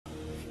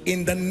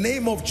in the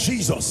name of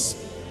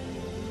Jesus.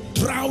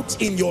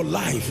 Drought in your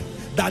life,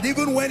 that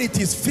even when it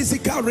is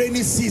physical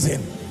rainy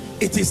season,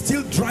 it is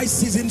still dry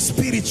season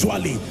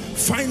spiritually,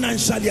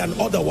 financially and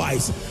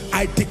otherwise.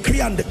 I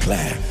decree and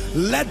declare,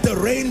 let the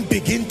rain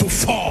begin to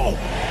fall.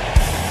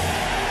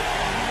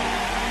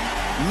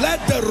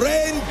 Let the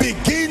rain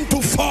begin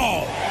to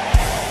fall.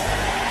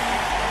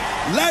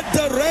 Let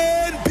the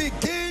rain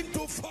begin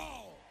to fall.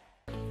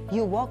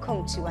 You're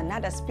welcome to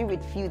another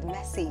spirit-filled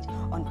message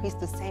on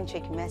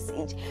Christocentric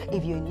Message.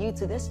 If you're new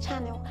to this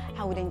channel,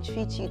 I would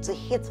entreat you to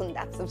hit on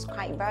that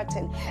subscribe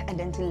button and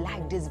then to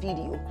like this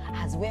video.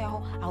 As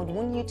well, I would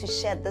want you to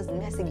share this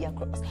message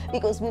across,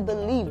 because we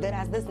believe that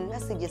as this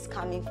message is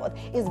coming forth,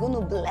 it's going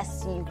to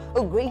bless you.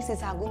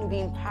 Graces are going to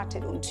be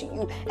imparted unto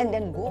you, and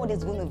then God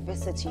is going to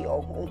visit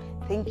your home.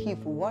 Thank you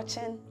for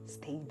watching.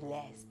 Stay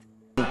blessed.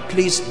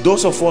 Please,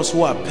 those of us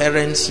who are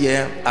parents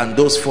here and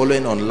those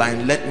following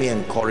online, let me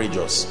encourage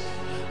us.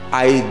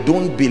 I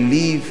don't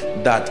believe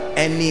that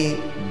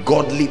any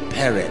godly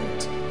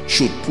parent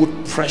should put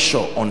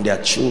pressure on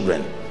their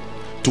children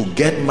to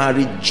get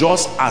married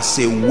just as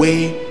a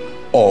way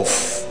of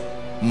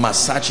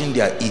massaging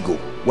their ego.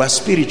 We're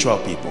spiritual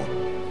people.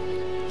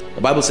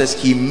 The Bible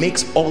says he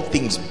makes all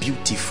things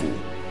beautiful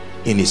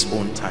in his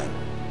own time.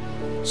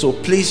 So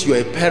please, you're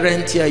a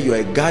parent here, you're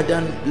a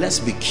guardian, let's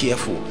be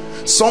careful.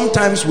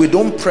 Sometimes we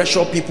don't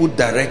pressure people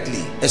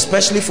directly,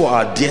 especially for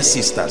our dear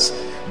sisters.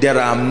 There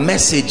are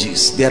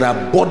messages, there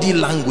are body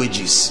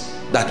languages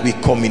that we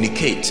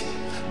communicate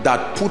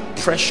that put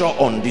pressure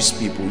on these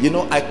people. You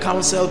know, I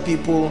counsel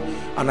people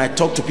and I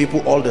talk to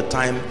people all the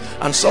time,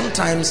 and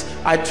sometimes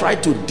I try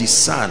to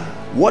discern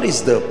what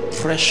is the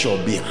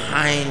pressure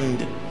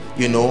behind,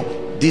 you know,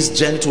 this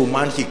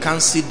gentleman. He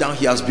can't sit down,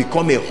 he has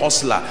become a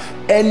hustler.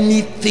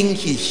 Anything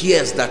he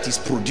hears that is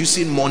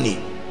producing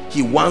money,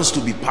 he wants to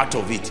be part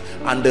of it.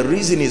 And the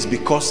reason is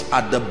because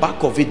at the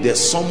back of it, there's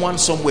someone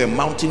somewhere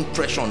mounting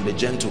pressure on the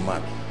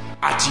gentleman.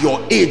 At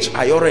your age,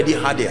 I already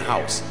had a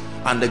house,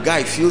 and the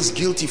guy feels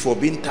guilty for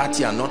being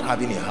 30 and not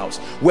having a house,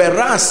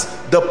 whereas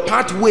the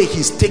pathway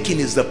he's taking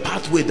is the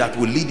pathway that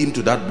will lead him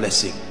to that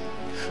blessing.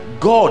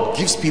 God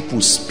gives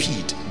people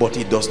speed, but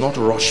he does not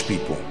rush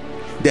people.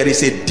 There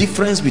is a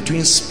difference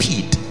between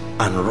speed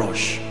and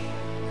rush.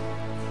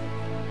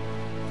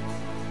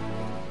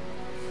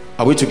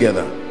 Are we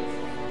together?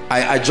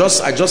 I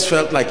just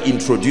felt like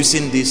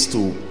introducing this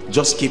to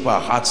just keep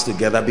our hearts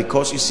together,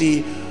 because you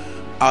see,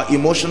 our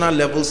emotional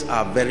levels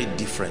are very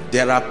different.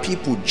 There are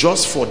people,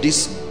 just for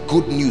this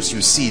good news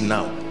you see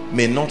now,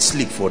 may not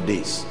sleep for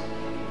days.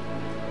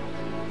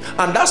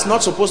 And that's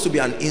not supposed to be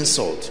an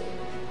insult.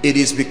 It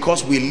is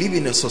because we live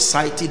in a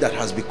society that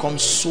has become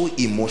so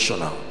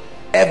emotional.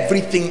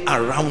 Everything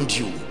around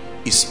you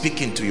is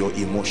speaking to your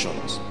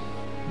emotions.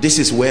 This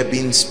is where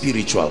being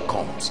spiritual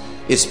comes.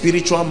 A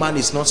spiritual man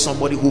is not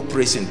somebody who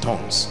prays in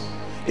tongues.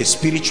 A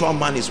spiritual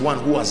man is one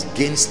who has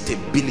gained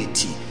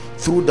stability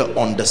through the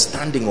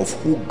understanding of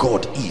who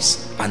God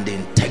is and the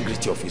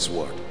integrity of his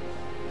word.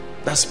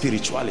 That's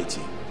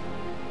spirituality.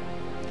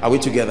 Are we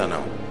together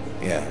now?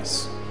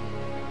 Yes.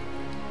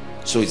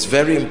 So it's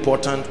very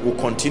important. We'll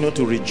continue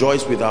to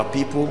rejoice with our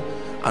people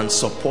and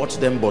support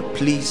them, but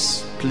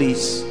please,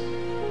 please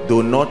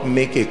do not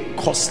make a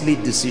costly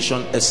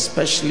decision,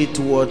 especially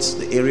towards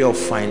the area of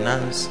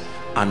finance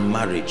and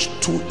marriage.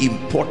 Two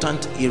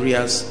important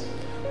areas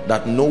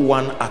that no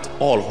one at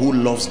all who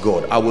loves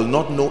God, I will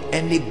not know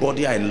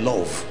anybody I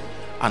love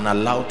and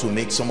allow to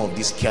make some of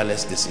these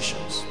careless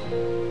decisions.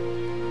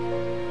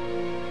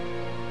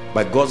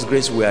 By God's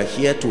grace, we are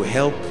here to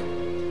help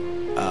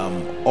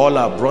all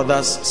our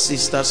brothers,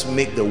 sisters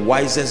make the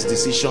wisest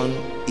decision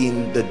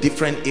in the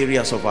different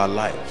areas of our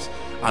lives.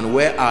 And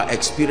where our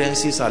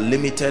experiences are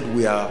limited,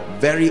 we are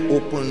very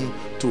open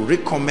to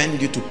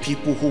recommend you to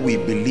people who we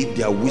believe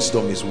their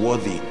wisdom is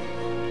worthy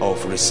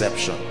of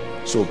reception.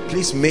 So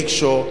please make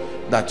sure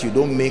that you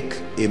don't make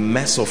a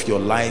mess of your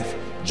life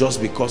just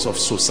because of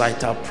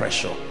societal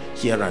pressure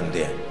here and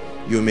there.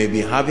 You may be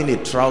having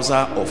a trouser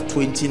of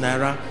 20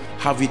 naira,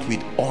 have it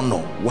with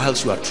honor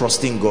whilst you are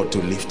trusting God to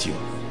lift you.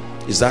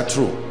 Is that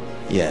true?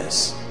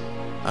 Yes.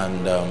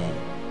 And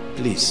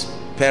please,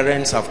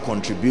 parents have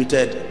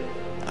contributed,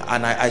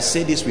 and I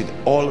say this with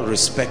all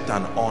respect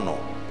and honor,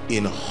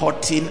 in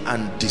hurting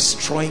and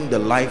destroying the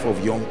life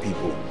of young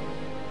people.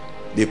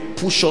 They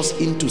push us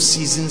into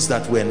seasons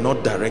that were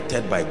not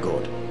directed by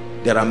God.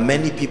 There are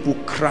many people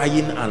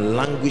crying and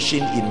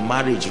languishing in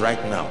marriage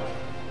right now.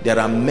 There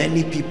are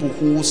many people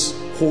whose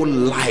whole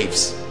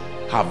lives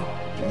have,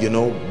 you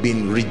know,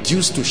 been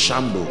reduced to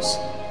shambles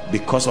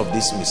because of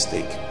this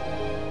mistake.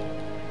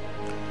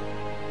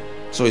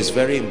 So it's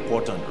very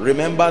important.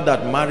 Remember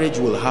that marriage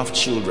will have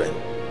children.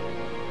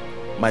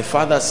 My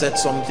father said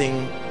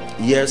something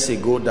years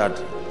ago that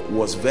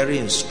was very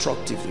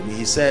instructive to me.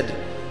 He said,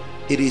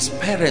 it is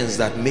parents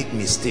that make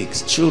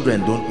mistakes,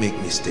 children don't make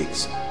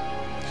mistakes.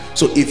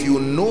 So if you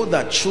know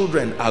that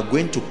children are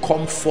going to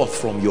come forth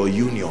from your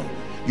union,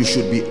 you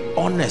should be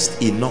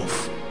honest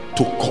enough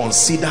to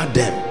consider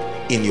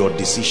them in your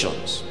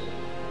decisions.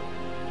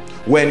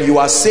 When you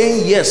are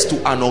saying yes to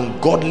an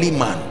ungodly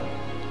man,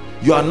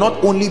 you are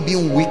not only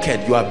being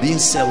wicked, you are being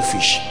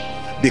selfish,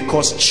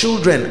 because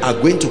children are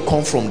going to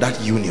come from that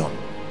union.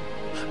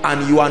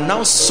 And you are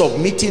now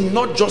submitting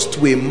not just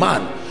to a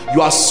man,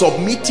 you are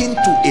submitting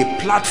to a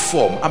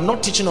platform. I'm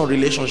not teaching on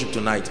relationship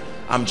tonight.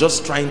 I'm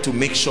just trying to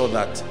make sure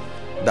that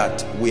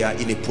we are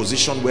in a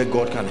position where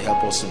God can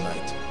help us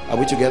tonight. Are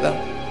we together?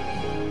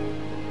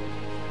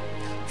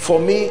 For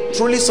me,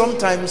 truly,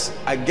 sometimes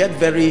I get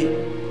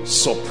very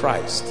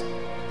surprised.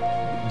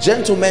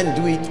 Gentlemen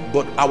do it,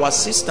 but our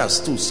sisters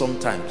too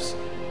sometimes.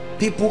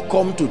 People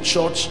come to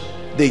church,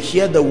 they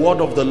hear the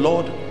word of the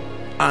Lord,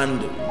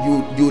 and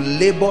you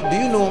labor. Do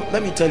you know,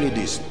 let me tell you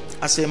this,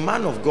 as a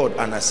man of God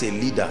and as a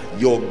leader,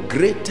 your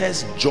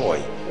greatest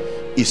joy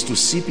is to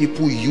see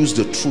people use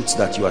the truths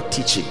that you are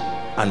teaching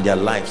and their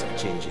lives are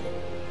changing.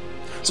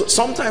 So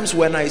sometimes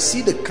when I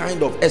see the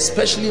kind of,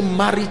 especially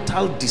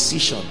marital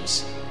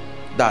decisions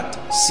that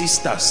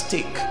sisters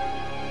take,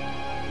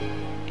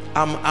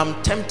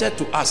 I'm tempted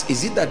to ask,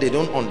 is it that they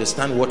don't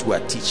understand what we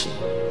are teaching,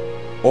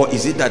 or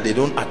is it that they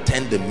don't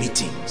attend the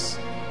meetings?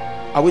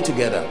 Are we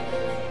together?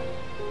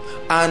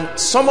 And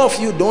some of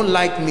you don't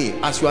like me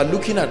as you are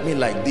looking at me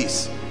like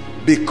this,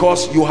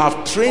 because you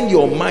have trained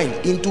your mind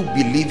into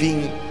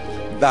believing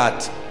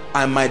that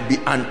I might be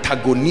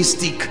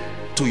antagonistic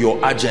to your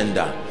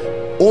agenda.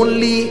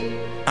 Only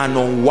an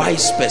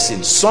unwise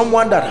person,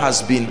 someone that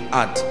has been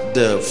at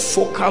the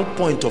focal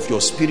point of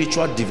your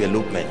spiritual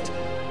development,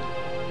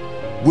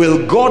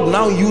 will God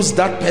now use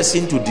that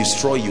person to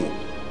destroy you?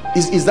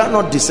 Is that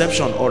not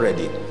deception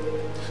already?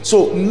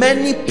 So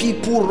many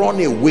people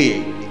run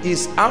away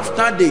is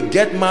after they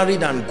get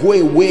married and go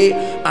away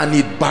and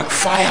it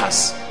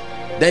backfires.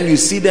 Then you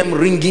see them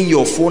ringing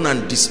your phone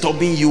and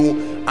disturbing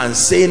you and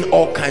saying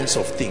all kinds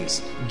of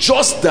things.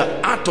 Just the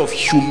act of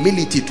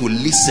humility to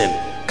listen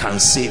can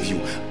save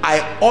you.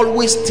 I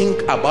always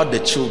think about the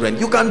children.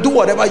 You can do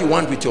whatever you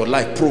want with your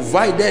life,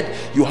 provided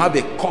you have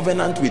a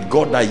covenant with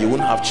God that you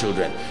won't have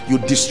children. You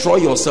destroy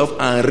yourself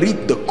and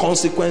reap the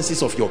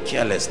consequences of your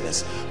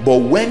carelessness. But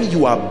when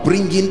you are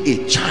bringing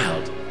a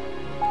child,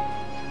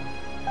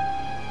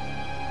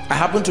 I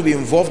happen to be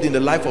involved in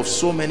the life of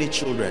so many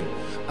children,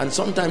 and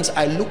sometimes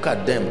I look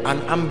at them and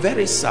I'm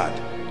very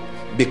sad,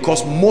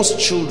 because most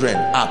children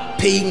are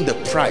paying the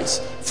price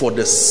for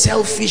the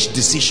selfish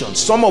decisions.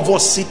 Some of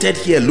us seated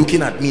here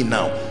looking at me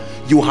now,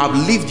 you have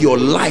lived your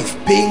life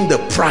paying the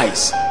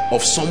price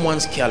of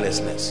someone's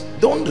carelessness.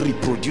 Don't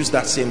reproduce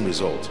that same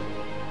result.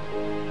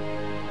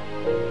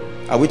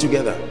 Are we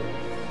together?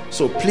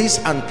 So please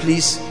and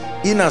please,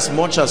 in as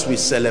much as we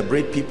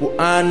celebrate people,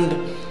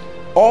 and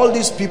all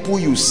these people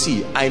you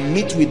see, I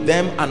meet with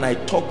them and I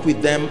talk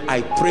with them,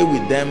 I pray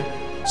with them.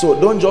 So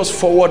don't just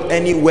forward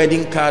any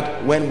wedding card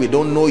when we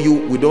don't know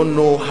you, we don't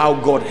know how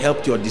God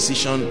helped your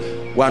decision.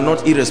 We are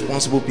not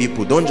irresponsible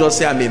people. Don't just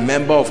say I'm a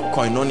member of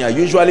Koinonia.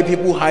 Usually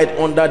people hide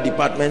under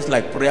departments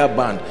like prayer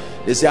band.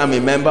 They say I'm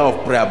a member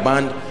of prayer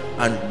band,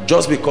 and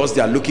just because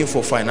they are looking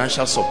for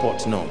financial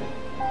support. No,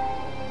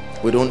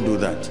 we don't do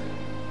that.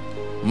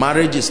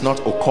 Marriage is not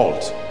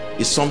occult.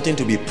 It's something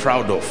to be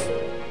proud of.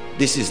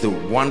 This is the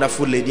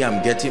wonderful lady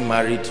I'm getting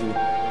married to,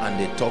 and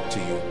they talk to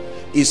you.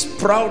 Is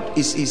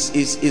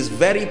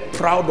very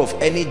proud of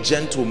any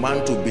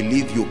gentleman to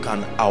believe you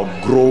can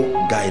outgrow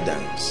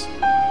guidance.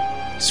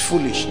 It's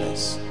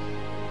foolishness.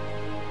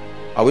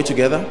 Are we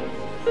together?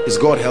 Is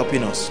God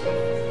helping us?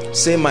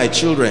 Say, my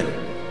children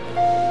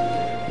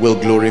will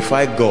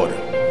glorify God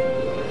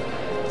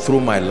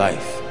through my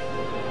life.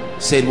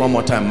 Say it one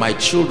more time. My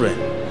children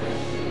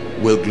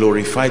will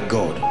glorify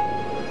God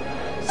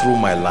through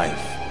my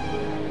life.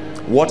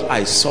 What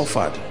I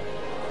suffered,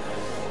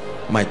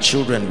 my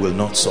children will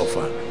not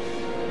suffer.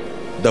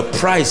 The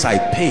price I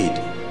paid,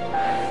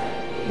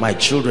 my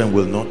children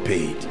will not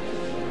pay it.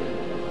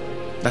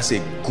 That's a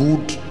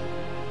good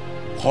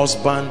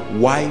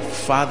husband, wife,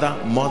 father,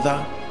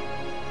 mother.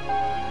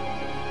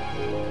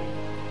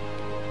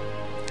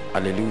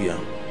 Hallelujah.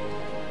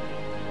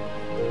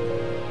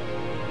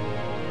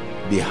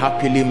 Be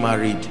happily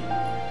married,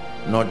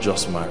 not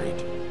just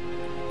married.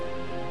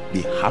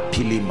 Be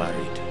happily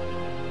married.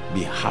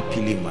 Be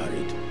happily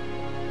married.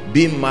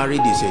 Being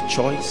married is a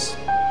choice.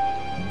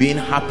 Being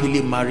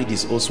happily married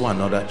is also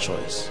another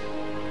choice.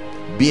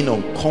 Being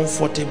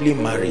uncomfortably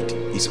married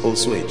is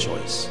also a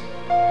choice.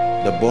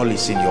 The ball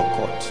is in your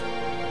court.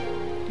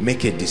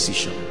 Make a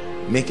decision.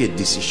 Make a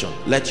decision.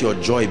 Let your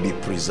joy be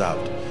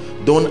preserved.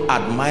 Don't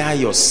admire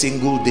your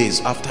single days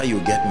after you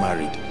get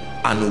married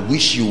and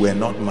wish you were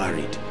not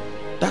married.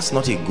 That's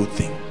not a good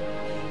thing.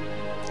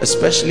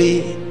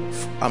 Especially,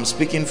 I'm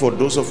speaking for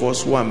those of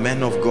us who are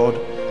men of God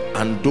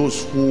and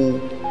those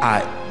who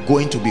are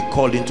going to be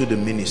called into the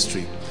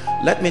ministry.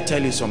 Let me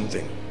tell you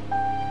something.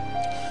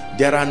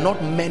 There are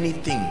not many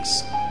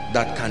things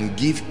that can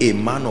give a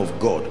man of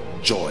God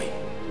joy,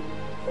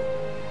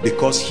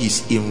 because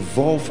he's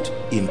involved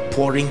in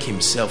pouring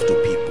himself to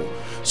people.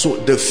 So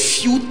the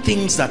few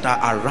things that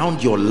are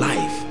around your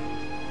life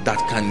that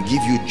can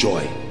give you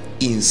joy,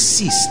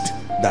 insist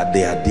that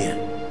they are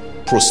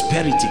there.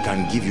 Prosperity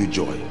can give you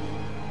joy.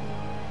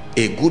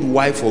 A good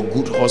wife or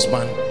good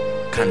husband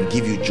can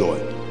give you joy.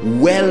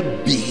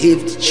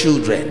 Well-behaved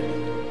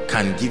children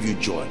can give you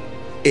joy.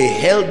 A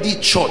healthy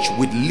church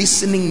with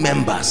listening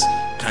members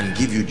can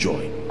give you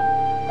joy.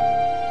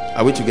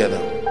 Are we together?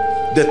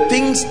 The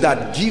things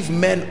that give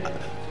men,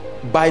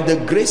 by the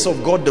grace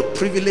of God, the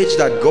privilege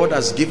that God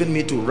has given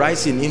me to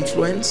rise in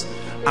influence,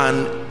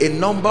 and a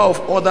number of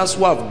others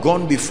who have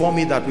gone before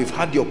me that we've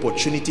had the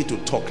opportunity to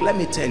talk. Let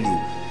me tell you,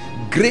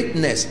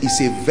 greatness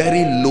is a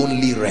very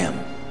lonely realm.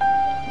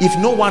 If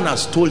no one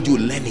has told you,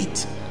 learn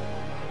it.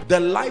 The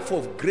life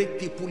of great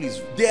people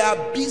is, they are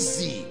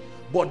busy,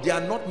 but there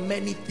are not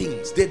many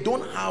things. They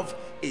don't have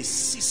a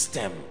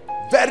system.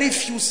 Very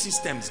few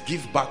systems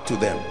give back to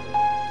them.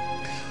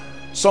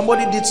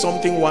 Somebody did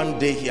something one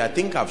day here, I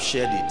think I've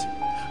shared it,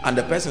 and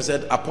the person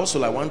said,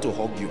 Apostle, I want to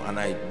hug you. And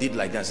I did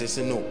like that. I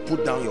said, no,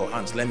 put down your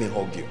hands, let me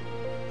hug you.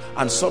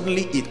 And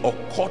suddenly it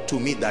occurred to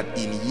me that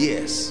in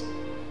years,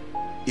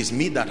 it's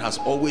me that has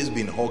always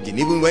been hugging.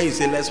 Even when you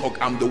say let's hug,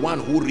 I'm the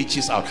one who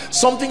reaches out.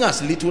 Something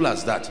as little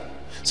as that.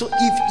 So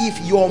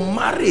if your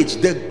marriage,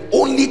 the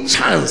only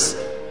chance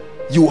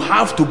you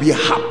have to be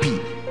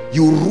happy,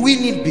 you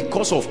ruin it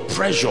because of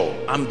pressure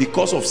and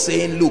because of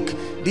saying, look,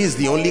 this is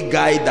the only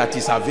guy that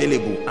is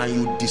available, and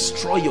you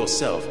destroy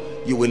yourself,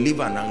 you will live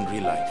an angry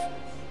life.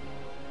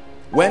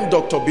 When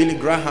Dr. Billy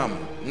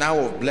Graham, now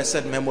of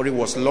blessed memory,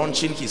 was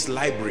launching his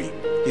library,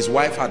 his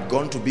wife had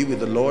gone to be with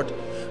the Lord,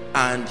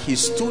 and he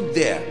stood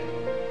there.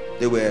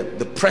 They were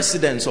the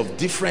presidents of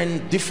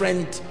different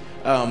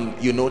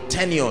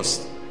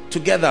tenures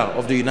together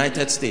of the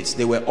United States.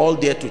 They were all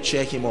there to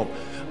cheer him up,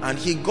 and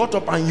he got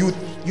up, and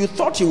you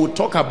thought he would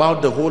talk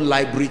about the whole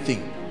library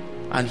thing,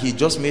 and he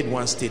just made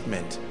one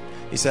statement.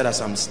 He said,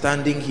 as I'm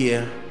standing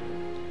here,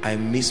 I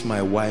miss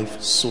my wife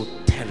so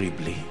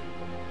terribly.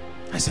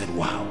 I said,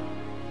 wow,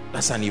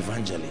 that's an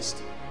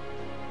evangelist.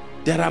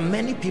 There are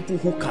many people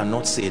who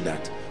cannot say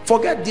that.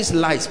 Forget these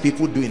lies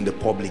people do in the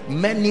public.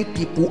 Many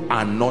people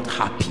are not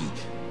happy.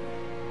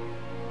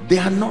 They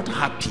are not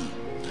happy,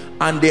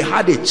 and they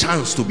had a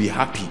chance to be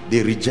happy.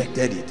 They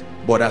rejected it.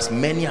 But as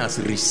many as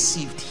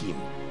received him,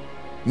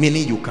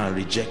 meaning you can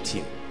reject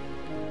him.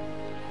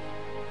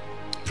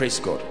 Praise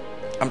God.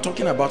 I'm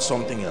talking about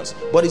something else.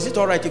 But is it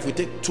all right if we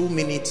take 2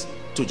 minutes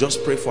to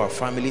just pray for our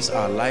families,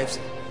 our lives?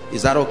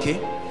 Is that okay?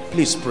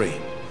 Please pray.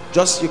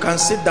 Just, you can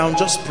sit down,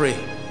 just pray.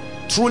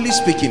 Truly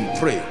speaking,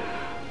 pray.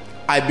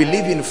 I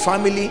believe in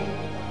family.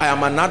 I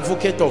am an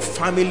advocate of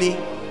family.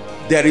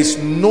 There is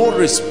no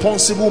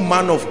responsible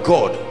man of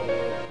God,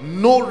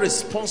 no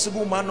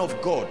responsible man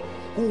of God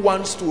who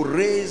wants to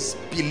raise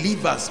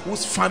believers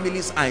whose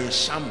families are in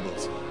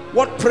shambles.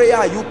 What prayer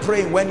are you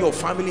praying when your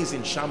family is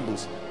in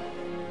shambles?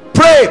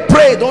 Pray,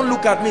 pray. Don't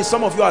look at me.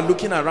 Some of you are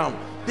looking around.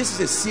 This is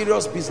a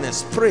serious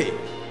business. Pray.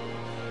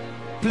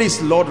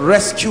 Please, Lord,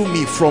 rescue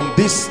me from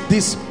this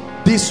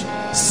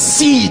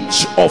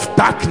siege of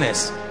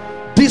darkness,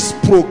 this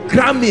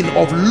programming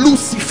of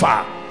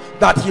Lucifer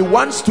that he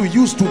wants to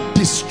use to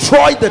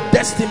destroy the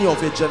destiny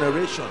of a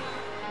generation.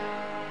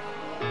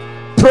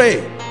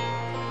 Pray.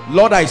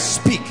 Lord, I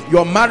speak.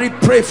 You're married,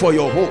 pray for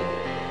your home.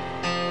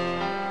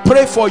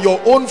 Pray for your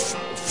own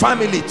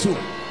family too.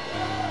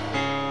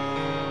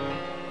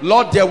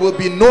 Lord, there will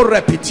be no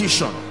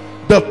repetition.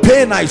 The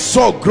pain I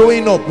saw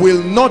growing up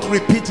will not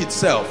repeat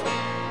itself.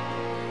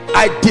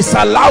 I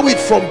disallow it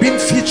from being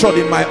featured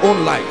in my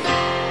own life.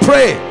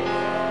 Pray.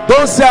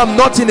 Don't say I'm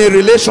not in a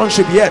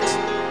relationship yet.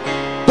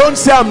 Don't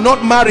say I'm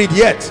not married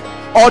yet.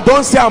 Or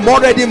don't say I'm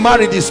already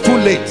married, it's too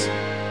late.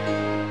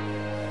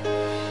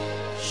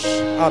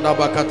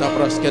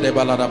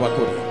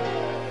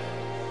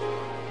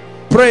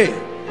 Pray.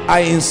 I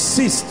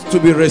insist to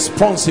be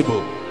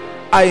responsible.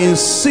 I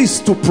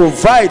insist to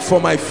provide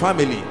for my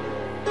family.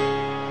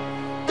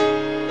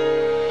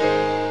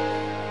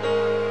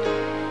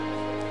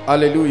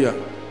 Hallelujah.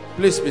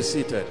 Please be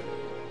seated.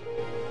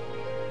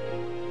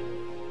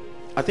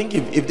 I think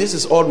if this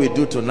is all we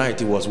do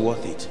tonight, it was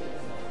worth it.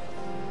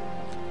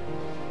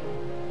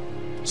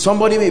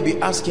 Somebody may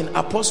be asking,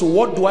 Apostle,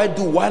 what do I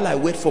do while I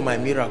wait for my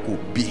miracle?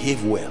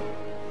 Behave well.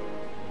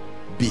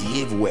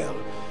 Behave well.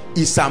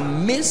 It's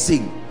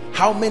amazing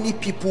how many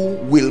people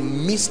will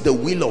miss the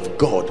will of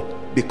God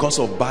because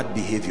of bad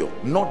behavior,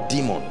 not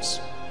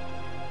demons.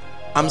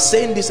 I'm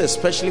saying this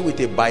especially with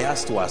a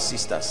bias to our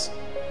sisters.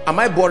 Am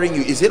I boring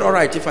you? Is it all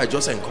right if I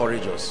just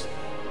encourage us?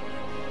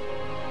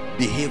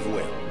 Behave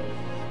well.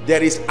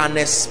 There is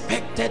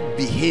unexpected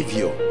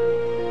behavior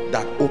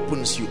that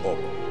opens you up.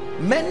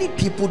 Many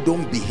people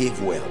don't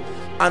behave well,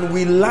 and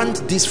we learned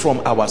this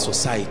from our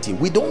society.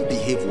 We don't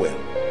behave well.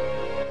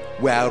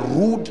 We are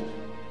rude,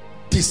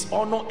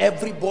 dishonor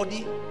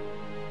everybody.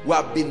 We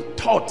have been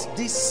taught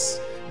this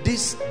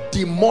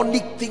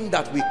demonic thing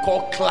that we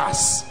call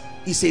class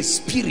is a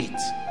spirit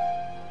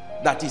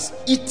that is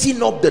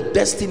eating up the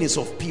destinies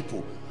of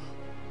people.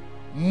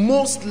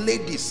 Most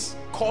ladies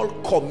call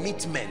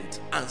commitment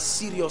and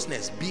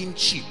seriousness being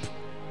cheap.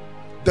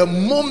 The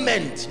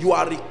moment you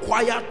are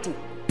required to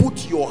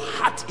put your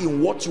heart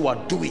in what you are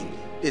doing,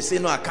 they say,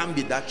 no, I can't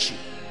be that cheap.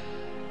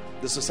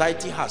 The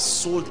society has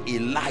sold a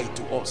lie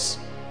to us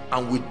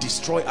and we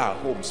destroy our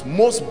homes.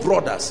 Most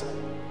brothers,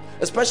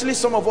 especially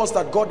some of us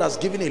that God has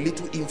given a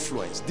little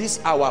influence, this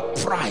our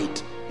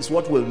pride is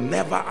what will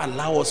never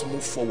allow us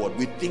move forward.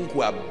 We think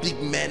we are big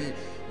men.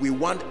 We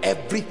want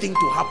everything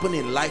to happen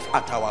in life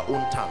at our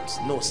own terms.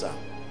 No, sir.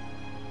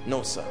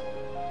 No, sir.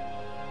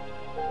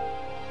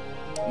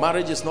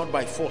 Marriage is not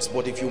by force,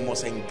 but if you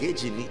must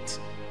engage in it,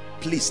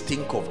 please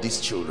think of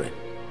these children.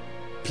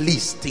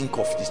 Please think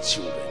of these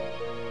children.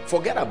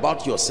 Forget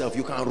about yourself.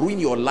 You can ruin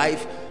your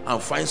life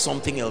and find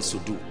something else to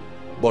do,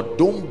 but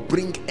don't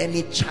bring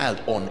any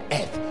child on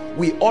earth.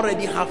 We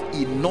already have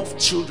enough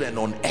children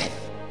on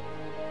earth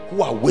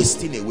who are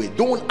wasting away.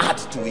 Don't add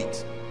to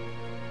it.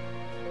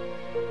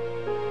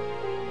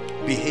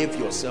 Behave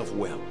yourself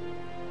well.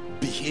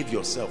 Behave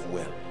yourself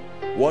well.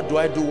 What do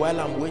I do while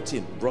I'm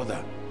waiting?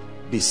 Brother,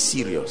 be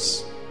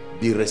serious.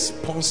 Be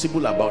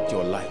responsible about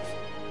your life.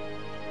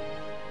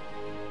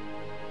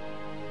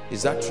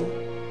 Is that true?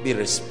 Be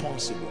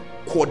responsible.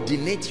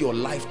 Coordinate your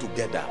life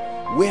together.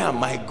 Where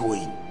am I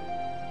going?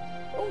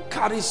 Don't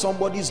carry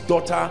somebody's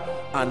daughter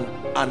and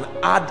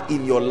add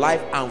in your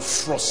life and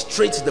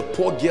frustrate the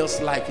poor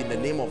girl's life in the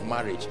name of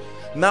marriage.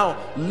 Now,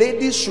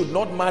 ladies should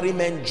not marry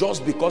men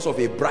just because of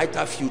a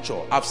brighter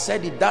future. I've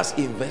said it, that's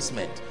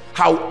investment.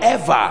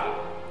 However,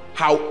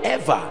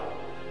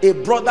 a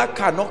brother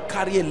cannot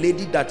carry a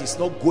lady that is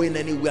not going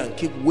anywhere and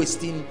keep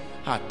wasting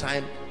her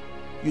time.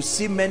 You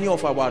see many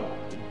of our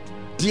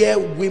dear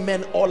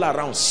women all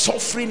around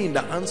suffering in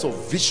the hands of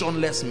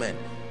visionless men.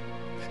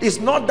 It's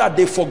not that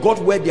they forgot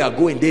where they are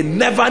going. They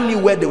never knew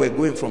where they were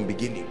going from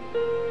beginning.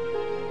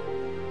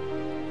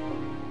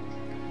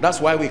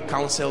 That's why we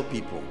counsel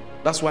people.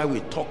 That's why we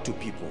talk to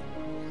people.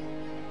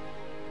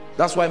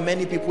 That's why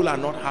many people are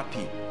not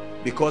happy,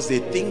 because they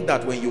think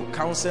that when you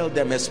counsel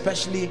them,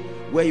 especially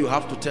where you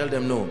have to tell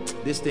them, no,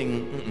 this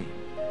thing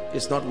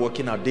it's not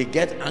working out, they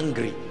get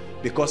angry,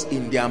 because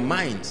in their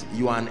minds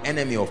you are an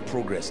enemy of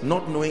progress,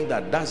 not knowing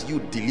that that's you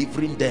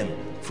delivering them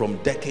from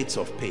decades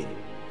of pain.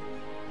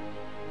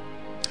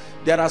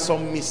 There are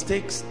some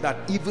mistakes that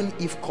even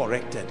if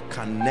corrected,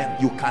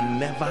 you can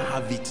never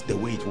have it the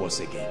way it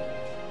was again.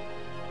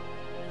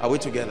 Are we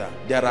together?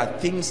 There are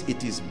things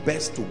it is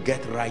best to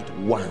get right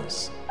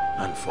once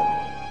and for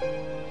all.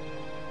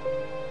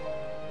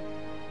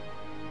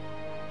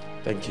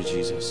 Thank you,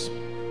 Jesus.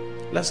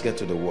 Let's get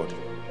to the word.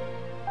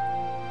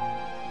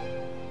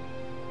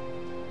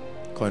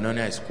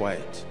 Koinonia is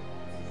quiet.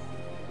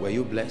 Were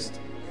you blessed?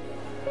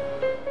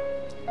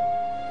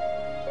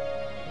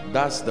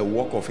 That's the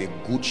work of a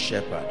good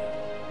shepherd,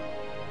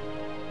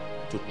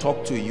 to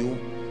talk to you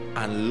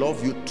and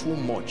love you too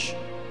much.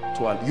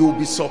 You'll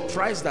be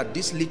surprised that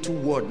this little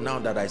word now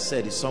that I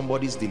said is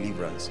somebody's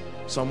deliverance.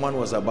 Someone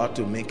was about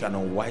to make an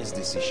unwise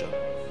decision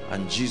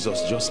and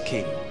Jesus just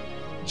came.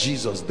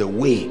 Jesus, the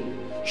way,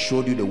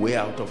 showed you the way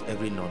out of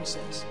every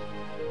nonsense.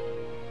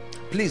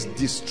 Please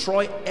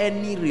destroy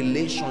any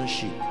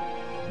relationship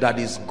that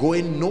is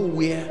going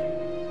nowhere,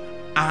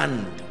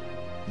 and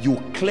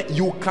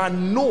you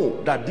can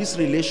know that this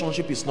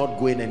relationship is not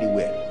going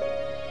anywhere.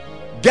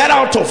 Get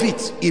out of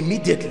it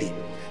immediately.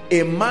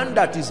 A man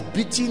that is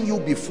beating you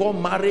before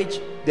marriage,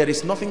 there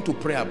is nothing to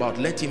pray about.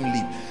 Let him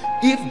leave.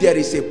 If there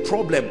is a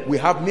problem, we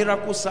have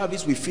miracle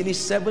service, we finish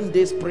 7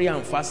 days prayer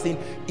and fasting.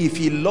 If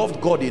he loved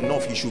God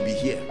enough, he should be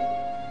here.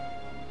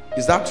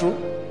 Is that true?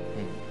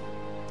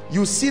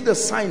 You see the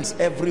signs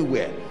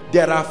everywhere.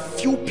 There are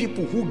few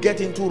people who get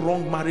into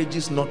wrong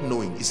marriages not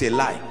knowing. It's a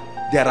lie.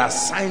 There are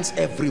signs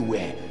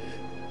everywhere.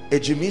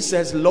 Ejimi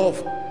says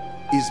love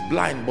is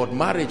blind, but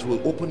marriage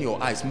will open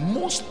your eyes.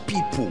 Most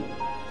people,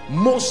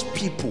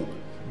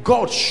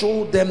 God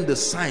showed them the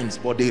signs,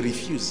 but they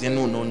refuse. Say,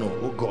 no,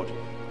 oh God,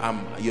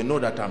 you know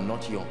that I'm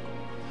not young.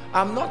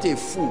 I'm not a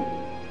fool.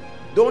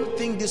 Don't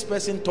think this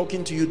person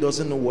talking to you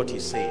doesn't know what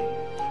he's saying.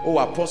 Oh,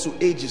 Apostle,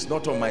 age is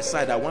not on my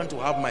side. I want to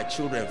have my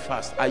children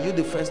fast. Are you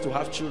the first to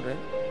have children?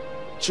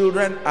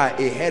 Children are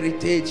a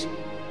heritage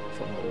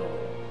from the Lord.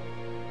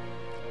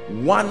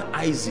 One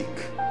Isaac.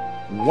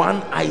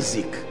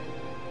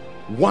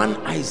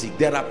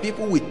 There are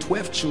people with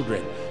 12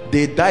 children.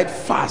 They died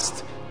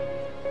fast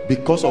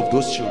because of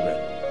those children.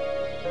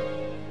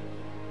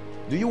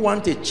 Do you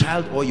want a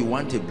child or you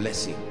want a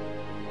blessing?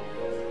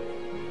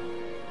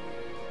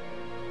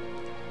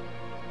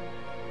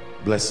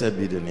 Blessed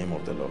be the name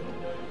of the Lord.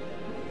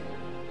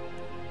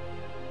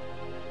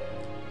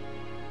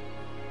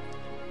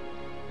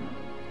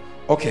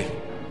 Okay.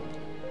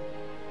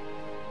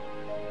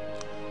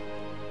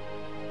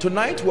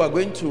 Tonight we are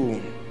going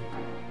to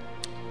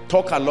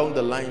talk along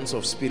the lines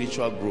of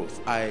spiritual growth.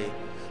 I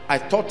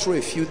thought through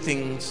a few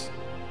things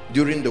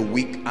during the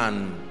week,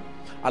 and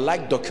I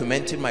like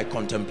documenting my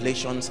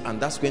contemplations,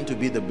 and that's going to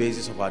be the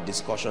basis of our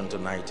discussion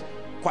tonight.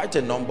 Quite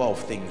a number of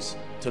things.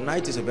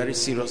 Tonight is a very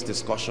serious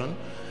discussion,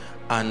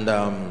 and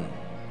I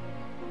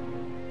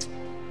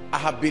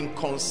have been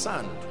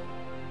concerned,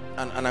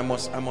 and I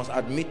must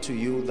admit to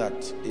you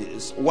that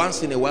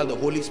once in a while the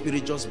Holy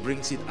Spirit just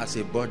brings it as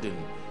a burden.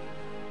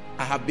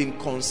 I have been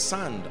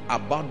concerned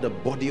about the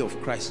body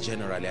of Christ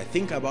generally. I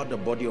think about the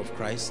body of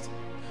Christ.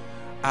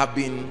 I've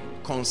been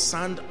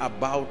concerned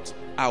about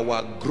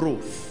our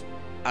growth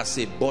as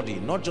a body,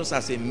 not just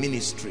as a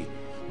ministry,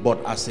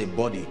 but as a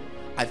body.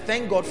 I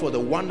thank God for the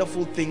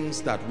wonderful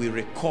things that we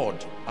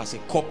record as a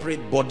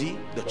corporate body,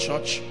 the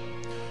church.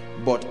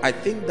 But I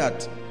think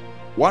that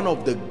one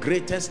of the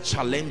greatest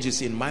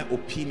challenges, in my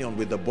opinion,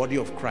 with the body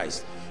of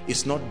Christ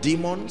is not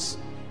demons,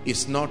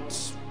 it's not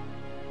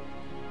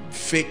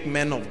fake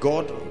men of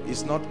God,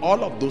 it's not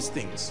all of those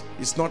things,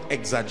 it's not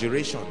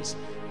exaggerations,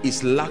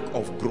 it's lack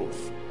of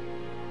growth.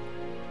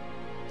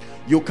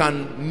 You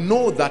can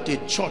know that a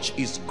church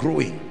is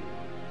growing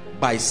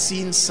by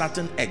seeing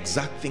certain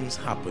exact things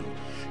happen.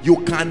 You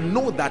can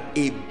know that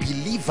a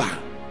believer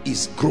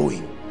is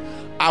growing.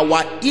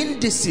 Our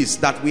indices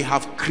that we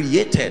have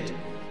created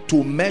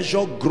to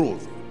measure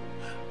growth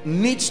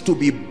needs to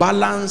be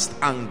balanced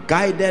and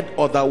guided,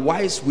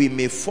 otherwise we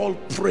may fall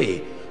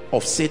prey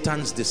of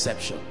Satan's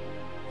deception.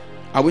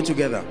 Are we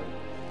together?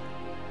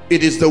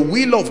 It is the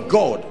will of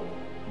God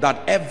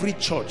that every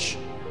church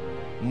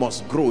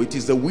must grow. It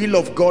is the will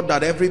of God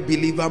that every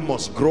believer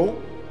must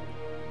grow.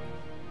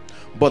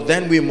 But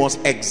then we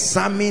must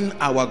examine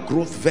our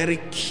growth very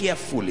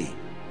carefully.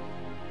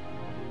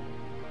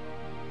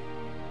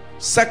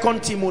 2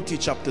 Timothy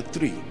chapter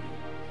 3.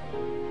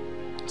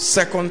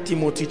 2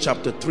 Timothy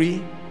chapter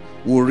 3.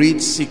 We'll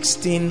read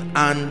 16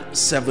 and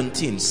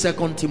 17.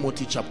 2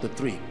 Timothy chapter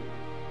 3.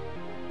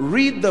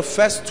 Read the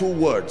first two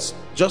words.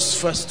 Just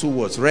first two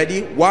words.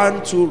 Ready?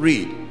 1, 2,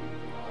 read.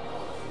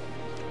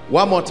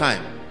 One more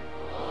time.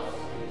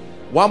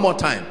 One more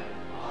time.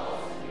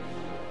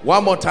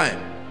 One more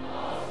time.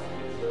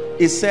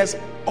 It says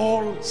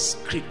all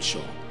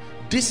scripture.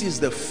 This is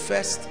the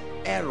first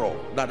error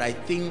that I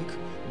think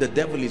the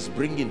devil is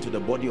bringing to the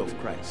body of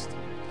Christ.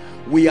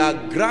 We are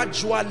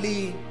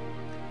gradually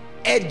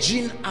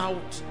edging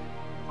out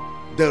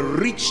the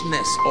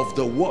richness of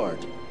the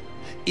word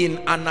in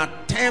an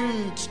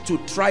attempt to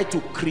try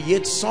to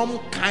create some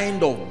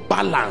kind of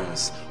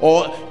balance,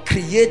 or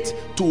create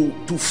to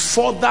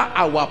further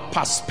our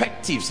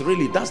perspectives.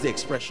 Really, that's the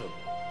expression.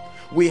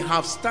 We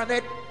have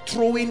started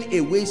throwing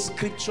away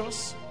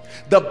scriptures.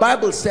 The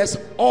Bible says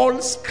all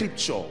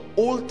scripture,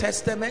 Old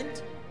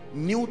Testament,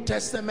 New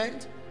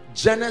Testament,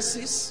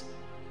 Genesis,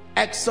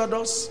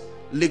 Exodus,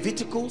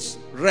 Leviticus,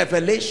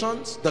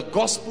 Revelations, the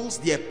Gospels,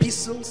 the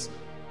Epistles,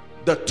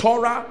 the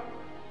Torah,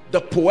 the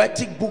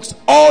poetic books,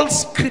 all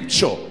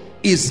scripture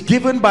is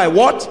given by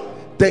what?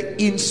 The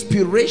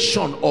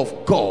inspiration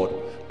of God,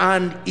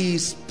 and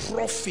is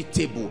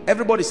profitable.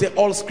 Everybody say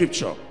all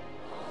scripture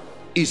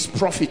is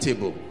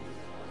profitable.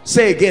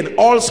 Say again,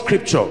 all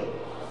scripture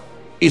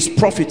is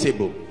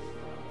profitable.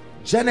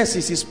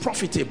 Genesis is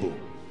profitable.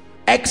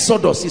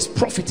 Exodus is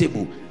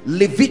profitable.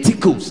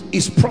 Leviticus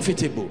is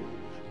profitable.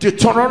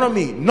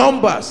 Deuteronomy,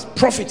 Numbers,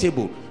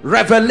 profitable.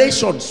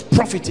 Revelations,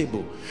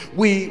 profitable.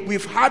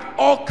 We've had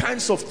all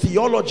kinds of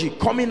theology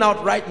coming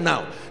out right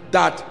now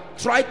that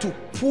try to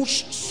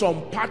push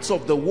some parts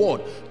of the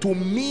word to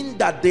mean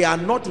that they are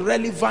not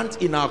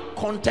relevant in our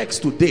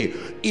context today,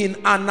 in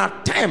an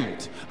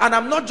attempt. And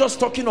I'm not just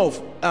talking of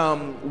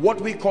what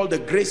we call the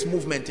grace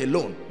movement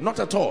alone. Not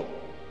at all.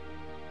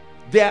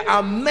 There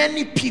are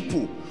many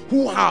people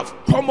who have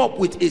come up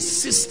with a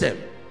system.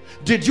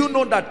 Did you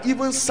know that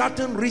even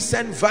certain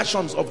recent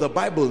versions of the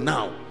Bible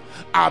now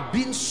are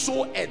being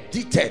so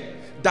edited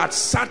that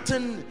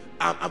certain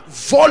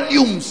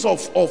volumes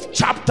of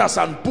chapters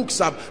and books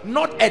are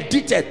not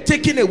edited,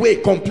 taken away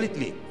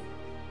completely?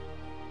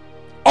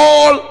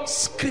 All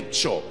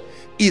scripture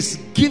is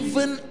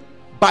given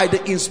by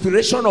the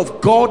inspiration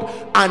of God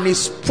and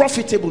is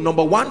profitable.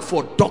 Number 1,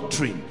 for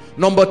doctrine.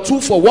 Number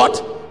 2, for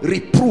what?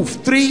 Reproof.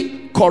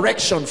 3,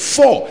 correction.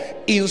 4,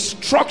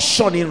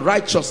 instruction in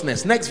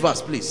righteousness. Next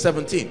verse please,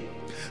 17.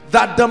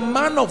 That the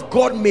man of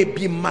God may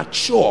be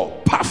mature,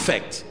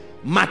 perfect,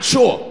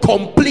 mature,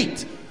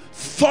 complete,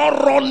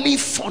 thoroughly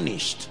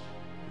furnished.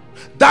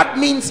 That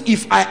means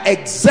if I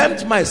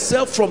exempt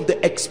myself from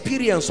the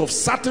experience of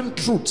certain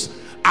truths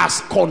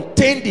as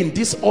contained in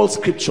this all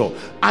scripture,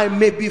 I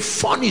may be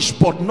furnished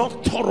but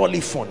not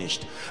thoroughly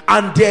furnished,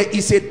 and there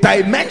is a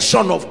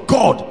dimension of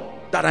God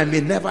that I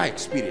may never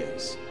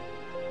experience.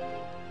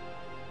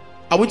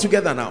 Are we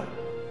together now?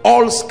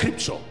 All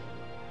scripture.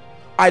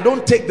 I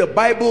don't take the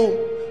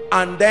Bible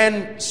and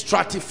then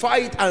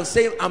stratify it and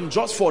say I'm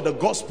just for the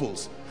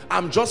Gospels,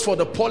 I'm just for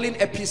the Pauline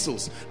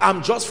epistles,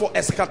 I'm just for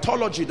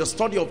eschatology, the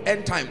study of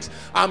end times,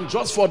 I'm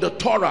just for the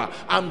Torah,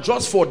 I'm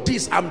just for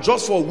this, I'm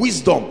just for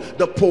wisdom,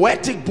 the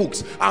poetic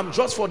books, I'm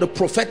just for the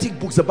prophetic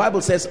books. The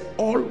Bible says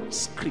all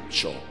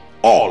scripture,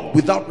 all,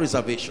 without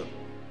reservation.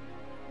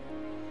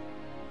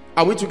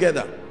 Are we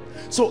together?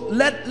 So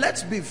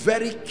let's be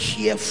very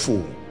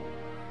careful.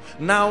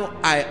 Now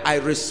I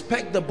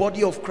respect the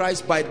body of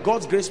Christ by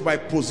God's grace, by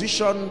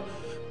position.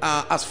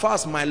 As far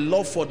as my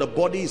love for the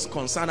body is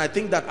concerned, I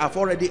think that I've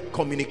already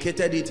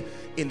communicated it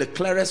in the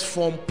clearest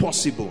form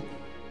possible,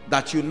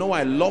 that you know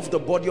I love the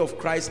body of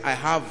Christ. I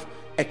have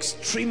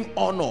extreme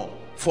honor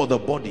for the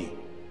body.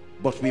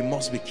 but we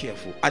must be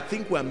careful. I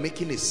think we are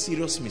making a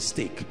serious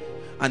mistake,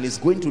 and it's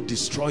going to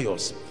destroy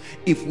us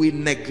if we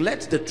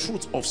neglect the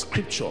truth of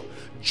scripture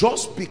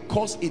just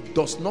because it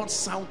does not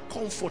sound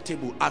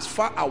comfortable as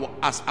far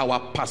as our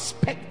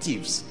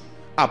perspectives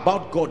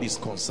about God is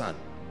concerned.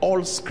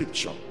 All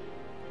scripture,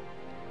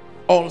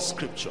 all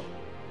scripture.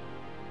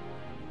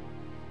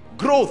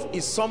 Growth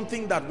is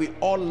something that we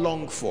all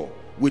long for.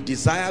 We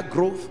desire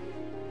growth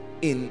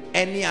in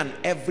any and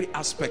every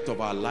aspect of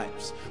our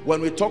lives.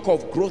 When we talk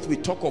of growth, we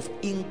talk of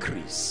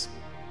increase.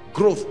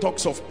 Growth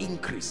talks of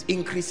increase.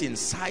 Increase in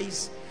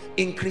size,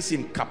 increase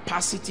in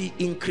capacity,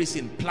 increase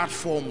in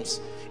platforms,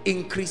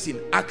 increase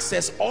in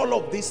access. All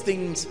of these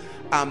things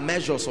are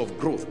measures of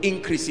growth.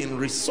 Increase in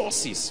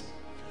resources.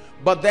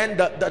 But then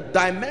the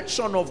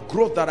dimension of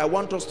growth that I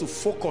want us to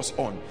focus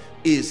on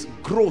is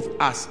growth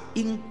as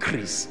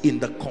increase in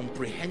the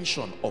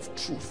comprehension of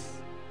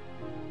truth.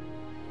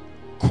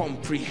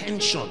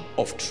 Comprehension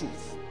of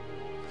truth,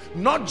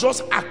 not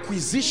just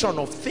acquisition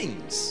of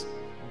things.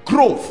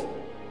 Growth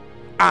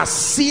as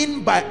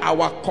seen by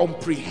our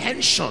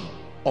comprehension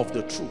of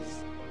the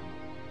truth.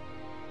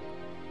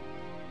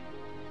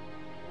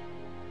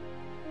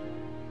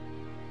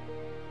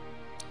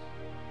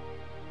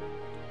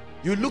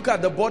 You look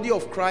at the body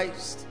of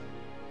Christ,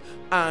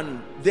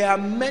 and there are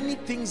many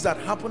things that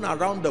happen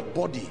around the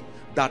body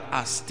that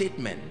are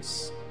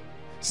statements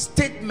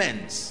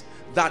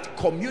that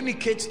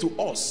communicate to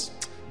us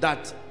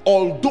that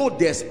although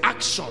there's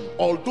action,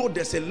 although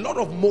there's a lot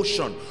of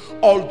motion,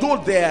 although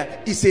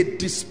there is a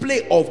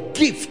display of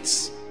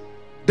gifts,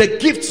 the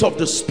gifts of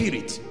the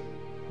Spirit,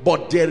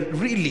 but there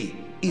really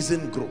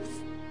isn't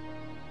growth.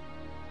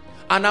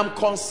 And I'm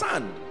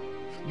concerned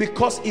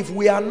because if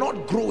we are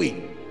not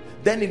growing,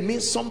 then it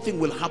means something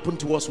will happen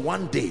to us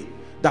one day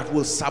that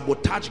will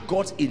sabotage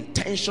God's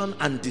intention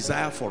and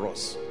desire for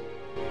us.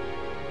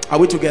 Are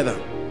we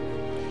together?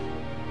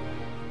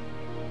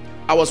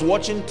 I was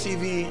watching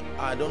TV,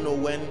 I don't know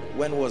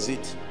when was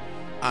it,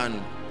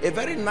 and a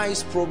very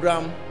nice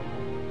program,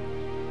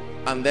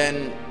 and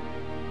then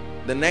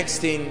the next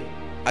thing,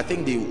 I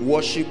think the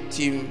worship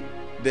team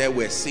there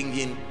were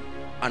singing,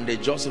 and they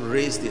just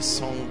raised a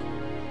song,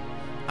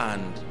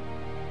 and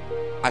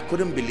I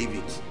couldn't believe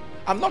it.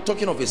 I'm not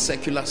talking of a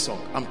secular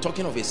song, I'm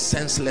talking of a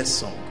senseless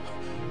song,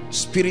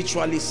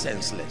 spiritually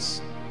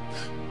senseless.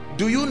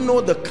 Do you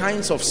know the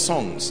kinds of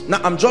songs? Now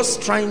I'm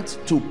just trying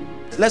to,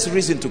 let's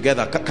reason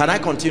together. Can I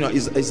continue?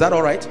 Is that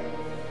all right?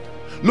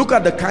 Look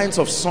at the kinds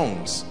of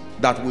songs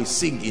that we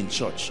sing in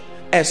church,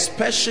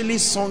 especially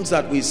songs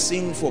that we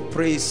sing for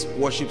praise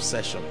worship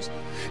sessions.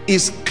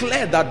 It's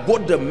clear that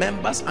both the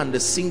members and the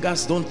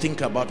singers don't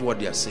think about what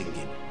they are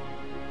singing.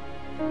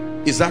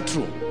 Is that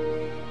true?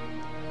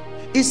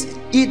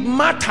 It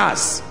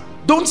matters.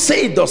 Don't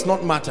say it does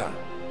not matter.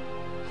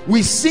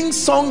 We sing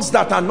songs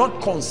that are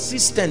not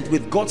consistent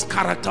with God's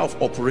character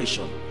of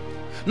operation.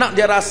 Now,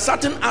 there are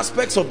certain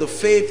aspects of the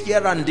faith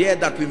here and there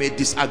that we may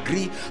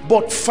disagree,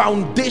 but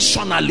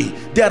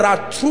foundationally, there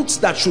are truths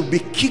that should be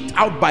kicked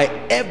out by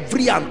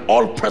every and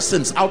all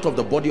persons out of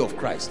the body of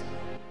Christ.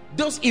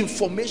 Those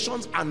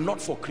informations are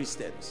not for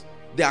Christians.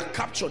 They are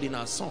captured in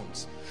our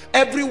songs.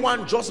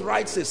 Everyone just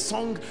writes a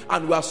song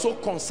and we are so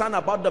concerned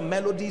about the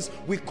melodies.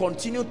 We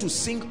continue to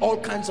sing all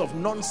kinds of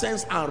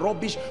nonsense and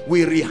rubbish.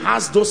 We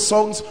rehearse those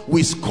songs,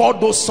 we score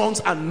those songs,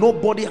 and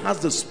nobody has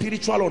the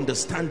spiritual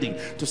understanding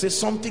to say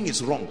something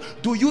is wrong.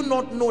 Do you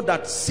not know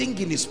that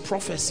singing is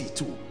prophecy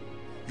too?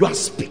 You are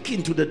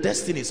speaking to the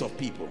destinies of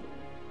people.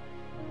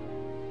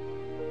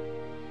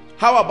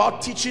 How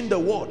about teaching the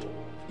word?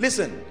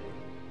 Listen,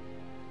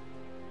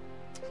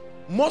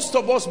 most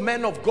of us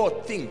men of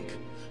God think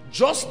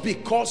just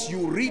because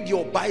you read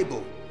your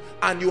Bible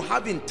and you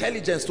have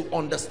intelligence to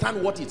understand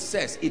what it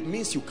says, it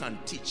means you can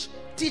teach.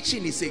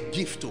 Teaching is a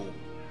gift.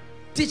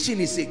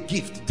 Teaching is a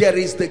gift. There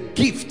is the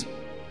gift,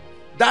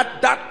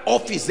 that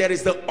office, there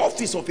is the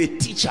office of a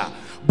teacher,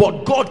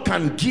 but God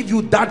can give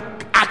you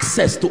that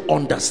access to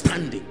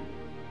understanding.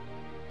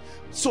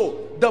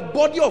 So the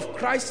body of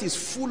Christ is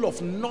full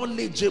of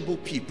knowledgeable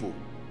people,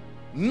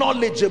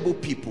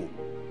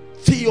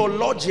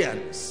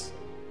 theologians,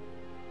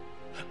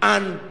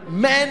 and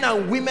men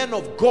and women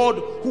of God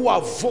who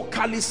are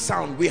vocally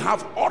sound. We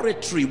have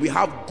oratory, we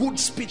have good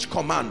speech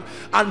command,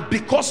 and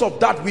because of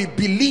that we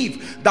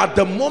believe that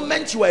the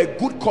moment you are a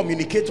good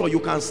communicator, you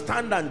can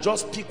stand and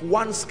just pick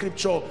one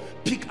scripture,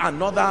 pick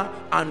another,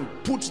 and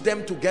put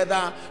them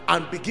together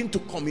and begin to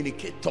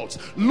communicate thoughts.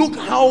 Look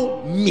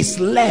how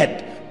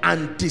misled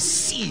and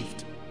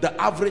deceived the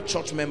average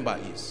church member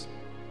is.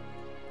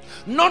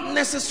 Not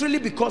necessarily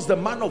because the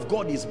man of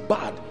God is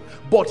bad,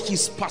 but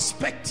his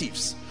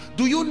perspectives.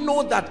 Do you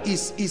know that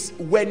is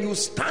when you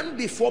stand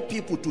before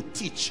people to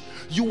teach,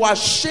 you are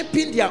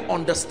shaping their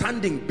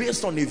understanding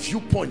based on a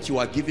viewpoint you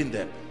are giving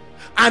them,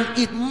 and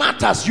it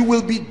matters. You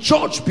will be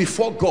judged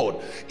before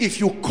God if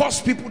you cause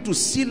people to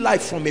see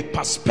life from a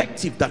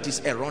perspective that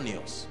is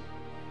erroneous.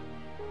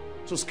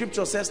 So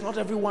scripture says not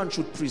everyone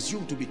should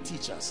presume to be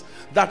teachers.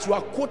 That you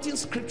are quoting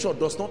scripture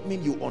does not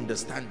mean you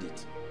understand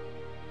it.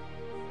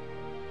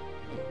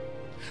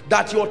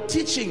 That your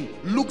teaching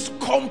looks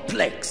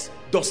complex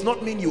does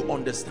not mean you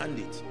understand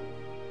it.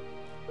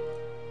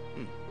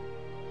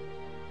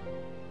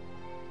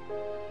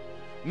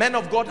 Men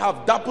of God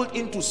have dabbled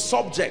into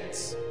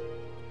subjects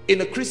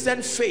in a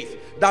Christian faith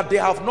that they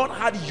have not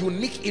had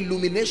unique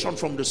illumination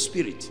from the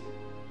Spirit,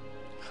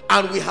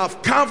 and we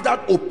have carved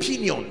out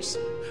opinions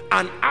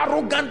and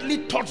arrogantly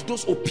taught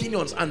those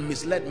opinions and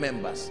misled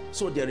members.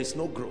 So there is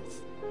no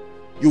growth.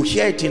 You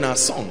hear it in our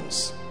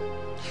songs.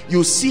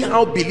 You see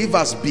how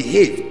believers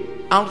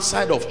behave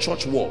outside of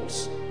church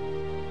walls.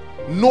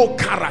 No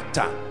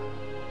character,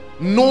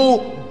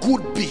 no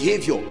good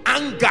behavior,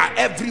 anger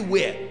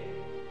everywhere.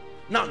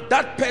 Now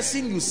that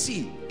person you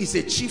see is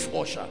a chief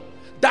usher.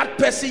 That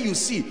person you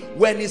see,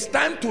 when it's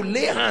time to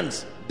lay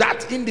hands,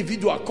 that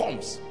individual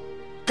comes.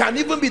 Can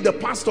even be the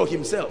pastor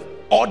himself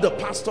or the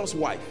pastor's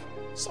wife.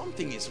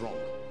 Something is wrong.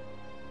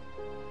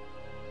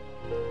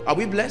 Are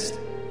we blessed?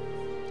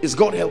 Is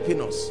God helping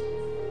us?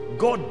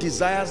 God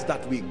desires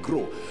that we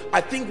grow.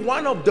 I think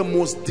one of the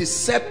most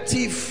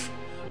deceptive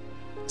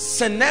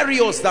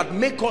scenarios that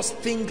make us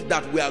think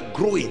that we are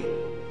growing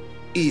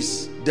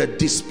is the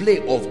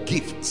display of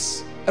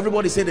gifts.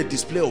 Everybody say the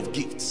display of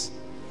gifts.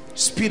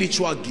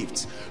 Spiritual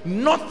gifts.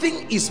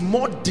 Nothing is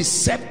more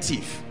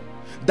deceptive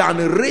than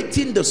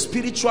rating the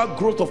spiritual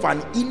growth of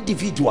an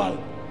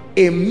individual,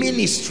 a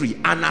ministry,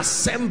 an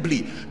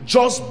assembly,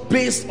 just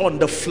based on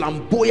the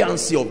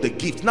flamboyancy of the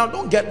gift. Now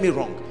don't get me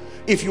wrong,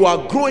 if you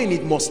are growing,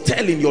 it must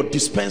tell in your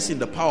dispensing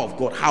the power of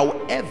God.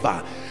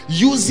 However,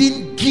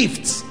 using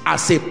gifts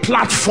as a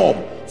platform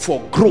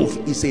for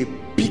growth is a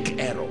big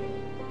error.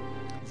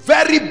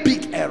 Very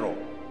big error.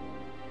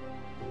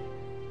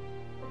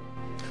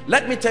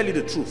 Let me tell you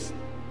the truth.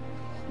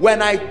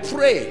 When I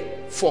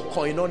pray for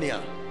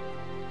koinonia,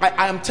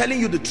 I am telling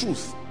you the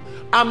truth.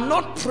 I'm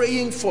not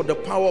praying for the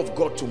power of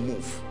God to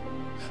move.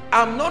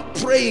 I'm not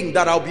praying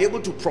that I'll be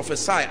able to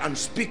prophesy and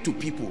speak to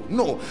people.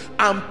 No,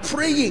 I'm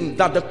praying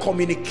that the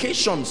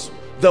communications,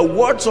 the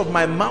words of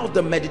my mouth,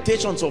 the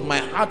meditations of my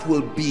heart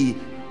will be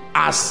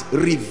as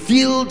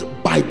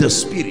revealed by the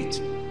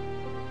Spirit.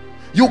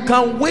 You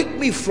can wake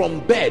me from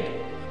bed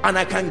and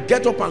I can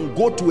get up and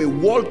go to a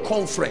world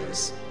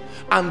conference,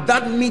 and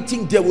that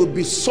meeting there will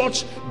be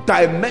such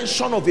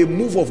dimension of a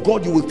move of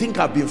God, you will think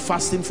I've been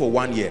fasting for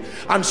 1 year.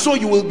 And so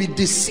you will be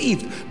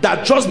deceived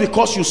that just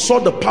because you saw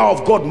the power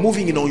of God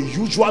moving in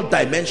unusual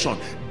dimension,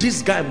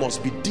 this guy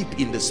must be deep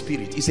in the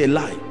Spirit. It's a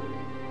lie.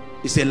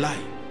 It's a lie.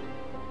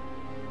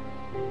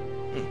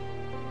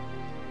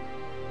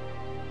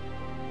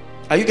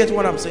 Are you getting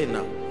what I'm saying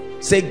now?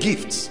 Say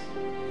gifts.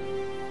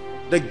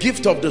 The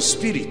gift of the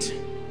Spirit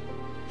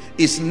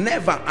is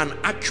never an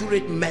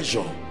accurate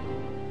measure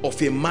of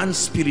a man's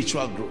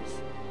spiritual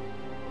growth.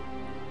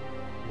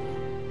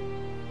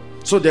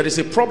 So there is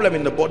a problem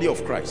in the body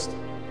of Christ.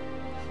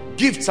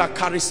 Gifts are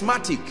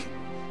charismatic.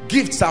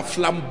 Gifts are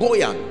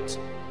flamboyant.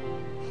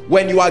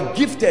 When you are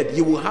gifted,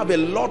 you will have a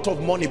lot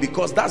of money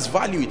because that's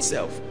value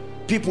itself.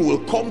 People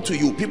will come to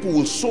you. People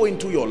will sow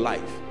into your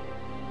life.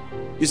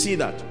 You see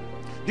that?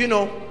 You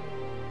know,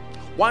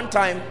 one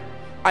time,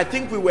 I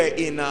think we were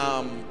in,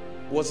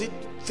 was it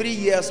 3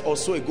 years or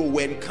so ago,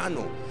 we're in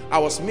Kano. I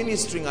was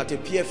ministering at a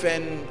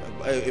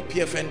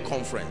PFN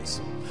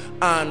conference,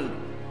 and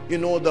you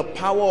know, the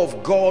power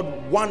of God,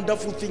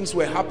 wonderful things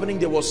were happening.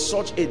 There was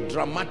such a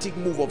dramatic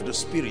move of the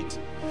Spirit,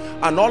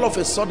 and all of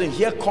a sudden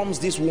here comes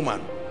this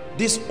woman,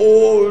 this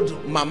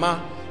old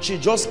mama. She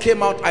just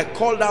came out. I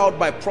called her out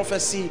by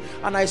prophecy,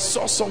 and I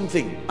saw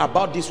something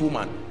about this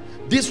woman.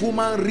 This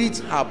woman reads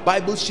her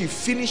Bible. She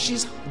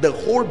finishes the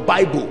whole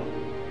Bible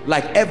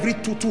like every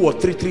two or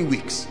three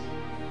weeks.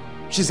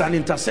 She's an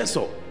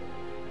intercessor.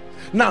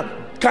 Now,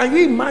 can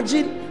you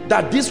imagine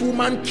that this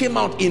woman came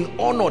out in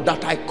honor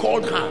that I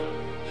called her?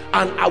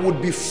 And I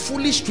would be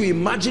foolish to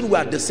imagine we're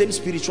at the same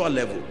spiritual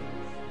level.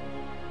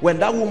 When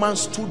that woman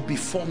stood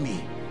before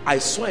me, I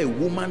saw a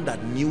woman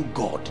that knew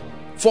God.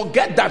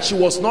 Forget that she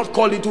was not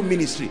called into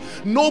ministry.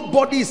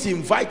 Nobody is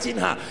inviting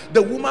her.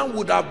 The woman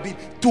would have been,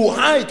 to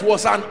her it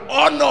was an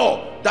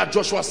honor that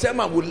Joshua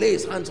Selman would lay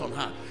his hands on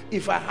her.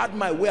 If I had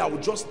my way, I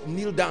would just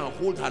kneel down and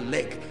hold her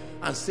leg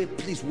and say,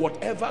 please,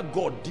 whatever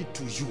God did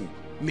to you,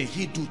 may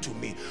he do to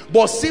me.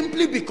 But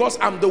simply because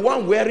I'm the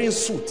one wearing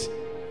suit,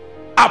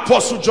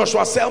 Apostle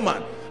Joshua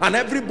Selman, and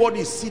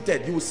everybody is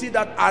seated, you will see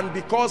that. And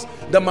because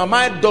the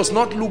mama does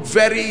not look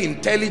very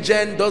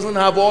intelligent, doesn't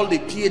have all the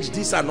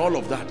PhDs and all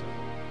of that,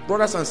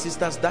 brothers and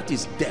sisters, that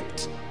is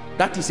depth.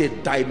 That is a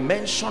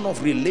dimension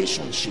of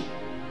relationship.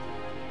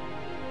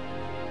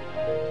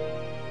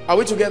 Are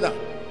we together?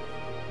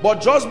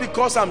 But just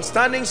because I'm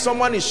standing,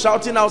 someone is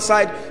shouting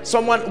outside,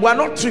 we're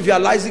not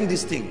trivializing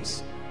these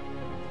things.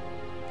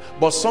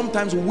 But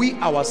sometimes we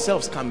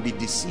ourselves can be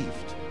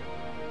deceived.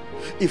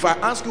 If I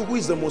ask you who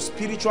is the most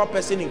spiritual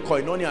person in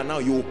koinonia now,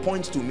 you will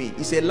point to me.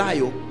 It's a lie.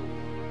 Oh.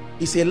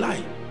 It's a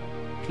lie.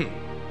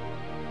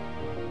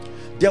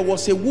 There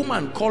was a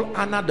woman called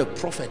Anna the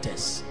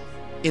prophetess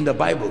in the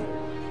Bible.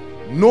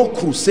 No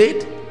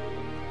crusade,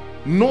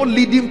 no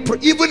leading,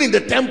 even in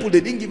the temple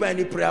they didn't give her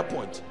any prayer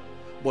point.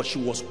 But she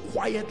was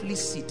quietly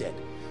seated.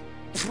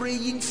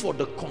 praying for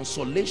the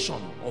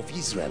consolation of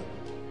Israel.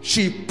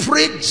 She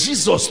prayed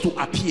Jesus to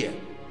appear.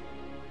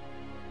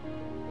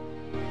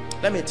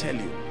 Let me tell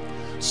you,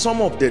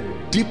 some of the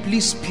deeply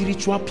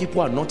spiritual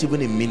people are not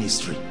even in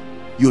ministry.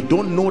 You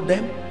don't know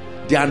them.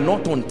 They are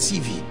not on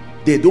TV.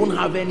 They don't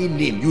have any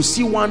name. You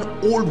see one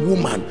old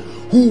woman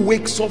who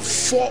wakes up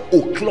 4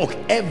 o'clock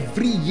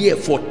every year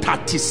for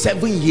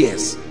 37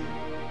 years.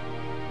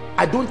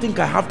 I don't think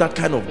I have that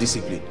kind of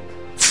discipline.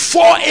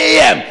 4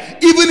 a.m.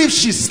 Even if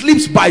she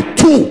sleeps by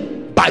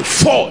 2, by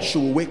 4 she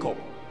will wake up.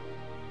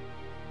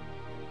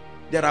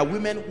 There are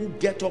women who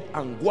get up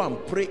and go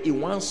and pray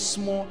in one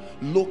small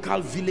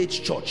local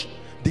village church.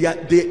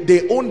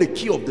 They own the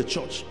key of the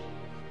church.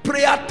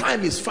 Prayer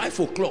time is 5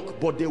 o'clock,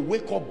 but they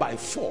wake up by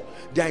 4.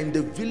 They are in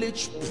the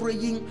village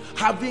praying,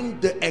 having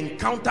the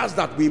encounters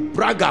that we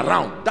brag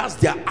around. That's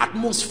their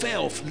atmosphere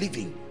of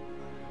living.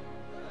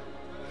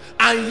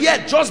 And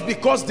yet, just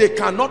because they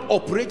cannot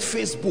operate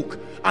Facebook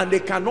and they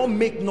cannot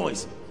make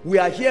noise, we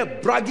are here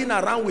bragging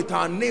around with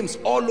our names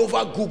all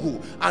over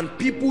Google, and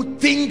people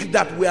think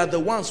that we are the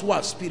ones who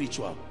are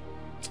spiritual.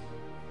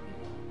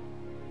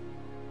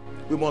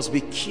 We must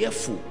be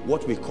careful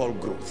what we call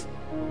growth.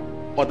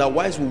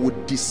 Otherwise, we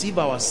would deceive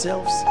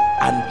ourselves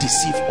and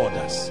deceive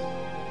others.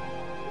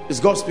 Is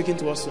God speaking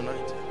to us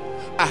tonight?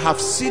 I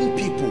have seen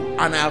people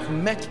and I have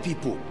met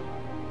people.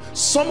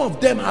 Some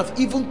of them have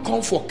even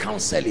come for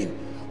counseling.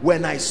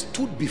 When I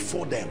stood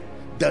before them,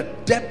 the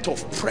depth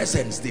of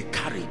presence they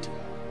carried.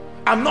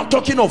 I'm not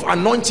talking of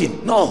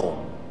anointing.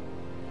 No.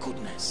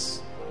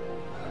 Goodness.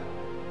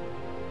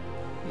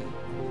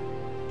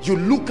 You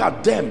look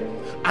at them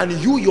and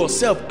you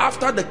yourself,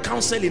 after the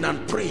counseling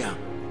and prayer,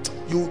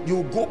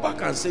 you go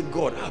back and say,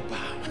 God,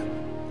 Abba,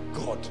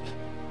 God,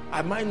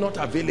 am I not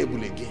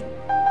available again?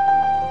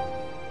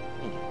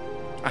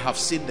 I have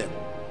seen them.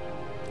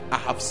 I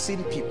have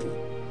seen people.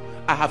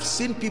 I have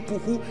seen people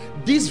who,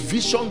 this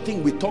vision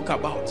thing we talk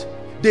about,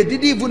 they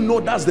didn't even know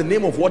that's the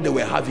name of what they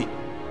were having.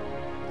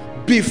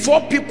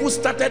 Before people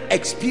started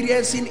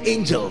experiencing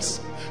angels,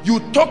 you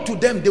talk to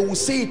them, they will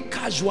say it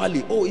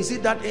casually. Oh, is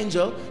it that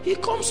angel? He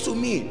comes to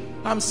me.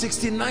 I'm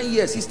 69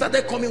 years. He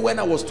started coming when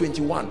I was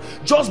 21.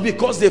 Just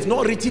because they've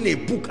not written a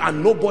book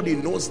and nobody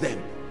knows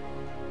them.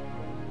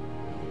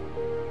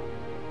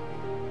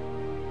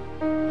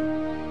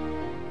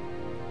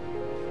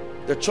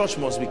 The church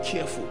must be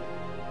careful.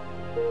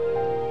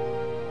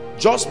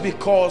 Just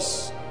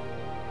because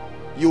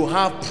you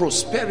have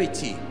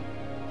prosperity,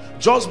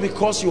 just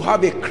because you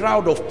have a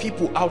crowd of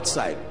people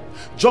outside,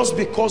 just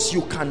because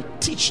you can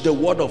teach the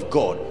word of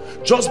God,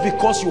 just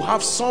because you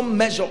have some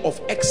measure of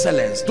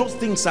excellence, those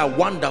things are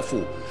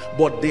wonderful,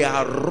 but they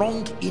are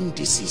wrong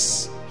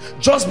indices.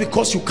 Just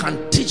because you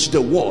can teach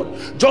the word,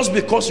 just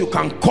because you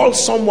can call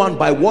someone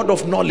by word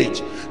of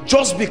knowledge,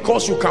 just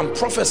because you can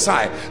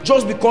prophesy,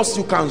 just because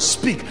you can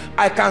speak.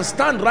 I can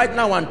stand right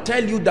now and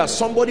tell you that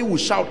somebody will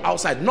shout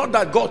outside. Not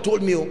that God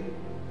told me,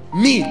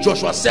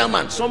 Joshua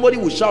Selman, somebody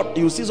will shout.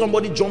 You see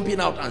somebody jumping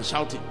out and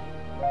shouting.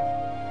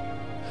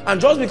 And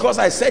just because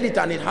I said it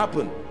and it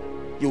happened,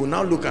 you will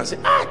now look and say,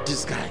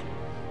 this guy,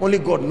 only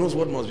God knows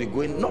what must be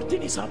going.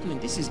 Nothing is happening.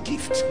 This is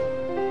gift.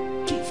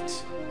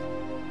 Gift.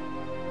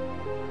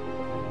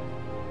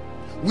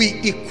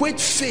 We equate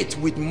faith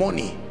with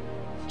money.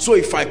 So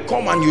if I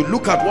come and you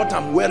look at what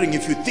I'm wearing,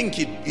 if you think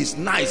it is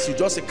nice, you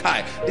just say,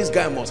 Kai, this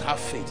guy must have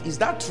faith. Is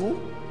that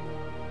true?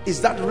 Is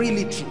that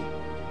really true?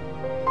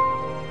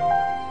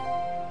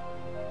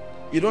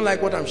 You don't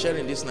like what I'm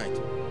sharing this night?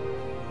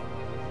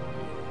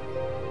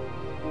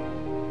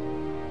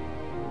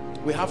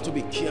 We have to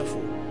be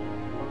careful.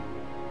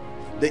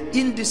 The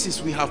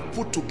indices we have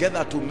put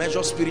together to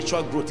measure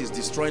spiritual growth is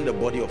destroying the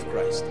body of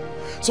Christ.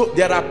 So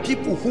there are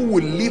people who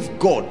will leave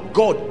God,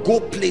 go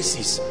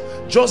places,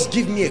 just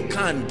give me a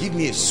car and give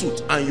me a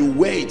suit, and you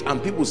wear it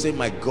and people say,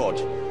 my God,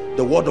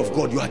 the word of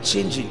God, you are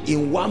changing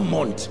in 1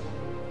 month.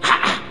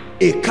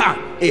 A car,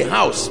 a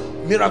house,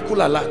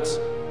 miracle alert.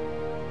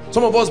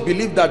 Some of us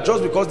believe that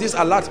just because this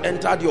alert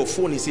entered your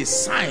phone is a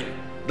sign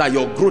that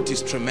your growth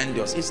is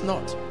tremendous. It's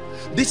not.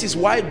 This is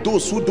why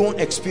those who don't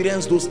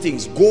experience those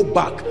things go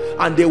back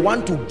and they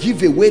want to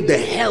give away the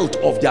health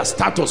of their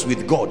status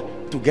with God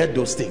to get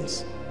those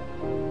things.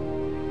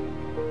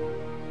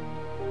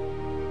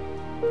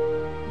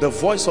 The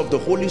voice of the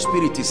Holy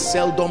Spirit is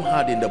seldom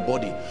heard in the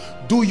body.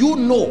 Do you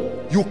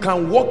know you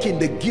can walk in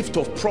the gift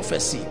of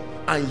prophecy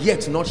and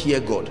yet not hear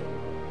God?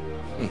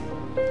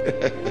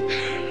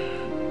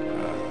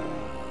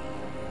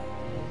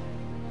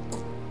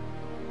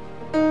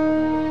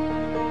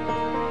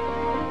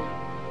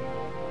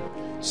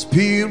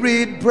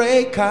 Spirit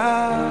break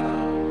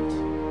out,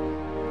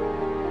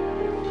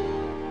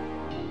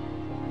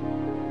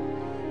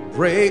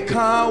 break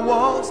our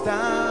walls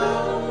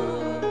down.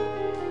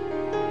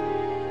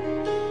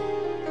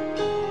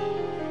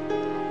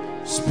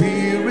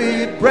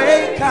 Spirit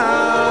break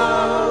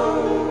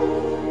out,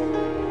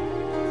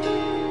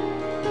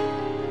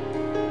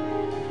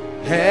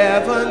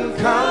 heaven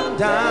come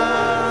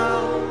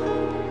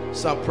down.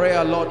 It's our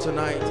prayer, Lord,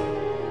 tonight.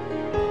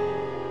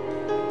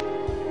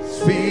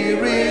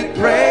 Spirit,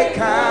 break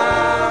out.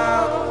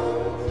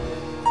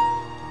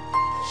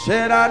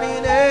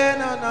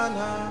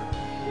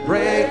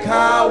 Break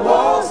our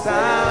walls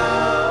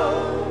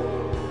down.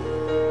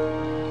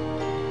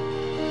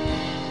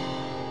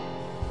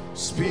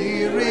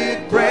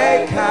 Spirit,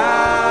 break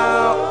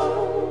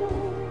out.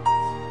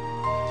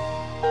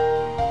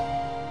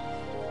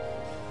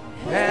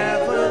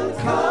 Heaven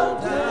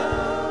come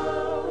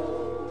down.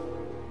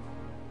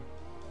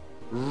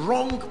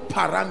 Wrong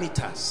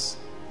parameters.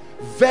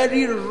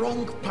 Very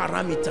wrong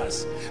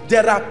parameters.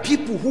 There are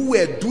people who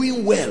were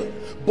doing well,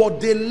 but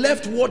they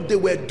left what they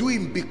were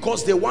doing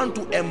because they want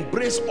to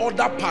embrace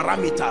other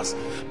parameters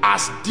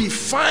as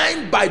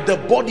defined by the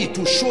body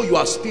to show you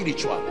are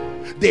spiritual.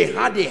 They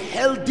had a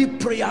healthy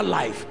prayer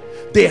life.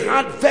 They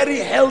had very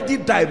healthy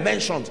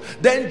dimensions.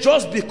 Then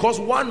just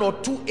because one or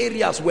two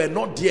areas were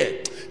not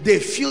there, they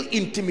feel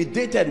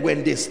intimidated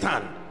when they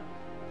stand.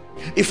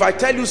 If I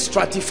tell you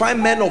stratify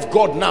men of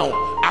God now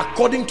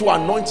according to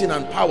anointing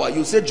and power,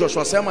 you say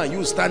Joshua Selman,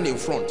 you stand in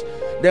front.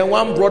 Then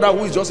one brother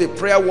who is just a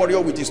prayer warrior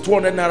with his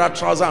 200 naira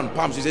trouser and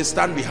palms, you say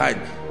stand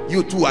behind.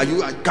 You too,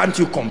 can't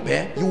you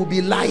compare? You will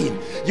be lying.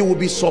 You will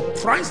be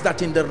surprised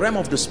that in the realm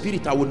of the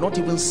spirit I will not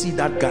even see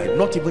that guy,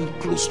 not even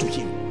close to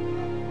him.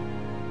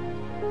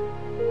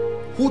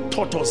 Who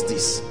taught us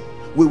this?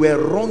 We were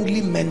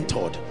wrongly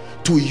mentored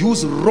to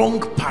use wrong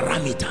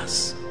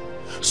parameters.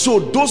 So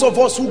those of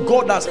us who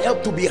God has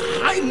helped to be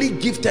highly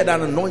gifted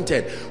and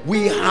anointed,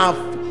 we have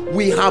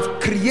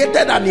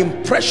created an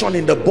impression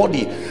in the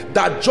body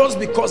that just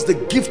because the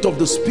gift of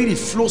the Spirit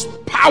flows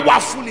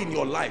powerful in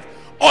your life,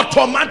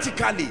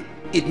 automatically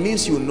it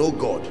means you know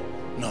God.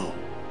 No.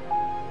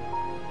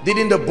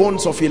 Didn't the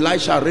bones of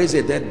Elisha raise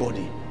a dead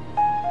body?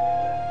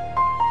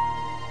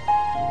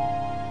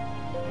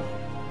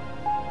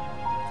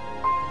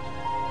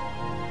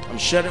 I'm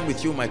sharing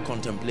with you my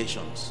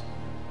contemplations.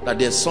 That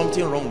there's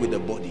something wrong with the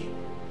body.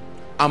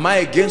 Am I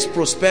against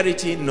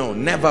prosperity? No,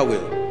 never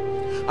will.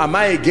 Am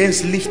I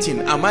against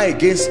lifting? Am I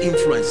against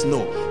influence?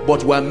 No,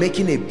 but we're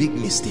making a big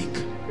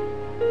mistake.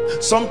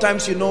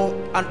 Sometimes, you know,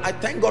 and I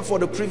thank God for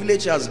the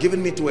privilege he has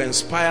given me to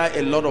inspire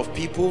a lot of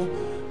people.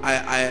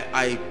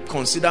 I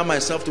consider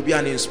myself to be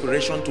an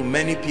inspiration to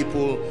many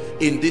people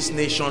in this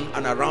nation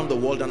and around the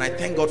world, and I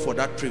thank God for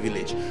that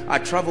privilege. I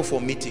travel for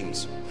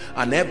meetings,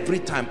 and every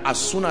time, as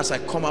soon as I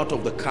come out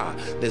of the car,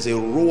 there's a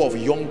row of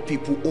young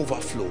people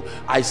overflow.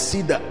 I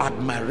see the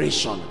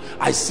admiration,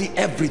 I see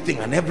everything,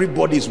 and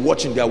everybody is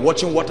watching. They are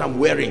watching what I'm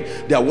wearing,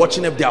 they are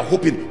watching if they are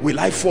hoping, will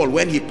I fall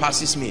when he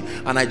passes me?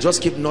 And I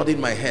just keep nodding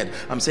my head.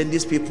 I'm saying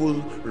these people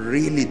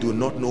really do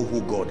not know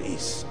who God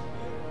is.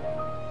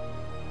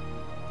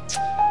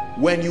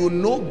 When you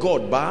know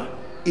God,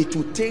 it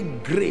will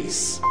take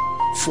grace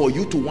for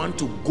you to want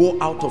to go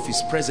out of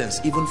his presence,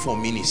 even for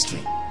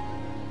ministry.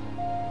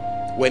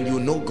 When you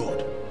know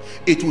God,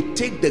 it will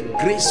take the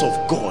grace of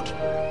God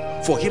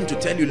for him to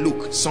tell you,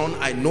 look son,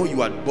 I know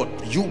you are, but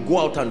you go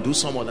out and do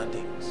some other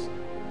things.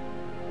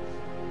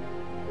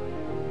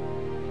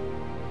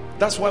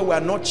 That's why we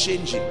are not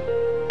changing,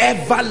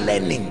 ever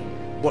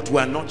learning, but we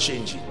are not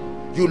changing.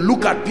 You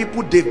look at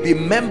people, they've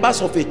been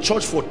members of a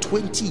church for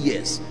 20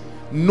 years,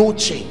 no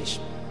change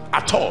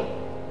at all.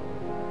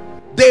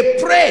 They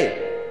pray,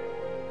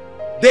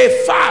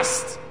 they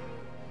fast,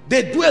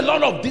 they do a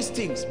lot of these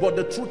things, but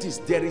the truth is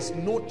there is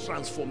no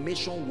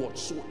transformation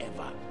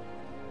whatsoever.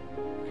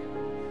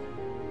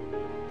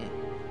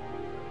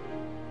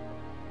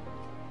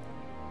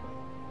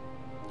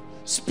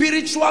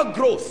 Spiritual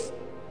growth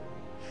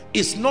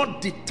is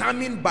not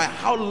determined by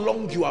how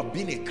long you have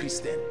been a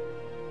Christian.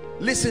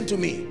 Listen to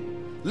me,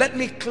 let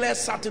me clear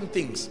certain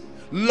things.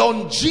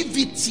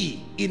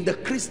 Longevity in the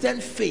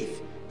Christian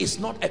faith is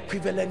not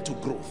equivalent to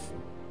growth.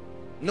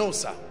 No,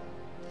 sir.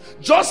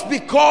 Just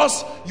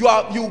because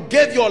you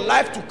gave your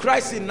life to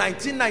Christ in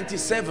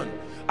 1997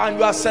 and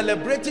you are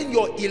celebrating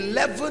your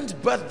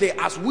 11th birthday,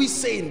 as we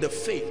say in the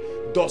faith,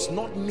 does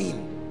not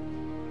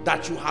mean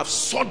that you have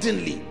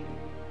suddenly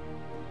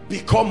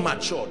become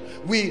matured.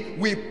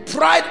 We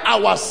pride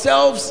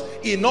ourselves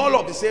in all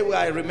of the say, well,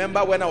 I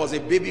remember when I was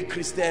a baby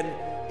Christian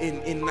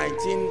in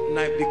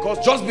 1990,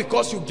 because just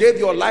because you gave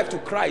your life to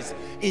Christ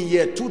in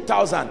year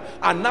 2000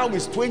 and now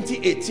it's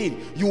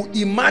 2018, you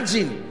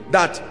imagine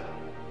that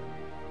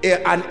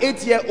an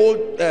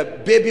 8-year-old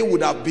baby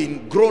would have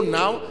been grown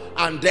now,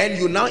 and then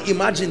you now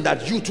imagine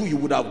that you too, you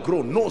would have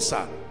grown. No,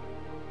 sir.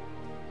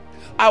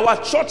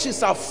 Our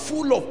churches are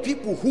full of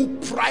people who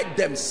pride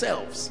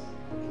themselves.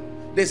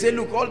 They say,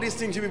 look, all these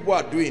things you people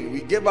are doing,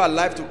 we gave our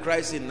life to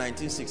Christ in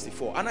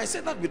 1964. And I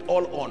say that with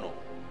all honor.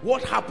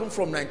 What happened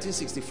from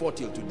 1964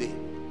 till today?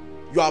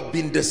 You have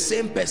been the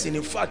same person.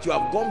 In fact, you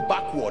have gone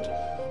backward,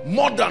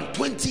 more than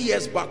 20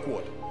 years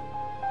backward.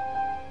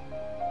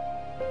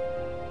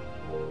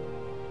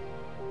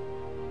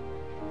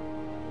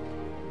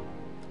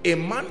 A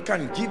man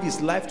can give his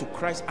life to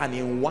Christ and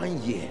in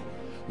 1 year,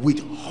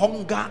 with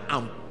hunger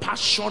and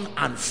passion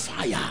and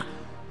fire,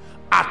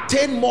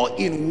 attain more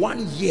in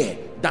 1 year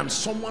than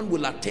someone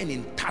will attain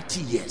in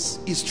 30 years.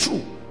 It's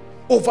true.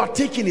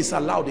 Overtaking is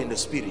allowed in the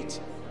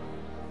spirit.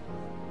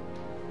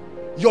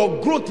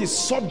 Your growth is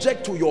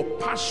subject to your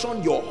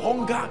passion, your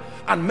hunger,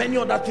 and many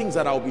other things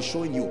that I'll be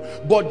showing you.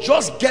 But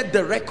just get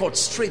the record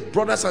straight,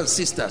 brothers and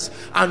sisters,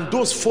 and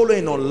those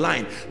following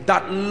online,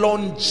 that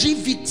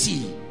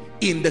longevity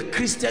in the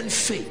Christian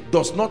faith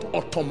does not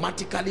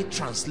automatically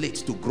translate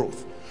to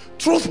growth.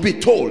 Truth be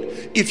told,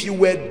 if you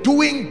were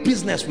doing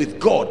business with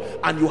God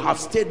and you have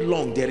stayed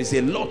long, there is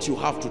a lot you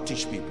have to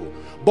teach people.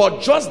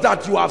 But just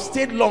that you have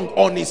stayed long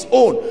on its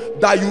own,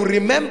 that you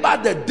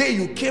remember the day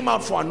you came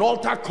out for an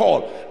altar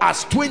call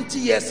as 20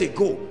 years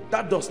ago,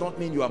 that does not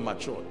mean you are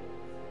matured.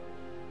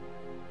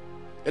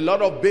 A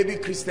lot of baby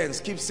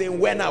Christians keep saying,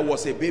 when I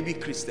was a baby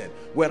Christian,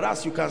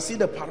 whereas you can see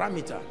the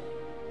parameter.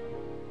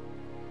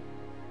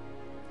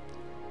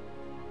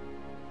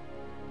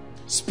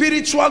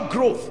 Spiritual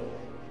growth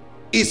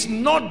is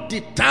not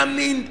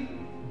determined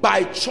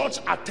by church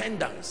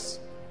attendance.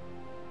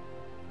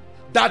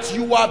 That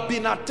you have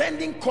been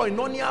attending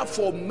koinonia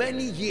for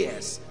many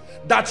years,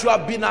 that you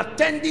have been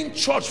attending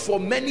church for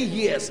many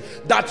years,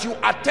 that you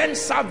attend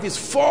service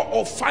 4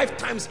 or 5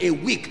 times a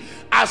week,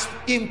 as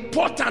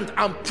important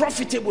and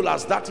profitable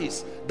as that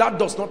is, that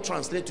does not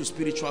translate to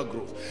spiritual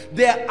growth.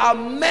 There are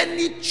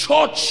many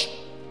church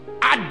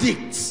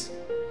addicts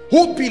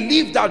who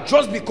believe that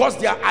just because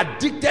they are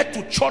addicted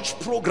to church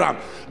program,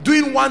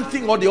 doing one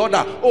thing or the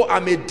other, oh,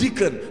 I'm a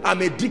deacon, I'm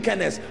a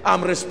deaconess,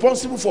 I'm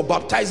responsible for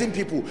baptizing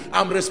people,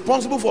 I'm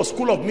responsible for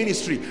school of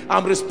ministry,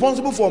 I'm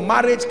responsible for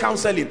marriage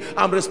counseling,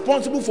 I'm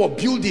responsible for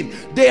building.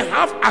 They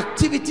have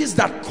activities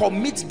that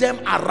commit them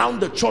around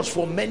the church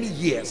for many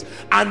years,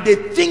 and they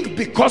think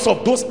because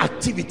of those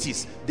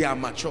activities they are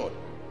matured.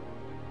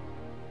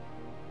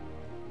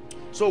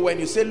 So when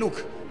you say,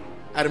 look,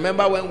 I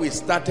remember when we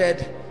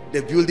started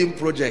the building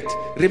project,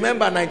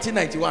 remember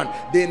 1991,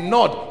 they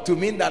nod to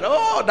mean that,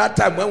 oh, that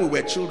time when we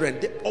were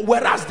children,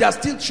 whereas they are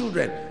still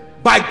children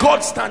by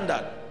God's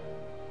standard.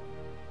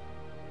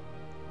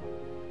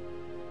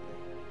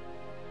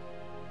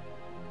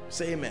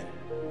 Say amen.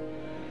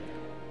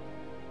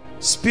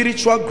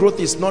 Spiritual growth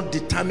is not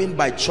determined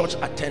by church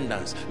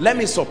attendance. Let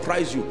me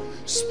surprise you.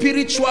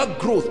 Spiritual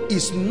growth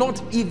is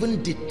not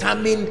even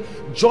determined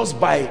just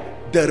by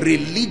the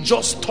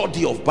religious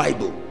study of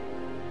Bible.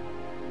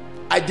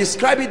 I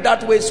describe it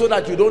that way so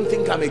that you don't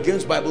think I'm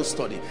against Bible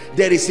study.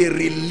 There is a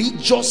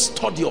religious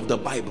study of the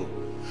Bible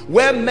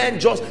where men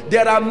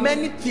there are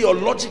many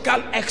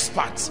theological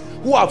experts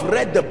who have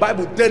read the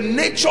Bible. The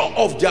nature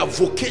of their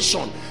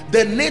vocation,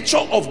 the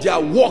nature of their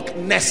work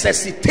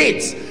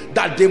necessitates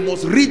that they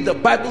must read the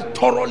Bible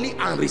thoroughly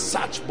and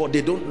research, but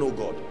they don't know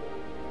God.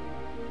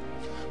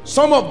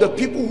 Some of the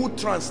people who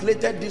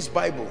translated this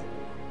Bible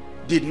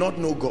did not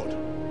know God.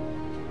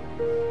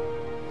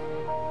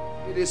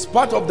 It is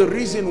part of the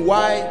reason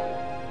why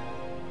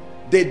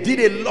they did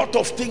a lot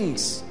of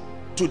things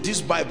to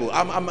this Bible.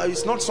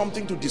 It's not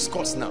something to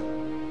discuss now.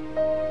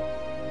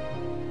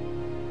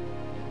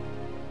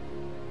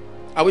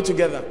 Are we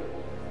together?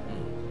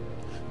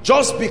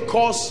 Just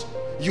because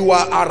you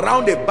are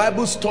around a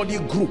Bible study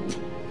group,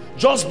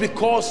 just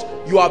because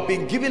you have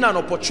been given an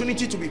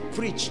opportunity to be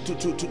preached,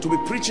 to be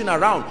preaching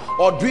around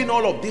or doing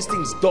all of these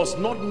things, does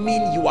not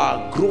mean you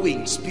are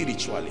growing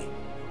spiritually.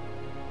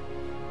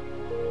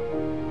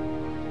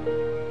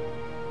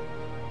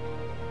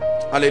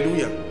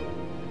 Hallelujah.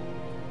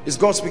 Is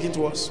God speaking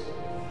to us?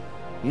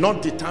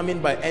 Not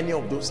determined by any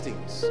of those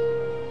things.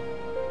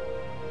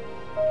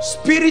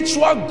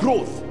 Spiritual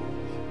growth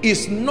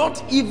is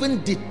not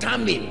even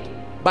determined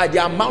by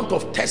the amount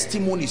of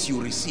testimonies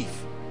you receive.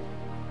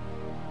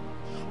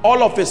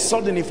 All of a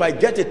sudden, if I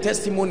get a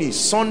testimony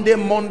Sunday,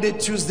 Monday,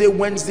 Tuesday,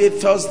 Wednesday,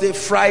 Thursday,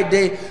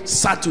 Friday,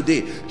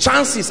 Saturday,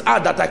 chances are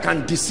that I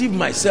can deceive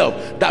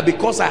myself that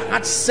because I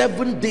had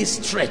 7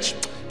 days stretch,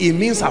 it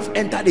means I've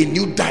entered a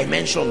new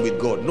dimension with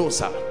God. No,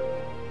 sir.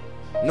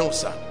 No,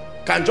 sir.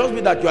 Can just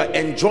be that you are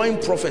enjoying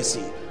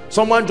prophecy.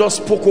 Someone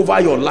just spoke over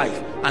your life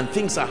and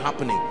things are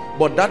happening.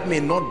 But that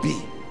may not be.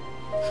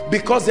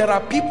 Because there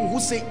are people who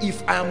say,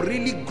 if I am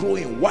really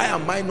growing, why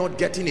am I not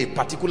getting a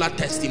particular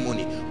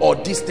testimony, or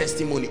this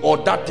testimony, or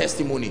that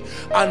testimony?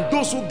 And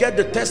those who get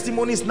the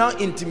testimonies now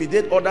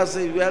intimidate others,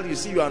 say, well, you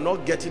see, you are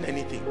not getting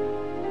anything.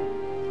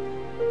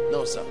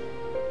 No, sir.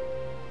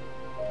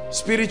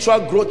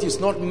 Spiritual growth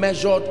is not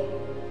measured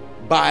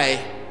by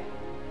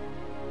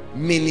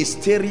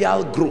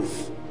ministerial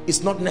growth.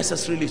 It's not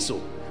necessarily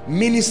so.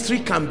 Ministry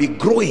can be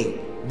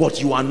growing,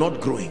 but you are not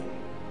growing.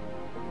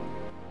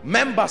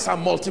 Members are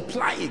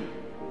multiplying,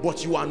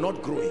 but you are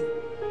not growing.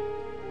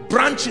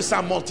 Branches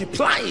are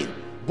multiplying,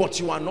 but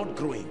you are not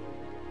growing.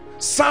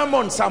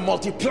 Sermons are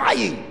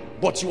multiplying,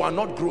 but you are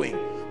not growing.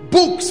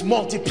 Books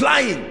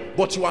multiplying,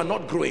 but you are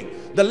not growing.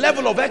 The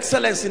level of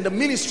excellence in the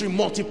ministry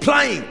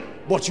multiplying,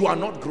 but you are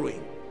not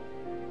growing.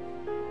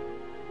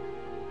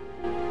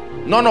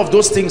 None of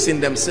those things in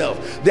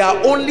themselves. They are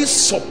only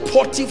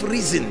supportive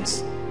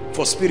reasons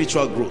for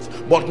spiritual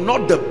growth, but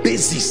not the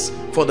basis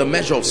for the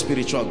measure of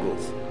spiritual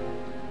growth.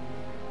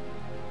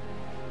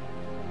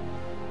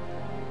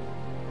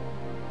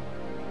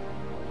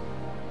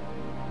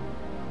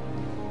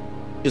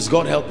 Is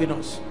God helping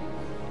us?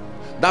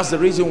 That's the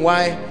reason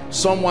why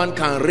someone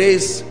can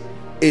raise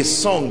a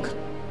song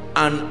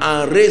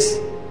and raise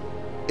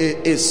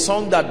a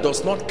song that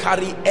does not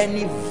carry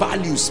any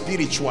value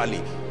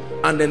spiritually,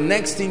 and the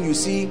next thing you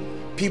see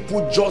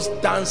people just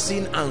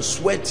dancing and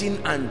sweating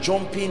and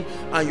jumping,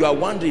 and you are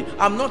wondering.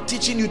 I'm not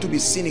teaching you to be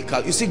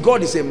cynical. You see,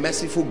 God is a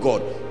merciful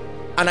God,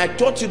 and I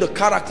taught you the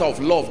character of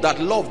love, that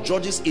love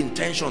judges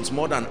intentions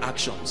more than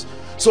actions.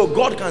 So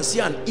God can see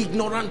an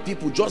ignorant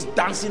people just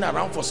dancing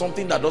around for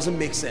something that doesn't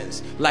make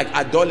sense, like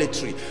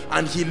idolatry,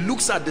 and he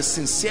looks at the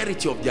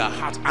sincerity of their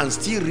heart and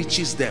still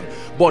reaches them.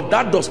 But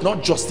that does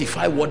not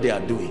justify what they are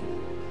doing.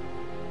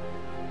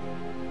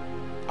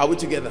 Are we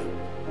together?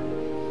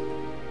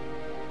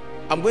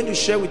 I'm going to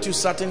share with you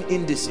certain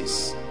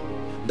indices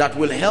that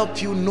will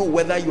help you know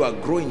whether you are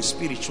growing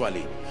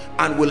spiritually,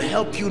 and will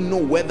help you know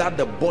whether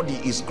the body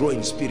is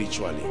growing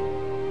spiritually.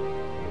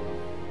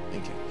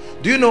 Thank you.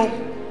 Do you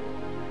know,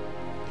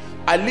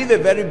 I live a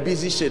very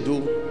busy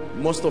schedule.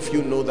 Most of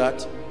you know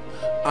that.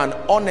 And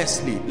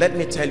honestly, let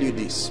me tell you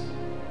this.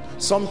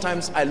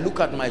 Sometimes I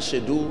look at my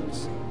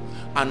schedules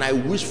and I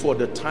wish for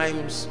the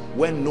times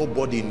when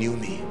nobody knew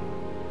me.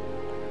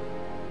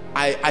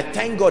 I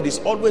thank God. It's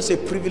always a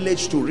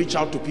privilege to reach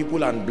out to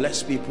people and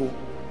bless people.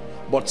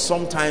 But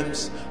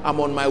sometimes I'm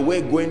on my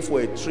way going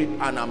for a trip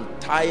and I'm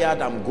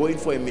tired. I'm going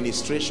for a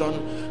ministration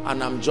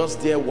and I'm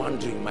just there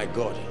wondering, my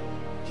God,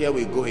 here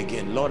we go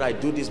again. Lord, I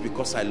do this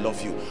because I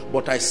love you.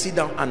 But I sit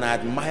down and I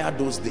admire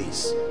those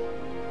days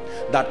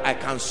that I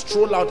can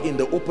stroll out in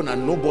the open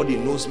and nobody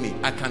knows me.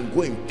 I can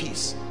go in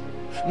peace.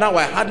 Now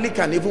I hardly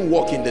can even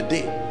walk in the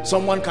day.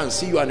 Someone can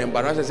see you and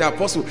embarrass and say,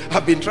 Apostle,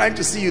 I've been trying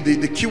to see you.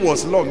 The queue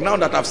was long. Now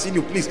that I've seen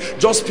you, please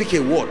just speak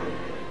a word.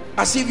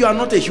 As if you are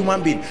not a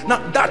human being.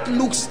 Now that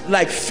looks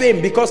like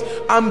fame, because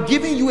I'm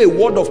giving you a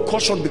word of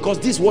caution, because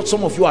this is what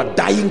some of you are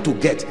dying to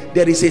get.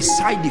 There is a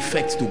side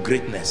effect to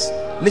greatness.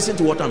 Listen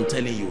to what I'm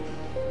telling you.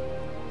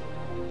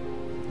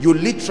 You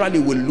literally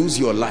will lose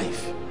your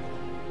life.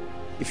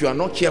 If you are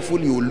not careful,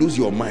 you will lose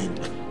your mind.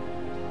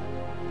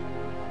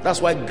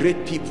 That's why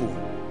great people,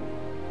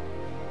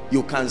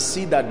 you can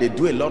see that they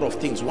do a lot of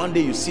things. One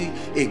day you see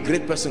a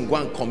great person go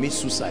and commit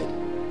suicide,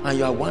 and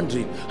you are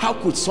wondering, how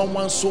could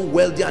someone so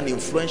wealthy and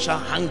influential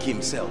hang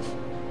himself?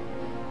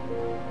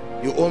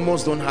 You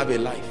almost don't have a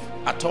life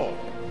at all.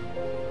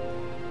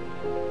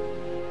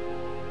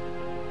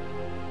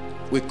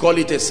 We call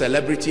it a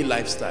celebrity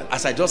lifestyle.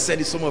 As I just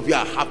said it, some of you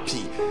are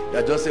happy.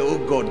 You're just saying,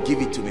 oh God,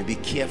 give it to me. Be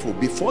careful.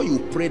 Before you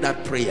pray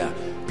that prayer,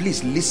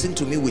 please listen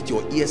to me with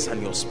your ears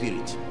and your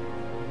spirit.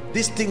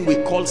 This thing we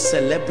call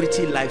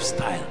celebrity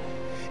lifestyle,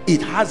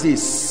 it has a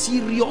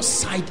serious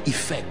side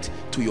effect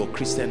to your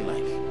Christian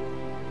life.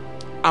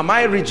 Am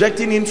I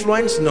rejecting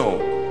influence?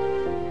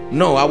 No.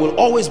 No, I will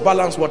always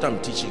balance what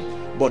I'm teaching.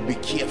 But be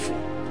careful.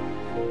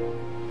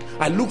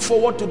 I look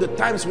forward to the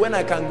times when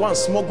I can go and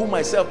smuggle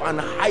myself and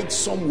hide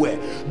somewhere.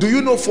 Do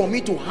you know, for me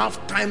to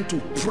have time to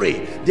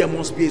pray, there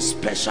must be a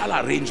special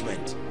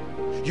arrangement.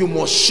 You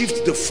must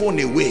shift the phone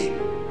away.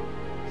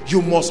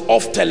 You must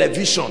off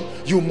television.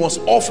 You must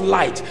off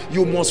light.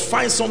 You must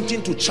find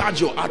something to charge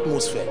your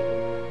atmosphere.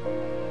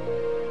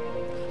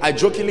 I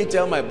jokingly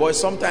tell my boys,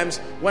 sometimes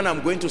when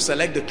I'm going to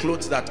select the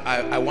clothes that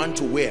I want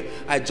to wear,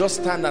 I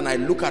just stand and I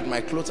look at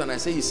my clothes and I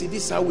say, you see,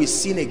 this is how we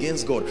sin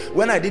against God.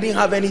 When I didn't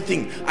have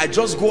anything, I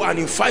just go and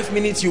in 5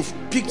 minutes you've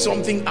picked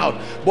something out.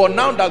 But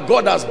now that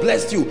God has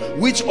blessed you,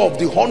 which of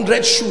the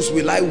 100 shoes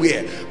will I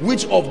wear?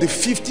 Which of the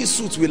 50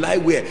 suits will I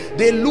wear?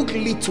 They look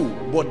little,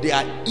 but they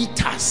are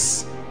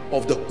eaters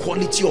of the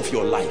quality of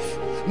your life.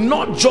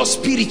 Not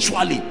just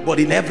spiritually, but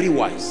in every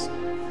wise.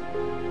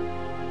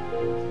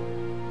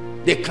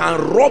 They can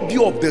rob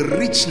you of the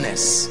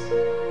richness,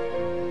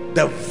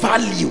 the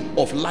value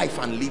of life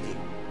and living.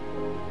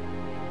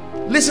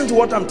 Listen to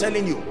what I'm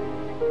telling you.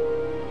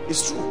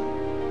 It's true.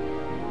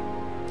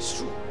 It's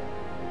true.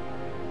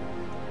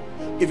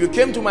 If you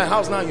came to my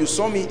house now and you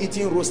saw me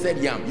eating roasted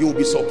yam, you will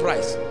be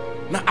surprised.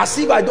 Now, as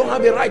if I don't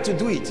have a right to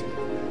do it.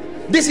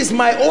 This is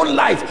my own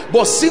life,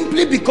 but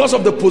simply because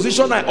of the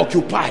position I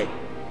occupy.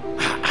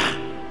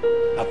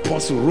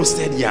 Apostle,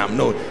 roasted yam.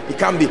 No, it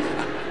can't be.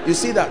 You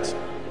see that?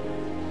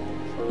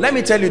 Let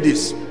me tell you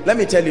this. Let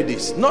me tell you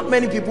this. Not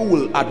many people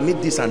will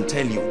admit this and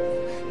tell you.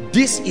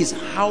 This is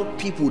how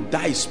people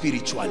die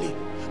spiritually.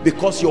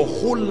 Because your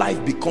whole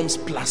life becomes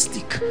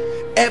plastic.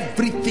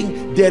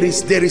 Everything, there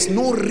is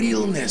no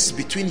realness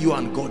between you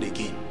and God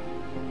again.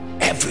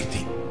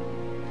 Everything.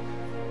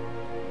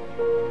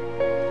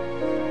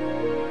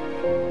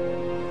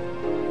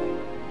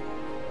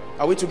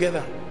 Are we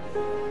together?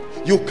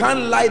 You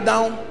can't lie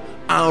down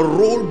and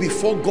roll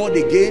before God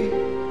again.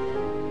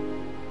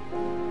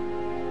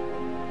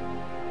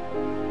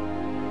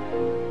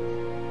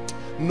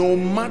 No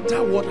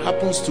matter what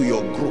happens to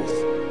your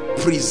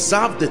growth,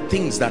 preserve the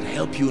things that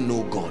help you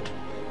know God.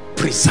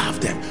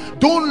 Preserve them.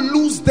 Don't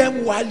lose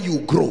them while you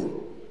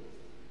grow.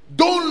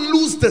 Don't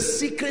lose the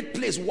secret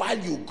place while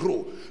you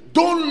grow.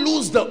 Don't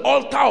lose the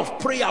altar of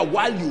prayer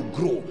while you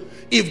grow.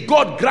 If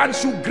God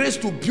grants you grace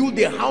to build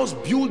a house,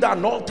 build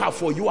an altar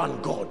for you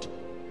and God.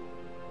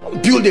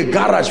 Don't build a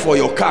garage for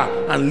your car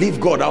and leave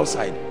God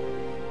outside.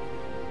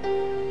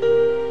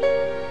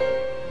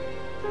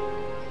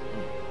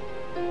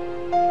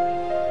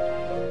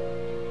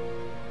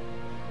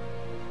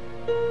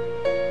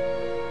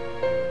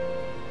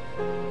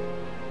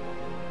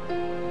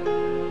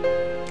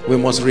 We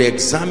must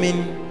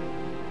re-examine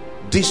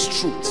these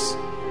truths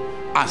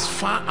as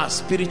far as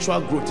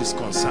spiritual growth is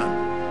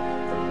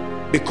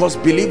concerned, because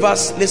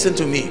believers, listen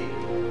to me,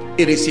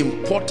 it is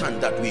important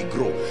that we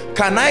grow.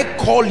 Can I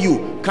call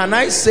you, can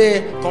I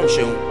say, come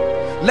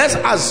Sheun, let's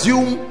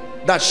assume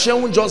that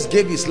Sheun just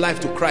gave his life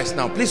to Christ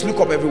now. Please look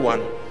up,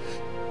 everyone.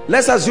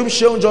 Let's assume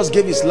Sheun just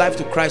gave his life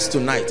to Christ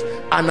tonight,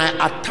 and I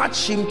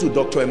attach him to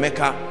Dr.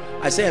 Emeka.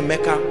 I say,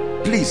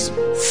 Emeka, please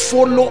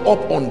follow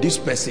up on this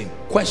person.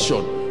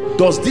 Question: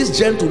 does this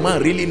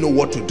gentleman really know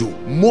what to do?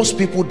 Most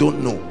people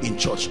don't know in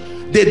church.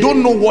 They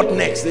don't know what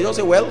next. They just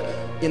say, well,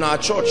 in our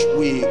church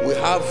we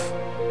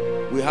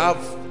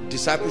have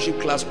discipleship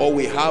class, or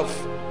we have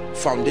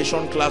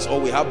foundation class, or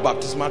we have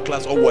baptismal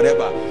class, or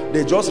whatever.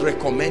 They just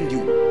recommend you.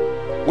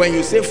 When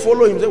you say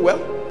follow him, say, well,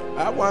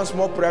 I have one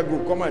small prayer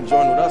group, come and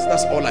join.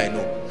 That's all I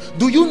know.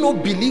 Do you know,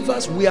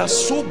 believers, we are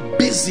so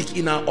basic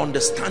in our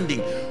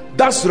understanding.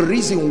 That's the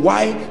reason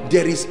why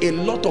there is a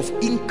lot of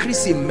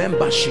increase in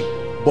membership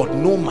but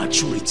no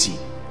maturity.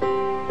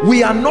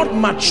 We are not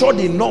matured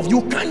enough.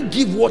 You can't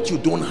give what you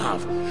don't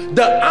have.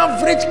 The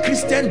average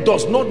Christian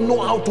does not know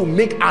how to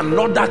make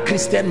another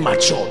Christian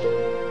matured.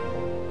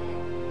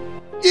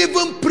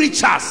 Even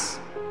preachers,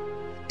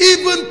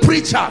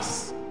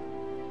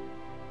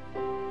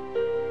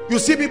 you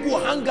see people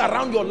hang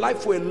around your life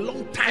for a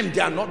long time,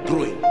 they are not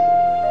growing.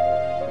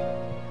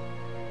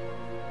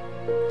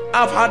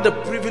 I've had the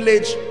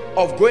privilege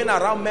of going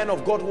around men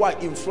of God who are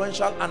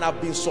influential, and I've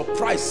been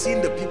surprised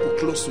seeing the people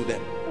close to them.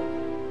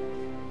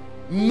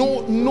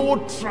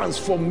 No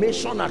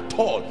transformation at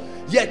all,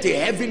 yet a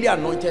heavily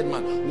anointed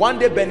man. One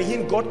day Benny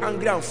Hinn got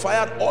angry and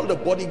fired all the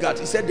bodyguards.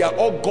 He said they are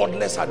all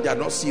godless and they are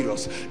not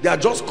serious. They are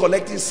just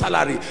collecting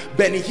salary.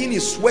 Benny Hinn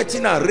is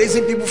sweating and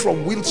raising people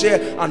from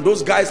wheelchair, and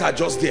those guys are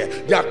just there.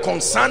 They are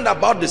concerned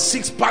about the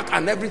six-pack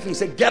and everything. He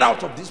said, get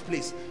out of this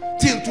place.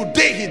 Till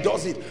today he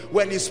does it.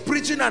 When he's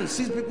preaching and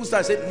sees people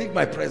start saying, leave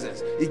my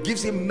presence, it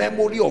gives him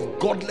memory of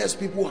godless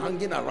people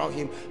hanging around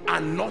him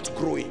and not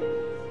growing.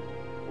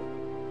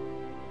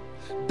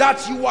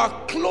 That you are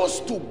close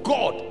to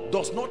God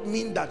does not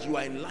mean that you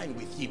are in line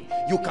with him.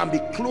 You can be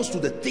close to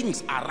the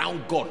things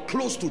around God,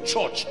 close to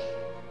church.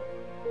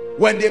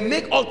 When they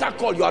make altar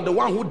call, you are the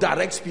one who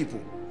directs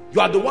people. You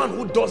are the one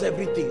who does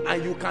everything,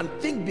 and you can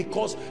think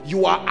because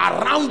you are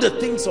around the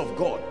things of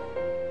God.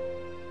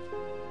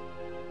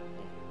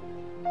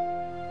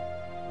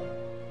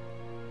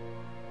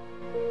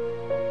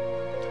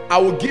 I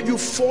will give you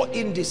 4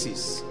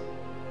 indices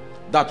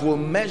that will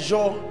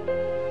measure,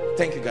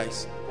 thank you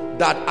guys,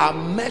 that are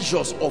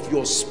measures of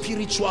your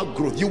spiritual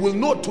growth. You will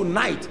know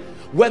tonight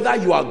whether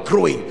you are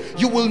growing.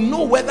 You will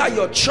know whether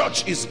your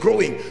church is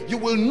growing. You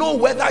will know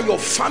whether your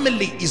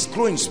family is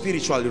growing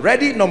spiritually.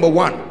 Ready? Number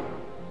 1.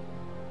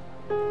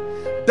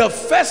 The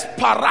first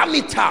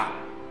parameter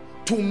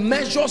to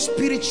measure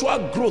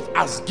spiritual growth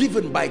as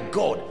given by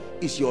God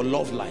is your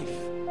love life.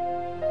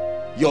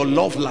 Your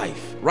love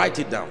life. Write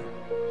it down.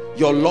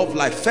 Your love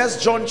life. 1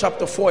 John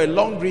chapter 4, a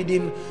long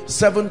reading,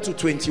 7 to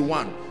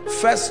 21.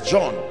 1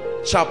 John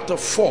chapter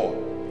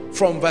 4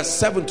 from verse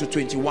 7 to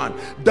 21.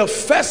 The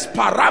first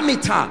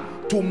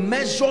parameter to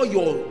measure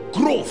your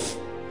growth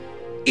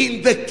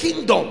in the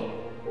kingdom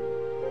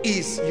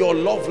is your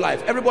love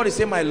life. Everybody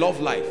say, my love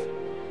life.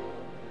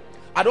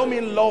 I don't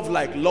mean love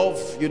like love,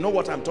 you know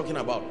what I'm talking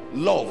about.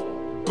 Love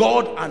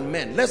God and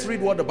men. Let's read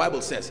what the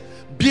Bible says.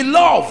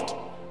 Beloved,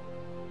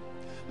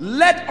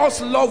 let us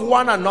love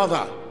one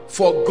another,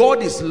 for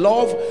God is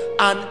love,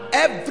 and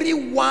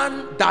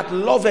everyone that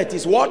loveth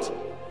is what?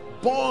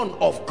 Born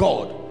of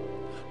God,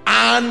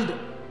 and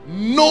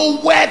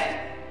knoweth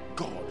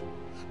God.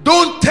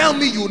 Don't tell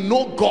me you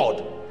know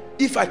God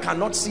if I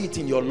cannot see it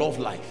in your love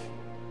life.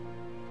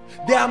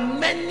 There are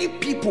many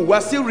people,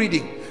 we're still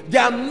reading,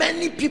 there are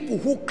many people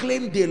who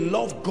claim they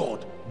love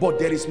God, but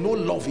there is no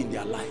love in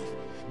their life.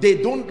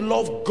 They don't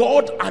love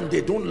God and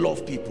they don't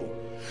love people.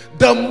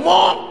 The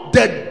more,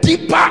 the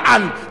deeper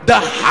and the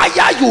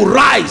higher you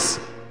rise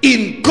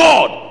in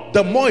God,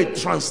 the more it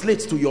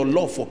translates to your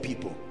love for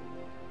people.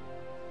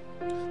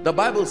 The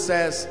Bible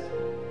says,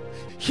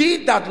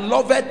 he that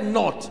loveth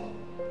not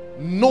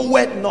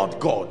knoweth not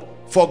God,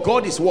 for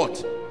God is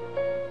what?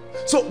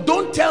 So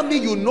don't tell me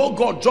you know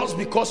God just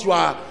because you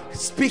are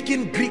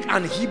speaking Greek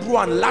and Hebrew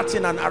and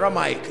Latin and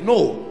Aramaic.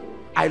 No,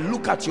 I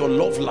look at your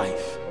love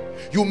life.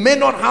 You may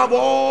not have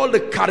all the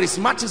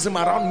charismatism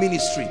around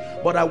ministry,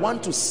 but I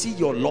want to see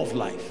your love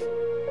life.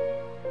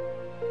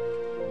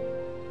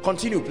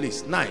 Continue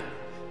please. 9.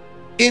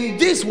 In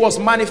this was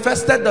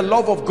manifested the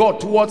love of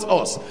God towards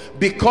us,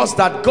 because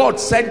that God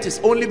sent his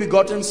only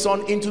begotten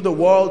Son into the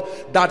world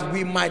that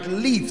we might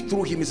live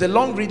through him. It's a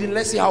long reading.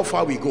 Let's see how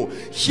far we go.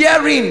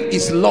 Herein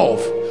is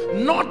love,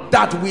 not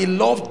that we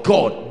loved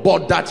God,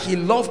 but that he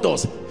loved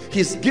us.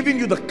 He's giving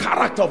you the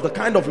character of the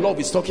kind of love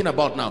he's talking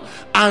about now.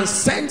 And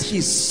sent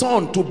his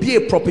son to be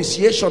a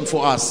propitiation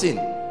for our sin.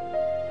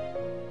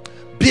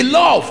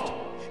 Beloved,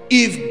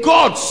 if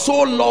God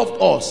so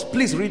loved us,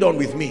 please read on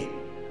with me,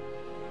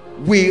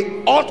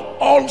 we ought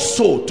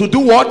also to do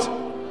what?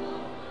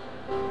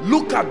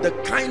 Look at the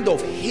kind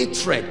of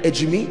hatred,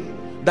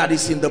 Ejimi, that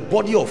is in the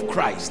body of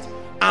Christ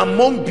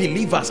among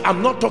believers.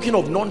 I'm not talking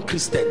of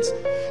non-Christians.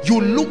 You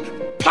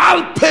look,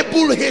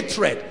 palpable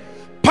hatred,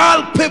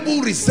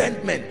 palpable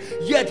resentment,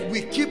 yet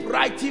we keep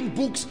writing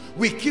books,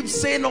 we keep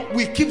saying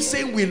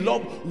we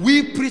love.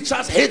 We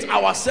preachers hate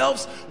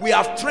ourselves. We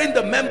have trained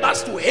the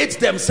members to hate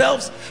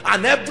themselves,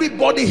 and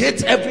everybody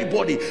hates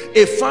everybody.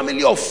 A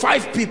family of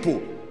 5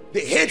 people,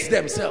 they hate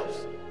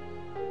themselves.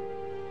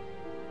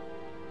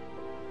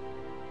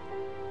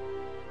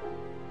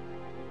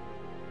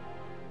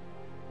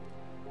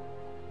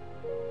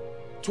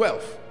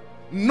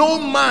 No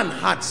man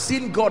had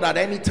seen God at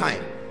any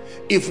time.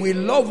 If we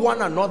love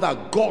one another,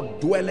 God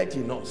dwelleth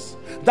in us.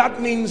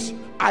 That means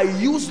I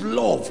use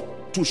love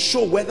to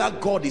show whether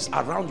God is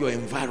around your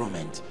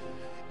environment.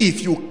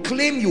 If you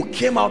claim you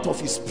came out of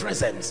his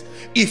presence,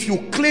 if you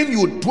claim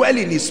you dwell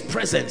in his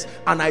presence,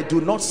 and I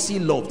do not see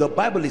love, the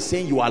Bible is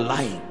saying you are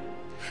lying,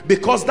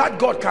 because that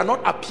God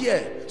cannot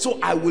appear. So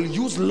I will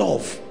use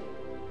love.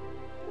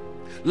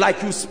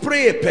 Like you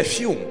spray a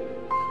perfume,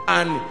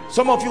 and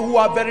some of you who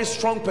have very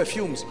strong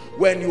perfumes,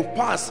 when you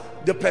pass,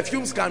 the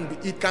perfumes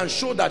can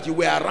show that you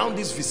were around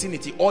this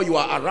vicinity, or you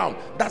are around.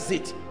 That's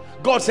it.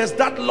 God says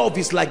that love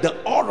is like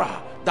the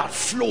aura that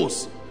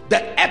flows.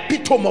 The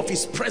epitome of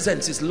his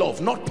presence is love,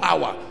 not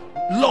power.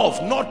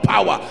 Love, not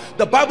power.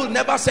 The Bible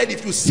never said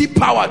if you see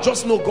power,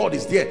 just know God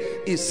is there.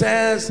 It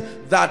says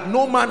that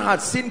no man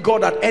had seen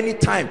God at any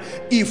time.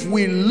 If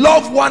we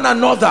love one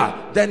another,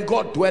 then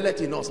God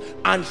dwelleth in us,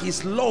 and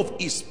his love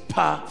is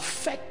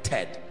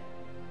perfected.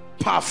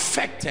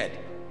 Perfected,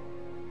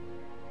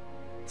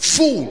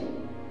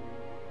 full.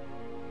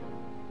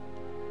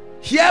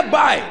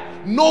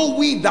 Hereby know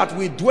we that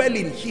we dwell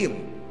in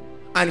him,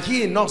 and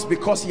he in us,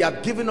 because he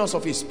hath given us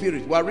of his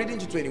spirit. We are reading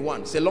to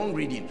 21. It's a long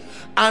reading.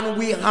 And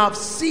we have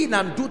seen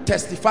and do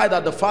testify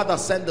that the Father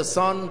sent the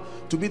Son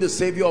to be the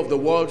Savior of the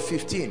world.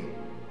 15.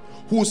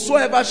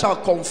 Whosoever shall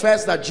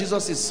confess that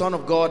Jesus is Son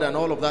of God, and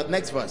all of that.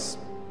 Next verse.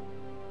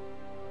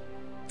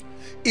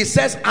 It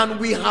says, and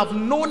we have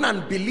known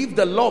and believed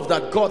the love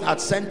that God had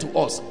sent to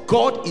us.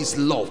 God is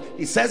love.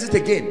 It says it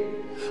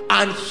again.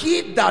 And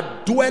he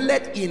that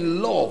dwelleth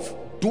in love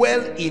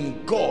dwell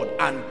in God,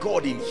 and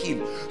God in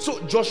him.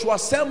 So Joshua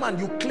Selman,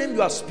 you claim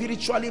you are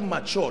spiritually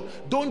matured.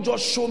 Don't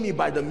just show me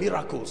by the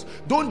miracles.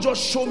 Don't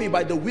just show me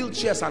by the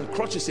wheelchairs and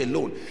crutches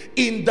alone.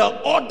 In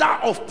the order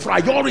of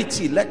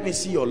priority, let me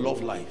see your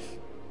love life.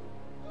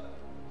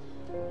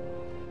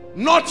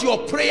 Not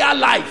your prayer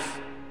life,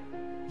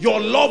 your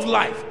love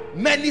life.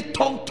 Many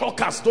tongue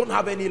talkers don't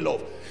have any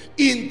love.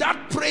 In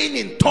that praying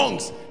in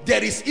tongues,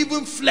 there is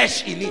even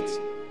flesh in it.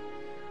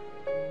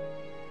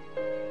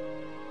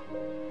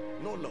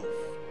 No love.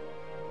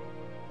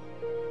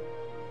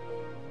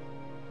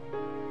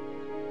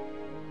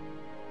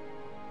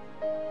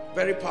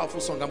 Very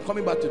powerful song. I'm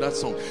coming back to that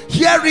song.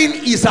 Herein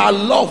is our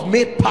love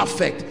made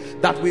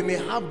perfect, that we may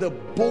have the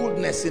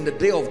boldness in the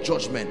day of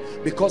judgment,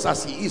 because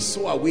as he is,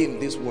 so are we in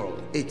this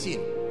world. 18.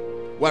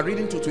 We're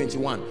reading to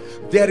 21.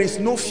 There is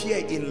no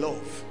fear in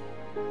love.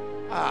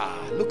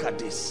 Look at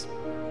this.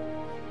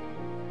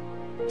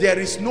 There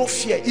is no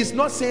fear. It's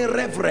not saying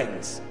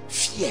reverence.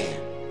 Fear.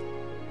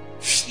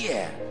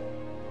 Fear.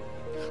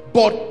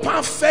 But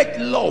perfect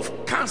love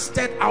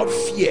casteth out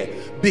fear,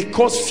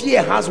 because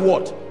fear has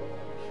what?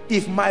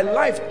 If my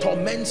life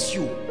torments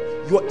you,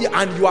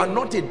 and you are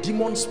not a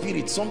demon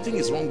spirit, something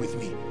is wrong with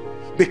me.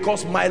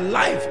 Because my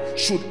life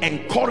should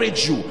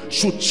encourage you,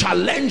 should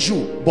challenge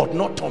you, but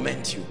not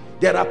torment you.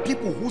 There are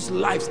people whose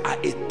lives are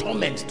a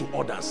torment to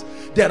others.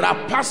 There are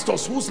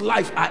pastors whose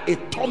lives are a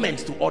torment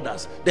to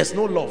others. There's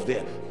no love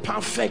there.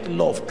 Perfect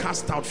love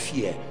casts out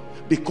fear,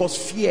 because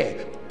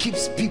fear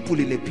keeps people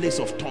in a place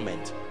of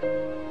torment.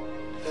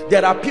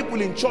 There are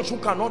people in church who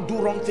cannot do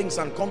wrong things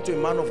and come to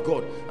a man of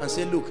God and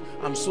say, look,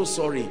 I'm so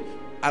sorry.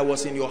 I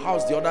was in your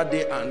house the other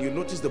day and you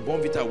noticed the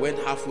Bonvita went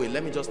halfway.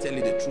 Let me just tell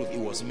you the truth. It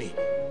was me.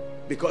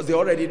 Because they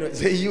already know.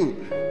 Say,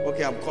 you,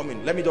 okay, I'm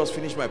coming. Let me just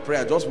finish my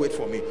prayer. Just wait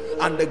for me.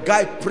 And the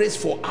guy prays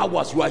for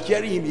hours. You are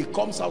hearing him. He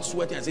comes out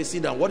sweating and says,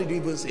 sit down. What did you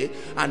even say?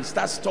 And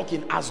starts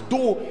talking as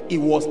though he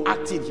was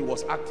acting. He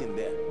was acting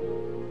there.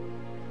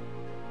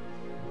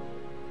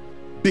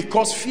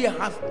 Because fear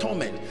hath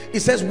torment.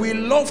 It says we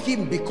love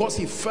him because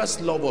he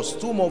first loved us.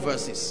 2 more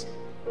verses.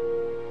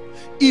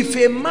 If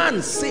a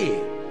man say,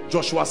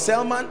 Joshua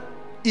Selman,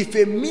 if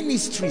a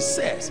ministry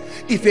says,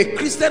 if a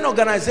Christian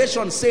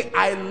organization say,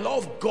 I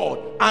love God,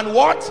 and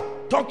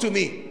what? Talk to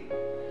me.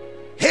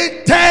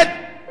 Hated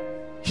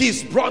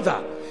his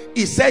brother.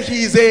 He said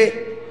he is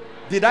a,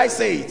 did I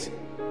say it?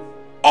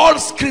 All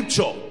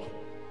scripture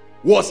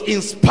was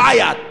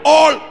inspired.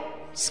 All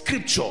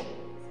scripture.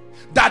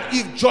 That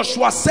if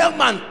Joshua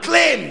Selman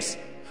claims,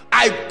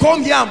 I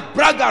come here and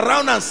brag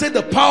around and say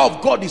the power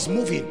of God is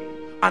moving,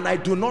 and I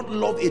do not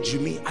love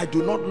Ejimi, I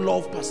do not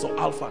love Pastor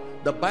Alpha,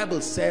 the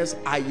Bible says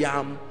I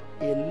am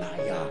a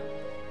liar.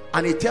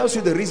 And it tells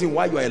you the reason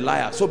why you are a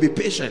liar, so be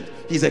patient.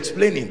 He's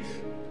explaining.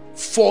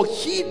 For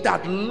he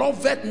that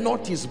loveth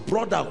not his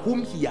brother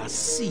whom he has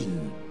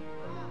seen,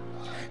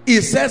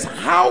 he says,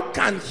 how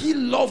can he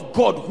love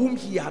God whom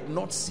he had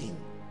not seen?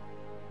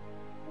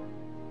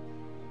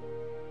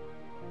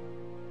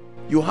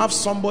 You have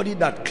somebody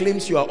that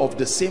claims you are of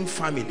the same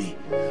family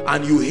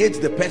and you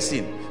hate the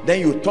person, then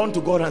you turn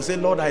to God and say,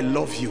 Lord, I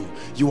love you.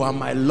 You are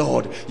my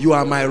Lord. You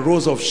are my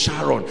Rose of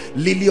Sharon,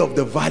 Lily of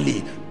the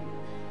Valley.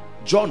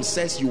 John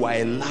says you are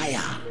a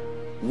liar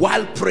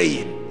while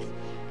praying,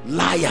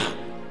 liar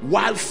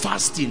while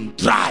fasting,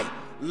 dry,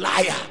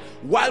 liar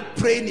while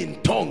praying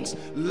in tongues,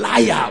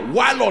 liar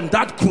while on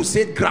that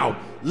crusade ground,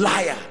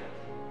 liar.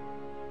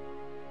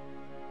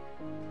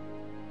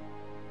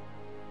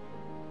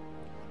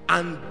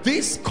 And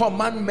this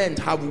commandment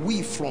have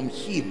we from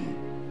him,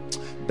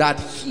 that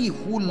he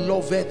who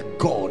loveth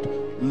God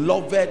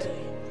loveth.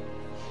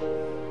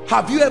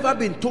 Have you ever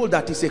been told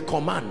that it's a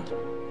command?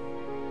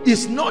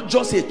 It's not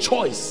just a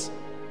choice.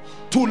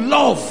 To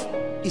love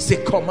is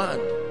a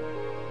command.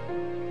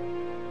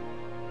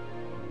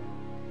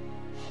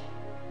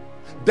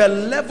 The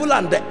level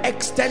and the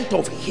extent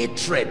of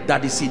hatred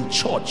that is in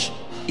church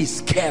is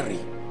scary.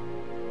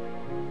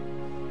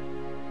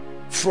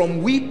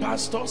 From we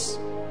pastors,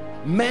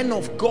 men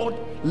of God,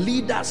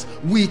 leaders,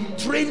 we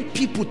train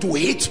people to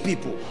hate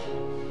people.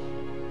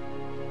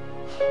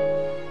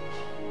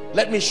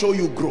 Let me show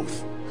you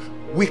growth.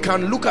 We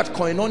can look at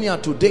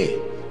Koinonia today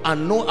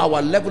and know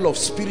our level of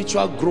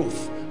spiritual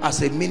growth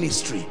as a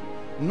ministry,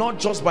 not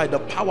just by the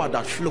power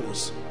that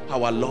flows.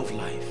 Our love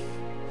life,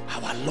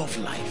 our love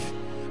life.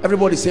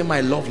 Everybody say,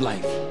 my love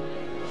life.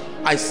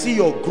 I see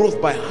your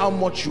growth by how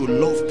much you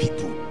love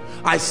people.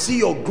 I see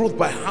your growth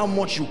by how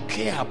much you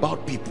care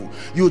about people.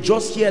 You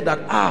just hear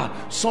that,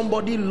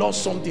 somebody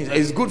lost something,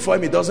 it's good for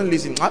him, he doesn't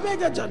listen. No.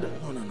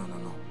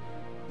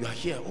 You are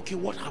here, okay,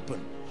 what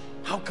happened?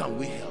 How can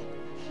we help?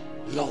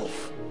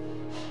 Love.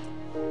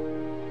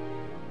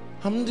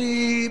 I'm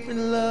deep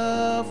in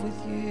love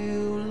with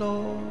you,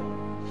 Lord.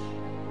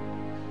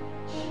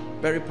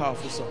 Very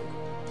powerful song.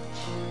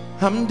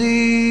 I'm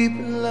deep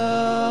in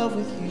love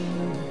with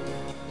you,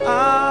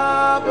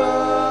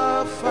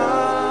 Abba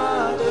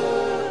Father.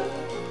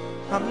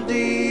 I'm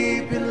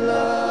deep in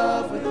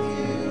love with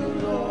you,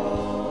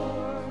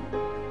 Lord.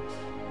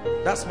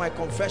 That's my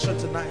confession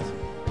tonight,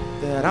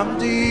 that I'm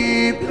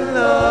deep in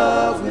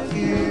love with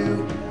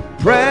you,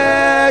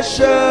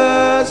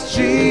 precious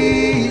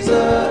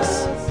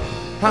Jesus.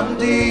 I'm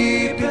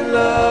deep in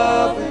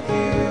love with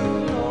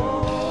you,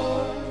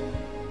 Lord.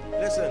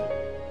 Listen,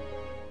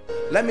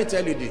 let me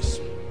tell you this.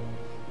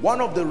 One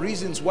of the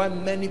reasons why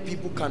many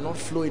people cannot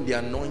flow in the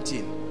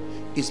anointing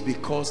is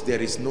because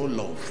there is no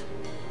love.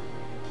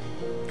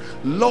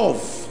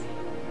 Love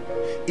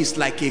is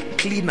like a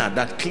cleaner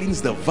that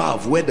cleans the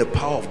valve where the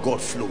power of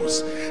God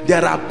flows.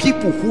 There are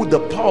people who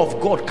the power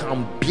of God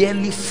can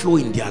barely flow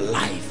in their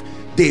life.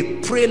 They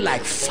pray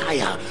like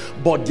fire,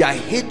 but their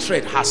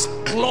hatred has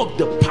clogged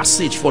the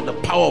passage for the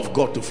power of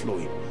God to flow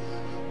in.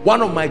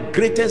 One of my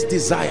greatest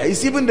desires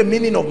is even the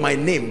meaning of my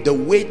name, the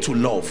way to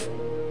love.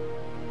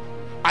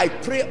 I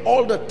pray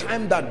all the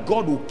time that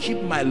God will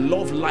keep my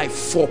love life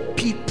for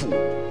people,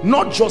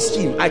 not just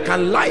him. I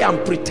can lie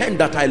and pretend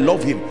that I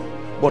love him,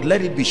 but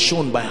let it be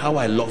shown by how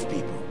I love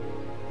people.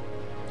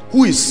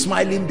 Who is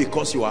smiling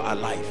because you are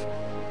alive?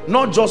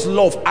 Not just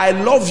love. I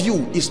love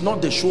you is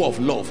not the show of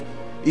love.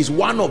 It's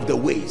one of the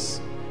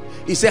ways.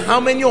 He said, how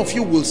many of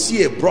you will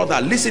see a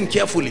brother? Listen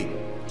carefully.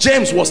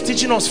 James was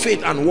teaching us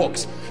faith and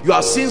works. You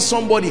have seen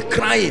somebody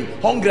crying,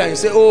 hungry, and you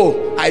say,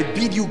 oh, I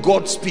bid you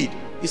Godspeed.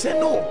 He said,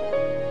 no.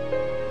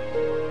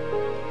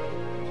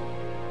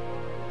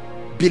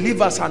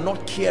 Believers are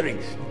not caring.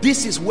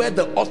 This is where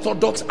the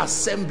Orthodox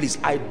assemblies,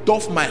 I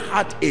doff my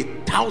heart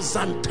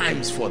 1,000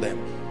 times for them.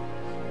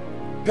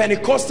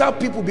 Pentecostal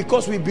people,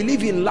 because we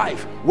believe in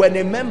life, when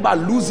a member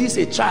loses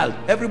a child,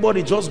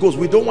 everybody just goes,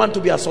 we don't want to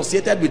be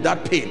associated with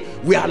that pain.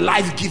 We are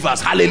life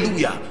givers.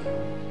 Hallelujah.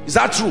 Is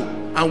that true?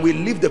 And we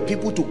leave the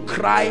people to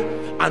cry,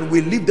 and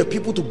we leave the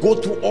people to go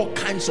through all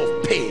kinds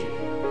of pain.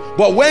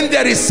 But when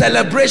there is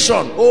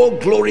celebration, oh,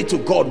 glory to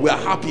God, we are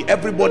happy.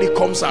 Everybody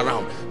comes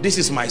around. This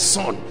is my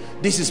son,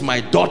 this is my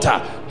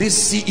daughter,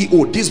 this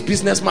CEO, this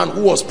businessman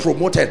who was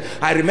promoted.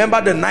 I remember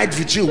the night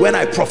vigil when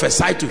I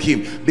prophesied to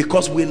him,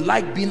 because we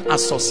like being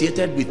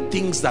associated with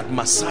things that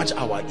massage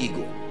our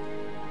ego.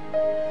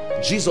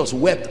 Jesus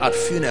wept at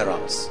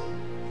funerals.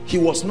 He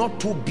was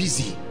not too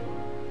busy.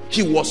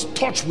 He was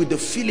touched with the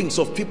feelings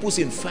of people's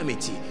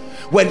infirmity.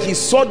 When he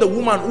saw the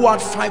woman who had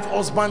 5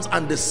 husbands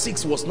and the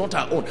 6th was not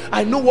her own,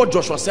 I know what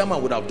Joshua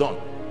Selman would have done.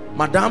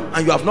 Madam,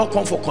 and you have not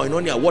come for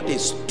Koinonia. What a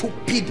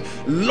stupid,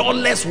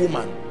 lawless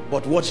woman.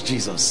 But watch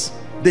Jesus.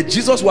 The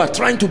Jesus we are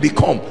trying to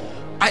become.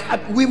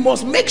 We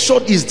must make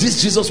sure, is this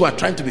Jesus we are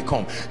trying to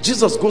become?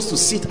 Jesus goes to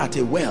sit at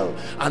a well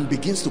and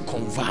begins to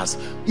converse.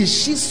 Is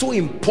she so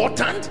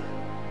important?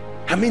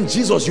 I mean,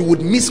 Jesus, you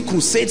would miss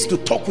crusades to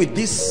talk with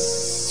this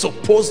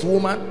supposed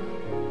woman?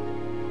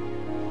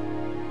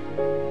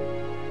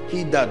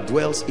 He that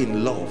dwells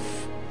in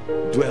love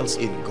dwells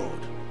in God.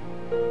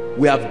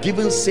 We have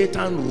given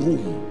Satan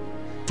room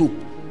to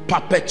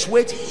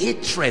perpetuate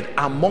hatred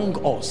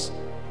among us.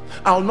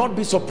 I'll not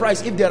be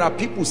surprised if there are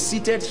people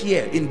seated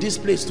here in this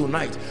place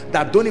tonight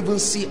that don't even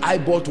see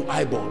eyeball to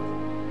eyeball.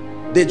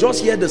 They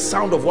just hear the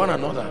sound of one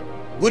another.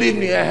 Good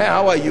evening,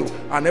 how are you?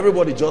 And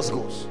everybody just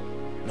goes.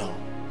 No.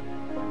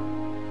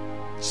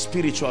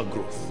 Spiritual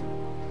growth.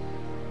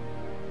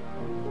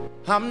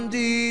 I'm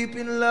deep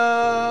in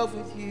love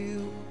with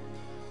you,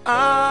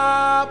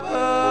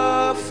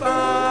 Abba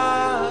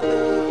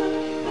Father.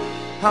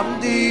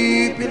 I'm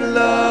deep in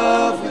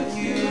love with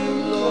you,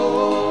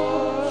 Lord.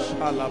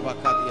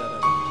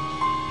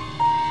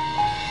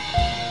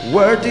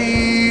 We're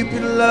deep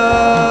in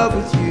love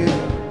with you,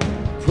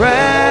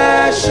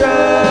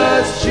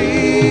 precious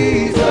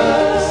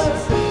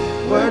Jesus.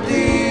 We're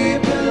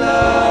deep in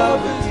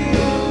love with you,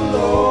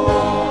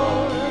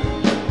 Lord.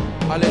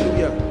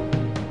 Hallelujah.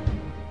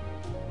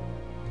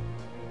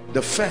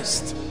 The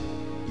first,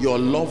 your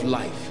love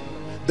life,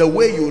 the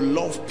way you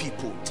love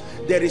people.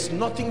 There is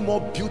nothing more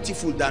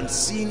beautiful than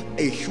seeing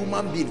a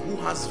human being who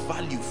has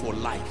value for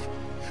life.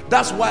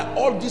 That's why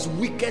all these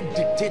wicked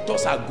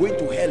dictators are going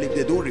to hell if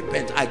they don't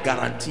repent. I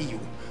guarantee you.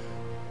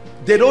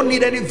 They don't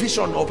need any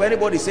vision of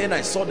anybody saying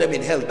I saw them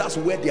in hell. That's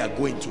where they are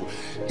going to.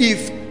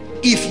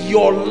 If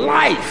your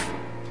life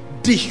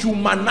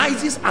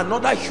dehumanizes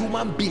another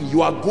human being,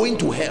 you are going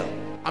to hell.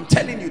 I'm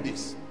telling you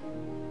this.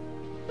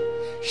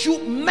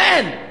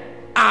 Men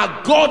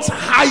are God's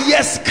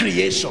highest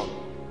creation.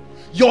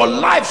 Your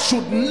life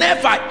should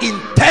never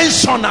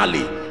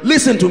intentionally,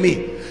 listen to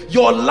me,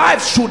 your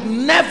life should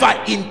never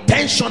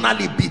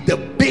intentionally be the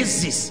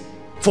basis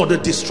for the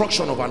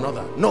destruction of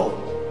another. No.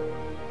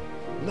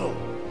 No.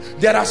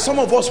 There are some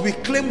of us, we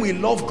claim we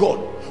love God.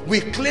 We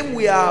claim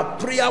we are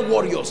prayer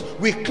warriors.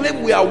 We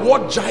claim we are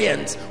word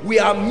giants. We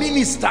are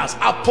ministers.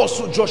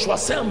 Apostle Joshua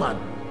Selman.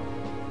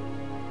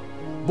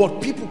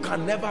 But people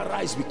can never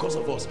rise because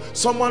of us.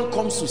 Someone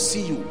comes to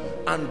see you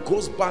and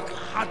goes back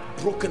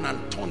heartbroken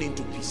and torn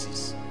into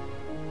pieces.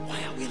 Why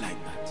are we like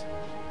that?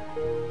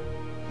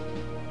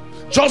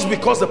 Just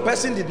because the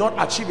person did not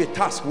achieve a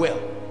task well.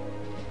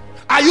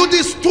 Are you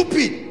this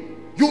stupid?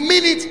 You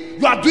mean it?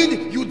 You are doing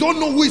it. You don't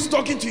know who is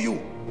talking to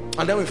you.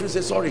 And then we feel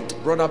say, sorry,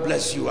 brother,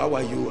 bless you. How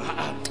are you?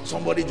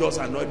 Somebody just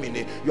annoyed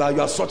me. You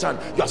are such an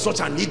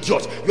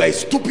idiot. You are a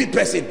stupid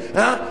person.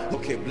 Huh?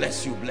 Okay,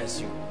 bless you,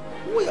 bless you.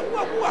 Who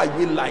are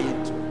you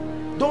lying to?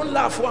 Don't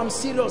laugh. I'm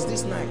serious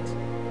this night.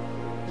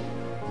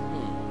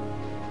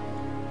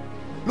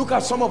 Look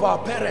at some of our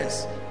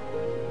parents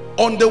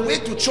on the way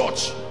to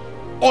church.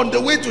 On the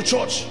way to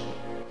church.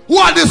 Who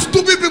are the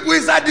stupid people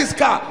inside this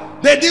car?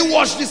 They didn't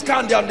wash this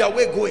car and they're on their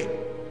way going.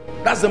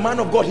 That's the man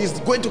of God. He's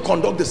going to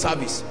conduct the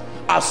service.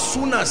 As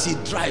soon as he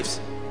drives,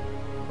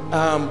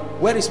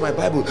 where is my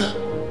Bible?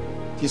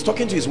 He's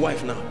talking to his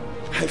wife now.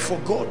 I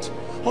forgot.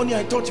 Honey,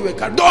 I thought you were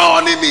carrying. Don't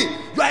honey me.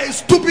 You are a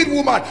stupid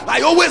woman.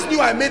 I always knew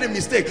I made a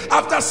mistake.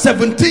 After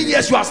 17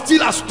 years, you are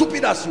still as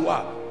stupid as you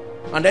are.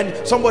 And then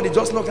somebody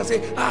just knocked and say,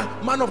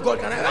 man of God,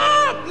 can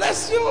I?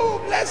 Bless you,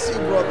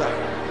 brother.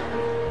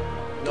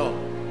 No.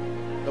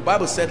 The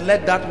Bible said,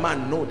 let that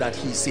man know that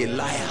he's a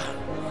liar.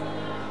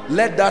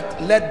 Let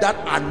that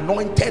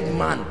anointed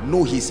man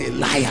know he's a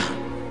liar.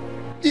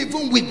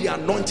 Even with the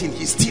anointing,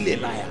 he's still a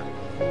liar.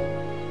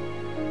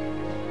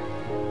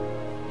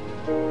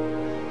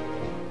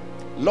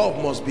 Love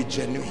must be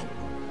genuine.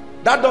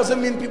 That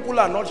doesn't mean people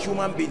are not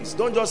human beings.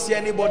 Don't just see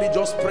anybody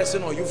just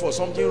pressing on you for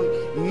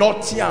something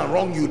naughty and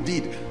wrong you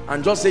did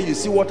and just say, you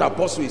see what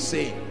apostle is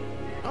saying.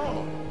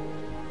 No.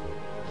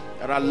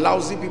 There are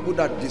lousy people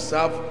that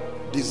deserve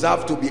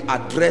to be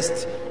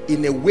addressed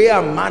in a way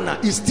and manner.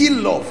 It's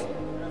still love.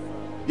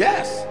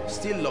 Yes,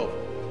 still love.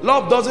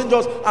 Love doesn't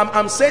just,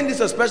 I'm saying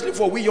this especially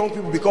for we young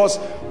people, because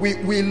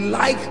we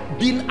like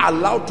being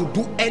allowed to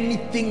do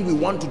anything we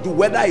want to do,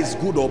 whether it's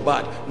good or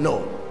bad.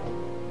 No.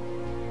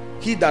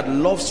 He that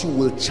loves you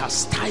will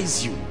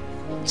chastise you.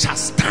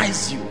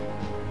 Chastise you.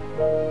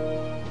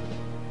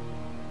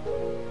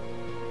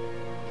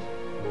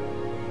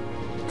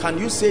 Can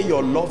you say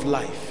your love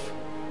life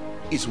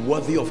is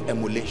worthy of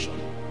emulation?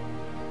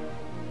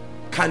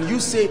 Can you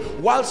say,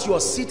 whilst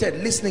you're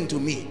seated listening to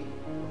me,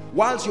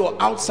 whilst you're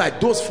outside,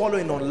 those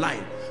following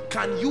online,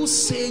 can you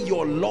say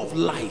your love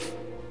life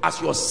as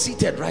you're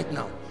seated right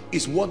now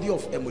is worthy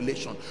of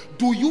emulation?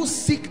 Do you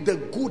seek the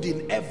good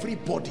in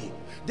everybody?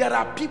 There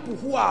are people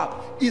who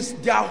are,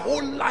 their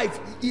whole life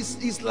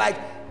is like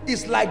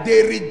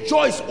they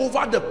rejoice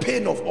over the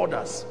pain of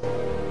others.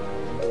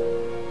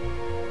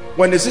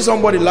 When they see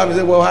somebody laughing,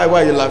 they say, well, why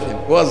are you laughing?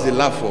 What's the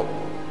laugh for?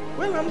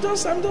 Well, I'm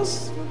just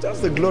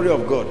the glory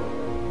of God.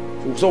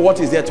 So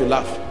what is there to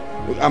laugh?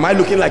 Am I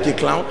looking like a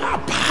clown?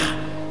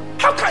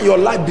 How can your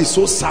life be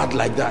so sad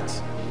like that?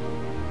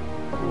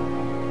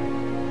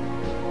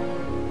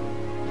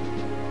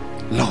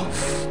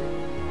 Love.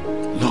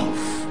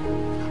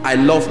 I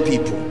love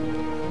people.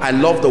 I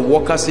love the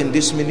workers in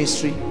this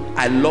ministry.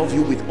 I love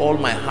you with all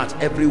my heart,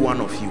 every one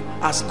of you.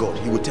 Ask God,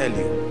 he will tell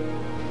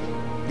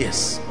you.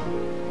 Yes.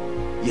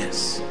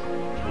 Yes.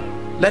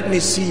 Let me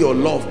see your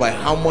love by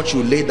how much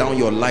you lay down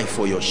your life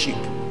for your sheep.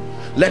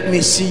 Let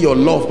me see your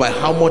love by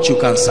how much you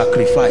can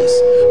sacrifice,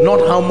 not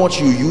how much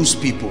you use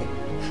people.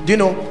 Do you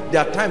know,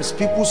 there are times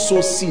people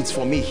sow seeds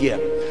for me here,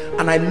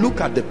 and I look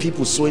at the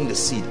people sowing the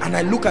seed, and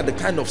I look at the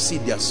kind of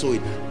seed they are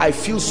sowing. I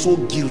feel so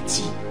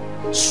guilty.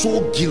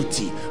 So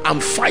guilty. I'm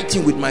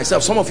fighting with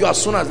myself. Some of you,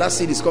 as soon as that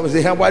seed is coming,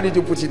 say, why did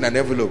you put it in an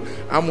envelope?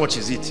 How much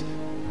is it?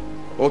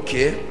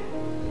 Okay,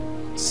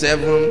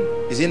 7,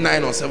 is it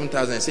 9 or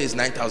 7,000? I say it's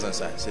 9,000,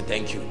 sir. I say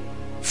thank you.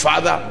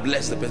 Father,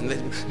 bless the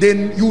person.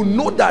 Then you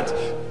know that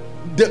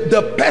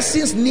the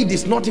person's need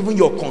is not even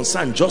your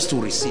concern, just to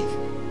receive.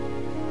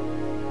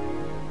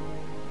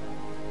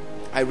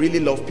 I really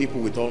love people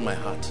with all my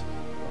heart.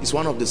 It's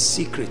one of the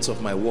secrets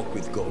of my walk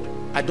with God.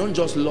 I don't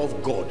just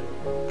love God,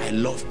 I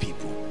love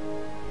people.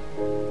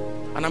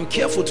 And I'm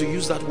careful to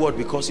use that word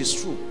because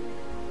it's true.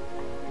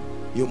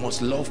 You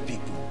must love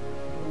people.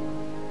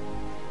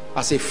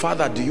 As a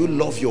father, do you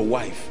love your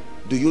wife?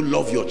 Do you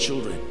love your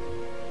children?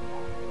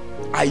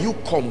 Are you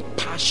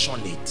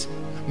compassionate?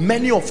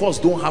 Many of us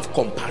don't have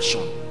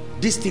compassion.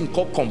 This thing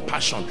called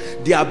compassion,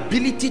 the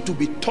ability to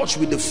be touched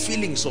with the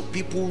feelings of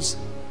people's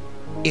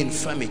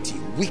infirmity,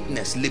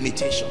 weakness,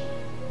 limitation.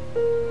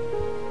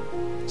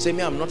 Say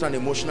me, I'm not an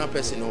emotional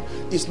person. No,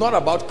 it's not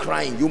about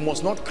crying. You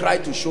must not cry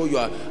to show you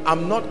are.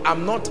 I'm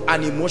not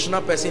an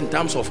emotional person in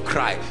terms of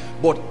cry.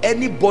 But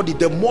anybody,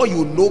 the more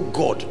you know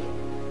God,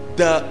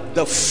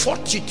 the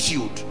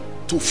fortitude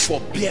to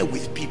forbear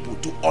with people,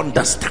 to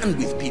understand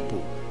with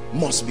people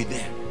must be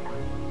there.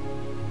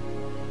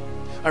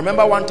 I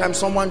remember one time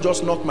someone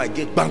just knocked my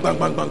gate, bang, bang,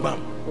 bang, bang,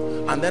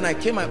 bang. And then I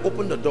came, I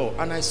opened the door,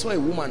 and I saw a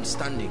woman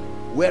standing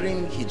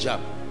wearing hijab.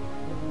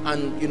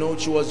 And you know,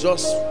 she was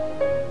just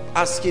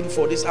asking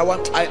for this. I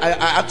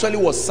actually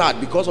was sad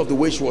because of the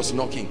way she was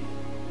knocking,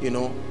 you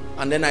know.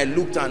 And then I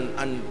looked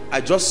and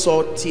I just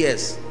saw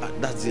tears.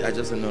 That's it. I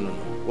just said, no,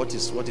 what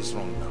is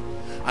wrong now?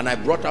 And I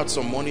brought out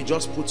some money,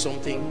 just put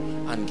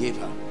something and gave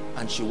her,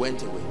 and she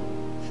went away.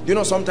 You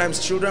know,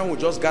 sometimes children will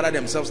just gather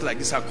themselves like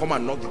this and come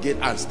and knock the gate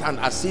and stand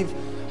as if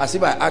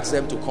I asked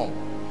them to come.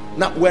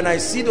 Now when I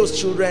see those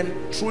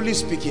children, truly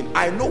speaking,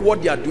 I know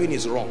what they are doing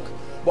is wrong.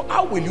 But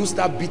how will you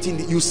start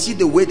beating you see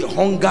the way the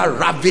hunger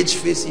ravage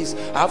faces?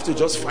 I have to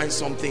just find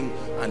something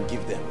and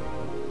give them.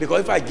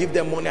 Because if I give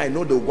them money, I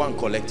know they'll go and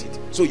collect it.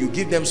 So you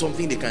give them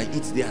something they can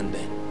eat there and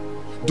then.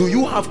 Do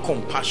you have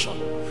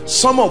compassion?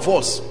 Some of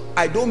us,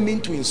 I don't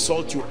mean to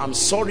insult you. I'm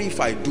sorry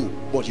if I do,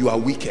 but you are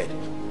wicked.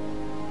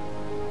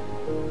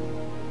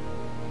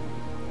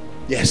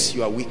 Yes,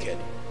 you are wicked.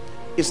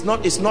 It's not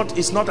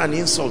an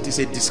insult, it's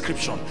a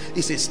description.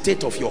 It's a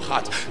state of your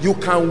heart. You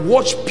can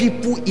watch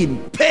people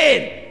in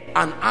pain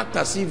and act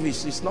as if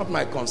it's not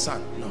my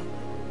concern. No.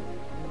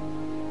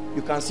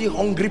 You can see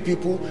hungry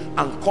people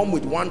and come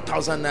with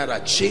 1,000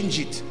 naira, change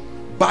it,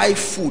 buy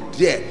food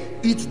there,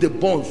 eat the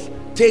bones,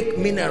 take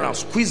minerals,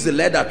 squeeze the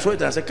leather, throw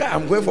it and say,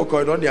 I'm going for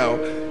corridor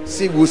there.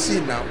 See, we'll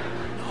see now.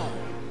 No.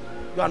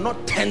 You are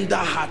not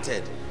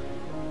tender-hearted.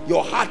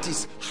 Your heart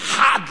is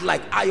hard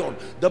like iron.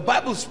 The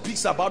Bible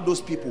speaks about those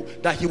people,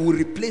 that he will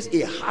replace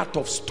a heart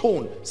of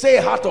stone. Say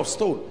a heart of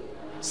stone.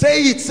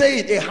 Say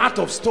it, a heart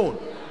of stone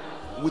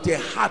with a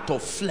heart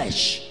of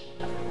flesh.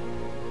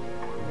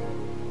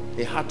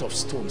 A heart of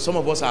stone. Some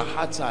of us, our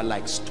hearts are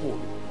like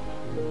stone.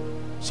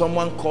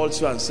 Someone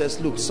calls you and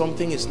says, look,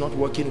 something is not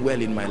working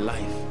well in my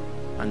life,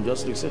 and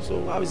just looks and says,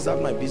 so how is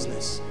that my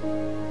business?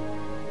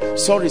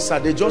 Sorry sir,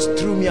 they just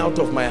threw me out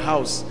of my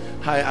house.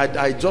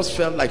 I just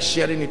felt like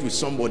sharing it with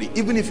somebody.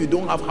 Even if you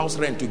don't have house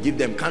rent to give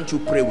them, can't you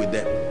pray with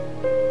them?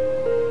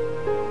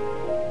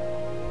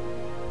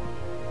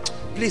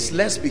 Please,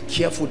 let's be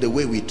careful the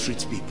way we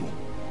treat people.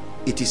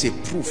 It is a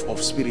proof of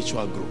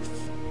spiritual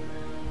growth.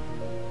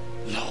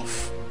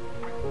 Love.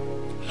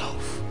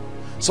 Love.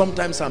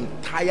 Sometimes I'm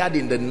tired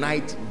in the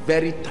night,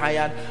 very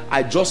tired.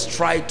 I just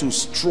try to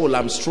stroll.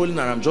 I'm strolling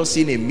and I'm just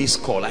seeing a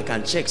missed call. I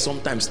can check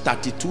sometimes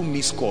 32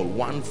 missed call,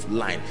 one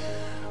line.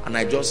 And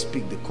I just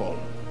pick the call.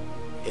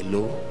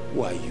 Hello,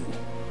 who are you?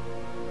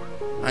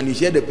 And you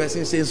hear the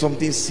person saying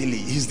something silly.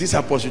 Is this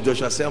Apostle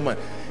Joshua Selman?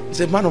 He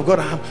said, man of God,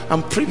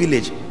 I'm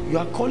privileged. You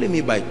are calling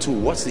me by 2.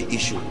 What's the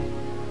issue?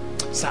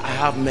 Sir, I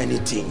have many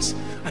things.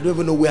 I don't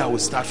even know where I will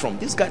start from.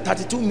 This guy,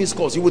 32 missed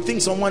calls. You would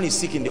think someone is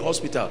sick in the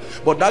hospital,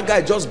 but that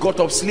guy just got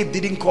up, sleep,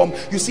 didn't come.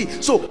 You see,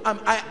 so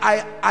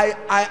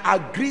I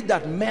agree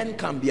that men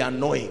can be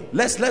annoying.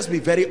 Let's be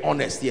very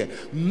honest here.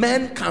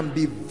 Men can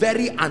be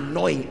very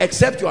annoying,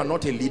 except you are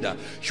not a leader.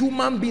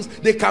 Human beings,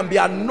 they can be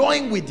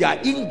annoying with their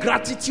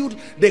ingratitude.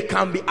 They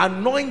can be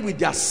annoying with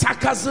their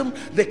sarcasm.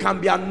 They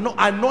can be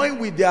annoying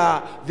with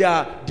their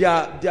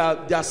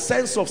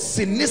sense of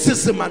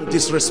cynicism and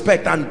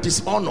disrespect and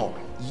dishonor.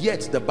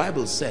 Yet the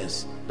Bible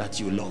says that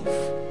you love.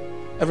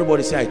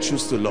 Everybody say, I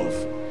choose to love.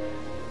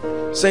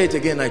 Say it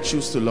again, I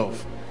choose to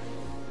love.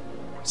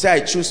 Say,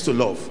 I choose to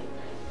love.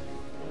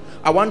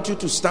 I want you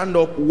to stand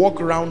up,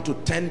 walk around to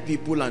 10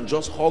 people and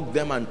just hug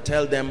them and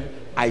tell them,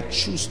 I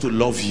choose to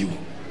love you.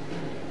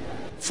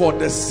 For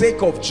the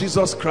sake of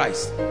Jesus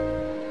Christ.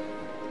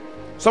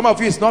 Some of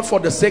you, it's not for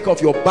the sake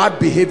of your bad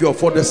behavior,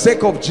 for the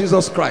sake of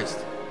Jesus Christ.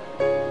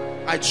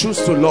 I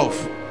choose to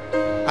love.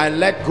 I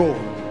let go.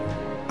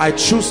 I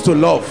choose to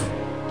love.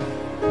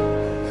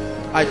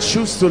 I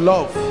choose to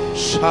love.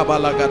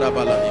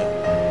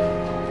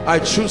 I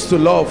choose to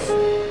love.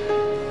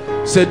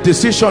 It's a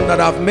decision that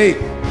I've made.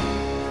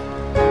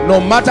 No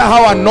matter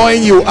how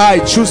annoying you are, I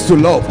choose to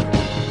love.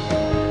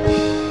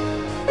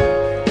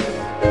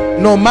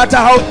 No matter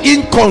how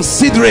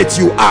inconsiderate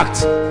you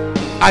act,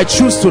 I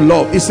choose to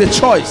love. It's a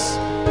choice.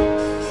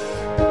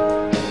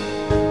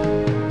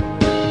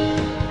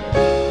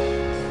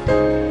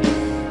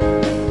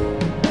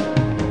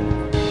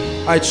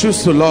 I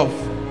choose to love.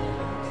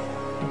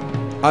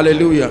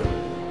 Hallelujah.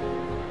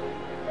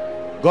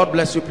 God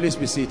bless you. Please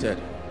be seated.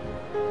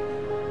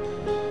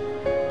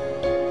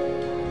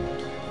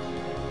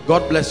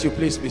 God bless you.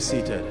 Please be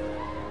seated.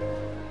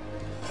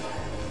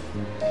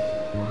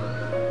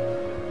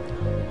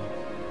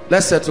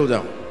 Let's settle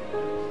down.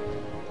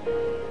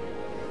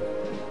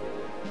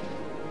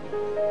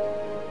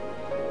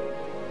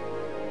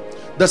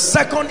 The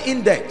second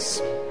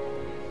index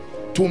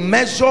to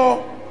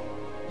measure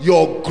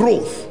your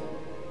growth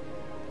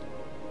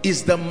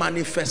is the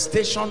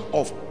manifestation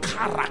of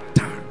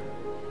character.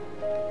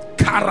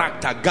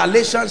 Character.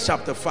 Galatians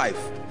chapter 5.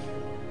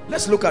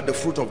 Let's look at the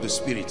fruit of the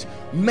Spirit.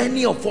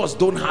 Many of us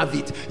don't have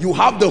it. You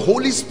have the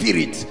Holy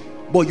Spirit,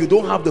 but you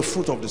don't have the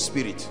fruit of the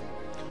Spirit.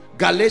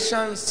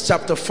 Galatians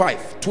chapter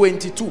 5,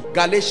 22.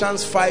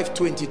 Galatians 5,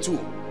 22.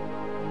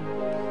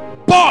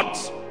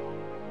 But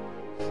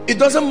it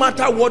doesn't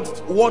matter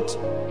what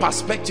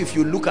perspective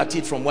you look at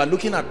it from. We're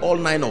looking at all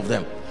 9 of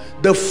them.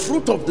 The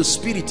fruit of the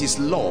Spirit is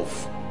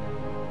love.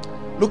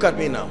 Look at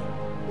me now.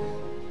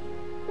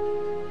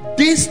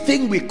 This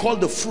thing we call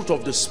the fruit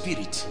of the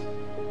Spirit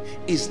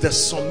is the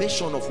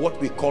summation of what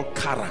we call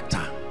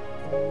character.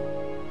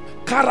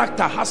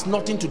 Character has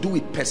nothing to do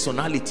with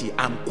personality.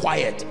 I'm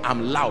quiet,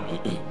 I'm loud.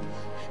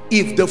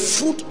 If the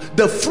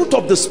fruit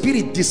of the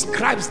Spirit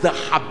describes the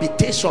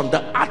habitation,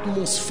 the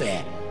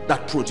atmosphere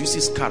that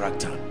produces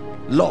character.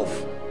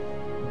 Love,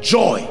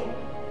 joy.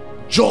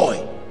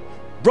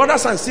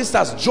 Brothers and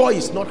sisters, joy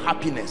is not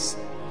happiness.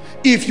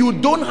 If you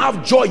don't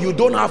have joy, you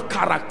don't have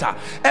character.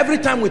 Every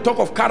time we talk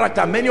of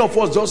character, many of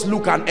us just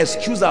look and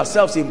excuse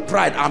ourselves in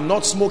pride. I'm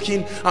not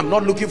smoking, I'm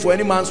not looking for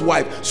any man's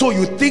wife. So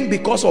you think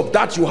because of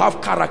that you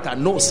have character.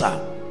 No,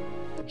 sir.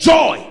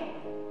 Joy.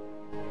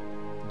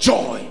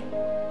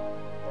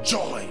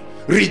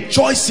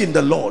 Rejoice in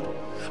the Lord.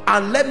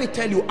 And let me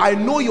tell you, I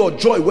know your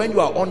joy when you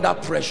are under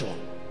pressure.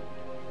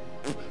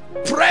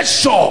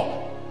 Pressure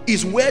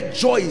is where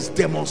joy is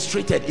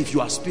demonstrated if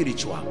you are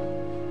spiritual.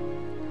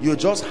 You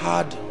just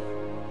had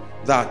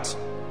that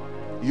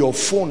your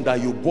phone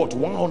that you bought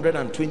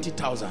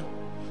 120,000,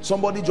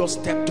 somebody just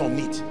stepped on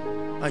it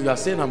and you are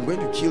saying, I'm going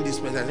to kill this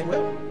person. I say,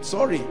 well,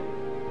 sorry,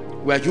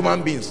 we are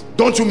human beings.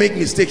 Don't you make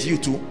mistakes, you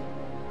too.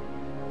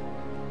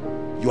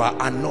 You are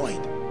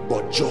annoyed,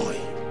 but joy.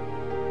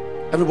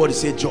 Everybody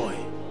say joy.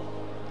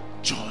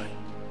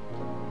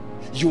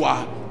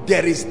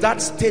 There is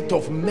that state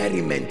of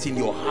merriment in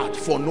your heart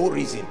for no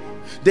reason.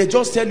 They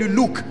just tell you,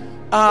 look,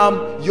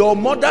 your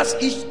mother's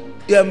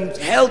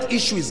health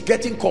issue is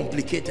getting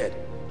complicated,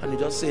 and you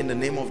just say, in the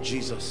name of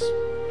Jesus,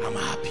 I'm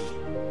happy.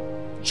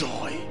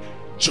 Joy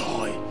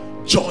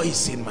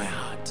is in my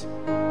heart.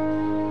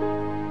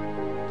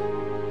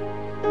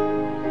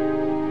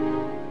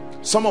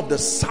 Some of the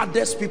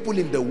saddest people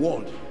in the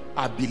world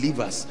are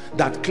believers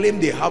that claim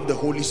they have the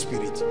Holy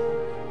Spirit.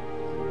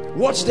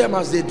 Watch them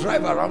as they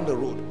drive around the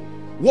road.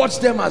 Watch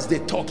them as they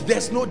talk.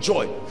 There's no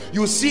joy.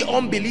 You see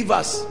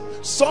unbelievers,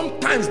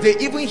 sometimes they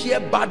even hear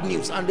bad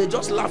news and they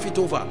just laugh it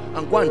over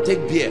and go and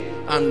take beer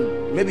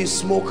and maybe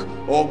smoke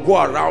or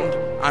go around,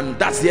 and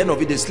that's the end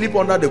of it. They sleep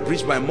under the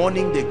bridge. By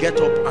morning they get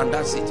up and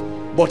that's it.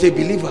 But a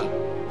believer,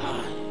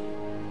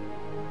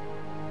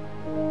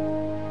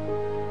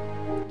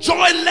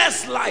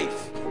 joyless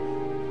life,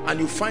 and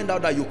you find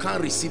out that you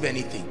can't receive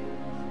anything.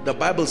 The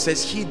Bible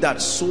says, he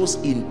that sows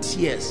in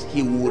tears,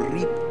 he will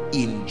reap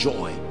in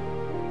joy.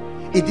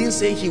 It didn't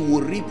say he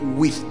will reap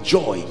with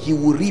joy. He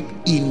will reap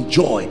in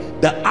joy.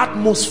 The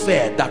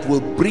atmosphere that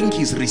will bring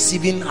his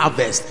receiving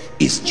harvest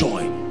is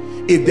joy.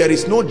 If there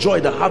is no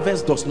joy, the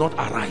harvest does not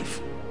arrive.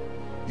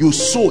 You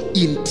sow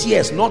in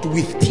tears, not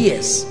with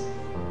tears,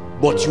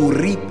 but you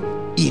reap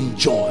in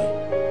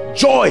joy.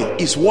 Joy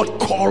is what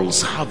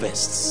calls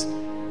harvests.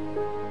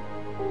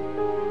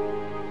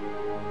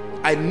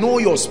 I know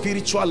your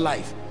spiritual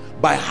life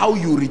by how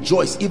you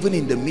rejoice even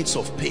in the midst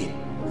of pain.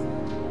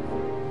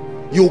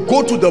 You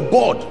go to the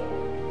board,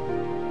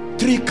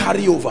 3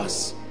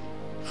 carryovers.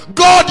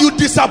 God, you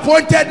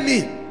disappointed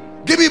me.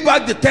 Give me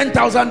back the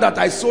 10,000 that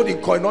I sold in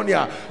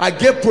Koinonia. I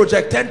gave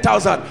project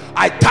 10,000.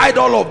 I tied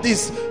all of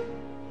this.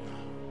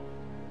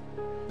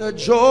 The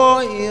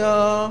joy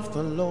of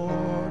the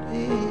Lord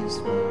is.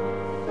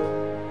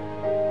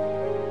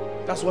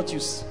 That's what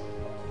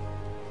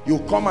You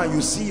come and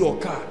you see your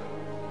car,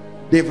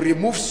 they've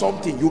removed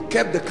something. You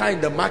kept the car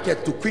in the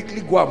market to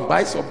quickly go and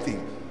buy something,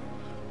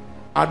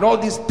 and all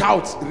these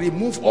touts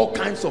remove all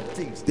kinds of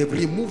things. They've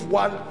removed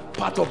one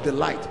part of the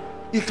light.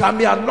 It can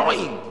be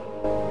annoying,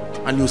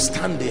 and you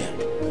stand there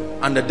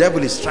and the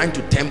devil is trying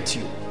to tempt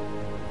you,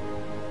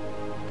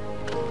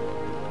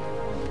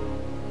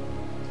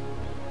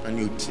 and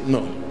you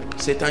no,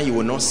 Satan, you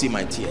will not see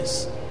my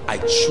tears. I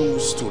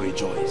choose to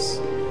rejoice.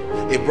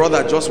 A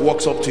brother just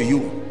walks up to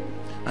you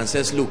and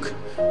says, look,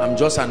 I'm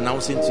just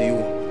announcing to you,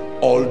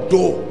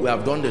 although we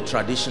have done the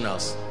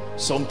traditionals,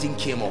 something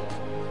came up.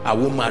 I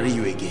won't marry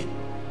you again.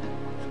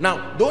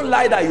 Now, don't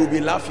lie that you'll be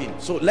laughing.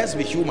 So let's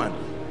be human.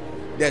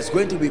 There's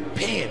going to be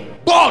pain.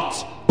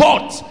 But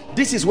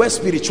this is where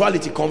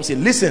spirituality comes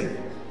in. Listen,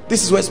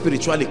 this is where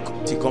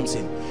spirituality comes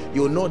in.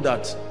 You'll know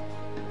that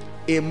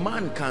a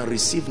man can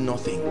receive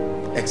nothing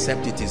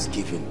except it is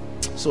given.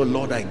 So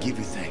Lord, I give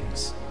you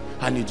thanks.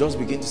 And you just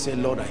begin to say,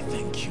 Lord, I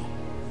thank you.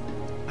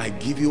 I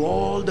give you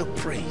all the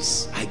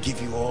praise. I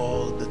give you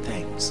all the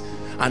thanks.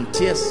 And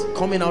tears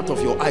coming out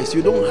of your eyes,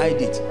 you don't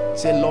hide it.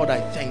 Say, Lord,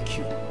 I thank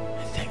you.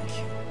 I thank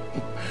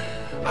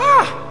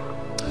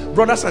you.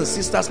 Brothers and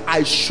sisters,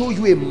 I show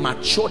you a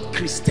matured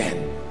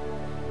Christian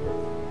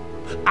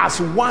as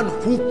one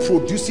who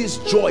produces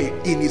joy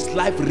in his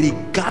life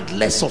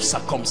regardless of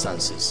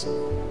circumstances.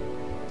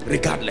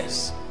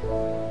 Regardless.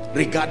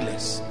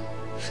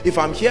 If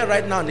I'm here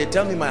right now and they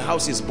tell me my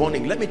house is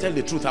burning, let me tell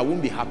you the truth, I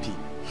won't be happy.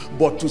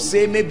 But to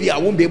say maybe I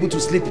won't be able to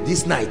sleep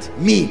this night,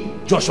 me,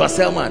 Joshua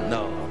Selman,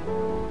 no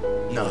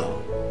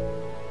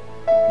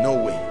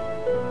way.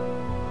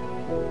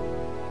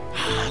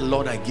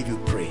 Lord, I give you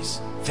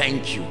praise.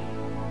 Thank you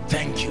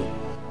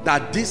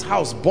that this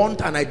house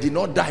burnt and I did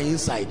not die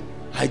inside.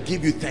 I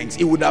give you thanks.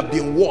 It would have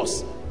been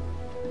worse.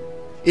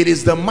 It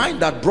is the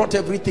mind that brought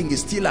everything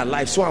is still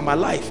alive, so I'm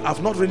alive.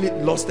 I've not really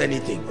lost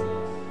anything.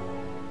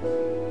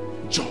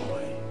 Joy,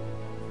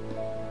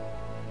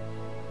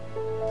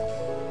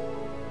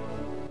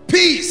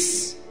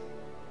 peace.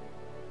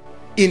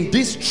 In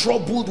this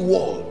troubled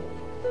world,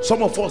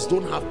 some of us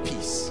don't have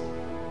peace.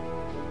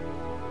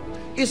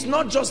 It's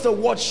not just the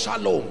word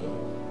shalom.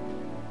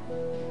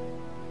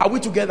 Are we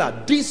together?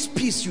 This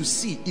peace you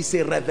see is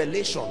a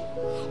revelation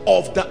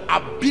of the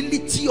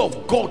ability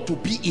of God to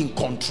be in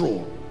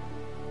control.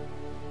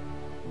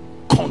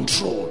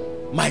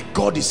 My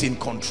God is in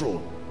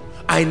control.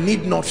 I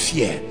need not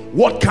fear.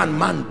 What can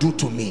man do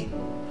to me?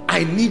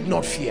 I need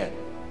not fear.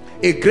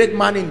 A great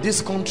man in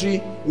this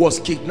country was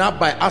kidnapped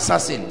by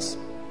assassins.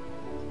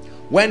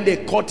 When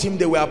they caught him,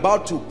 they were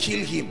about to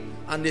kill him,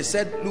 and they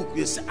said, look,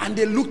 and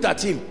they looked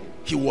at him.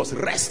 He was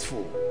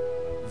restful,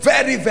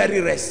 very,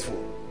 very restful.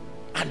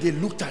 And they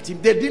looked at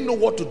him. They didn't know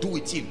what to do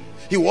with him.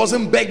 He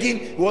wasn't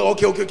begging. Well,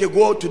 okay,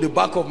 go to the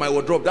back of my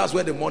wardrobe. That's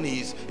where the money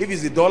is. If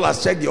it's the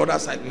dollars, check the other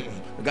side.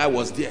 The guy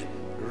was there.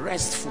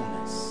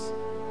 Restfulness.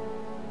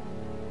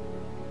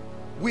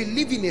 We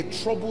live in a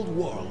troubled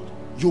world.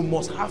 You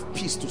must have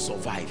peace to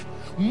survive.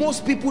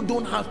 Most people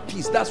don't have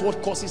peace. That's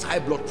what causes high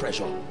blood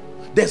pressure.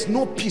 There's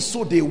no peace,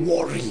 so they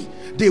worry.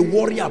 They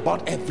worry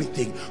about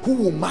everything. Who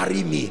will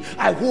marry me?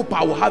 I hope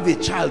I will have a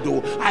child.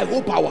 Oh, I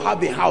hope I will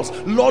have a house.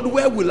 Lord,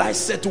 where will I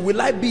settle? Will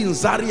I be in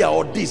Zaria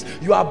or this?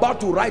 You are about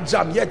to write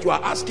jam, yet you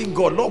are asking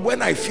God, Lord,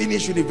 when I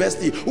finish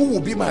university, who will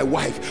be my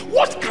wife?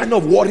 What kind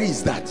of worry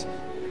is that?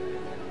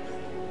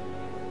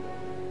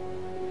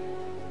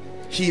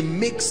 He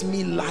makes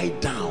me lie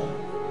down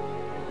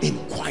in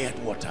quiet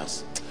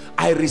waters.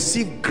 I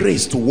receive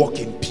grace to walk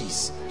in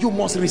peace. You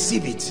must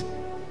receive it.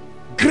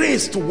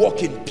 Grace to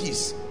walk in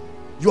peace.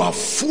 You are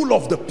full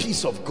of the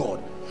peace of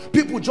God.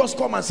 People just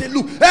come and say,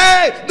 look,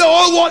 hey, the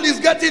whole world is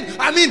getting,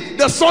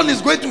 the sun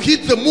is going to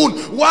hit the moon.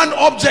 One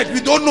object,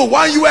 we don't know,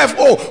 one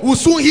UFO will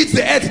soon hit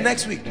the earth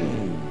next week.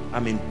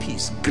 I'm in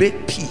peace.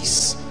 Great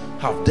peace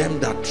have them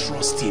that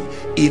trust him.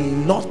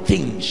 In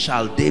nothing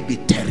shall they be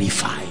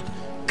terrified.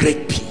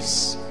 Great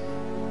peace.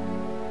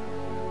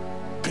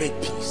 Great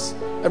peace.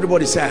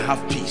 Everybody say, I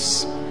have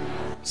peace.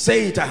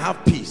 Say it, I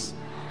have peace.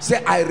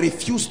 Say, I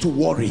refuse to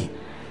worry.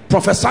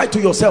 Prophesy to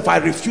yourself, I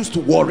refuse to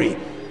worry.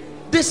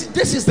 This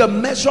is the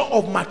measure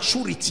of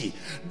maturity.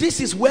 This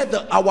is where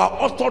our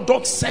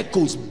orthodox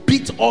circles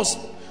beat us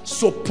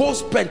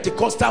supposed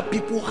Pentecostal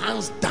people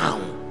hands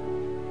down.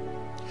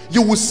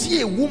 You will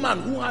see a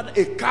woman who had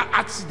a car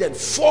accident,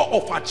 4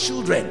 of her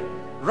children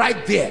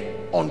right there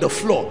on the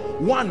floor,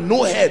 one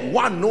no head,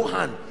 one no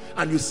hand,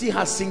 and you see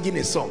her singing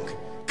a song,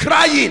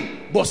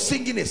 crying but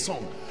singing a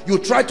song. You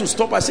try to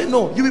stop her, say,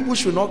 no, you people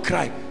should not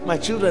cry, my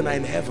children are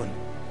in heaven.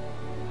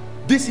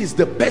 This is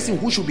the person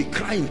who should be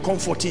crying,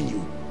 comforting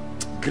you.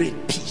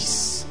 Great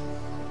peace.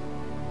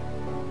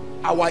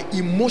 Our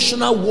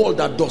emotional world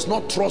that does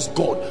not trust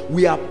God,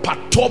 we are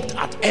perturbed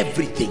at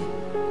everything.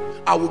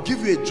 I will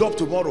give you a job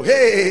tomorrow.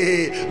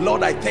 Hey,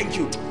 Lord, I thank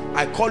you.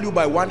 I call you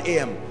by 1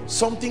 a.m.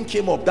 Something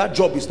came up. That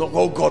job is not,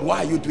 oh God, why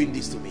are you doing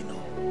this to me?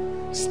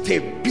 No.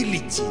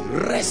 Stability,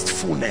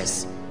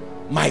 restfulness.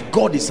 My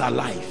God is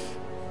alive.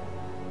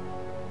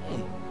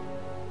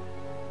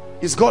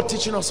 Is God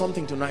teaching us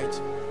something tonight?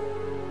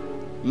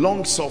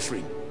 Long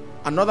suffering.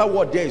 Another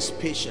word there is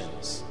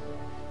patience.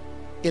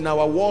 In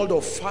our world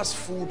of fast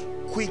food,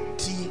 quick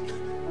tea,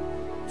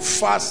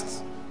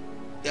 fast,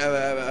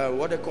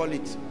 what they call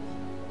it,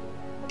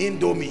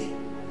 Indomie,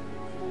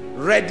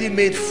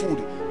 ready-made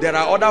food. There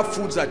are other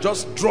foods that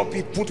just drop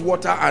it, put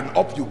water, and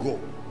up you go.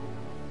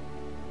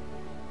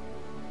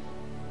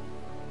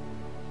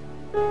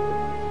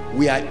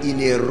 We are in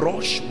a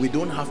rush. We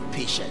don't have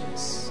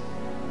patience.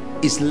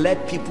 It's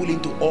led people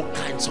into all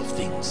kinds of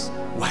things.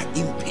 We're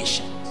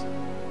impatient.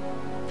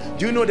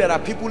 Do you know there are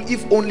people,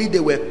 if only they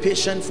were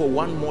patient for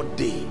one more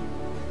day,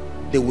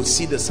 they would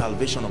see the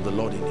salvation of the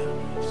Lord in their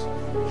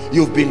lives.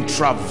 You've been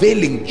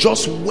travailing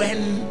just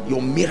when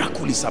your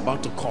miracle is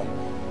about to come.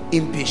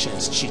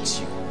 Impatience cheats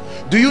you.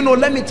 Do you know,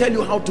 let me tell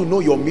you how to know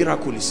your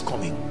miracle is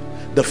coming.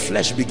 The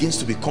flesh begins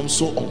to become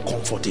so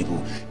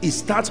uncomfortable. It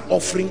starts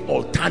offering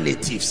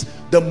alternatives.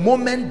 The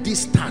moment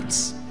this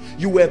starts,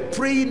 you were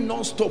praying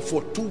non-stop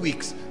for 2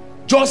 weeks.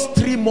 Just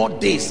 3 more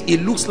days,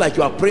 it looks like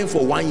you are praying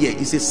for 1 year.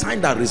 It's a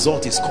sign that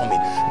result is coming.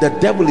 The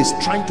devil is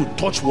trying to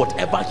touch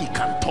whatever he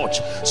can touch,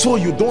 so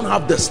you don't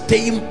have the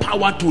staying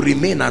power to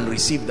remain and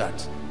receive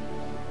that.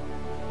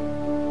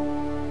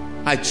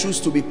 I choose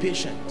to be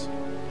patient.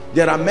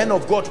 There are men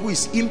of God who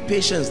is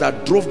impatience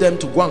that drove them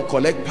to go and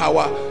collect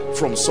power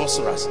from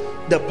sorcerers.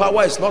 The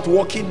power is not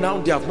working now.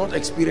 They have not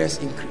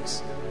experienced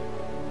increase.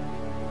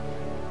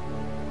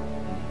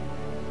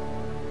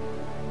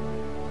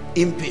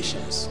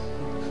 Impatience.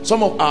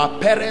 Some of our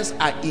parents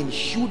are in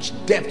huge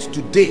debt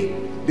today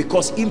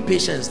because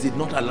impatience did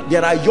not allow.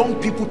 There are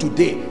young people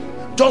today,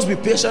 just be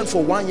patient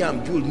for 1 year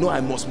and build. No,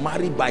 I must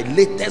marry by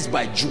latest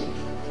by June.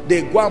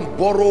 They go and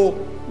borrow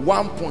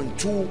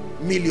 1.2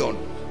 million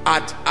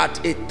at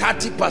a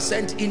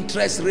 30%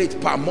 interest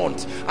rate per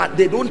month, and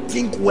they don't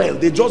think well.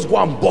 They just go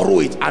and borrow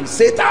it, and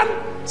Satan,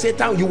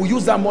 you will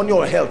use that money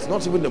or health,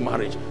 not even the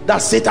marriage.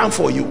 That's Satan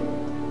for you.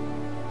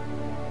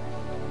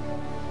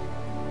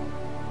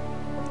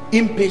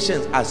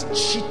 Impatience has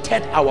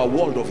cheated our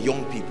world of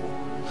young people.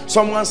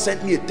 Someone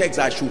sent me a text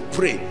that I should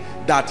pray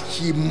that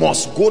he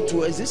must go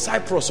to, is it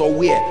Cyprus or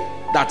where,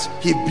 that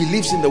he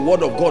believes in the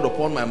word of God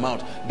upon my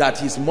mouth, that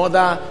his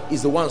mother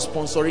is the one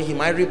sponsoring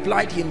him. I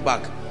replied him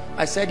back.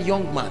 I said,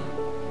 young man,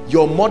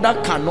 your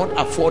mother cannot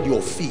afford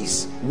your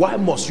fees. Why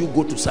must you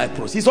go to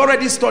Cyprus? He's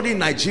already studying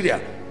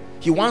Nigeria.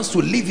 He wants to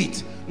leave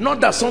it.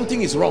 Not that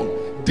something is wrong.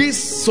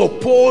 This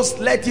suppose,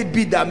 let it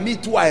be that me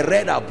too, I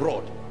read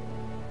abroad.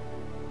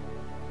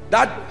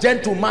 That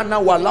gentleman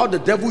now will allow the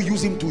devil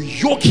use him to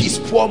yoke his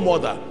poor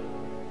mother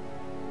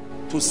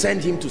to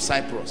send him to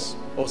Cyprus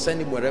or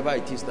send him wherever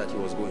it is that he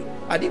was going.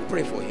 I didn't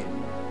pray for him.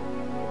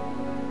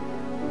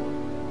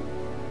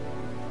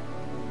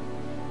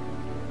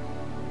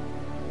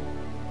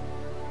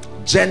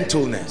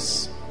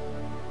 Gentleness.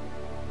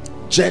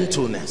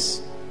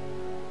 Gentleness.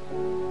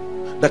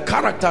 The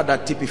character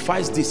that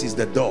typifies this is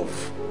the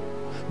dove.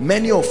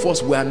 Many of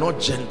us were not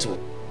gentle.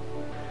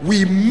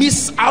 We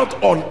miss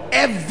out on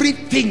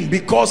everything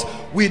because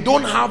we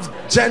don't have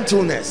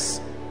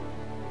gentleness.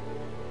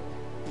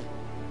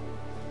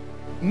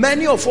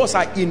 Many of us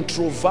are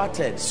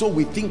introverted, so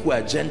we think we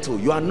are gentle.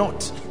 You are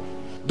not.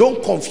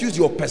 Don't confuse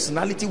your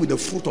personality with the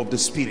fruit of the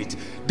Spirit.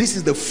 This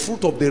is the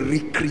fruit of the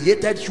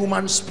recreated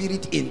human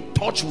spirit in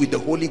touch with the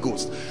Holy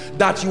Ghost.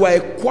 That you are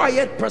a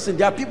quiet person.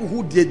 There are people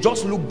who they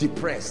just look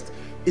depressed.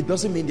 It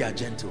doesn't mean they are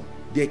gentle.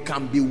 They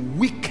can be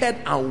wicked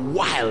and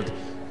wild.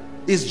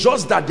 It's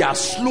just that they are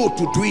slow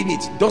to doing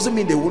it. Doesn't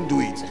mean they won't do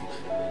it.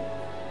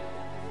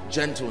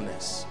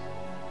 Gentleness.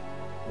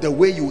 The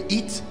way you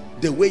eat,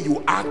 the way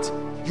you act,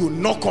 you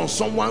knock on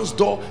someone's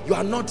door,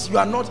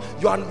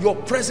 your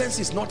presence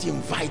is not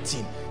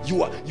inviting.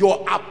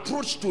 Your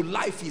approach to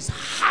life is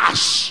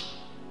harsh,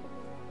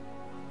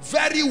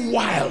 very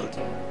wild.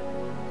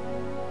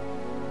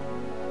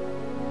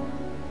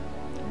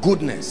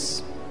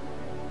 Goodness,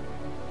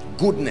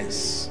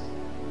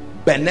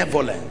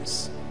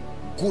 benevolence,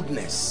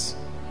 goodness,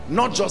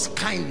 not just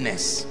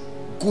kindness,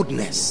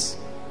 goodness.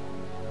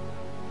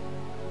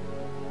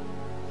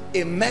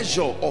 A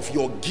measure of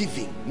your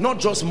giving, not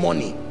just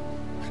money,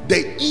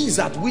 the ease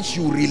at which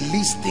you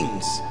release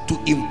things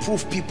to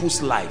improve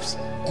people's lives.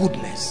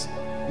 Goodness,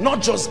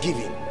 not just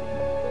giving.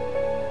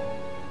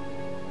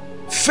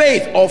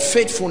 Faith or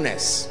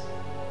faithfulness.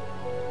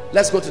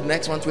 Let's go to the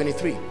next one,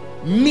 23.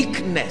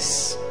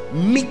 Meekness.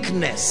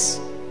 Meekness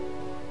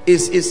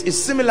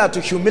is similar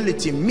to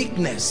humility.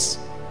 Meekness,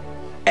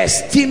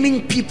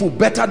 esteeming people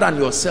better than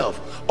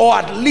yourself, or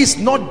at least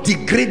not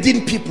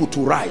degrading people to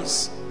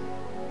rise.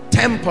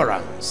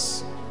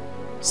 Temperance,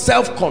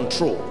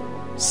 self-control,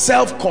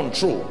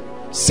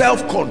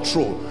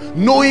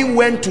 knowing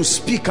when to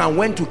speak and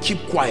when to keep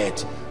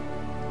quiet,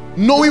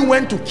 knowing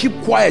when to keep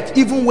quiet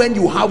even when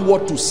you have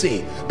what to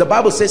say. The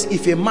Bible says,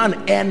 if a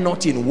man err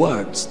not in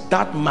words,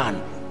 that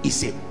man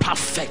is a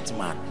perfect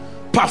man.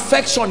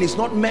 Perfection is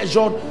not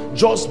measured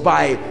just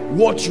by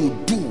what you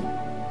do,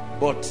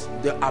 but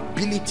the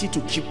ability to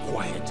keep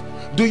quiet.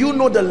 Do you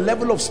know the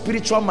level of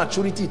spiritual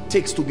maturity it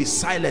takes to be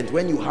silent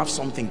when you have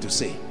something to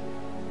say?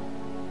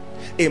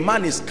 A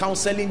man is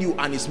counseling you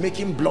and is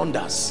making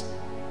blunders.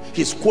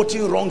 He's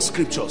quoting wrong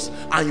scriptures,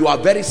 and you are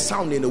very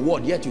sound in the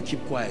word, yet you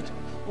keep quiet.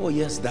 Oh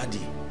yes,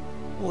 daddy.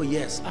 Oh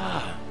yes,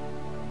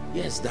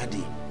 yes,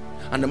 daddy.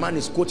 And the man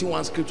is quoting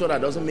one scripture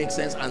that doesn't make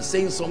sense and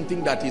saying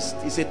something that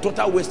is a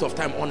total waste of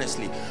time,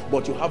 honestly.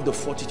 But you have the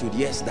fortitude.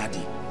 Yes,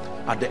 daddy.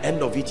 At the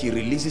end of it, he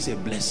releases a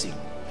blessing.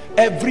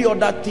 Every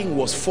other thing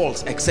was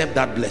false except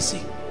that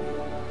blessing.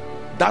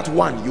 That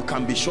one, you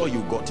can be sure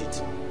you got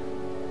it.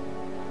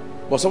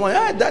 But someone,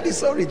 daddy,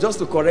 sorry, just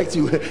to correct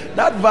you,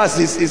 that verse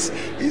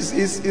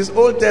is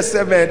Old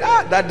Testament.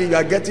 Daddy, you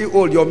are getting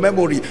old, your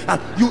memory.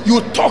 And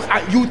you talk,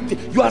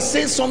 you are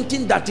saying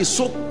something that is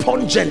so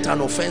pungent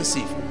and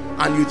offensive.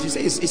 And you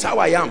say, it's how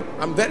I am.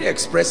 I'm very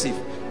expressive.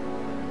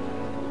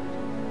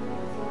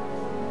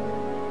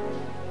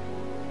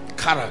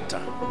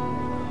 Character.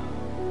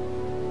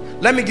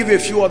 Let me give you a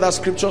few other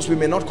scriptures. We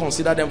may not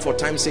consider them for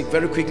time's sake.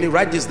 Very quickly,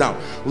 write this down.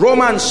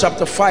 Romans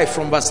chapter 5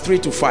 from verse 3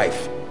 to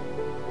 5.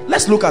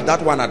 Let's look at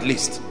that one at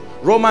least.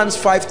 Romans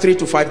 5, 3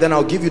 to 5. Then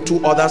I'll give you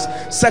two others.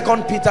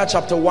 2 Peter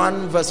chapter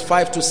 1 verse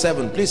 5 to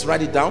 7. Please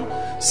write it down.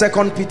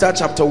 2 Peter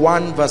chapter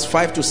 1 verse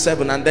 5 to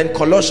 7. And then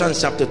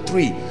Colossians chapter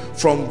 3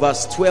 from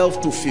verse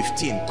 12 to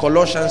 15.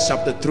 Colossians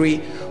chapter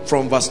 3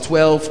 from verse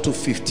 12 to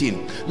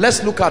 15.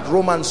 Let's look at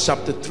Romans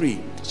chapter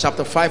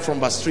 5 from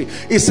verse 3.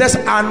 It says,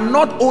 and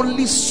not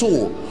only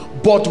so,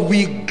 but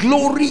we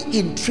glory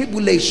in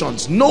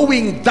tribulations,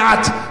 knowing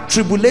that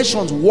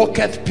tribulations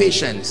worketh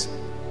patience,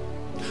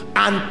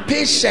 and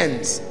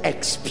patience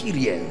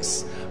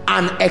experience,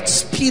 and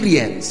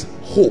experience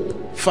hope.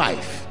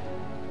 5.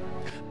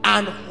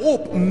 And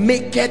hope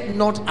maketh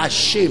not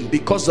ashamed,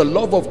 because the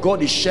love of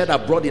God is shed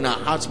abroad in our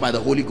hearts by the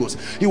Holy Ghost.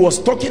 He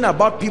was talking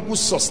about people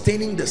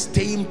sustaining the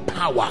staying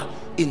power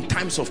in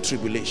times of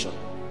tribulation.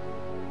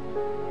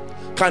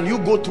 Can you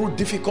go through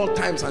difficult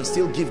times and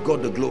still give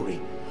God the glory?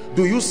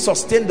 Do you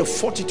sustain the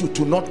fortitude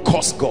to not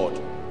curse God,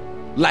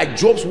 like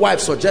Job's wife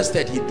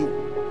suggested he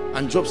do?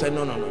 And Job said,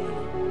 no, no, no, no.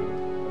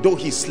 Though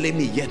he slay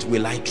me, yet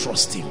will I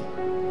trust him.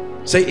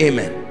 Say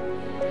amen.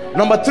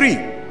 Number 3,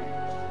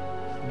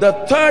 the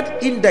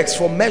third index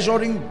for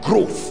measuring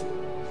growth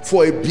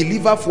for a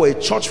believer, for a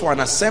church, for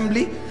an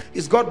assembly,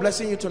 is God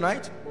blessing you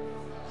tonight?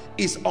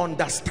 Is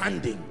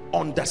understanding.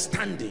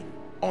 Understanding.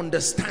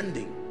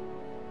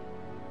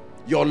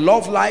 Your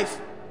love life,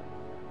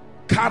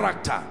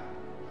 character,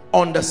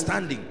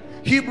 understanding.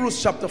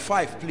 Hebrews chapter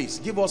 5, please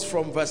give us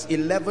from verse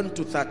 11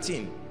 to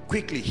 13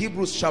 quickly.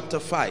 Hebrews chapter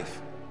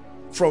 5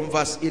 from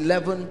verse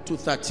 11 to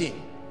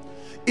 13.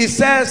 It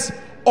says,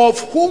 of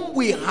whom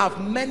we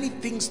have many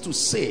things to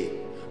say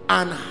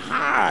and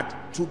hard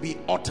to be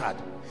uttered,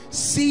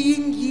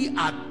 seeing ye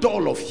are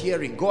dull of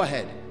hearing. Go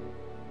ahead.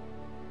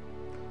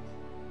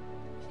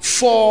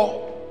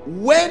 For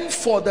when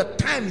for the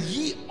time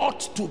ye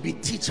ought to be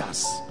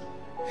teachers,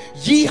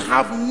 ye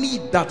have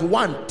need that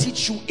one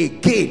teach you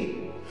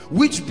again,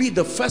 which be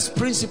the first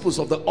principles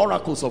of the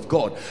oracles of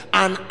God,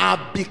 and are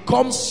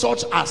become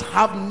such as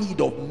have need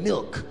of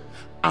milk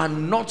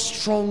and not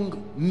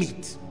strong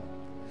meat.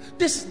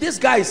 This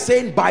guy is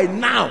saying, by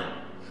now,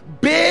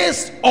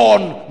 based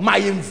on my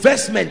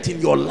investment in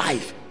your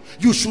life,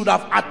 you should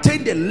have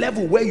attained a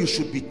level where you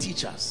should be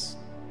teachers,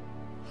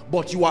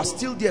 but you are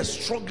still there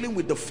struggling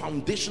with the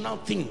foundational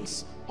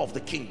things of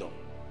the kingdom,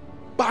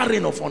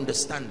 barren of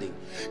understanding.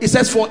 It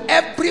says, for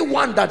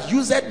everyone that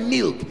useth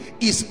milk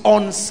is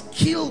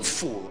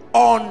unskillful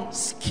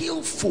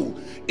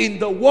in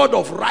the word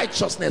of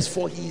righteousness,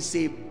 for he is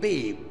a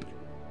babe.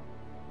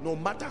 No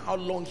matter how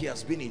long he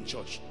has been in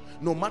church,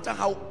 no matter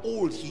how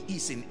old he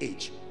is in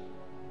age.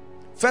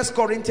 1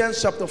 Corinthians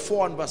chapter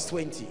 4 and verse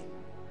 20.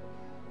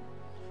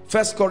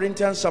 1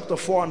 Corinthians chapter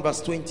 4 and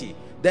verse 20.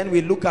 Then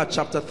we look at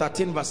chapter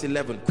 13 verse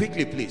 11.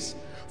 Quickly please.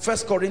 1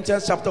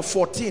 Corinthians chapter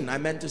 14. I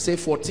meant to say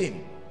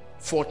 14.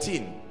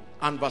 14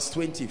 and verse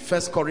 20.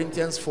 1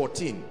 Corinthians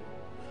 14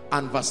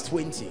 and verse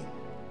 20.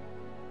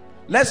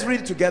 Let's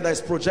read together.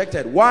 It's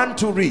projected. 1,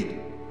 2, read.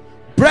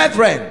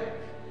 Brethren,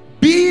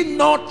 be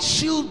not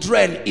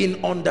children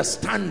in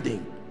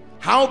understanding,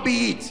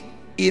 howbeit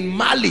in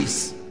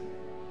malice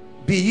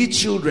be ye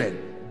children,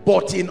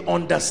 but in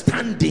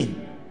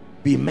understanding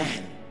be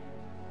men.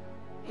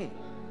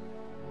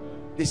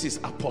 This is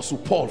Apostle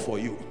Paul for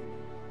you.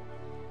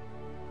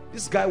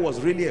 This guy was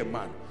really a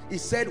man. He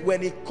said,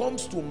 when it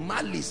comes to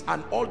malice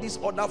and all these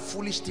other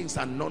foolish things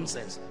and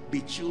nonsense, be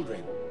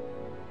children.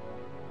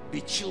 Be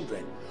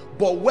children.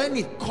 But when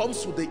it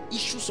comes to the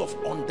issues of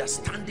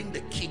understanding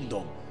the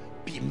kingdom,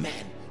 be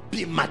men,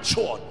 be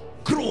matured,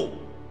 grow.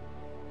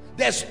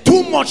 There's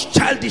too much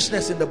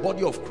childishness in the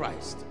body of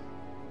Christ.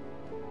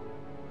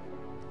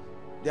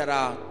 There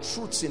are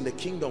truths in the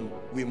kingdom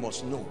we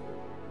must know.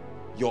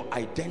 Your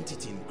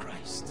identity in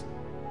Christ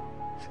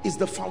is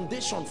the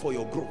foundation for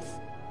your growth.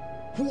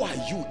 Who are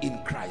you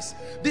in Christ?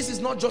 This is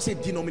not just a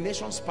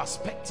denomination's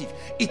perspective.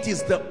 It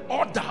is the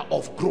order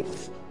of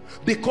growth.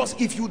 Because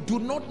if you do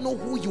not know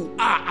who you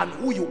are and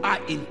who you are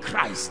in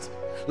Christ,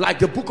 like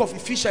the book of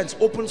Ephesians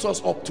opens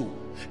us up to.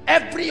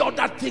 Every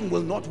other thing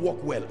will not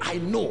work well. I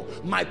know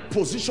my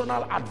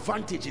positional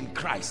advantage in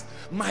Christ,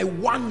 my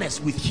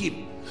oneness with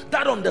him,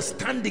 that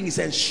understanding is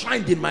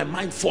enshrined in my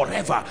mind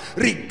forever.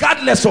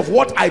 Regardless of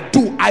what I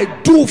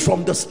do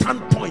from the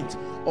standpoint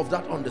of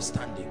that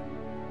understanding.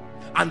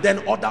 And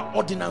then other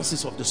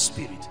ordinances of the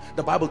Spirit.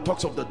 The Bible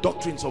talks of the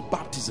doctrines of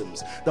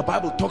baptisms. The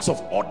Bible talks of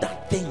other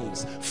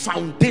things,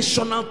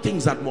 foundational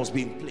things that must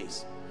be in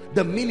place.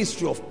 The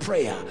ministry of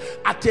prayer.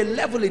 At a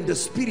level in the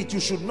Spirit, you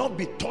should not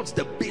be taught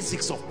the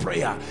basics of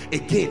prayer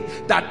again.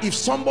 That if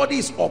somebody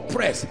is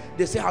oppressed,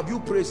 they say, have you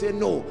prayed? Say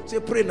no. Say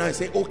pray now.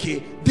 Say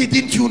okay.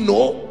 Didn't you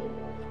know?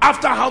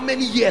 After how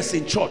many years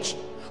in church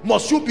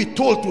must you be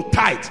told to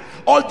tithe?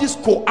 All this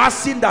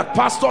coercing that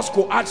pastors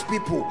coerce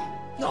people.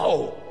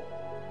 No.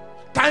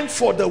 Time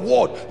for the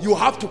word. You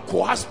have to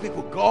coerce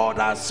people. God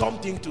has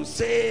something to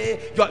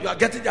say. You are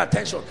getting their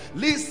attention.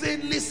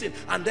 Listen.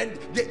 And then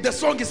the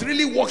song is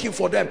really working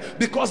for them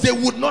because they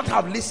would not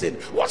have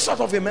listened. What sort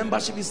of a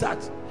membership is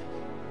that?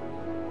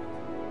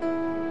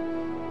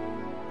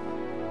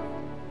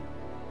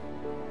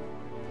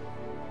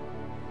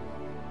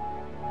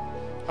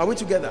 Are we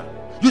together?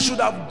 You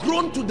should have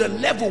grown to the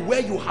level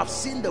where you have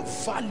seen the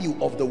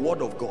value of the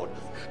word of God.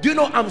 Do you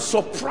know, I'm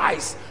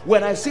surprised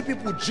when I see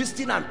people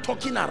gisting and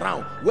talking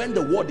around when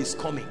the word is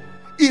coming.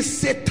 It's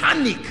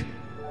satanic.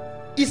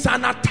 It's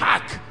an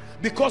attack,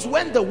 because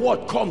when the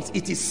word comes,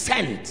 it is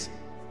sent.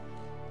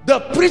 The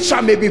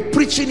preacher may be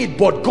preaching it,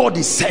 but God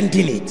is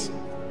sending it.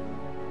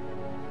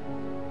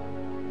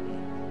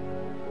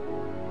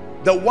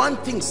 The one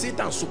thing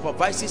Satan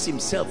supervises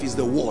himself is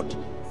the word.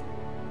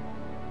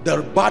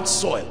 The bad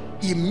soil.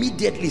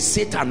 Immediately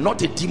Satan,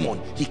 not a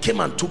demon, he came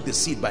and took the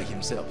seed by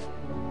himself.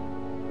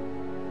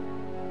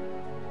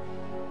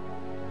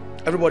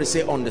 Everybody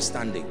say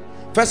understanding.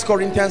 1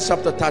 Corinthians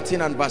chapter 13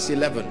 and verse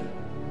 11.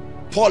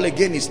 Paul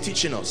again is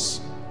teaching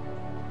us,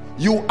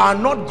 you are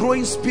not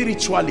growing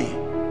spiritually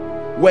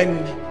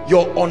when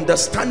your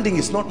understanding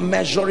is not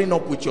measuring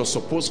up with your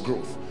supposed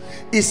growth.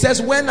 It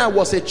says, when I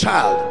was a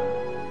child,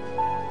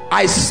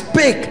 I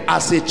spake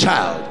as a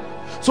child.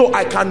 So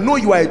I can know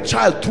you are a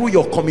child through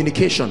your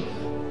communication.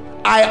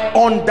 I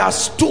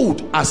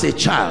understood as a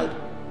child.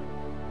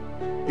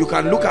 You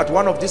can look at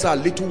one of these our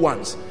little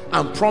ones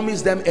and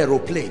promise them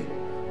aeroplane,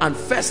 and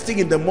first thing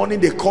in the morning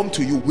they come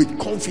to you with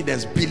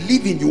confidence,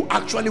 believing you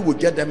actually will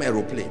get them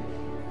aeroplane.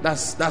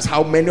 That's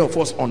how many of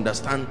us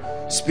understand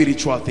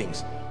spiritual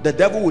things. The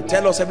devil will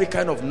tell us every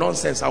kind of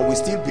nonsense and we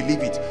still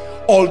believe it,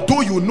 although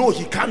you know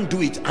he can't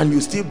do it and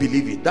you still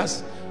believe it.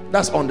 That's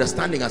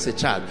understanding as a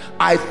child.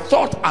 I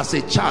thought as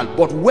a child,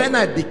 but when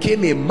I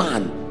became a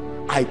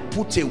man, I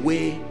put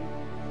away,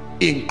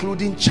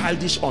 including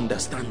childish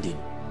understanding.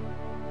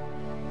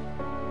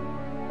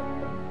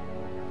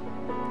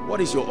 What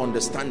is your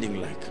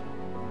understanding like?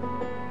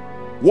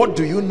 What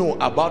do you know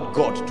about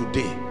God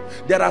today?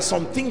 There are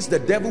some things the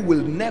devil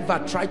will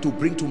never try to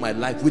bring to my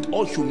life. With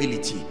all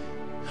humility,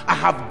 I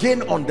have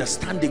gained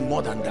understanding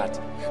more than that.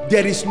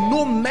 There is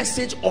no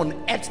message on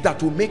earth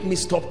that will make me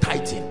stop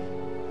tithing.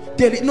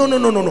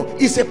 No.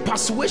 It's a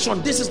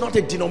persuasion. This is not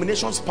a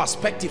denomination's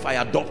perspective I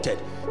adopted.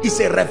 It's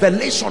a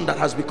revelation that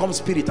has become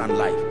spirit and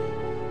life.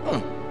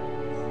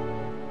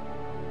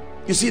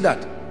 You see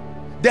that?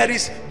 There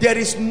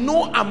is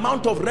no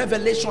amount of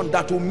revelation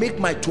that will make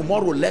my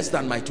tomorrow less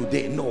than my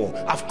today. No,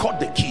 I've caught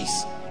the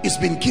keys. It's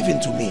been given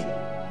to me.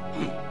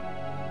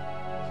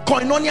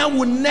 Koinonia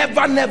will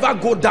never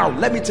go down.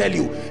 Let me tell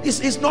you,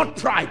 it's not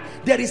pride.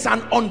 There is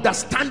an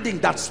understanding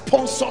that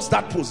sponsors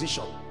that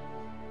position.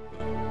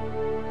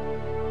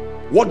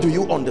 What do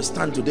you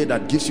understand today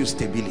that gives you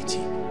stability?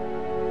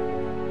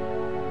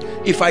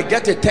 If I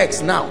get a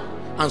text now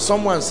and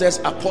someone says,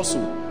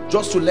 Apostle,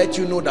 just to let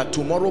you know that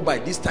tomorrow by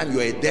this time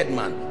you're a dead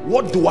man,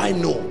 what do I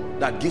know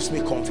that gives me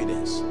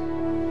confidence?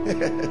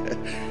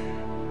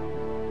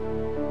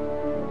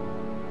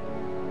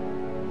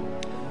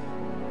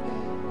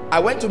 I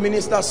went to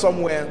minister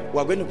somewhere.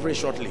 We're going to pray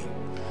shortly.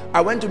 I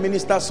went to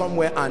minister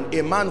somewhere, and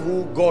a man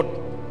who God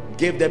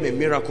gave them a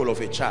miracle of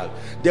a child.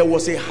 There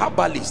was a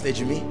herbalist,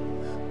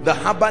 the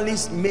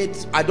herbalist made,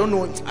 I don't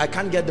know, I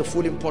can't get the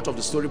full import of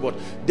the story, but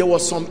there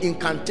was some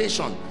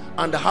incantation,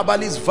 and the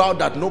herbalist vowed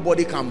that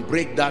nobody can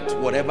break that,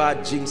 whatever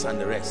jinx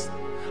and the rest.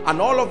 And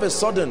all of a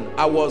sudden,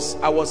 I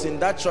was in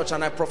that church,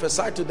 and I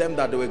prophesied to them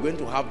that they were going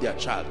to have their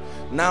child.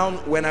 Now,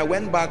 when I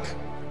went back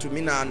to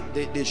Mina, and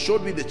they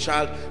showed me the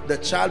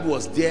child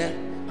was there,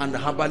 and the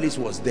herbalist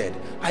was dead.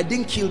 I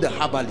didn't kill the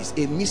herbalist,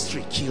 a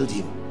mystery killed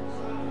him.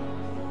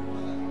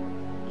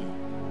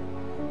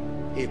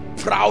 A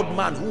proud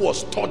man who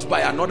was taught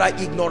by another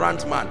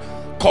ignorant man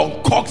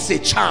concocts a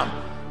charm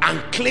and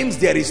claims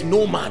there is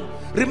no man.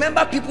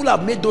 Remember, people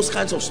have made those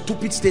kinds of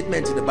stupid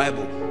statements in the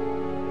Bible.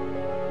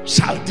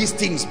 Shall these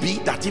things be,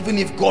 that even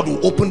if God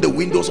will open the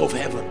windows of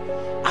heaven?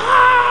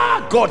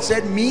 God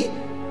said, me?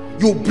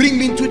 You bring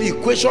me into the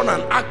equation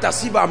and act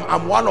as if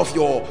I'm one of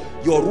your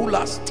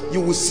rulers.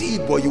 You will see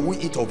it, but you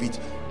will eat of it.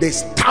 They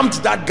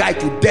stamped that guy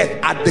to death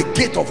at the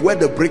gate of where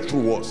the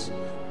breakthrough was.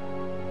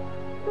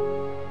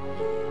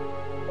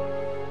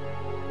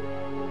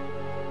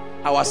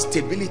 Our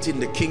stability in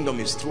the kingdom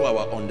is through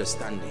our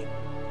understanding.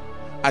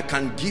 I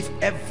can give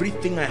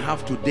everything I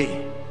have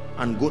today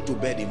and go to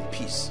bed in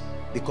peace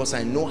because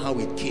I know how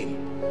it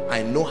came.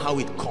 I know how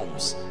it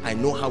comes. I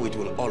know how it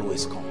will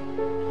always come.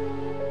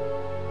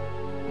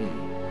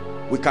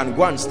 We can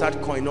go and start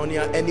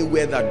koinonia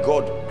anywhere that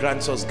God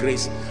grants us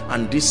grace,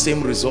 and this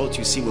same result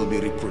you see will be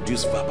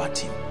reproduced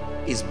verbatim.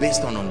 It's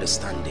based on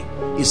understanding.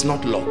 It's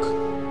not luck.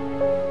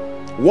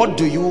 What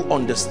do you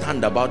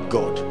understand about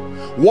God?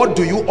 What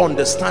do you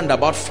understand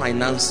about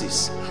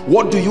finances?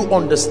 What do you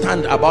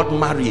understand about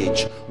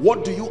marriage?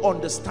 What do you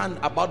understand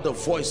about the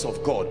voice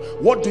of God?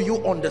 What do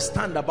you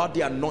understand about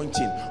the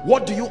anointing?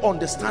 What do you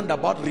understand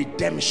about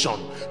redemption?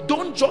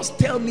 Don't just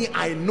tell me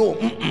I know.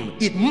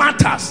 It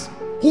matters.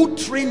 Who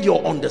trained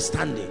your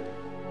understanding?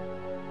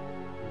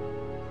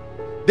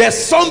 There's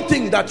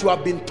something that you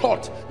have been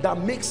taught that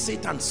makes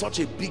Satan such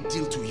a big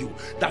deal to you,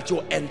 that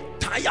your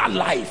entire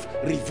life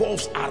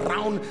revolves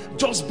around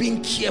just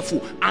being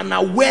careful and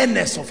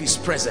awareness of his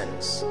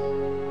presence.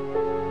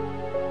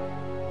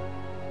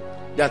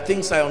 There are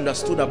things I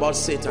understood about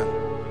Satan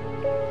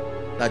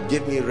that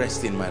gave me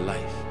rest in my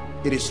life.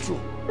 It is true.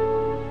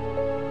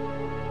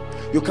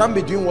 You can't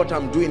be doing what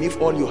I'm doing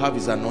if all you have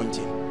is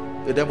anointing.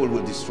 The devil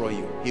will destroy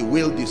you. He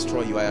will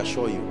destroy you, I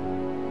assure you.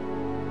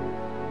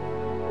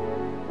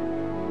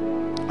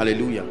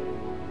 Hallelujah.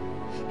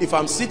 If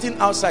I'm sitting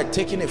outside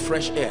taking a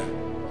fresh air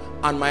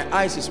and my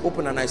eyes is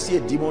open and I see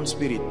a demon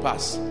spirit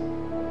pass,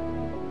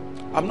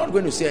 I'm not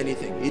going to say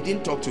anything. He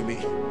didn't talk to me.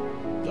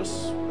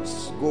 Just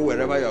go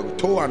wherever you are,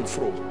 to and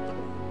fro.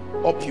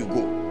 Up you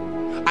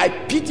go. I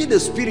pity the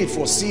spirit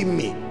for seeing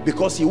me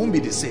because he won't be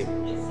the same.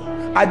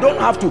 I don't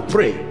have to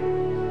pray.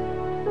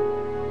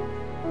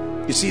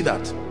 You see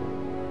that?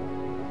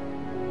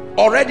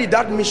 Already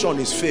that mission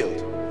is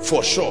failed,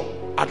 for sure,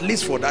 at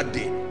least for that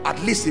day,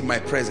 at least in my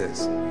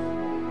presence.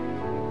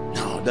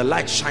 Now the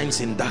light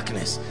shines in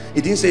darkness.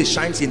 It didn't say it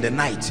shines in the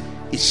night,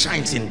 it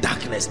shines in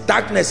darkness.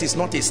 Darkness is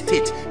not a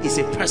state, it's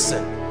a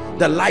person.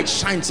 The light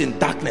shines in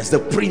darkness, the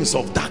prince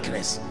of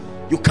darkness.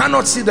 You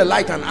cannot see the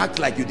light and act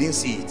like you didn't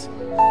see it.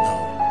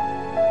 No.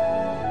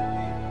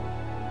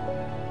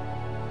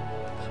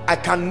 I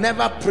can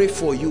never pray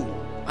for you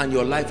and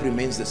your life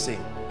remains the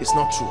same. It's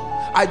not true.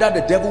 Either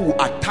the devil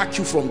will attack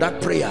you from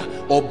that prayer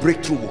or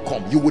breakthrough will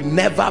come. You will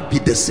never be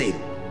the same.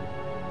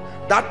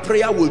 That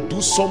prayer will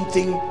do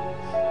something.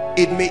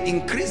 It may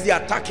increase the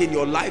attack in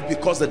your life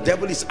because the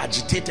devil is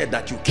agitated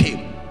that you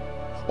came,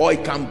 or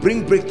it can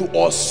bring breakthrough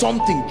or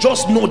something.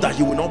 Just know that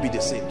you will not be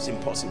the same. It's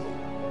impossible.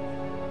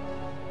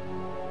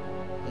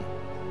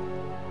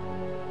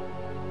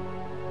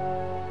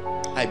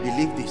 I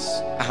believe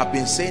this. I have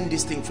been saying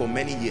this thing for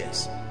many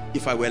years.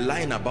 If I were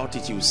lying about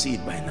it, you will see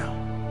it by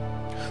now.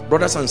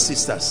 Brothers and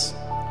sisters,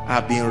 I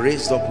have been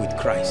raised up with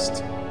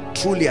Christ.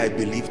 Truly I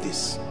believe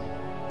this.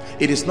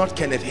 It is not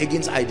Kenneth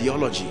Hagin's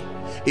ideology.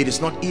 It is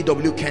not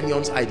E.W.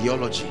 Kenyon's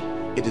ideology.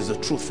 It is the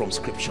truth from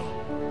scripture.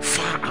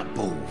 Far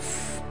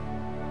above.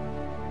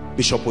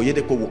 Bishop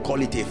Oyedepo will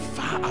call it a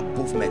far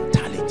above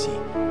mentality.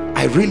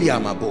 I really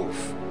am above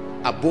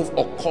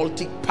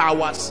occultic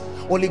powers.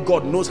 Only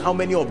God knows how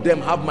many of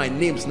them have my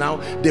names now.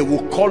 They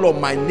will call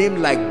on my name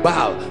like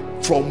Baal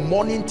from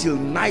morning till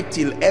night,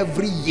 till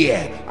every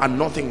year, and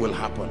nothing will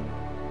happen.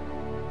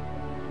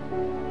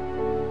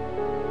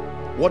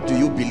 What do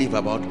you believe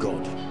about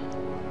God?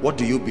 What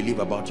do you believe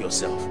about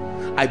yourself?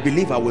 I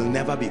believe I will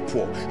never be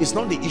poor. It's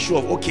not the issue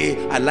of,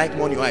 okay, I like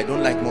money or I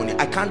don't like money.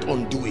 I can't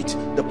undo it.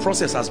 The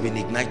process has been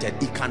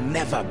ignited. It can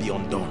never be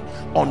undone.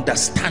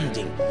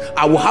 Understanding.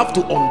 I will have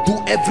to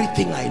undo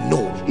everything I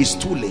know. It's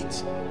too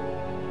late.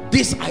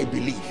 This I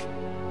believe.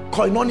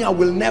 Koinonia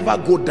will never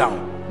go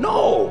down.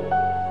 No.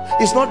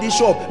 It's not the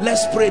issue of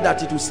let's pray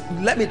that it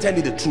will. Let me tell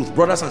you the truth,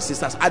 brothers and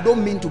sisters. I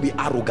don't mean to be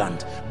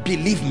arrogant.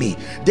 Believe me,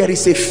 there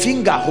is a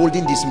finger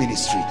holding this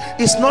ministry.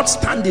 It's not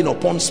standing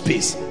upon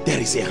space. There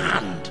is a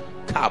hand.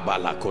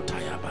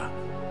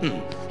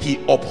 He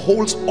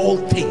upholds all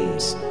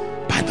things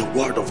by the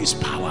word of his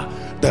power.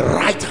 The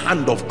right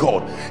hand of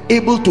God,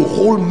 able to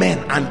hold men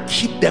and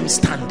keep them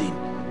standing.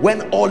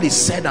 When all is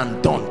said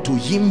and done, to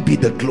him be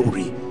the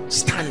glory.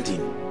 Standing.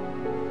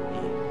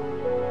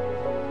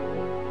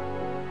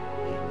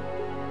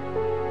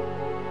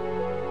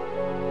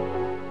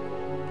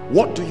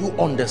 What do you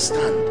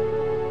understand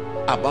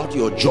about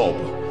your job?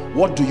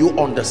 What do you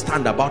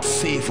understand about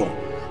favor?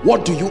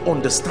 What do you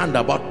understand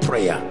about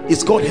prayer?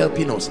 Is God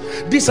helping us?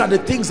 These are the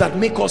things that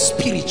make us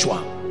spiritual.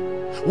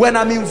 When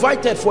I'm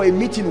invited for a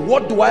meeting,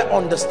 what do I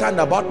understand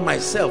about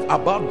myself,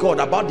 about God,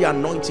 about the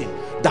anointing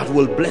that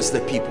will bless the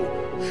people?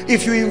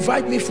 If you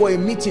invite me for a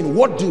meeting,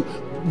 what do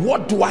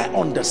I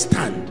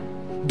understand?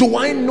 Do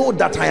I know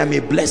that I am a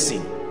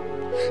blessing?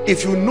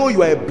 If you know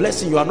you are a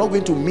blessing, you are not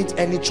going to meet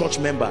any church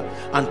member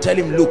and tell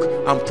him, look,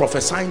 I'm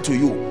prophesying to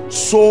you,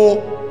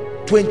 so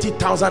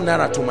 20,000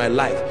 naira to my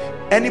life.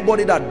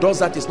 Anybody that does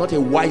that is not a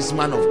wise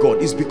man of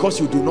God. It's because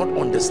you do not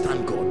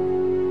understand God.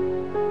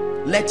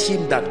 Let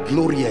him that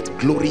glorieth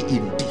glory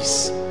in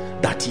this,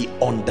 that he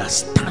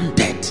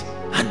understandeth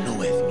and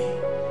knoweth me.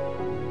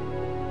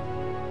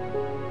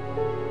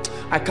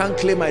 I can't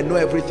claim I know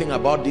everything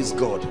about this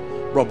God.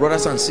 But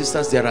brothers and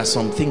sisters, there are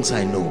some things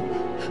I know.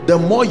 The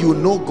more you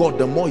know God,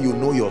 the more you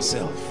know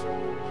yourself.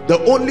 The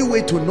only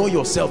way to know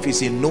yourself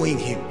is in knowing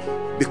him,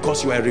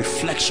 because you are a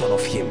reflection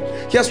of him.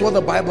 Here's what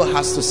the Bible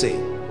has to say.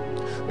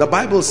 The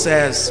Bible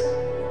says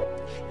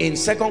in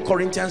 2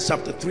 Corinthians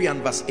chapter 3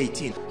 and verse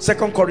 18, 2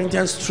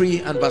 Corinthians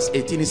 3 and verse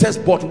 18, it says,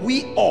 but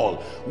we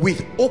all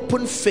with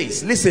open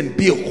face, listen,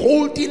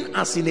 beholding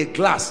as in a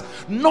glass,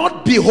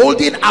 not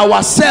beholding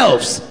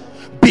ourselves,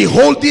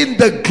 beholding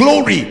the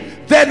glory,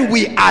 then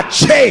we are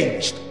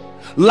changed.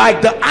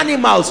 Like the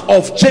animals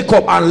of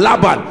Jacob and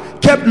Laban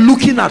kept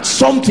looking at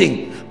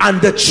something, and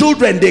the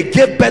children they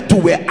gave birth to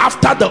were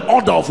after the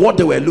order of what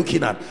they were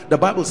looking at. The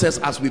Bible says,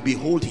 as we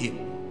behold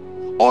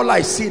him, all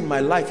I see in my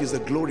life is the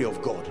glory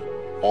of God.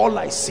 All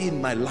I see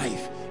in my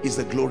life is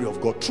the glory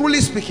of God.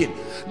 Truly speaking,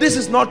 this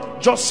is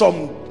not just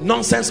some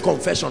nonsense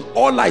confession.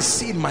 All I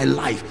see in my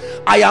life,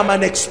 I am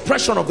an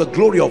expression of the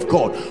glory of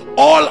God.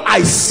 All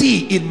I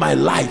see in my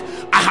life,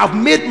 I have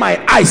made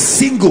my eyes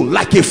single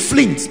like a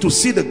flint to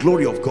see the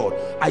glory of God.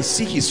 I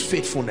see his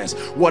faithfulness.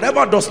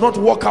 Whatever does not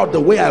work out the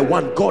way I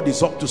want, God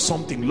is up to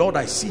something. Lord,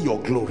 I see your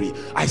glory.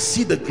 I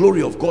see the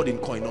glory of God in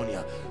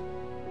Koinonia.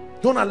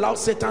 Don't allow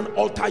Satan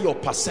alter your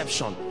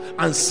perception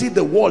and see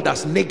the world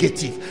as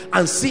negative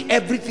and see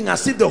everything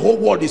as if the whole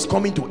world is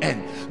coming to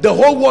end. The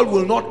whole world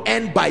will not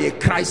end by a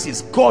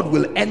crisis. God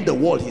will end the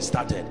world he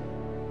started.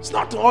 It's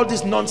not all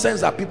this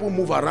nonsense that people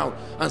move around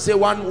and say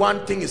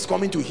one thing is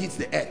coming to hit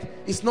the earth.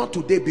 It's not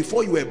today.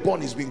 Before you were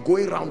born, it's been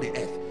going around the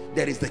earth.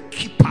 There is the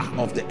keeper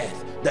of the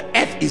earth. The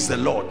earth is the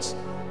Lord's.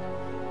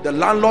 The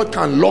landlord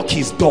can lock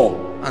his door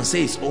and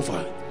say it's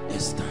over.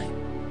 It's time.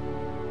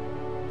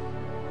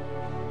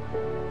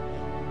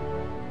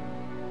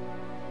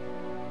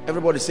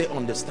 Everybody say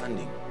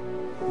understanding.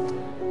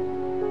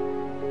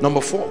 Number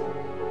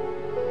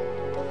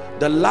 4,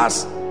 the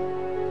last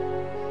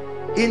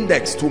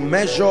index to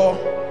measure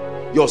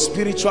your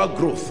spiritual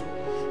growth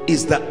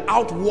is the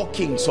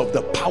outworkings of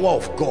the power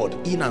of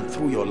God in and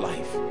through your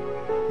life.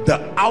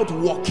 The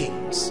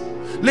outworkings.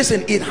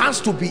 Listen, it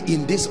has to be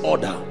in this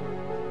order.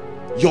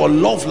 Your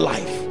love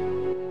life,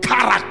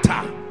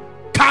 character,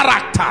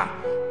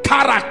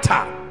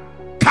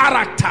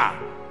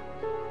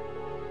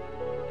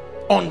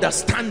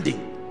 understanding,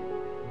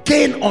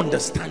 gain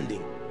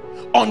understanding,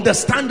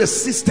 understand the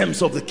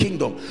systems of the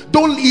kingdom.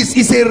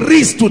 It's a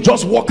risk to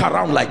just walk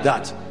around like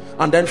that.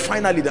 And then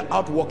finally, the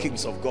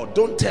outworkings of God.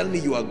 Don't tell me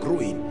you are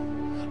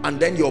growing and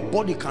then your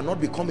body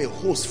cannot become a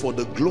host for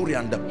the glory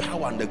and the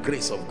power and the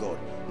grace of God.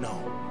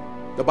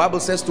 No, the Bible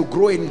says to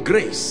grow in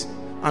grace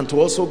and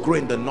to also grow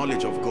in the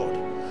knowledge of God.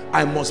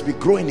 I must be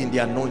growing in the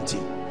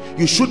anointing.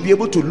 You should be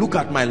able to look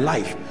at my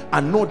life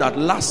and know that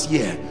last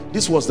year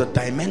this was the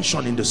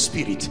dimension in the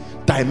spirit,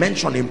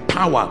 dimension in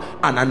power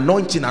and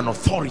anointing and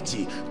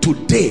authority.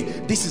 Today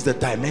this is the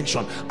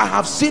dimension. I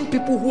have seen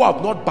people who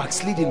have not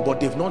backslidden, but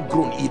they've not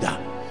grown either.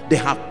 They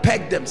have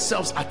pegged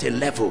themselves at a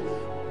level.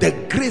 The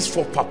grace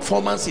for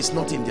performance is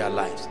not in their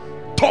lives.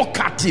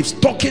 Talkatives,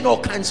 talking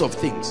all kinds of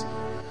things,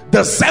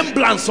 the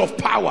semblance of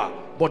power,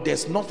 but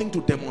there's nothing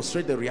to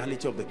demonstrate the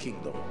reality of the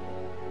kingdom.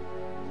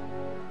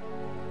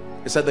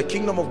 It said the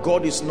kingdom of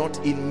God is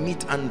not in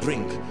meat and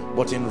drink,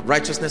 but in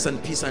righteousness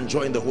and peace and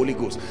joy in the Holy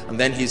Ghost. And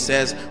then he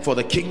says, for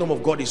the kingdom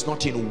of God is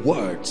not in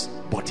words,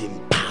 but in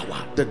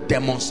power. The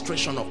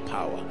demonstration of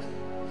power.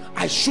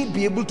 I should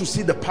be able to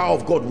see the power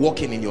of God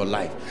working in your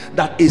life.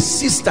 That a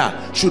sister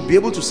should be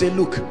able to say,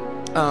 look,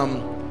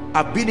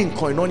 I've been in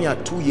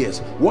Koinonia 2 years.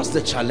 What's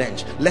the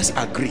challenge? Let's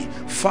agree.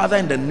 Father,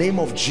 in the name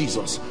of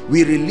Jesus,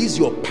 we release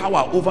your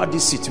power over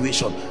this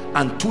situation.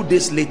 And 2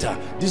 days later,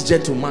 this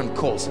gentleman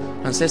calls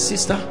and says,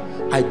 sister,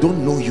 I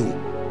don't know you,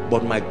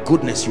 but my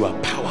goodness, you are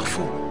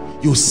powerful.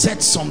 You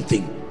said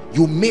something,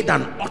 you made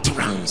an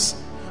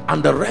utterance,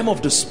 and the realm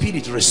of the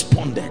spirit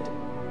responded.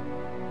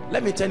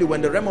 Let me tell you,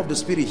 when the realm of the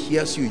spirit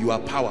hears you, you are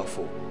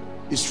powerful.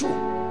 It's true,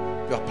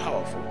 you are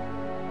powerful.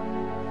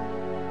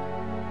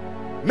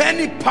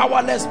 Many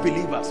powerless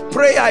believers.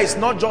 Prayer is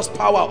not just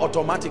power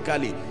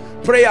automatically.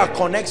 Prayer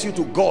connects you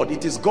to God.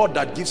 It is God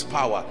that gives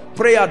power.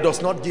 Prayer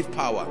does not give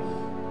power.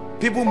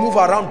 People move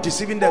around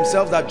deceiving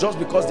themselves that just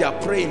because they are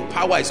praying,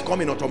 power is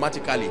coming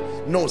automatically.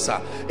 No, sir.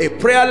 A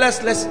prayerless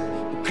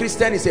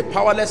Christian is a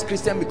powerless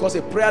Christian, because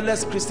a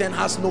prayerless Christian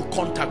has no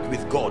contact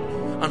with God,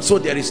 and so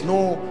there is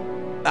no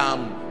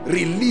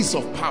release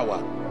of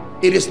power.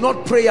 It is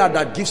not prayer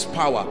that gives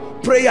power.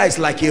 Prayer is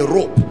like a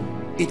rope.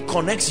 It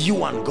connects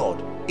you and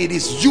God. It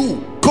is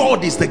you.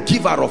 God is the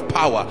giver of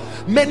power.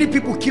 Many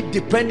people keep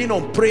depending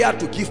on prayer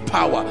to give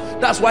power.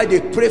 That's why they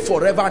pray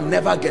forever and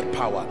never get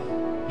power.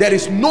 There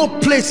is no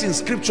place in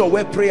scripture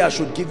where prayer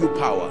should give you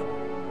power.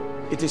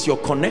 It is your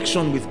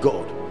connection with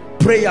God.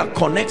 Prayer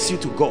connects you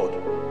to God.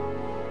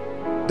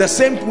 The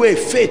same way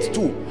faith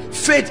too.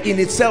 Faith in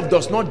itself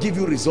does not give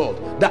you result.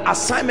 The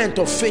assignment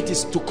of faith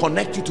is to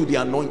connect you to the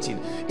anointing.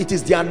 It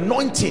is the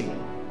anointing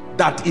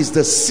that is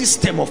the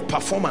system of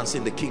performance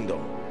in the kingdom.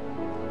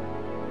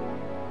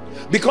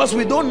 Because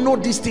we don't know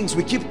these things,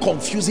 we keep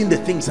confusing the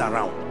things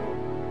around.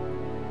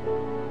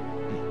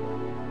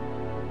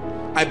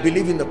 I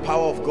believe in the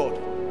power of God.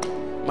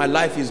 My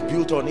life is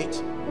built on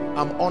it.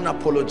 I'm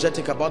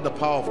unapologetic about the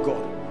power of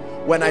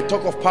God. When I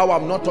talk of power,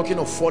 I'm not talking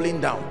of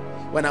falling down.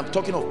 When I'm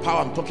talking of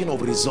power, I'm talking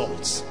of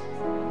results.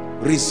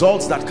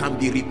 Results that can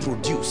be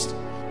reproduced,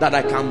 that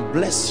I can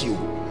bless you.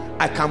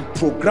 I can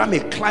program a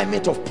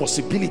climate of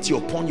possibility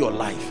upon your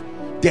life.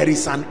 There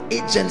is an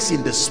agency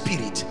in the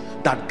spirit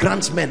that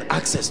grants men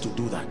access to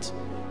do that.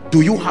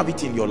 Do you have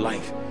it in your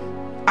life?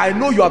 I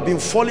know you have been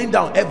falling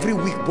down every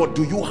week, but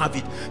do you have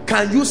it?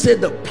 Can you say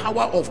the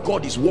power of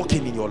God is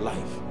working in your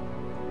life?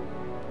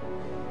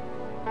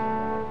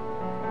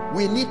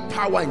 We need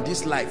power in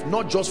this life,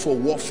 not just for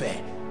warfare.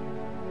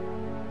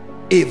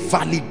 A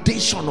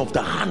validation of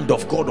the hand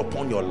of God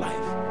upon your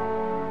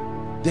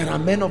life. There are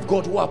men of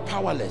God who are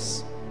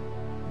powerless.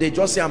 They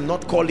just say, I'm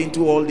not called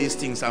into all these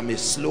things. I'm a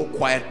slow,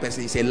 quiet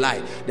person. It's a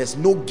lie. There's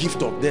no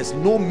gift of, there's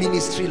no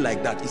ministry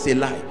like that. It's a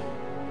lie.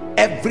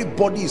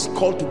 Everybody is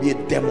called to be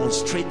a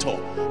demonstrator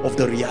of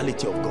the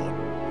reality of God.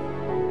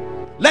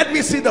 Let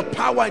me see the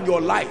power in your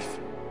life.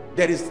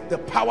 There is the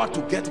power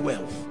to get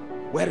wealth.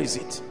 Where is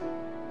it?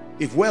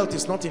 If wealth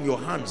is not in your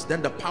hands,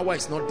 then the power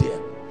is not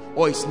there,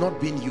 or it's not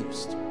being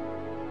used.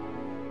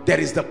 There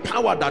is the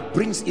power that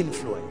brings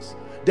influence.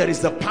 There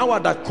is the power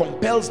that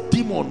compels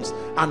demons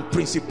and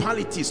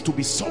principalities to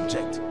be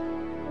subject.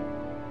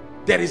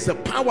 There is the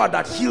power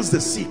that heals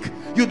the sick.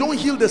 You don't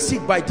heal the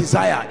sick by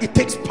desire. It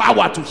takes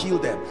power to heal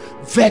them.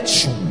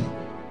 Virtue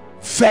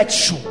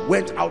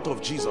went out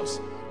of Jesus,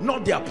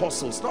 not the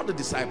apostles, not the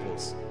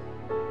disciples.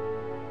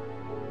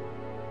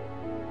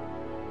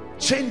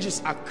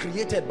 Changes are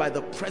created by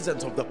the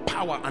presence of the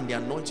power and the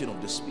anointing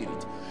of the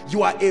Spirit.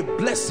 You are a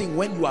blessing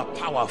when you are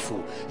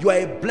powerful. You are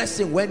a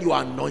blessing when you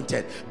are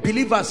anointed.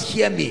 Believers,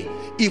 hear me.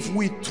 If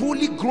we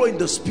truly grow in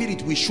the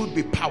Spirit, we should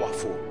be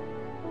powerful.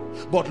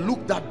 But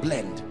look, that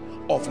blend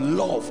of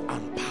love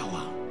and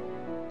power.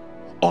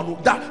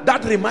 On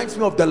that reminds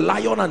me of the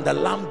lion and the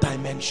lamb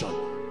dimension.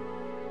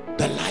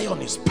 The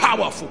lion is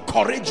powerful,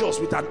 courageous,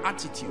 with an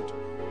attitude.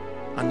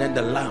 And then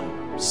the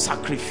lamb,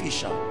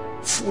 sacrificial,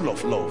 full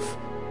of love.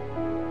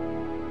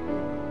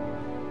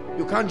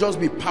 You can't just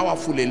be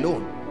powerful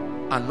alone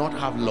and not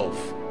have love.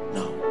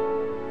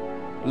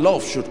 No.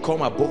 Love should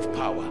come above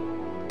power.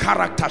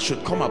 Character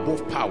should come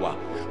above power.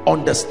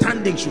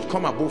 Understanding should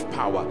come above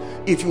power.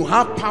 If you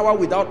have power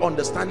without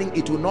understanding,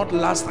 it will not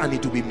last and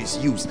it will be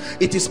misused.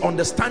 It is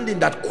understanding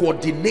that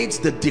coordinates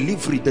the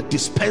delivery, the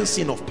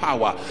dispensing of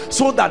power,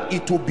 so that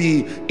it will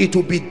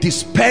be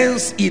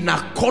dispensed in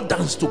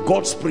accordance to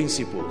God's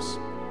principles.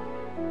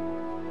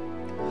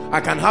 I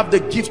can have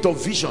the gift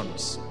of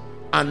visions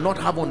and not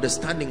have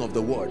understanding of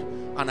the word,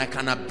 and I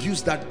can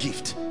abuse that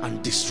gift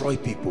and destroy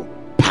people.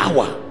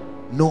 Power,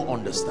 no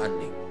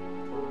understanding.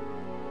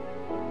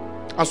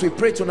 As we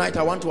pray tonight,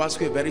 I want to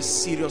ask you a very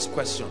serious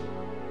question.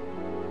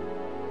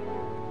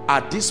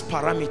 Are these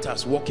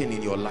parameters working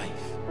in your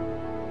life?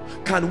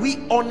 Can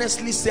we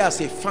honestly say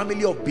as a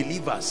family of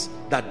believers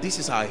that this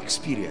is our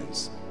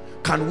experience?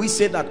 Can we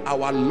say that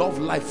our love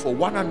life for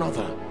one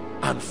another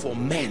and for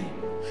men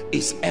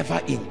is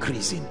ever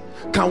increasing?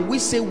 Can we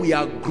say we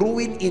are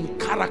growing in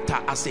character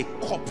as a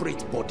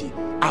corporate body?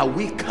 Are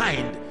we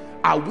kind?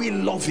 Are we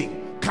loving?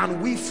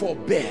 Can we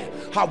forbear?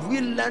 Have we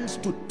learned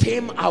to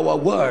tame our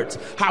words?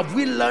 Have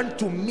we learned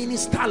to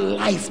minister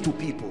life to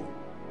people?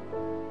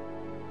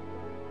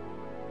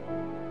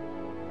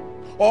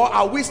 Or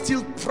are we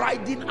still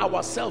priding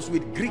ourselves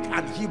with Greek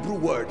and Hebrew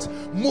words,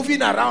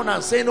 moving around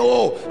and saying,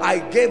 oh, I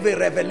gave a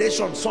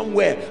revelation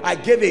somewhere, I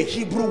gave a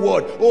Hebrew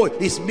word, oh,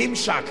 it's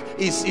mimshak,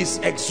 it's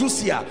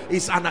exousia,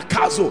 it's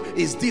anakazo,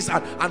 it's this,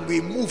 and we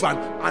move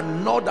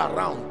and nod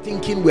around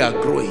thinking we are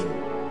growing.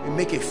 We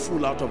make a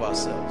fool out of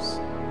ourselves.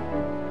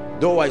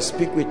 Though I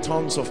speak with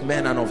tongues of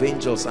men and of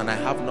angels and I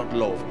have not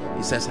love,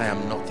 he says I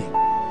am nothing.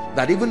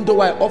 That even though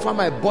I offer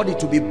my body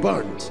to be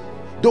burnt,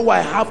 though I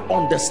have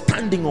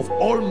understanding of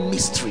all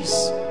mysteries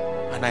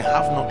and I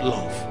have not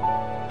love,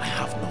 I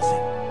have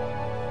nothing.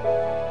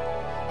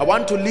 I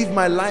want to live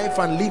my life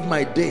and live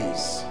my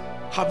days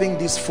having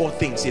these four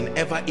things in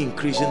ever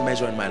increasing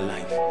measure in my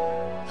life.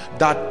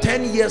 That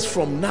 10 years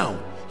from now,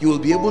 you will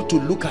be able to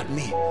look at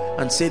me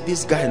and say,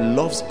 this guy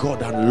loves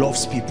God and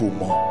loves people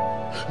more.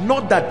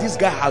 Not that this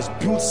guy has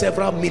built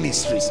several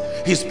ministries,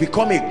 he's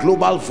become a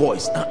global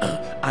voice.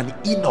 And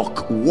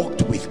Enoch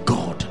walked with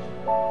God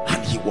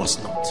and he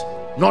was not.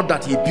 Not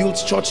that he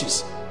built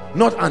churches.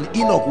 Not an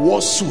Enoch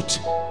wore suit.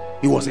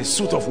 He was a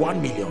suit of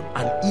 1 million.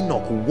 And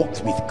Enoch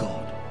walked with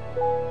God.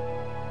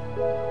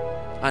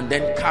 And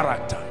then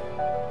character.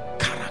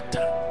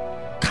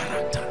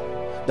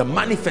 The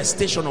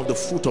manifestation of the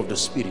fruit of the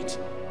Spirit.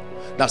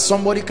 That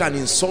somebody can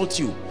insult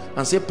you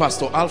and say,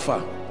 Pastor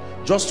Alpha,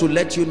 just to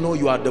let you know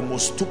you are the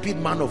most stupid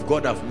man of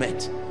God I've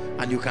met.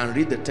 And you can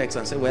read the text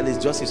and say, well,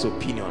 it's just his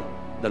opinion.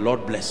 The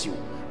Lord bless you.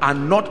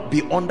 And not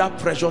be under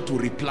pressure to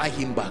reply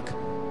him back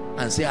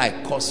and say, I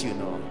curse you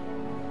now.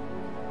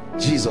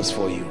 Jesus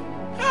for you.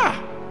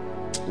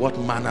 What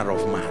manner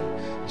of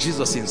man.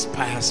 Jesus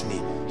inspires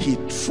me. He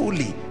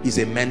truly is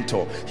a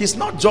mentor. He's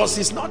not just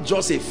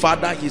a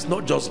father. He's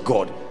not just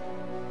God.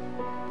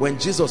 When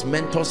Jesus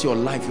mentors your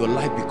life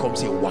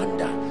becomes a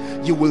wonder.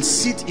 You will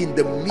sit in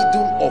the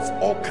middle of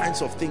all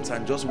kinds of things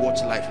and just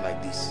watch life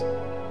like this.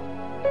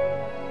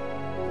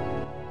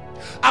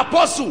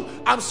 Apostle,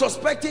 I'm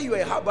suspecting you're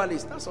a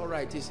herbalist. That's all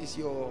right. It's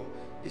your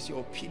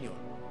opinion.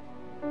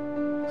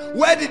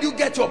 Where did you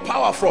get your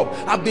power from?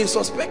 I've been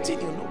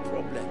suspecting you. No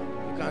problem.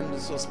 You can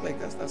suspect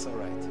that's all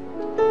right.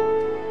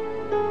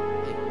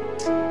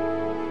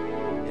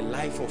 A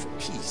life of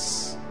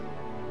peace.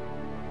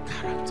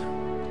 Character.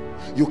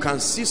 You can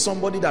see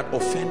somebody that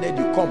offended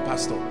you, come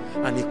pastor,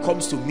 and he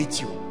comes to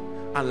meet you,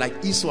 and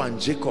like Esau and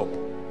Jacob,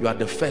 you are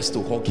the first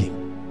to hug him.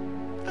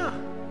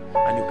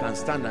 And you can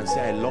stand and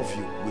say, I love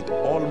you with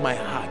all my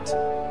heart.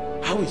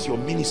 How is your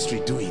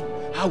ministry doing?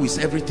 How is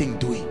everything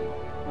doing?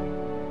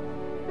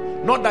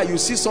 Not that you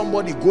see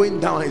somebody going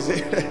down and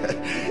say,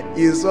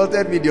 he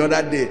insulted me the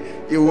other day.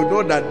 You will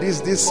know that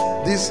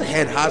this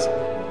head has.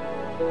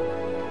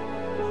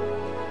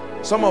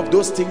 Some of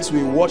those things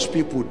we watch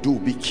people do,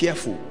 be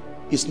careful.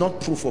 It's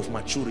not proof of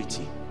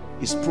maturity.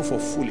 It's proof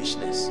of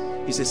foolishness.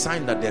 It's a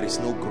sign that there is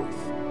no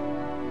growth.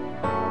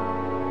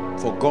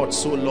 For God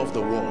so loved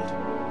the world,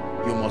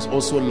 you must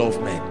also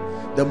love men.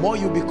 The more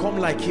you become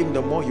like him,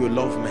 the more you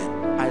love men.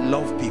 I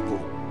love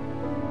people.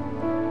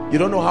 You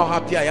don't know how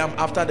happy I am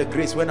after the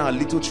grace when our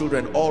little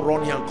children all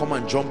run here and come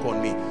and jump on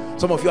me.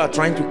 Some of you are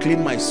trying to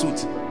clean my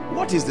suit.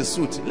 What is the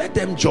suit? Let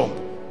them jump.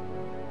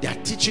 They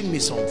are teaching me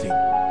something.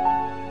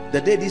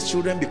 The day these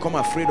children become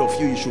afraid of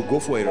you, you should go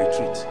for a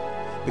retreat.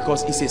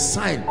 Because it's a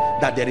sign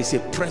that there is a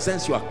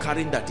presence you are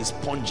carrying that is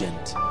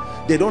pungent.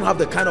 They don't have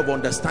the kind of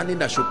understanding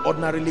that should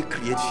ordinarily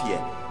create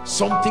fear.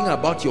 Something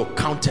about your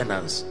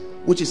countenance,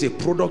 which is a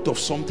product of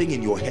something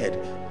in your head,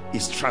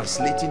 is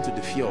translating to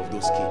the fear of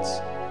those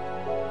kids.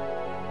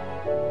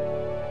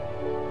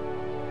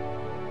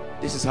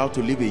 This is how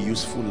to live a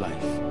useful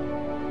life.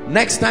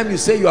 Next time you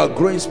say you are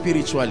growing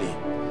spiritually,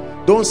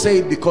 don't say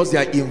it because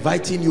they are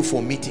inviting you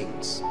for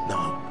meetings.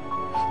 No.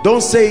 Don't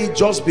say it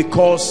just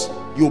because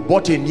you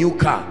bought a new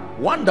car,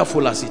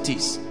 wonderful as it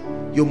is.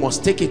 You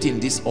must take it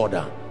in this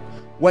order.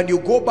 When you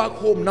go back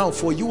home now,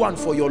 for you and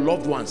for your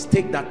loved ones,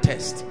 take that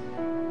test.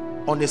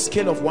 On a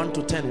scale of 1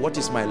 to 10, what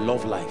is my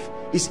love life?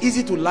 It's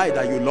easy to lie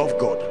that you love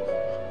God,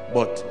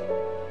 but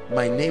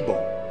my neighbor,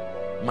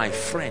 my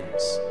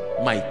friends,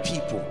 my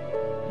people,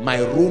 my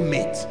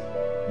roommate,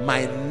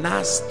 my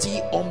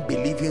nasty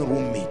unbelieving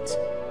roommate,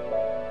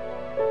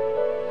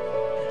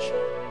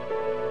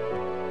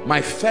 my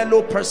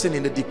fellow person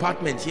in the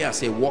department here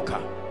as a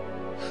worker,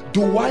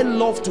 do I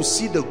love to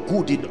see the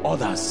good in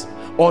others,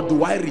 or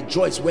do I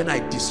rejoice when I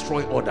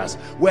destroy others?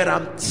 Where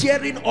I'm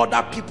tearing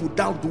other people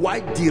down, do I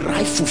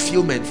derive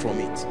fulfillment from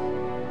it?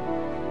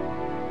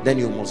 Then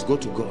you must go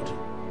to God.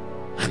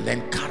 And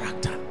then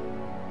character.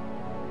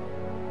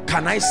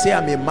 Can I say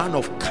I'm a man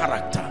of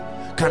character?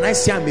 Can I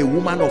say I'm a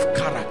woman of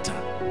character?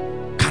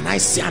 Can I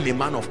say I'm a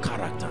man of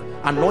character?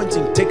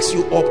 Anointing takes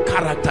you up,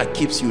 character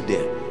keeps you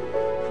there.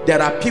 There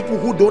are people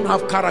who don't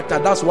have character.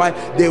 That's why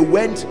they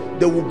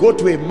will go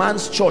to a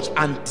man's church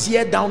and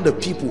tear down the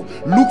people,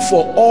 look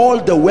for all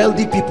the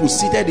wealthy people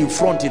seated in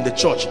front in the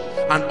church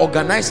and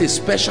organize a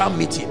special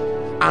meeting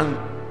and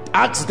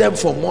ask them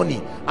for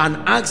money and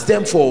ask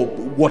them for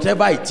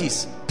whatever it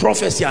is,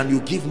 prophecy, and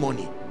you give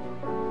money.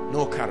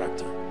 No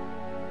character.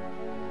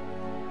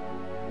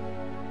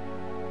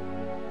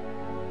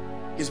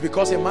 It's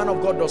because a man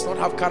of God does not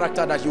have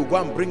character that you go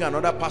and bring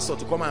another pastor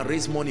to come and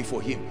raise money for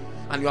him,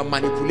 and you are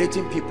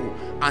manipulating people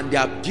and they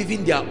are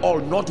giving their all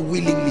not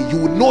willingly.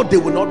 You will know they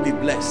will not be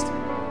blessed,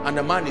 and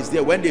the man is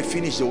there. When they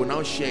finish, they will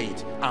now share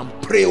it and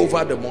pray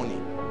over the money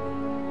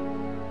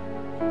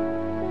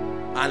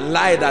and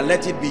lie that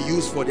let it be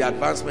used for the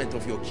advancement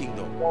of your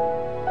kingdom.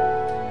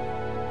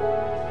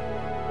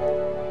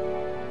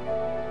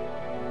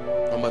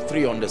 Number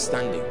 3,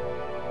 understanding.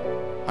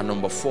 And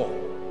number 4,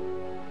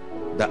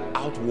 the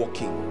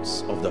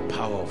outworkings of the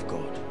power of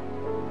God.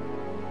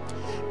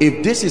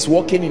 If this is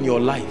working in your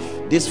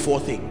life, these 4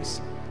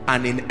 things,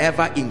 and in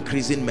ever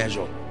increasing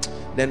measure,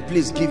 then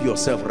please give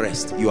yourself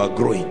rest. You are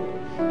growing.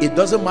 It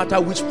doesn't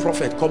matter which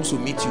prophet comes to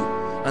meet you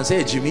and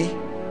say, Jimmy,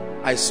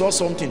 I saw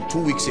something 2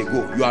 weeks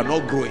ago, you are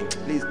not growing.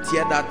 Please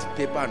tear that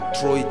paper and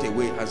throw it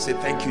away and say,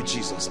 thank you,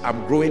 Jesus.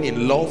 I'm growing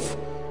in love.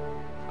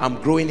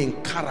 I'm growing in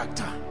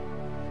character.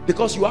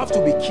 Because you have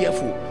to be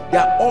careful. There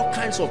are all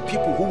kinds of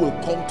people who will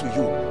come to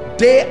you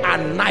day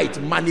and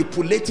night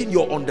manipulating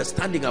your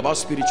understanding about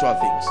spiritual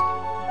things.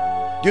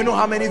 Do you know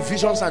how many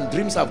visions and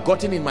dreams I've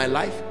gotten in my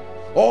life?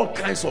 All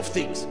kinds of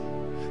things.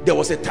 There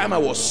was a time I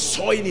was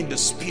sowing in the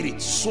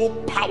spirit so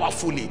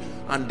powerfully,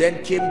 and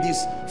then came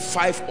this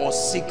 5 or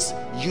 6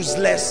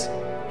 useless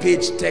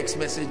page text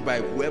message by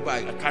whoever,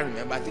 I can't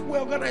remember. I think we're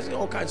organizing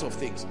all kinds of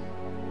things.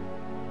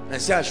 And I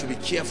say I should be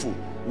careful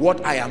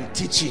what I am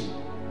teaching.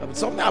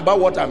 Something about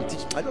what I'm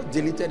teaching, I just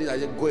deleted it. I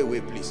just go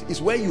away, please. It's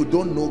when you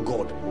don't know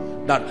God.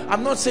 That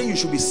I'm not saying you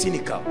should be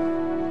cynical.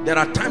 There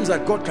are times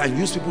that God can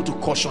use people to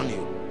caution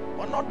you,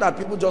 but not that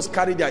people just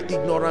carry their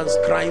ignorance,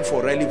 crying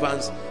for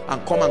relevance,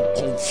 and come and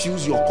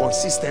confuse your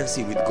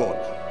consistency with God,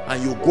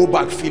 and you go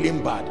back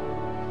feeling bad.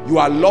 You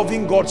are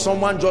loving God.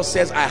 Someone just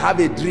says, I have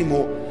a dream,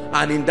 oh,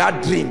 and in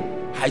that dream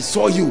I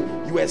saw you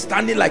were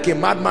standing like a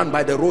madman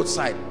by the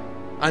roadside,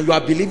 and you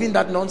are believing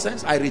that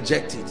nonsense. I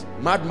reject it.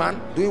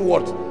 Madman doing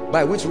what?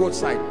 By which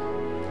roadside?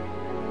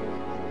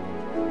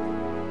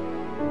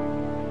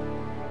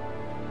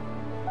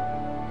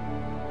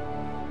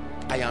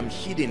 I am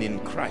hidden in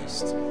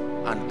Christ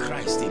and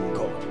Christ in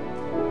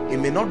God. It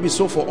may not be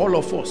so for all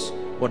of us,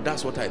 but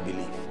that's what I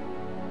believe.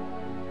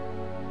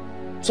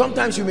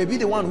 Sometimes you may be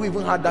the one who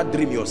even had that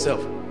dream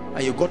yourself,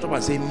 and you got up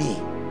and say, me,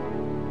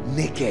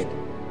 naked,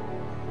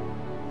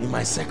 in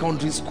my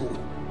secondary school,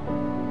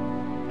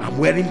 I'm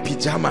wearing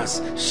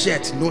pajamas,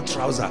 shirt, no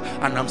trouser,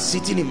 and I'm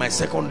sitting in my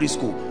secondary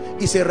school.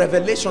 It's a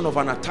revelation of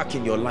an attack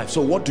in your life.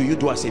 So what do you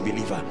do as a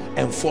believer?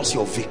 Enforce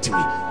your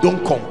victory.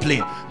 Don't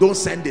complain. Don't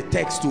send the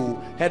text to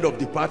head of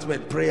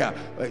department prayer,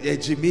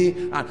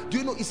 Jimmy. And do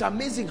you know, it's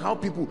amazing how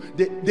people,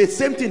 the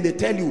same thing they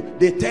tell you,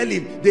 they tell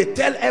him, they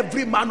tell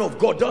every man of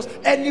God, just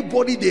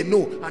anybody they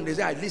know, and they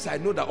say, at least I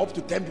know that up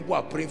to 10 people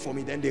are praying for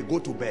me. Then they go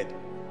to bed.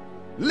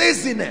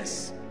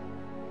 Laziness.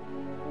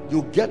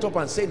 You get up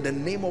and say, in the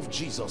name of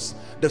Jesus,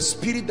 the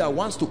spirit that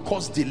wants to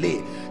cause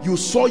delay. You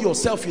saw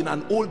yourself in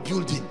an old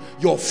building,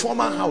 your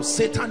former house.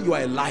 Satan, you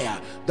are a liar.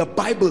 The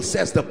Bible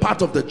says the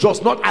path of the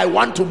just, not I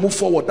want to move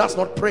forward. That's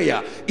not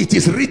prayer. It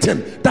is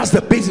written. That's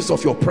the basis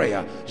of your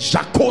prayer.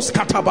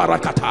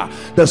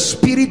 The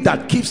spirit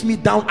that keeps me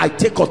down, I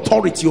take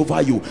authority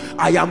over you.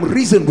 I am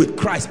risen with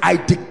Christ. I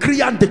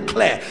decree and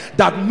declare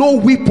that no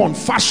weapon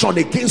fashioned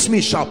against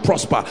me shall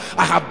prosper.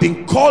 I have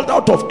been called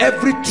out of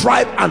every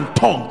tribe and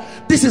tongue.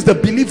 This is the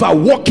believer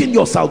walking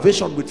your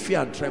salvation with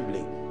fear and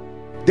trembling.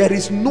 There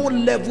is no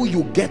level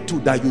you get to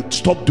that you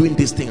stop doing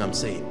this thing I'm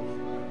saying.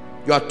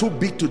 You are too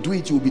big to do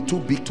it, you will be too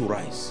big to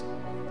rise.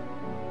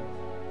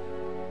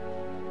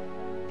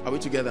 Are we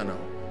together now?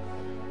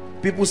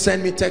 People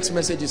send me text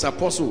messages,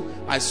 Apostle,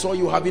 I saw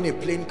you having a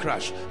plane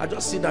crash. I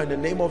just sit down, in the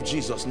name of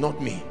Jesus.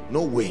 Not me,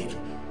 no way.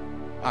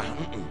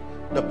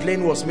 The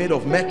plane was made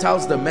of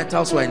metals. The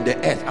metals were in the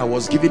earth. I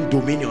was given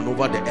dominion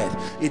over the earth.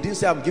 It didn't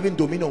say I'm giving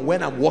dominion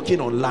when I'm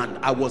walking on land.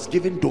 I was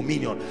given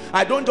dominion.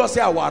 I don't just say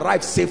I will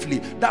arrive safely.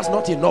 That's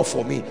not enough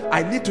for me.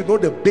 I need to know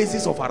the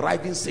basis of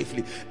arriving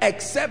safely.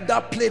 Except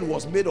that plane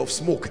was made of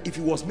smoke. If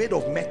it was made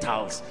of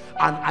metals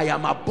and I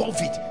am above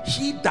it,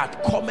 he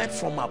that cometh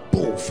from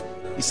above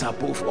is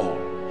above all.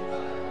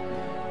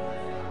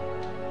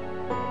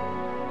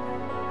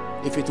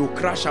 If it will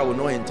crash, I will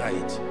not enter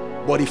it.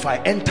 But if I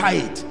enter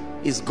it,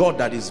 it's God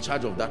that is in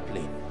charge of that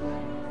plane.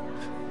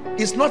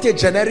 It's not a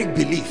generic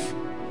belief.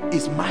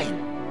 It's mine.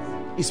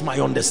 It's my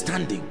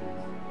understanding.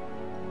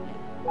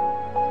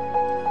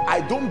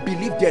 I don't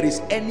believe there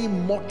is any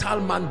mortal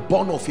man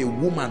born of a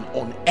woman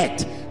on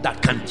earth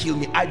that can kill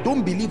me. I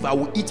don't believe I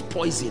will eat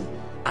poison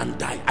and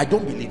die. I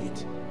don't believe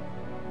it.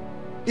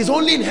 It's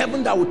only in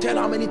heaven that will tell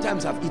how many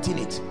times I've eaten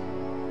it.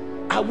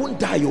 I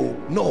won't die, oh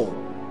no.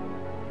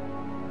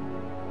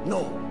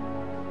 No.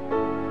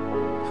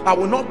 I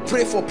will not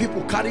pray for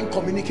people carrying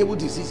communicable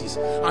diseases,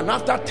 and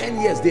after 10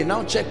 years they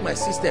now check my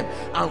system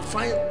and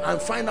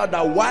find out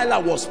that while I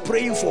was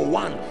praying for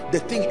one, the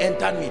thing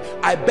entered me.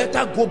 I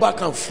better go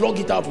back and flog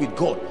it out with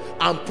God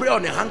and pray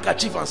on a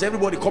handkerchief and say,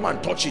 everybody come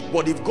and touch it.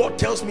 But if God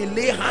tells me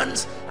lay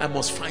hands, I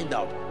must find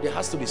out. There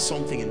has to be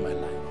something in my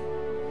life.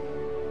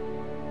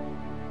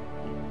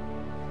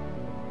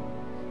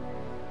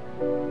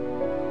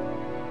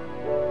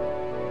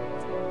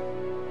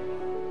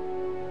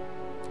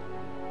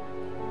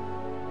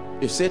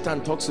 If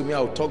Satan talks to me,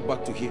 I'll talk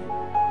back to him.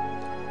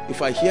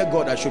 If I hear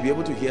God, I should be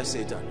able to hear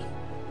Satan.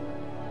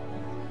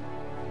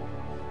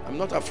 I'm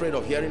not afraid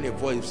of hearing a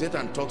voice. If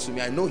Satan talks to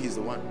me, I know he's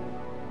the one.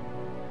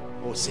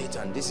 Oh,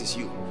 Satan, this is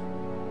you.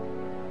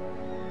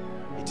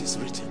 It is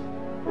written,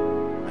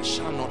 I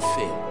shall not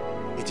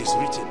fail. It is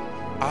written,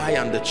 I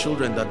and the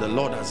children that the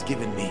Lord has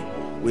given me,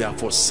 we are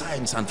for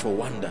signs and for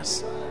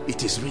wonders.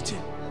 It is written.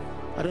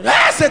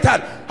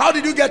 Satan, how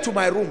did you get to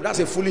my room? That's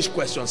a foolish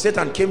question.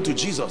 Satan came to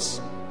Jesus.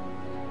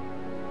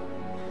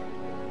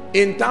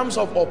 In terms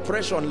of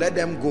oppression, let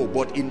them go.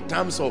 But in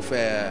terms of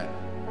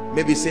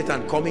maybe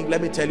Satan coming,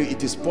 let me tell you,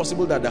 it is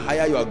possible that the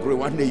higher you are growing,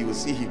 one day you will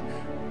see him.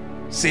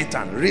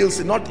 Satan, real,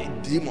 not a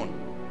demon.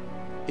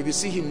 If you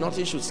see him,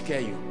 nothing should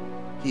scare you.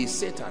 He is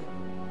Satan.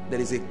 There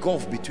is a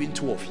gulf between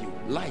two of you,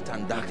 light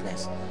and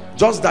darkness.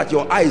 Just that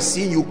your eyes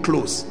seeing you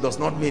close does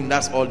not mean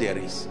that's all there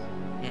is.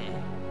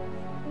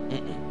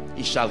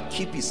 He shall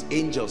keep his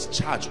angels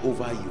charge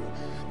over you.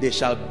 They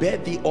shall bear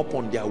thee up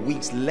on their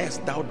wings,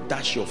 lest thou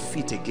dash your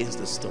feet against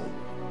the stone.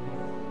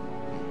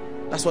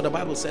 That's what the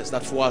Bible says,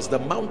 that for as the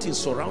mountains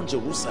surround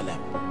Jerusalem,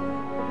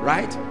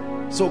 right?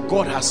 So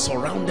God has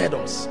surrounded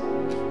us.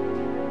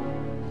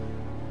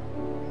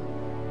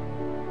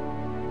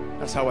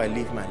 That's how I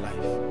live my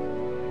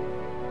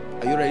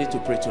life. Are you ready to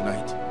pray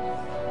tonight?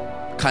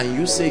 Can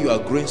you say you are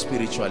growing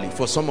spiritually?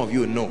 For some of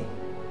you, no.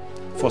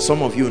 For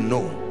some of you,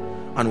 no.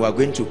 And we are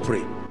going to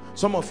pray.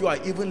 Some of you are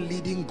even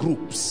leading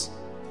groups,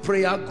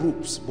 prayer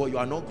groups, but you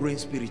are not growing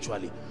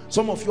spiritually.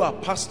 Some of you are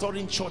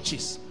pastoring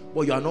churches,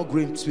 but you are not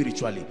growing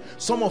spiritually.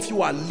 Some of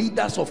you are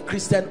leaders of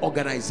Christian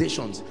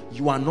organizations.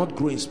 You are not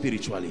growing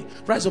spiritually.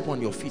 Rise up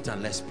on your feet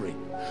and let's pray.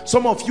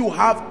 Some of you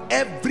have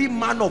every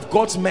man of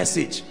God's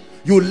message.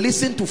 You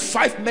listen to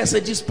 5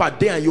 messages per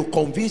day and you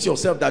convince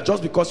yourself that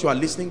just because you are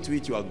listening to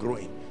it, you are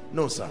growing.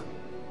 No, sir.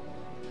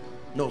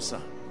 No,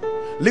 sir.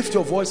 Lift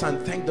your voice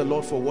and thank the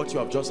Lord for what you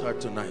have just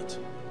heard tonight.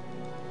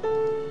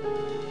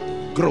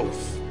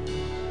 Growth.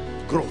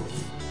 Growth.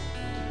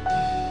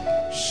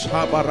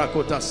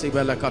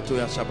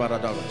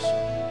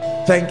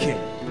 Thank him.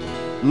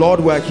 Lord,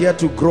 we are here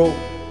to grow.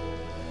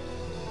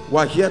 We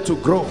are here to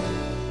grow.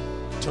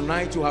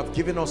 Tonight you have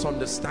given us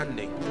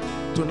understanding.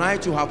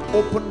 Tonight you have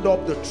opened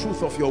up the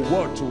truth of your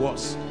word to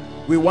us.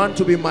 We want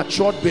to be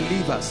matured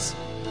believers,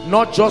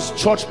 not just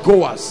church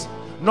goers,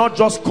 not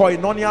just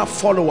koinonia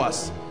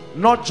followers,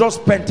 not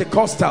just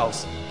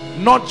Pentecostals,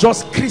 not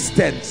just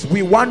Christians.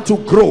 We want to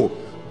grow,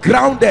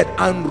 grounded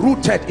and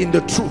rooted in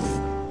the truth.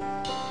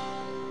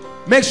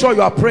 Make sure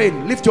you are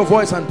praying. Lift your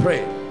voice and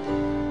pray.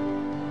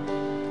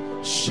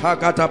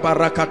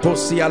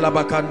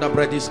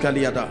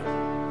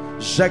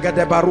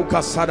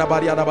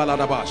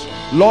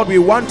 Lord, we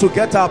want to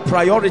get our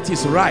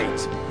priorities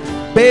right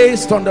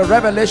based on the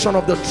revelation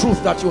of the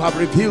truth that you have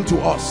revealed to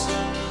us.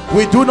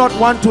 We do not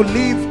want to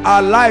live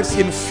our lives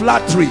in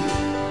flattery,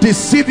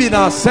 deceiving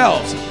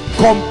ourselves,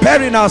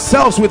 comparing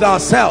ourselves with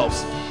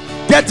ourselves,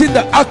 getting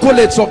the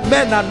accolades of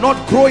men and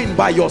not growing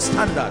by your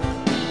standard.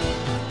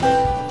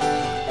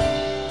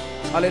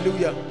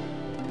 Hallelujah.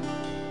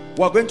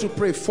 We're going to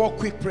pray 4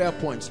 quick prayer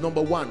points.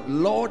 Number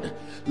 1, Lord,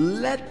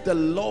 let the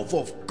love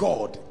of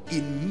God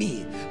in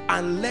me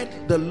and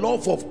let the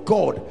love of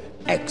God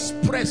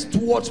expressed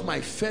towards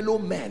my fellow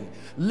men,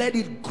 let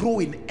it grow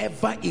in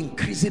ever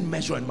increasing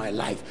measure in my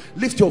life.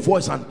 Lift your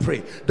voice and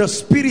pray. The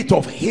spirit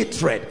of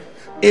hatred,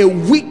 a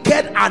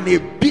wicked and a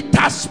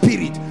bitter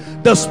spirit,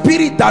 the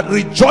spirit that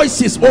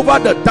rejoices over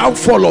the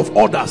downfall of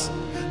others,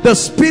 the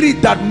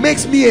spirit that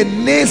makes me a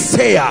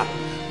naysayer,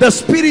 the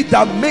spirit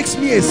that makes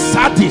me a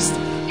sadist.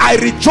 I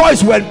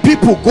rejoice when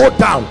people go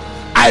down.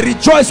 I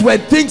rejoice when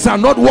things are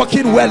not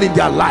working well in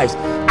their lives.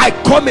 I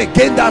come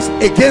against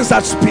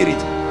that spirit.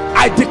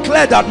 I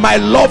declare that my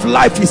love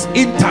life is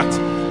intact.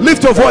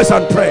 Lift your voice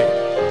and pray.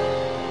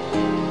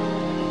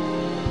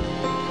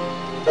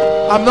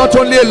 I'm not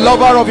only a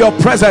lover of your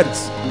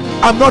presence,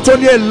 I'm not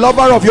only a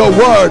lover of your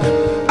word,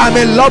 I'm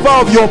a lover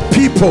of your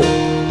people.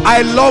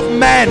 I love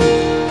men.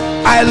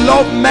 I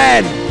love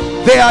men.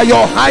 They are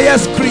your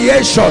highest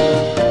creation.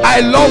 I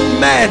love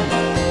men.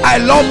 I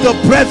love the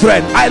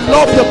brethren. I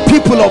love the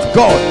people of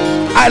God.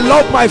 I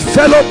love my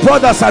fellow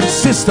brothers and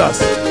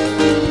sisters.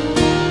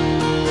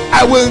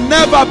 I will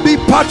never be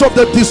part of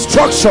the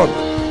destruction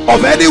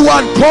of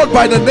anyone called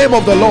by the name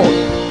of the Lord.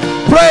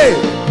 Pray.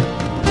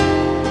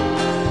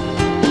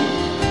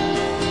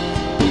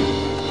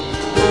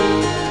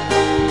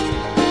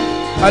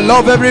 I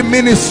love every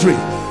ministry.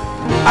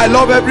 I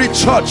love every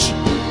church.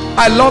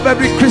 I love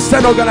every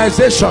Christian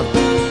organization.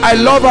 I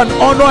love and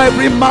honor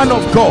every man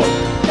of God.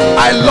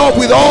 I love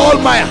with all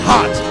my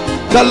heart.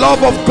 The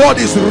love of God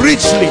is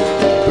richly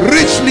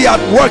at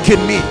work in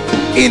me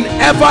in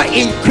ever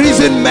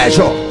increasing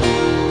measure.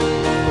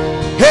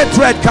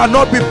 Hatred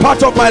cannot be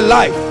part of my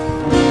life.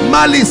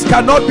 Malice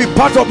cannot be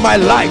part of my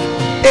life.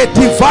 A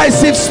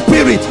divisive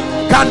spirit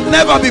can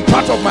never be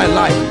part of my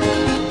life.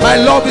 My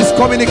love is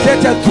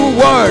communicated through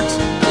words.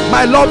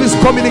 My love is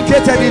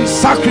communicated in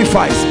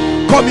sacrifice,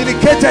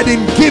 communicated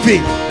in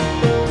giving.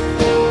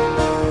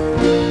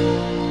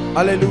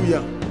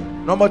 Hallelujah.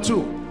 Number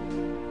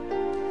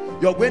 2,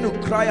 you're going to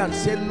cry and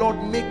say, Lord,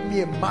 make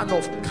me a man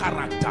of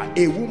character,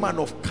 a woman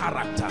of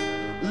character.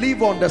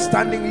 Leave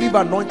understanding, leave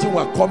anointing,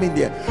 we're coming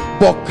there.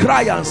 But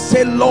cry and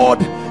say,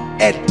 Lord,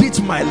 edit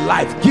my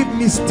life, give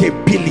me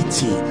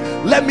stability.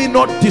 Let me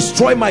not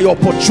destroy my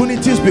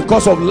opportunities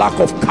because of lack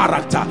of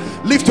character.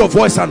 Lift your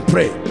voice and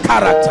pray.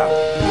 Character.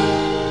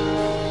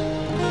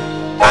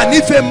 And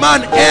if a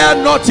man err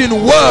not in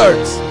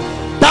words,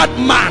 that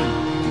man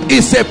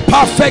is a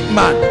perfect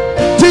man.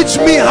 Teach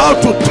me how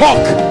to talk.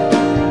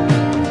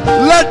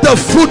 Let the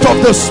fruit of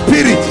the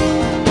spirit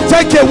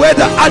take away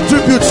the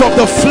attributes of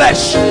the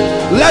flesh.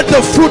 Let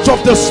the fruit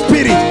of the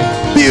spirit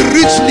be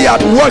richly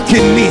at work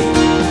in me.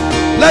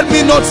 Let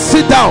me not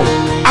sit down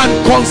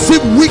and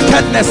conceive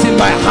wickedness in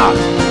my heart.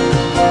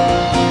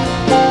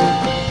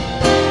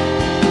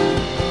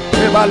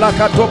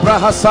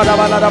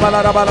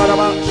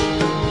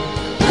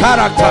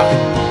 Character,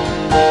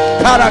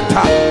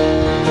 character,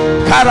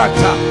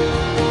 character,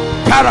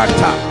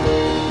 character.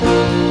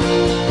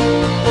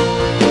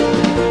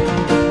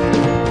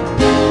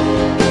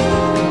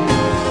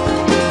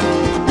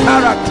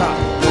 Character.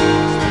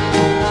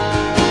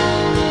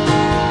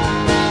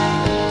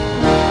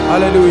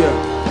 Hallelujah.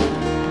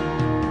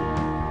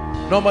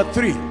 Number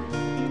 3,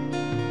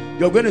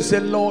 you're going to say,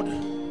 Lord,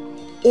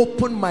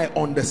 open my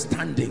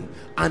understanding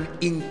and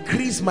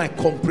increase my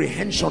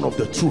comprehension of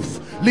the truth.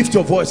 Lift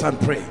your voice and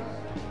pray.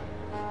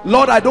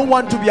 Lord, I don't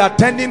want to be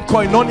attending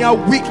koinonia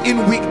week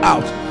in, week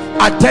out,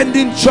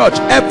 attending church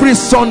every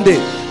Sunday,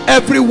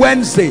 every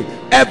Wednesday,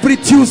 every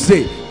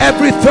Tuesday,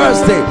 every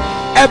Thursday,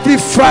 every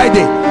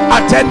Friday,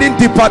 attending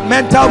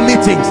departmental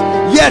meetings,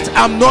 yet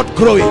I'm not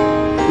growing.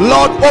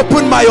 Lord,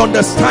 open my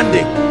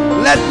understanding.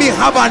 Let me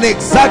have an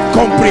exact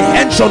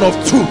comprehension of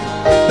truth,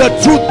 the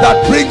truth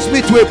that brings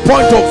me to a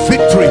point of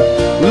victory.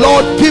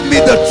 Lord, give me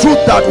the truth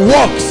that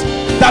works,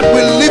 that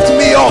will lift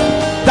me up,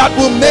 that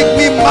will make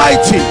me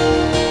mighty.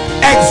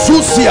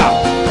 Exousia,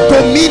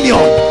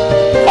 dominion,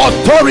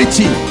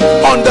 authority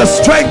on the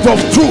strength of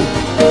truth.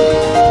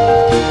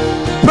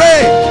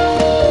 Pray.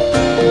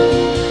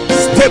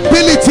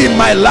 Stability in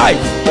my life.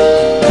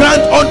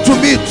 Grant unto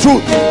me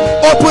truth.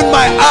 Open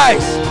my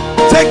eyes.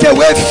 Take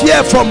away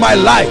fear from my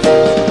life.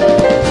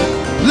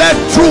 Let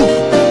truth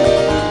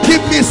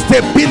give me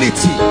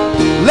stability.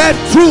 Let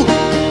truth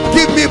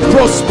give me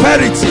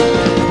prosperity.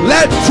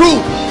 Let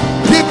truth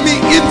give me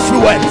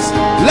influence.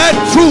 Let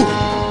truth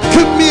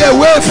keep me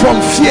away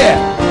from fear,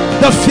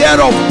 the fear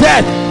of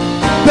death,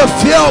 the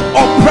fear of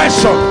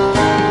oppression.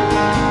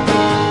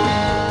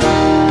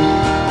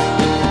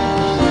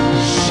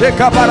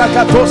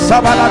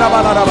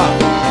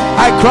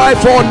 I cry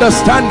for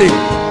understanding,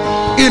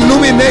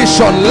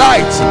 illumination,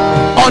 light,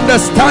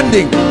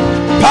 understanding,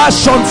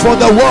 passion for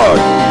the word,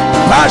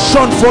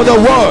 passion for the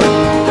word.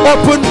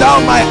 Open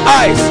down my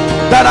eyes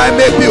that I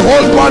may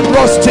behold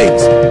wondrous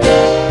things.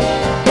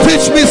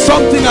 Teach me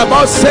something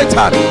about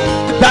Satan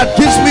that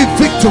gives me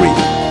victory.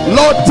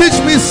 Lord, teach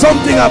me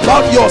something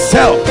about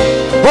yourself.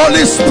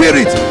 Holy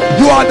Spirit,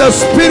 you are the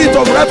spirit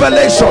of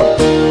revelation.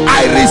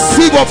 I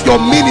receive of your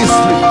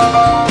ministry.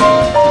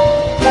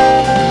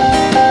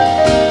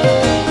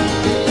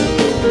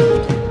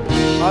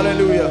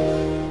 Hallelujah.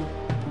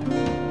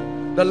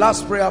 The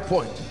last prayer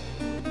point.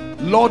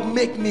 Lord,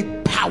 make me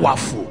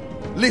powerful.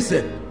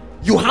 Listen,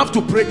 you have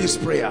to pray this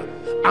prayer.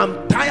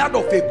 I'm tired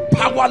of a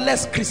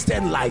powerless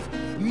Christian life.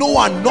 No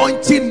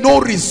anointing, no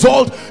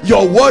result.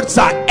 Your words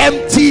are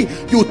empty.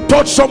 You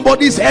touch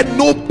somebody's head,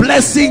 no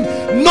blessing.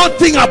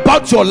 Nothing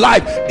about your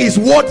life is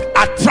worth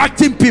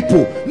attracting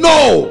people.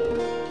 No.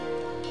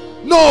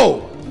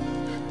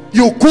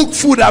 You cook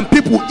food and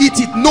people eat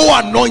it, no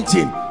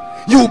anointing.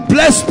 You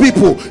bless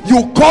people,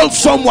 you call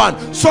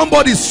someone,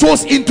 somebody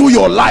sows into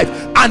your life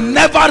and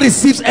never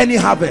receives any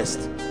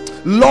harvest.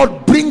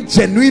 Lord, bring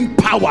genuine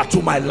power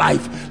to my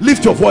life.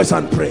 Lift your voice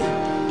and pray.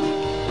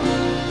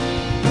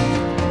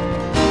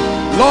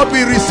 Lord,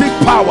 we receive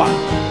power.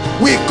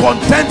 We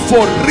contend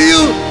for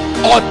real,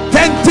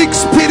 authentic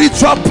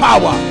spiritual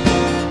power.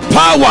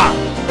 Power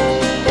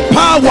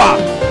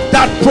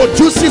that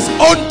produces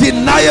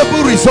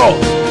undeniable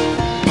results.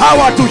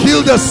 Power to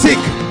heal the sick,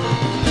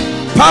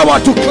 power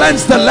to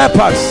cleanse the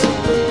lepers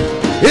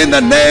in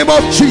the name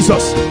of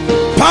Jesus.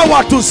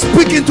 Power to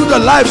speak into the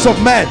lives of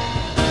men,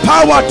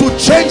 power to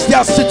change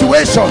their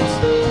situations,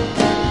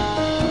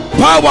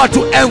 power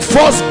to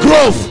enforce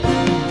growth,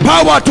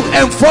 power to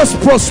enforce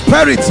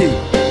prosperity,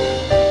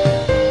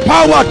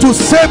 power to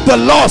save the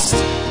lost,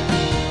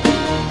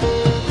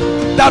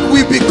 that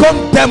we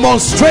become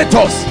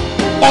demonstrators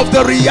of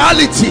the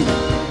reality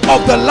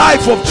of the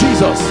life of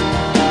Jesus.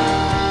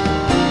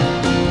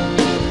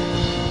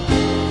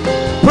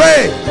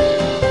 Pray.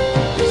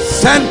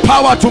 Send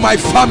power to my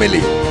family.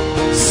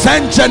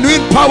 Send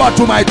genuine power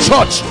to my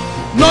church.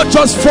 Not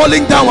just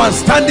falling down and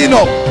standing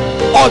up.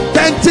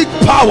 Authentic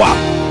power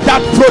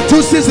that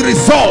produces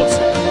results.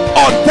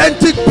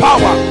 Authentic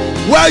power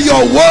where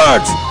your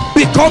words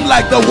become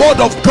like the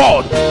word of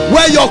God,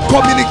 where your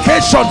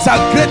communications are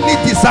greatly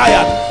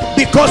desired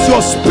because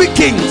your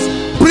speakings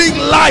bring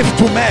life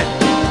to men.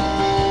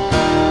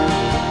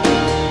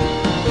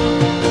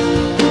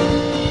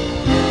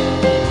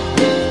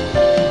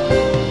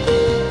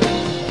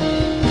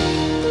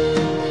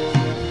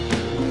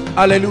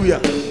 Hallelujah.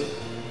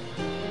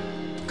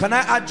 Can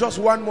I add just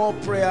one more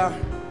prayer?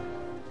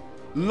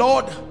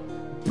 Lord,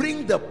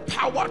 bring the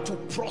power to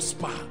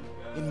prosper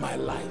in my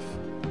life.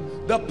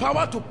 The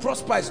power to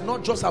prosper is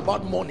not just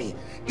about money.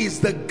 It's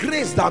the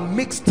grace that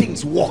makes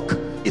things work.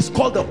 It's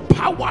called the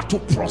power to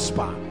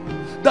prosper.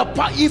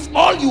 If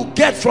all you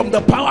get from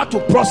the power to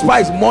prosper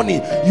is money,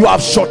 you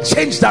have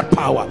shortchanged that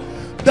power.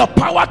 The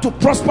power to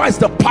prosper is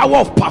the power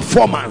of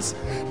performance.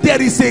 There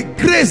is a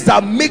grace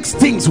that makes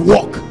things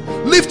work.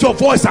 Lift your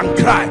voice and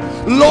cry,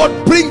 Lord,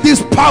 bring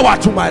this power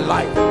to my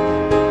life.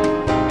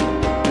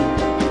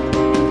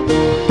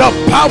 The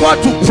power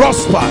to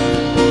prosper.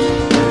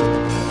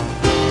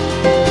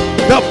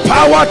 The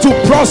power to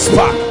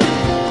prosper.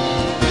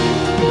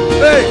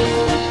 Hey.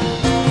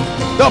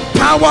 The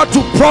power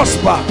to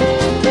prosper.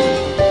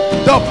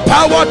 The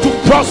power to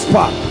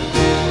prosper.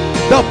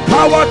 The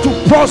power to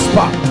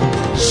prosper.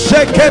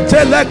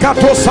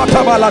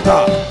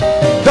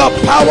 The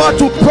power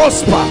to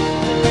prosper.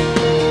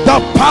 The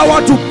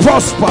power to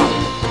prosper.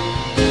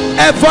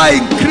 Ever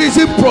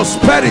increasing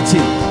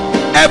prosperity.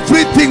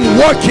 Everything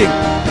working.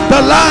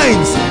 The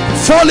lines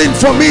falling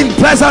for me in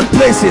pleasant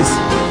places.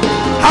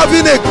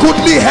 Having a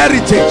goodly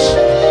heritage.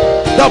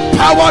 The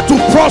power to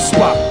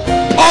prosper.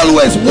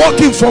 Always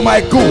working for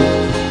my good.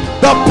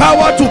 The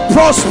power to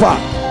prosper.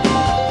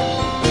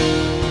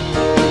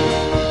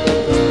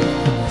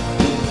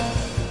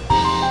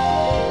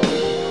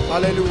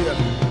 Hallelujah.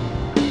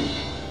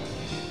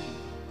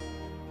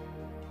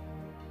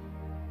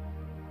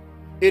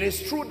 It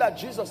is true that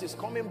Jesus is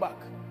coming back,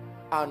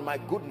 and my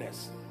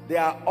goodness,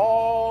 there are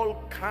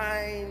all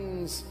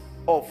kinds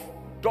of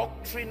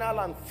doctrinal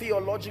and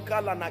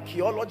theological and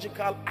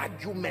archaeological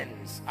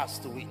arguments as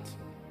to it.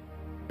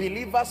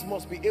 Believers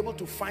must be able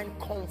to find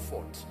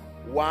comfort.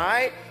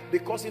 Why?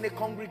 Because in a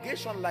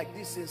congregation like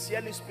this,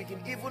 sincerely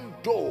speaking, even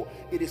though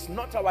it is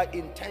not our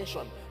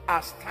intention,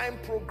 as time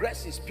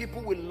progresses,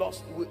 people will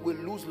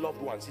lose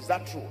loved ones. Is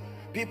that true?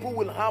 People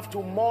will have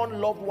to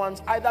mourn loved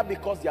ones either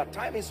because their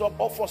time is up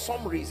or for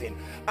some reason,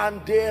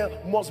 and there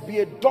must be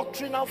a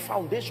doctrinal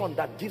foundation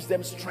that gives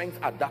them strength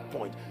at that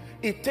point.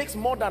 It takes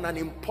more than an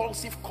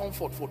impulsive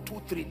comfort for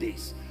 2-3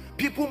 days.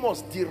 People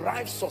must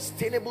derive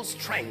sustainable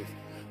strength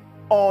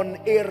on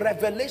a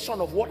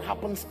revelation of what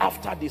happens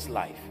after this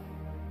life.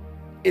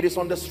 It is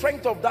on the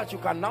strength of that you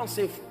can now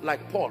say,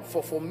 like Paul,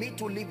 for me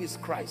to live is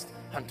Christ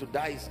and to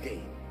die is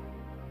gain.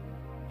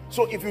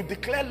 So if you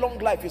declare long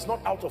life, it's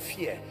not out of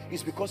fear,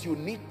 it's because you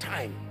need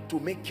time to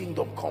make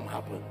kingdom come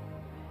happen.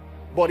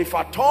 But if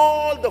at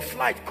all the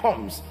flight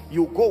comes,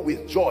 you go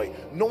with joy,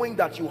 knowing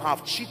that you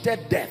have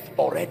cheated death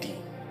already.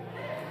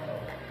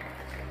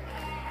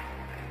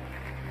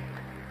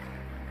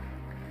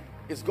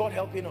 Is God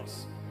helping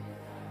us?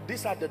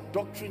 These are the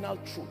doctrinal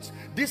truths.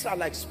 These are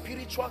like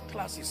spiritual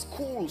classes,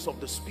 schools of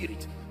the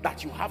spirit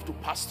that you have to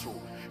pass through.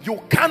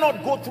 You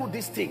cannot go through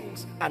these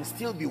things and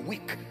still be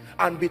weak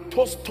and be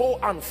tossed to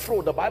and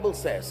fro. The Bible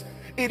says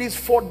it is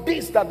for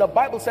this that the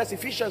Bible says,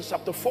 Ephesians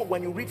chapter 4,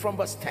 when you read from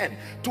verse 10,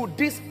 to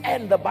this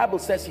end the Bible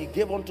says he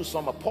gave unto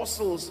some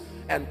apostles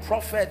and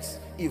prophets,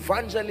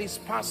 evangelists,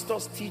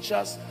 pastors,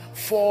 teachers,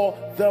 for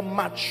the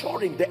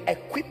maturing, the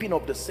equipping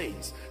of the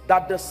saints,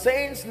 that the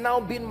saints now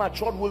being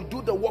matured will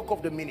do the work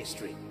of the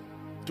ministry,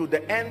 to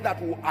the end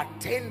that will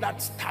attain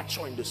that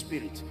stature in the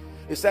spirit.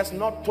 It says,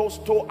 not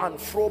tossed to and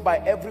fro by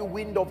every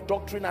wind of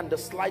doctrine and the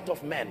sleight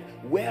of men,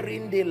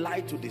 wherein they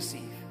lie to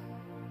deceive.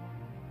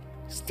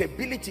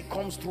 Stability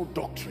comes through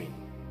doctrine.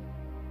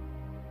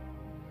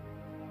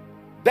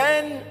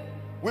 Then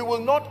we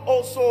will not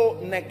also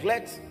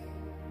neglect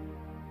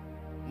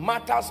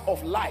matters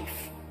of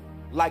life,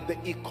 like the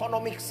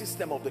economic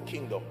system of the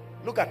kingdom.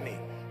 Look at me.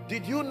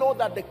 Did you know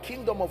that the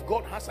kingdom of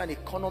God has an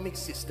economic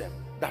system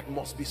that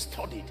must be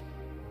studied?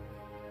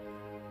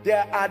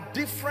 There are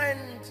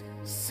different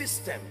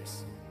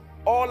systems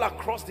all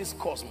across this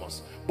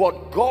cosmos,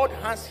 but God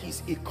has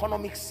his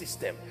economic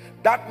system.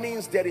 That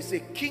means there is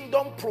a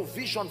kingdom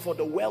provision for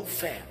the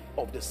welfare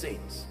of the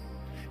saints.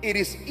 It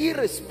is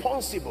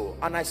irresponsible,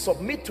 and I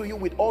submit to you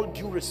with all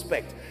due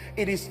respect,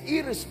 it is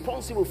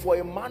irresponsible for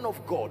a man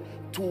of God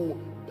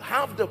to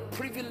have the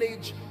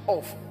privilege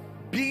of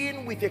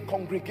being with a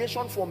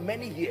congregation for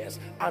many years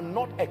and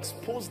not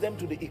expose them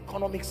to the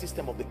economic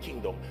system of the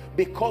kingdom,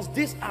 because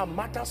these are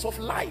matters of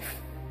life.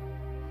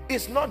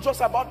 It's not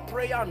just about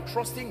prayer and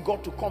trusting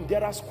God to come.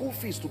 There are school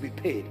fees to be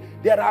paid.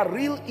 There are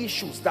real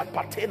issues that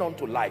pertain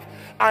unto life,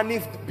 and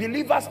if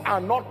believers are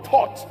not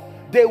taught,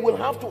 they will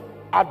have to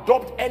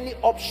adopt any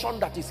option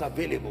that is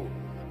available,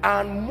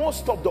 and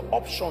most of the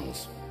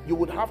options you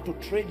would have to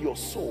trade your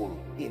soul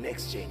in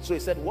exchange. So he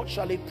said, what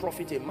shall it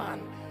profit a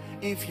man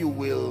if you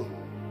will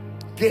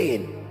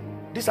gain,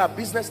 these are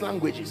business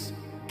languages,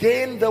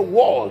 gain the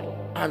world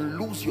and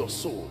lose your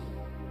soul?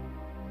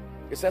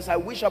 It says, I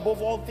wish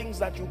above all things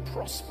that you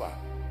prosper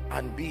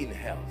and be in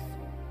health.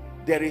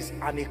 There is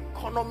an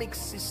economic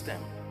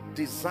system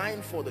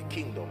designed for the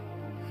kingdom,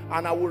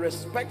 and I will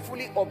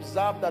respectfully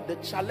observe that the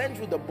challenge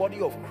with the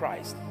body of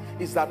Christ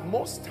is that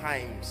most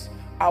times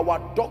our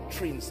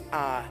doctrines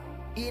are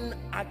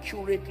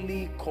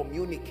inaccurately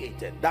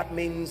communicated. That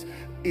means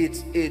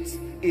it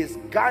is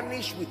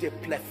garnished with a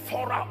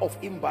plethora of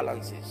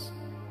imbalances.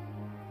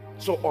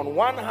 So on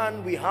one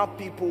hand, we have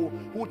people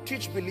who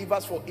teach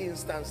believers, for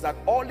instance, that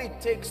all it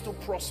takes to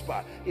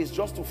prosper is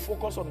just to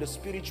focus on the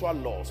spiritual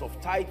laws of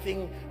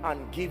tithing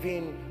and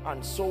giving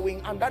and sowing,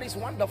 and that is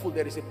wonderful.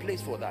 There is a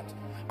place for that.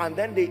 And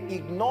then they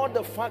ignore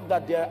the fact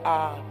that there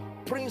are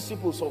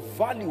principles of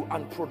value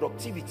and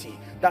productivity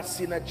that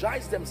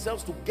synergize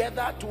themselves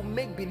together to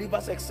make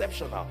believers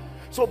exceptional.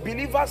 So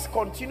believers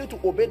continue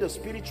to obey the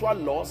spiritual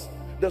laws.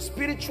 The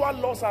spiritual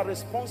laws are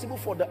responsible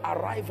for the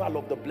arrival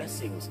of the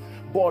blessings,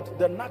 but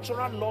the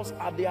natural laws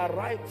are they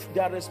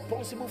are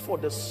responsible for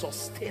the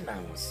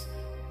sustenance.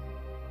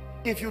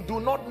 If you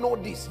do not know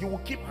this, you will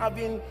keep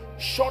having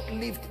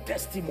short-lived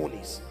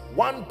testimonies.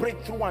 One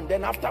breakthrough, and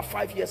then after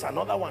 5 years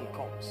another one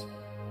comes.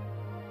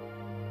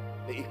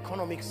 The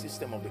economic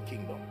system of the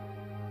kingdom.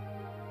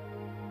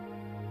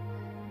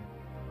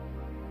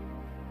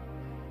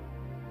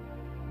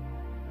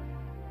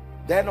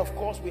 Then of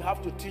course we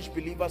have to teach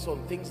believers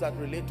on things that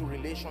relate to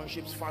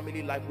relationships,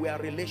 family life. We are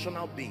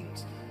relational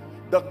beings.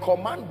 The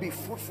command be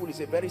fruitful is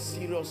a very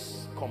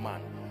serious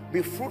command.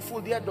 Be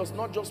fruitful there does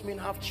not just mean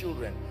have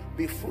children.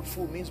 Be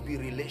fruitful means be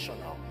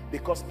relational,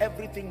 because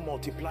everything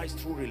multiplies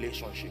through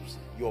relationships.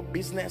 Your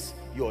business,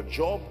 your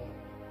job,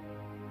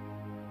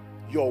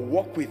 your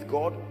walk with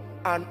God,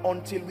 And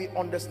until we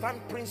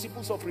understand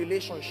principles of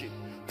relationship,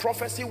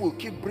 prophecy will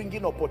keep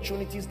bringing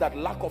opportunities that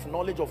lack of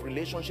knowledge of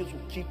relationships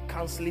will keep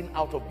canceling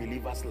out of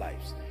believers'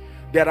 lives.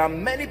 There are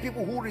many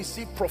people who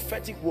receive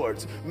prophetic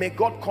words. May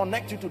God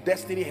connect you to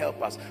destiny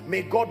helpers.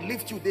 May God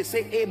lift you. They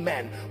say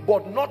amen.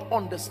 But not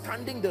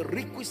understanding the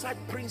requisite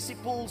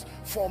principles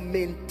for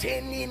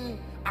maintaining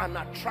and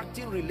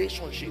attracting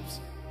relationships.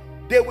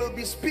 They will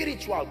be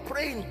spiritual,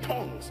 pray in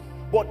tongues.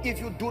 But if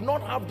you do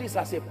not have this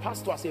as a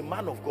pastor, as a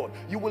man of God,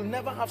 you will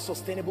never have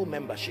sustainable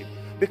membership,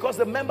 because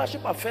the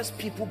membership affects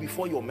people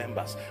before your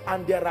members.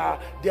 And there are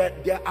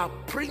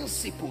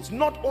principles,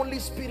 not only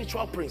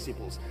spiritual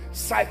principles,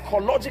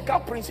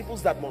 psychological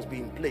principles that must be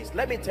in place.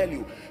 Let me tell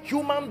you,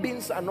 human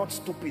beings are not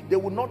stupid. They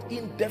will not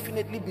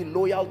indefinitely be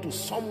loyal to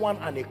someone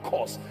and a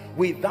cause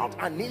without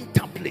an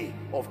interplay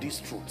of these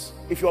truths.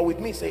 If you are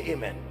with me, say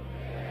amen.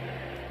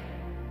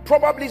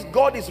 Probably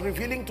God is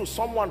revealing to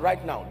someone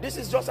right now. This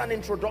is just an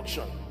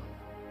introduction.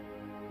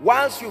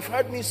 Whilst you've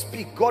heard me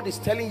speak, God is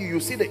telling you, you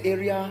see the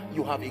area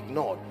you have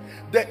ignored.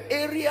 The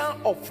area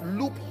of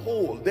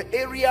loophole, the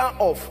area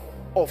of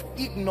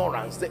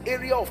ignorance, the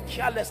area of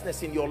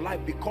carelessness in your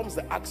life becomes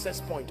the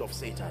access point of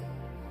Satan.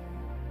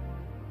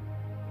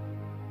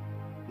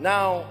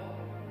 Now,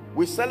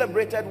 we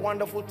celebrated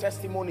wonderful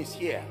testimonies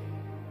here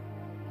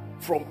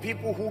from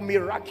people who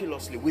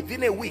miraculously,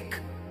 within a week,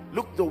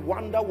 look, the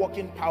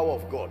wonder-working power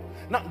of God.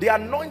 Now, the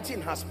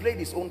anointing has played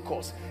its own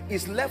course.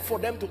 It's left for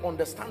them to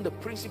understand the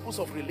principles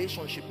of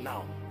relationship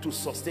now to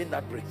sustain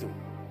that breakthrough.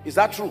 Is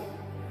that true?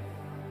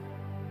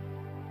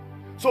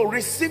 So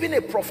receiving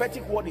a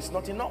prophetic word is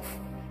not enough.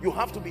 You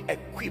have to be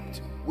equipped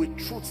with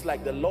truths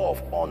like the law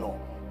of honor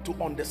to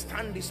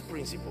understand these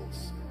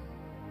principles.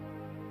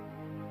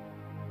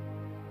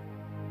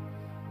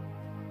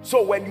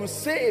 So when you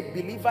say a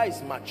believer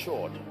is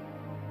matured,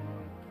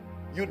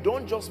 you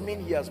don't just mean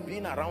he has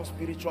been around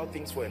spiritual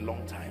things for a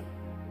long time.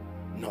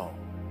 No.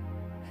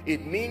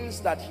 It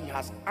means that he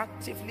has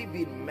actively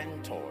been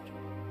mentored.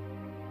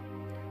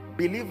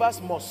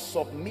 Believers must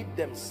submit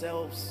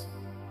themselves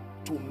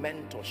to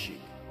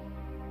mentorship.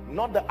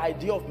 Not the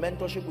idea of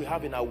mentorship we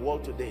have in our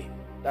world today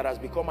that has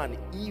become an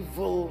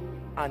evil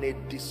and a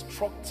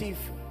destructive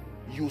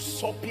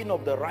usurping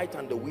of the right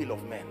and the will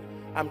of men.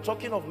 I'm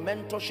talking of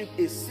mentorship,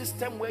 a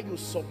system where you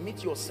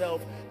submit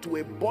yourself to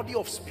a body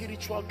of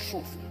spiritual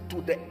truth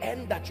to the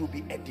end that you'll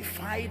be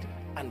edified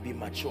and be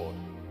matured.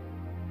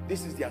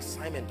 This is the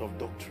assignment of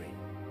doctrine.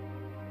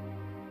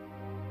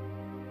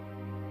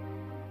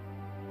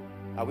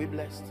 Are we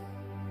blessed?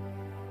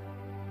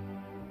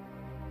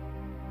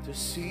 To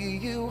see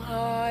you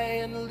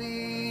high and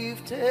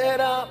lifted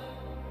up,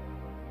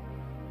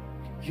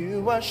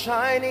 you are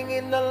shining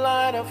in the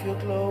light of your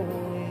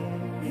glory.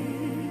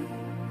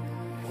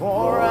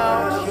 Pour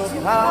out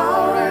your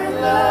power and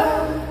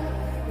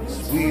love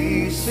as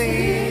we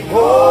sing,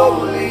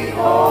 holy,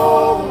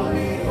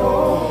 holy,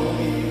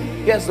 holy.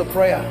 Here's the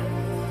prayer.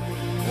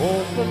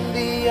 Open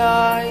the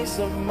eyes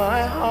of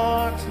my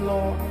heart,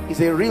 Lord.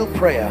 It's a real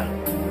prayer.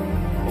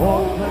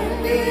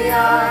 Open the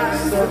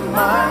eyes of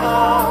my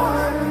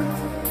heart.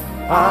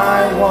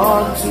 I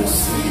want to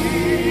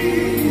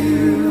see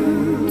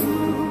you.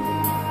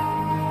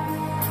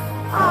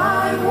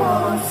 I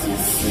want to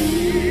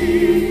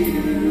see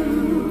you.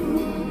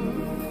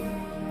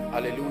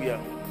 Hallelujah.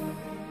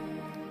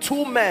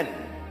 Two men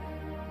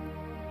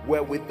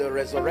were with the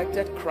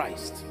resurrected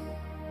Christ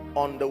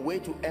on the way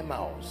to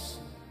Emmaus.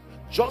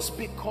 Just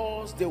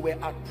because they were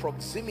at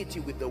proximity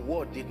with the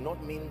word did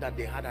not mean that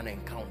they had an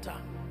encounter.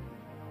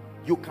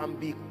 You can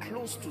be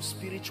close to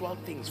spiritual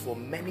things for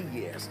many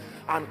years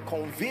and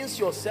convince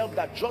yourself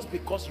that just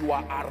because you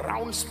are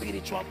around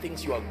spiritual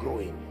things you are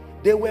growing.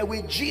 They were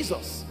with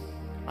Jesus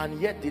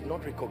and yet did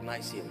not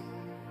recognize him.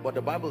 But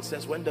the Bible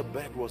says when the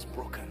bread was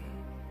broken,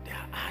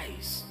 their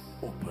eyes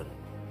open.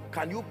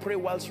 Can you pray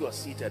whilst you are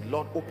seated?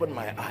 Lord, open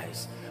my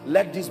eyes.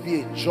 Let this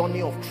be a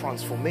journey of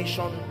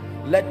transformation.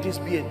 Let this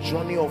be a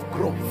journey of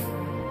growth.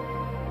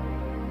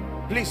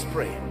 Please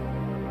pray.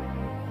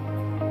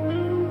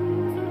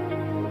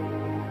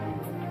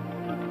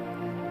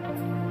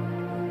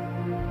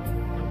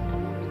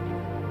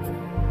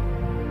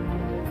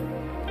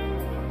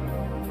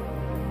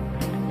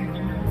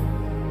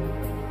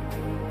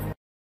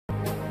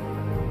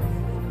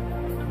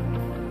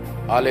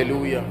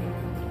 Hallelujah.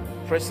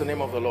 Praise the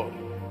name of the Lord.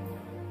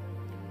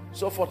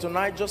 So for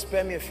tonight, just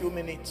spare me a few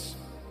minutes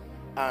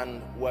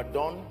and we're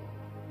done.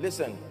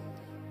 Listen,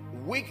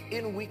 week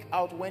in, week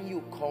out, when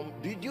you come,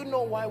 did you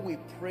know why we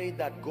pray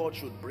that God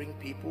should bring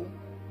people?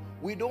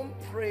 We don't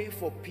pray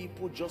for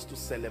people just to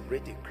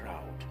celebrate a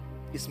crowd.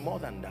 It's more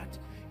than that.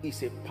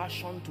 It's a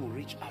passion to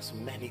reach as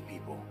many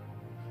people.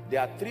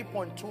 There are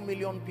 3.2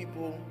 million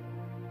people,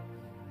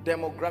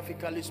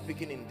 demographically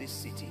speaking, in this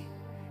city.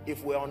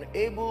 If we're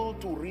unable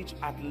to reach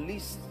at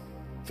least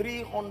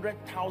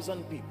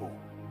 300,000 people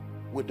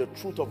with the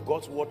truth of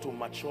God's word to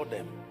mature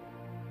them,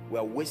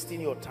 we're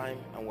wasting your time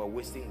and we're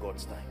wasting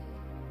God's time.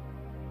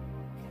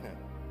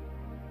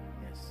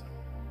 Yes.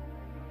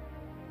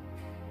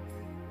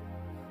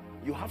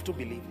 You have to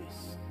believe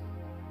this.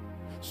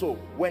 So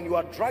when you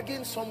are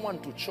dragging someone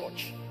to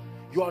church,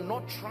 you are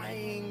not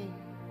trying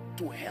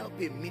to help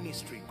a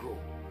ministry grow.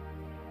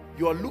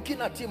 You are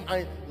looking at him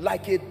and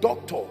like a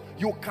doctor,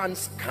 you can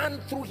scan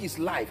through his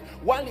life.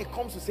 While he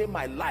comes to say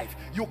my life,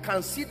 you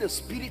can see the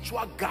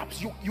spiritual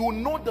gaps. You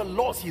know the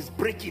laws he's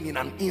breaking in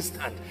an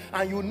instant.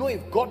 And you know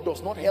if God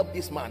does not help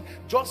this man,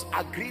 just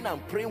agreeing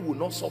and praying will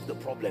not solve the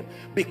problem.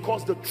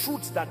 Because the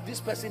truths that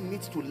this person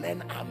needs to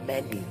learn are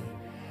many.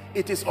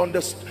 It is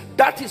understood.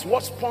 That is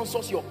what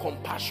sponsors your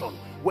compassion.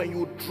 When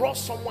you draw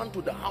someone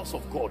to the house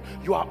of God,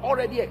 you are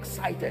already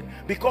excited,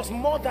 because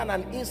more than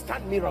an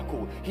instant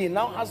miracle, he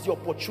now has the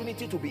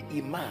opportunity to be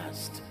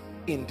immersed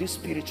in this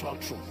spiritual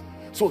truth.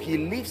 So he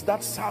leaves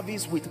that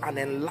service with an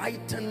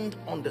enlightened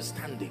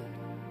understanding,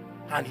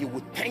 and he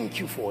will thank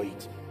you for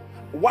it.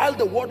 While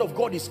the word of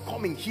God is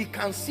coming, he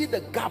can see the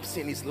gaps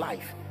in his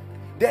life.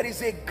 There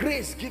is a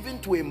grace given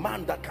to a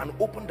man that can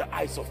open the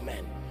eyes of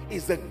men.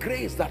 It's the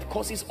grace that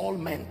causes all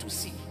men to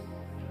see.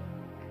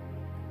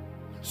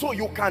 So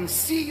you can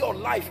see your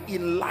life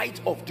in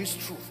light of this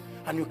truth,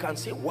 and you can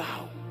say,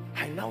 wow,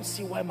 I now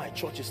see why my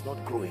church is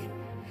not growing.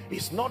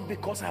 It's not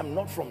because I'm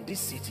not from this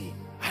city.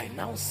 I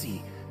now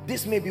see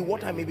this may be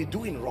what I may be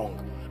doing wrong.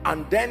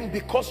 And then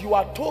because you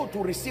are told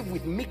to receive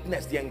with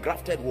meekness the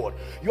engrafted word,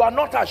 you are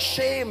not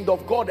ashamed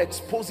of God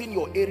exposing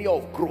your area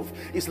of growth.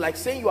 It's like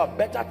saying you are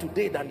better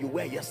today than you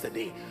were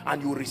yesterday,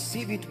 and you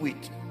receive it with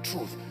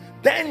truth.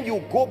 Then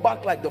you go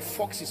back like the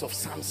foxes of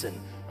Samson,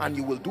 and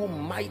you will do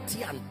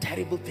mighty and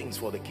terrible things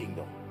for the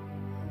kingdom.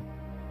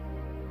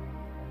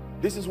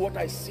 This is what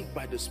I seek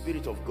by the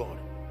Spirit of God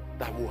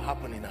that will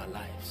happen in our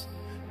lives.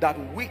 That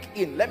week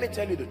in, let me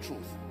tell you the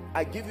truth,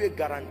 I give you a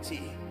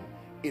guarantee.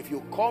 If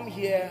you come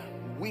here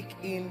week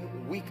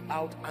in, week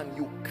out, and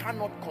you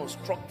cannot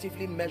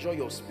constructively measure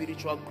your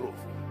spiritual growth,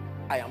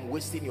 I am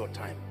wasting your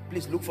time.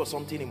 Please look for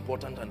something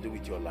important and do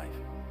with your life.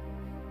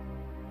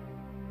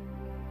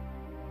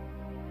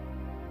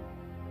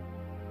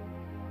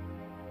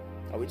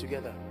 Are we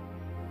together?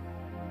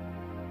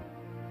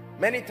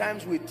 Many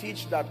times we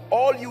teach that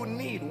all you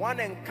need, one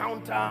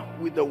encounter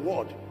with the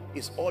word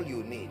is all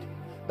you need.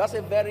 That's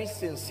a very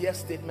sincere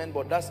statement,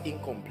 but that's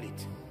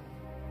incomplete.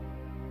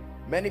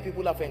 Many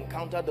people have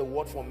encountered the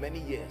word for many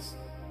years.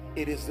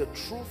 It is the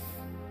truth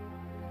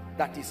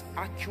that is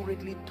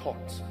accurately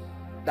taught,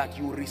 that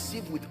you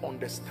receive with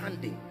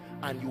understanding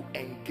and you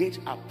engage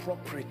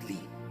appropriately,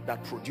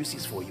 that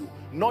produces for you,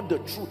 not the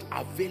truth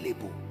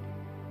available.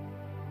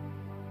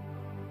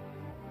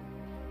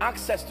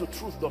 Access to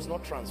truth does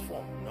not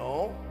transform.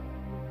 No,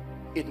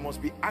 it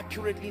must be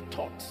accurately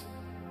taught.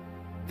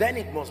 Then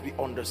it must be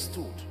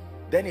understood.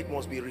 Then it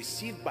must be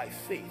received by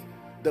faith.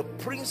 The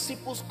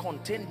principles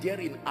contained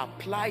therein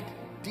applied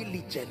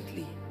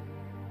diligently.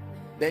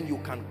 Then you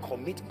can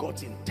commit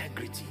God's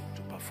integrity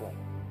to perform.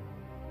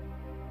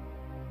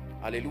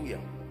 Hallelujah.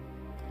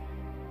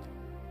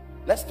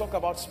 Let's talk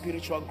about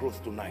spiritual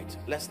growth tonight.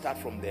 Let's start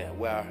from there.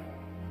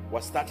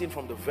 We're starting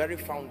from the very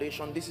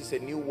foundation. This is a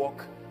new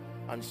walk.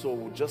 And so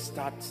we'll just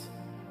start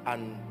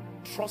and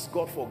trust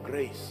God for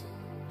grace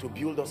to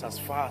build us as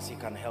far as he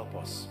can help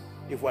us.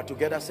 If we're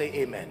together, say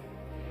amen.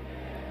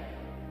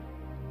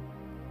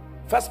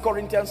 1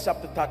 Corinthians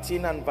chapter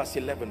 13 and verse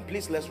 11.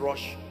 Please, let's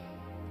rush.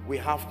 We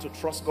have to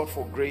trust God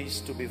for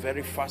grace to be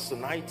very fast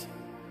tonight,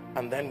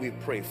 and then we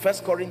pray. 1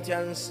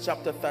 Corinthians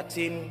chapter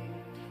 13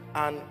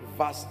 and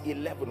verse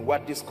 11. We're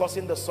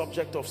discussing the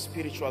subject of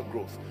spiritual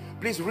growth.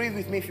 Please read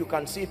with me if you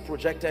can see it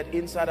projected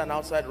inside and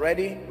outside.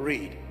 Ready?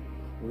 Read.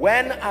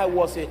 When I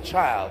was a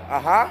child,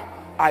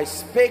 I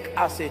spake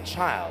as a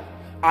child,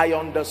 I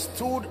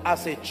understood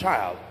as a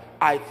child,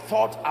 I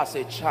thought as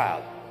a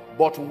child.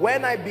 But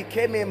when I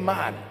became a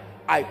man,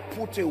 I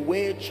put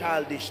away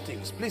childish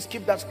things. Please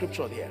keep that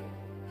scripture there.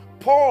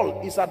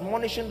 Paul is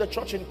admonishing the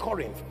church in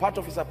Corinth, part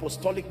of his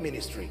apostolic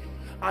ministry,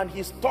 and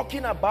he's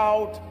talking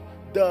about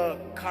the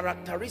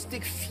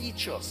characteristic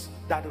features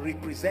that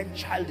represent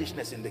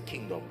childishness in the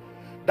kingdom.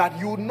 That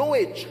you know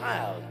a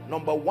child,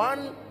 number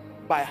one,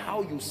 by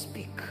how you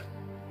speak.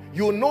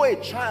 You know a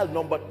child,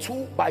 number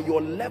two, by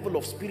your level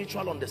of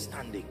spiritual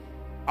understanding.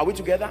 Are we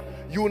together?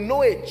 You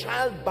know a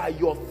child by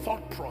your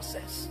thought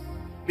process,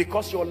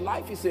 because your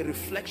life is a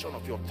reflection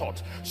of your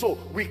thought. So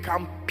we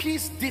can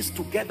piece this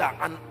together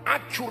and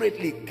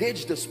accurately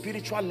gauge the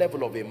spiritual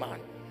level of a man.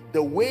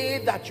 The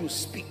way that you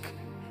speak,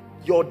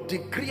 your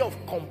degree of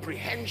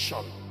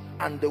comprehension,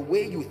 and the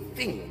way you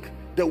think,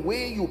 the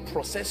way you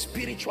process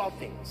spiritual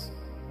things.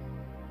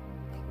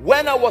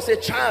 When I was a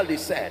child, he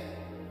said.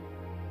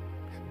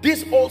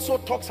 This also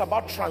talks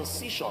about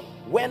transition.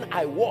 When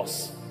I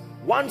was,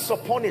 once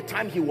upon a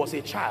time he was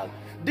a child.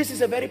 This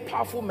is a very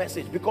powerful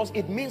message, because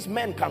it means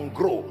men can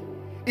grow.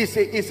 It's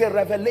a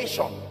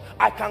revelation.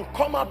 I can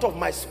come out of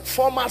my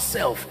former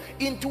self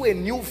into a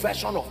new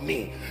version of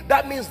me.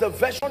 That means the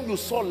version you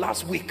saw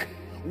last week,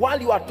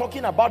 while you are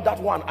talking about that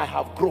one, I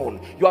have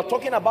grown. You are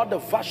talking about the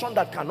version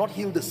that cannot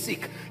heal the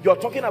sick. You are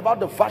talking about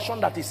the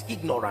version that is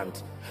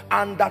ignorant,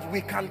 and that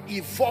we can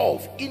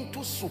evolve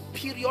into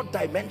superior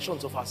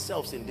dimensions of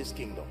ourselves in this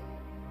kingdom.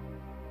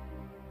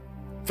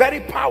 Very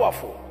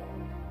powerful.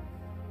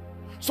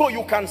 So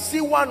you can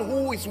see one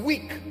who is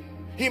weak.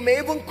 He may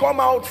even come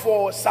out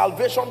for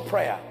salvation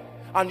prayer,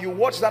 and you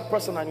watch that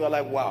person and you're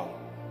like, wow,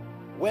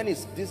 when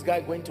is this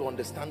guy going to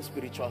understand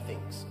spiritual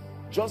things?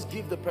 Just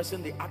give the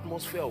person the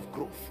atmosphere of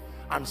growth,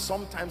 and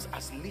sometimes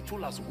as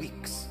little as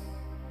weeks,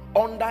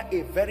 under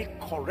a very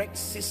correct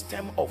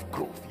system of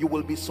growth, you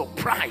will be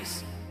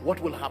surprised what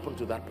will happen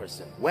to that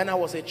person. When I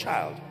was a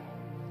child,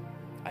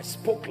 I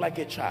spoke like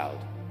a child,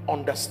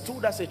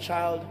 understood as a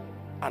child,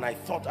 and I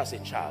thought as a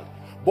child.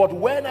 But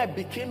when I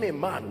became a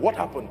man, what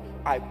happened?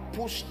 I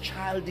pushed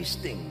childish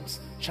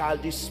things,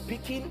 childish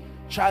speaking,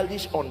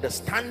 childish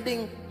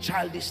understanding,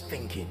 childish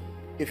thinking.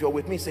 If you're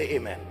with me, say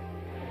amen.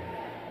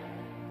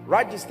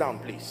 Write this down,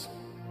 please.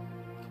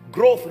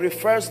 Growth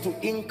refers to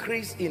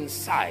increase in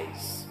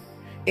size,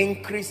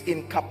 increase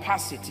in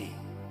capacity,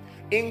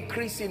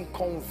 increase in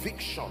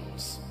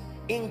convictions,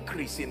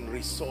 increase in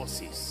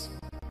resources.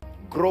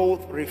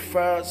 Growth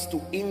refers to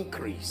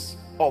increase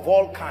of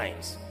all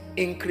kinds.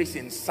 Increase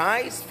in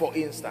size, for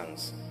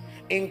instance,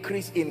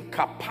 increase in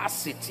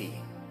capacity,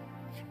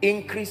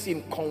 increase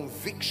in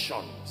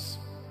convictions,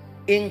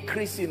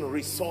 increase in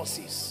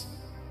resources.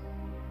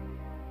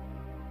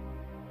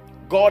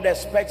 God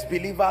expects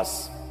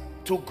believers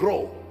to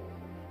grow.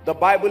 The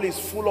Bible is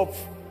full of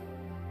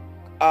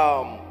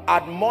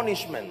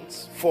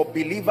admonishments for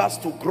believers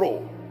to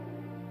grow.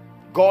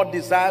 God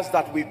desires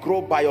that we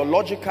grow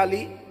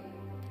biologically.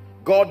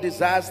 God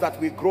desires that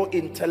we grow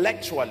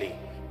intellectually.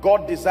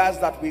 God desires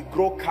that we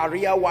grow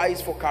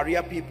career-wise for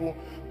career people.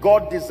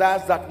 God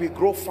desires that we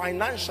grow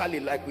financially,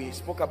 like we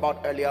spoke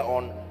about earlier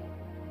on.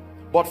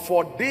 But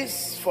for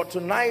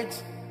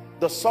tonight,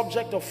 the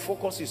subject of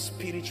focus is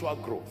spiritual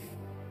growth.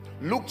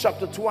 Luke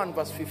chapter 2 and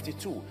verse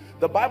 52.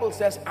 The Bible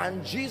says,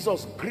 and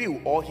Jesus grew,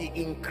 or he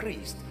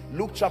increased.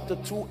 Luke chapter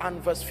 2 and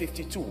verse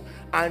 52.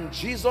 And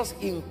Jesus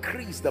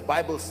increased, the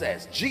Bible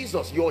says.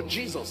 Jesus, your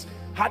Jesus,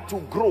 had to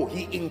grow.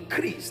 He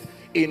increased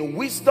in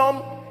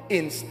wisdom,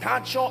 in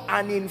stature,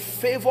 and in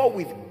favor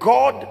with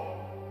God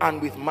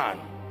and with man.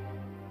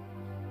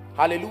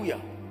 Hallelujah.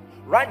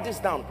 Write this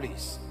down,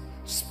 please.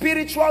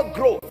 Spiritual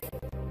growth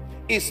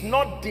is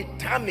not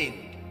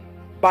determined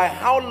by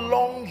how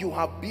long you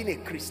have been a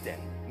Christian.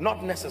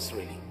 Not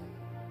necessarily.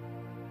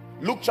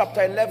 Luke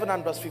chapter 11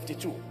 and verse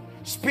 52.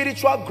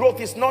 Spiritual growth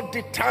is not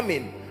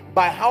determined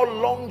by how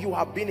long you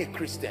have been a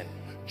Christian.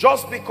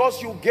 Just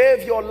because you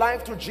gave your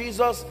life to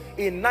Jesus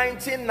in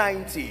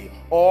 1990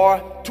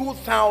 or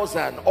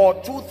 2000 or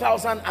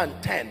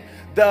 2010,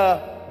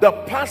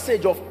 the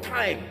passage of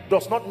time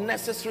does not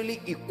necessarily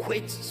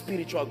equate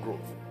spiritual growth.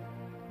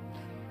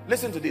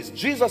 Listen to this.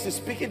 Jesus is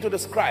speaking to the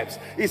scribes.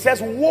 He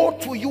says, woe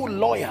to you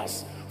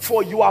lawyers,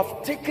 for you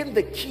have taken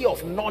the key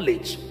of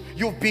knowledge.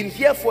 You've been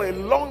here for a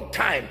long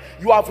time.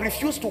 You have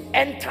refused to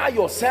enter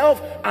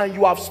yourself, and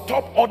you have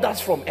stopped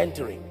others from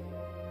entering.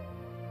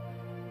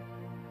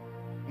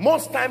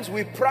 Most times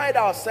we pride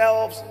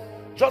ourselves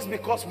just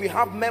because we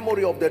have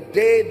memory of the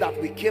day that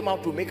we came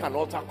out to make an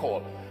altar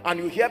call. And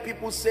you hear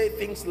people say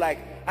things like,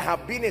 I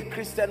have been a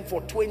Christian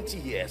for 20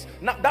 years.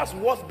 Now that's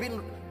worth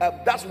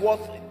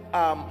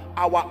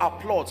our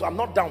applause. So I'm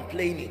not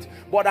downplaying it,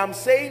 but I'm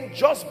saying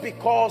just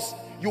because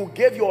you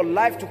gave your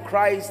life to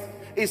Christ,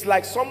 it's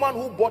like someone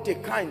who bought a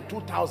car in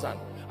 2000,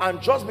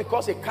 and just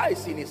because a car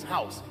is in his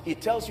house, he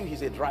tells you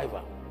he's a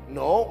driver.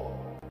 No.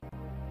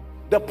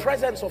 The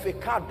presence of a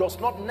car does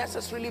not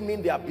necessarily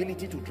mean the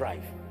ability to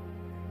drive.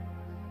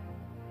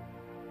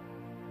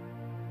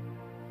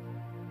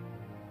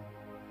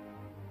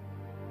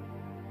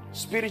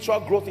 Spiritual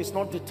growth is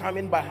not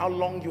determined by how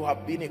long you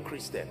have been a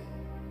Christian.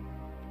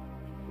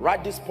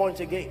 Write this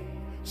point again.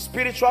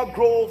 Spiritual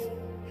growth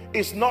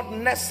is not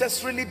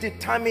necessarily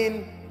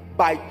determined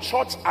by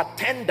church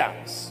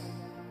attendance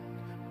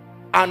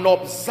and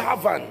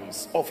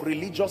observance of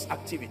religious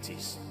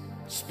activities.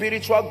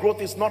 Spiritual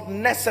growth is not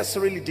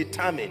necessarily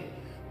determined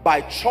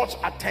by church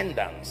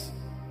attendance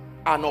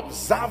and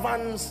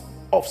observance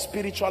of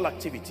spiritual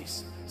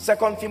activities. 2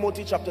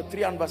 Timothy chapter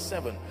 3 and verse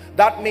 7.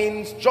 That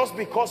means just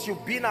because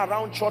you've been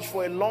around church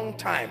for a long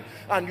time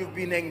and you've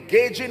been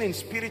engaging in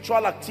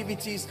spiritual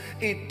activities,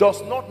 it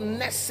does not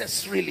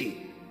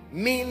necessarily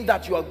mean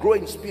that you are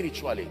growing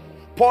spiritually.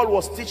 Paul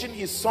was teaching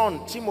his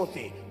son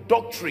Timothy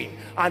doctrine,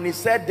 and he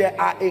said there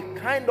are a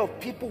kind of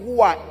people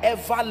who are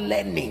ever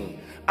learning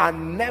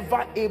and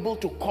never able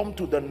to come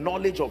to the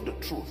knowledge of the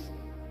truth.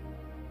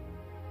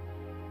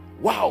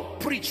 Wow,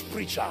 preach,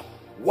 preacher.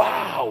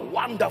 Wow,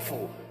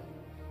 wonderful.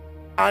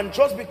 And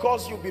just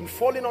because you've been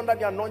falling under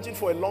the anointing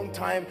for a long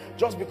time,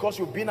 just because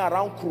you've been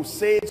around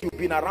crusades, you've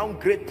been around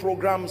great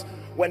programs,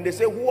 when they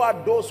say who are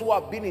those who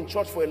have been in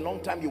church for a long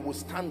time, you will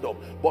stand up.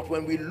 But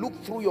when we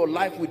look through your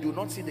life, we do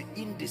not see the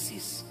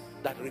indices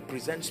that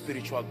represent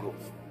spiritual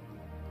growth.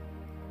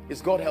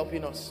 Is God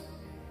helping us?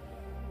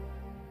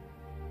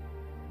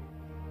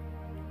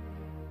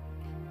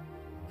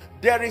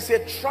 There is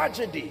a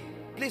tragedy.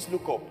 Please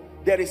look up.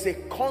 There is a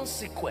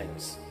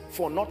consequence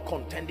for not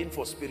contending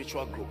for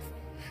spiritual growth.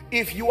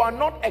 If you are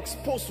not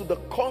exposed to the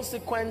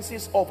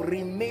consequences of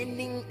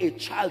remaining a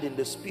child in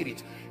the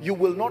spirit, you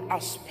will not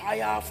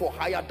aspire for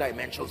higher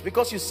dimensions.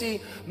 Because you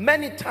see,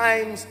 many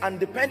times, and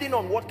depending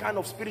on what kind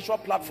of spiritual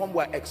platform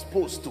we're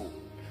exposed to,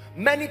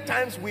 many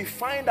times we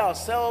find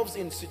ourselves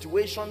in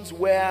situations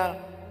where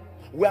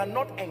we are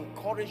not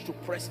encouraged to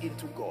press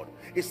into God.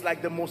 It's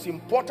like the most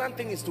important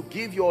thing is to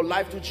give your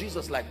life to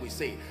Jesus, like we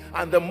say.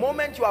 And the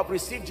moment you have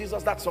received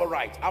Jesus, that's all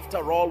right.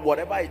 After all,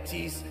 whatever it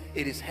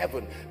is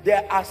heaven.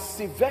 There are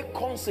severe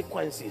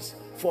consequences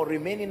for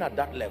remaining at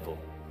that level.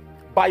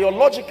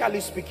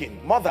 Biologically speaking,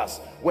 mothers,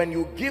 when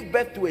you give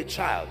birth to a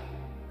child,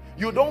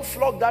 you don't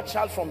flog that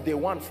child from day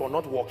one for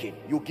not walking.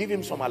 You give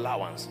him some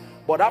allowance.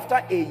 But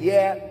after a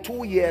year,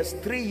 2 years,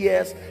 3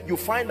 years, you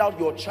find out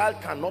your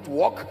child cannot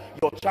walk,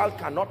 your child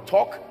cannot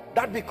talk.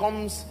 That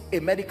becomes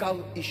a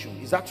medical issue.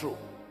 Is that true?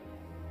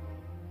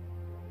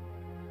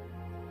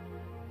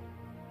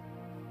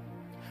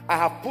 I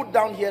have put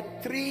down here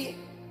three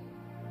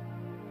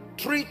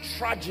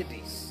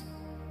tragedies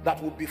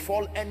that will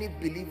befall any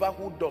believer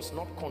who does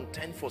not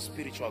contend for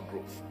spiritual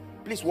growth.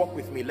 Please walk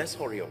with me. Let's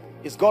hurry up.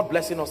 Is God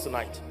blessing us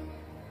tonight?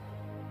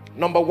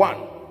 Number one,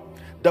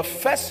 the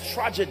first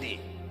tragedy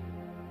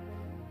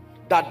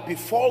that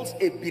befalls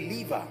a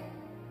believer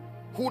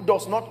who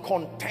does not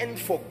contend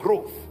for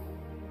growth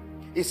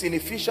is in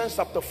Ephesians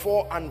chapter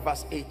 4 and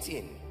verse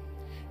 18.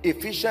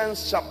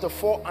 Ephesians chapter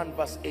 4 and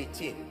verse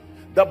 18.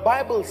 The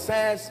Bible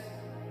says,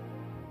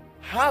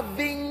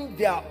 having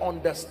their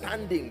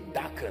understanding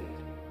darkened.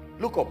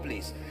 Look up,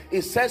 please.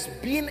 It says,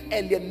 being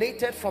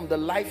alienated from the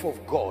life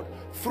of God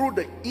through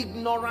the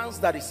ignorance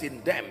that is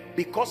in them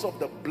because of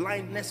the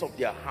blindness of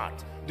their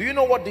heart. Do you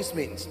know what this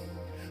means?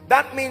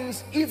 That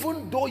means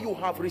even though you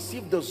have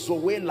received the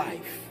Zoe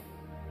life,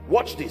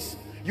 watch this,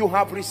 you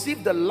have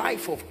received the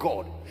life of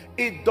God,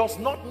 it does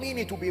not mean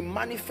it will be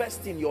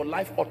manifest in your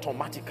life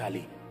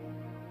automatically.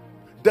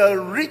 The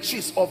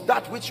riches of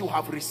that which you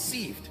have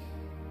received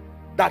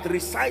that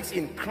resides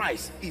in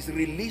Christ is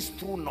released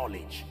through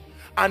knowledge.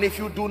 And if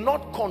you do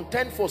not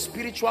contend for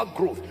spiritual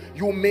growth,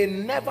 you may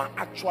never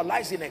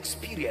actualize in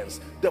experience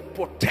the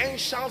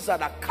potentials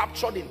that are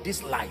captured in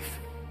this life.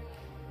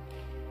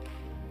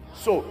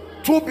 So,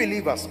 two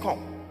believers,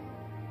 come.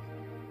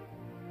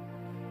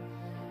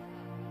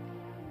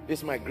 This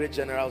is my great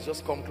generals,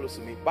 just come close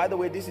to me. By the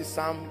way, this is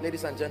Sam,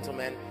 ladies and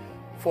gentlemen.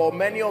 For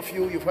many of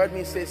you, you've heard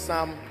me say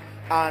Sam,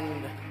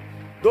 and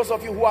those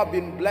of you who have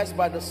been blessed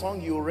by the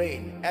song You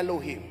Reign,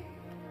 Elohim.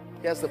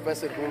 Here's the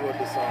person who wrote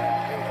the song.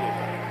 Thank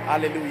you.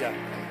 Hallelujah.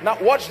 Now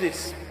watch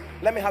this.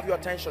 Let me have your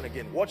attention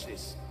again. Watch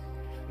this.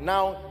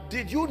 Now,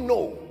 did you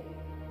know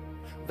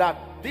that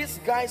these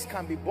guys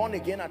can be born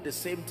again at the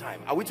same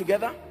time? Are we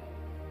together?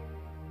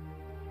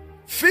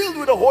 Filled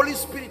with the Holy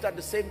Spirit at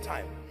the same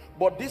time.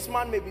 But this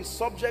man may be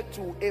subject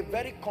to a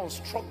very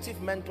constructive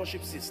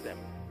mentorship system.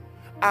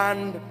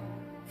 And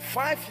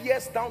 5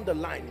 years down the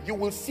line, you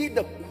will see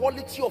the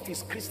quality of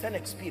his Christian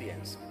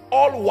experience.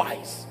 All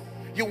wise.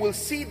 You will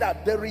see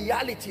that the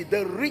reality,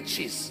 the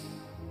riches,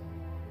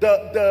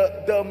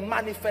 the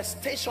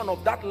manifestation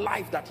of that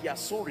life that he has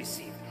so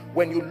received.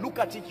 When you look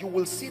at it, you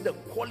will see the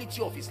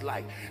quality of his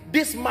life.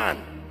 This man,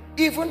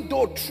 even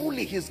though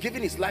truly he's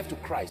given his life to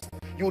Christ,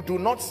 you do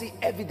not see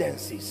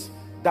evidences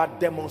that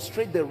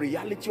demonstrate the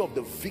reality of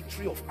the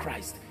victory of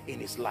Christ in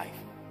his life.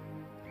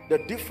 The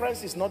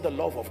difference is not the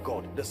love of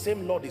God. The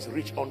same Lord is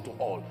rich unto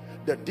all.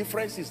 The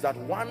difference is that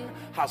one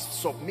has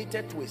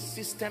submitted to a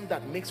system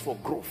that makes for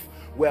growth,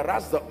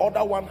 whereas the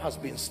other one has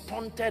been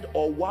stunted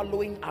or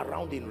wallowing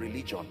around in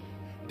religion.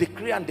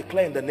 Decree and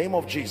declare in the name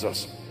of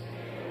Jesus.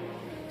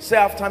 Say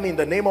after me, in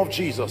the name of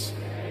Jesus,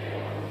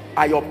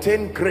 I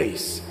obtain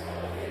grace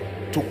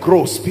to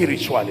grow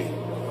spiritually.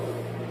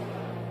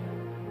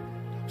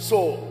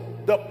 So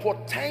the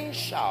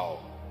potential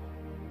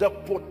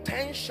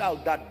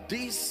that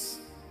this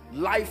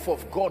life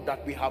of God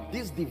that we have,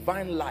 this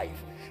divine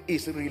life,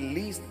 is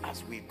released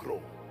as we grow.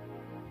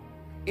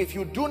 If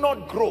you do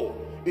not grow,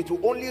 it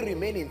will only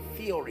remain in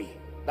theory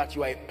that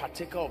you are a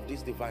partaker of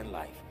this divine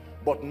life,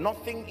 but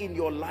nothing in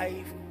your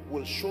life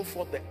will show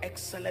forth the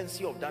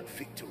excellency of that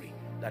victory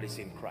that is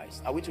in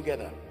Christ. Are we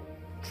together?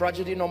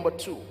 Tragedy number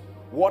two.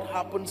 What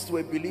happens to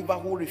a believer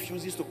who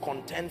refuses to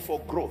contend for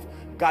growth?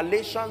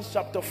 Galatians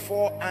chapter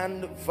 4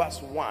 and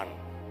verse 1.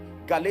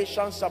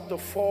 Galatians chapter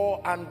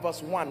 4 and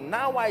verse 1.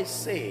 Now I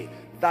say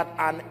that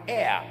an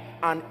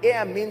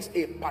heir means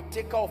a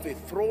partaker of a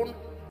throne,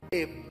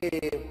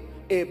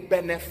 a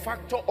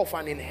benefactor of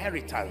an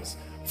inheritance.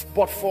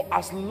 But for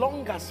as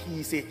long as he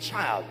is a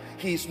child,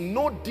 he is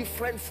no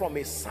different from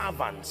a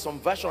servant. Some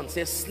version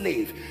says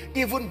slave,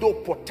 even though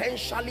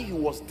potentially he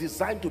was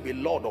designed to be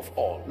Lord of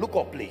all. Look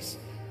up, please.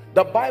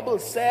 The Bible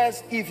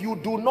says if you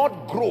do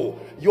not grow,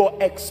 your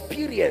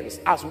experience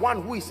as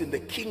one who is in the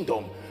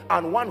kingdom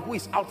and one who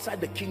is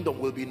outside the kingdom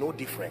will be no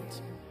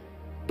different.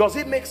 Does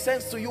it make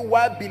sense to you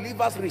why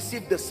believers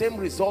receive the same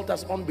result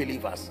as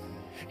unbelievers?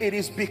 It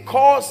is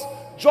because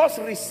just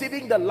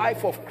receiving the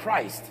life of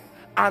Christ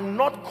and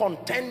not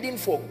contending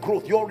for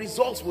growth, your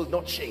results will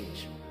not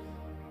change.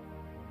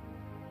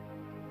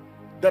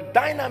 The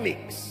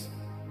dynamics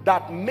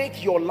that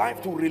make your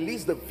life to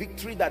release the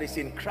victory that is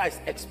in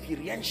Christ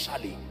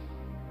experientially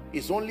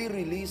is only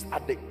released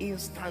at the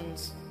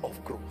instance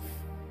of growth.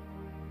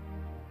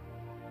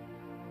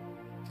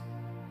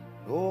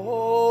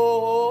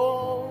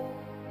 Oh,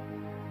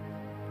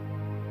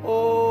 oh,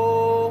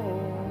 oh,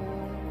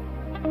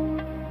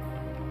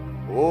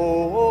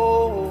 oh,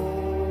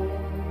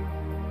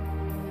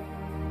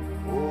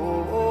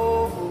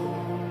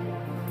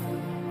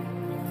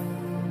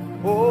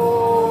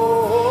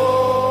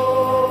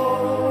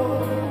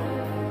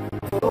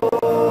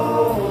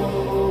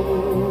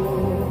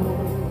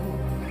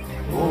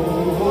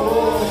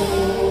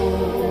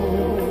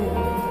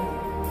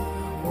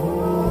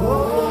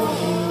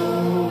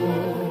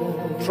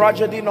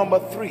 Tragedy number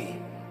 3.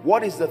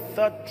 What is the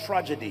third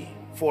tragedy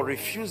for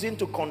refusing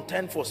to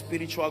contend for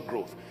spiritual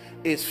growth?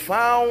 Is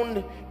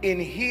found in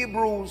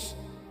Hebrews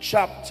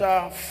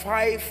chapter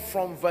 5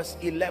 from verse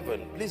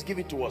 11. Please give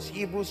it to us.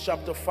 Hebrews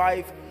chapter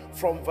 5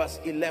 from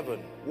verse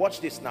 11. Watch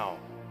this now.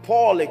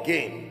 Paul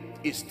again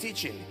is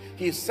teaching.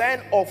 He's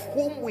saying, of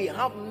whom we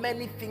have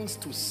many things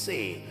to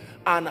say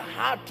and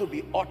hard to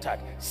be uttered,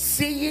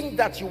 seeing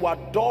that you are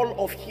dull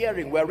of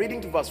hearing. We're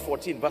reading to verse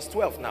 14, verse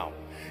 12 now.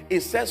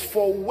 It says,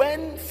 for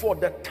when for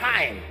the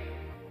time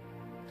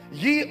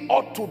ye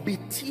ought to be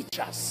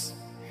teachers,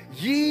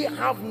 ye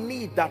have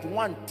need that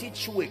one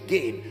teach you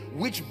again,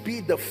 which be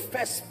the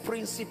first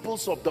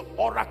principles of the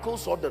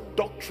oracles or the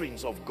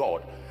doctrines of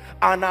God,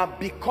 and are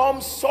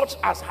become such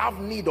as have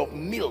need of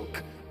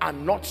milk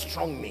and not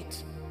strong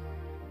meat.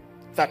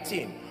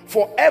 13.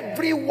 For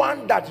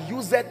everyone that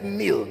useth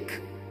milk,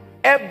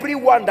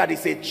 everyone that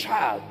is a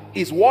child,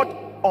 is what?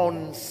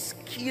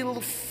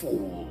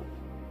 Unskillful.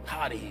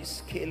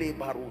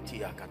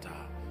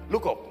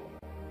 Look up.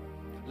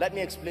 Let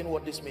me explain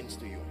what this means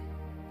to you.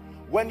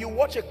 When you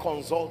watch a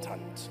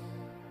consultant,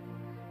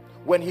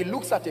 when he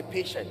looks at a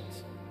patient,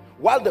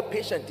 while the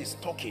patient is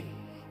talking,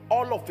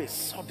 all of a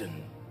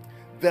sudden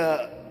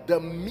the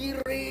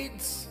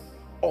myriads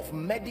of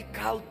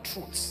medical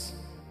truths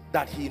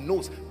that he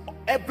knows,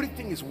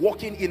 everything is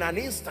working in an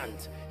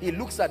instant. He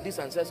looks at this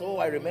and says, oh,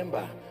 I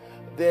remember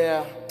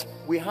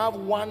we have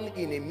 1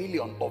 in a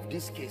million of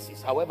these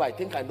cases. However, I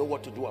think I know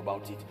what to do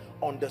about it,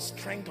 on the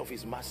strength of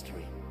his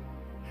mastery.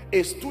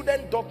 A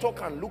student doctor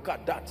can look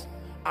at that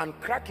and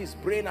crack his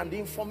brain, and the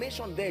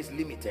information there is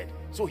limited,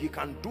 so he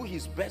can do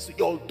his best.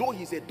 Although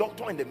he's a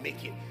doctor in the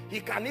making,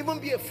 he can even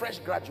be a fresh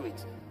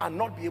graduate and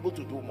not be able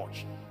to do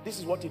much. This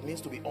is what it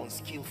means to be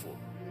unskillful.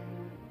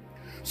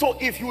 So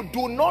if you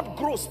do not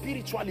grow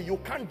spiritually, you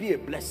can't be a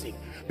blessing,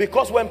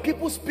 because when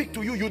people speak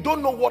to you, you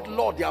don't know what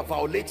law they are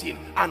violating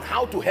and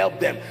how to help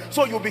them.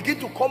 So you begin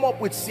to come up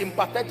with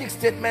sympathetic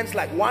statements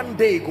like, one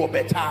day go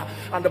better,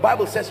 and the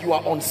Bible says you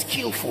are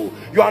unskillful.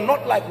 You are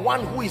not like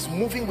one who is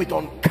moving with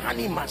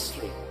uncanny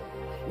mastery.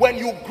 When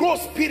you grow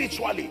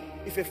spiritually,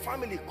 if a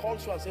family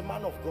calls you and say,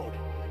 man of God,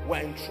 we're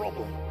in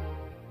trouble.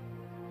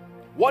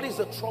 What is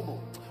the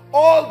trouble?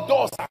 All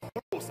doors are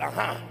closed.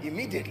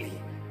 Immediately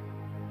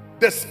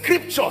the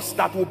scriptures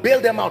that will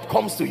bail them out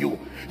comes to you.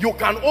 You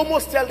can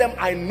almost tell them,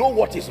 I know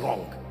what is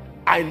wrong.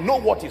 I know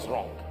what is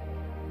wrong.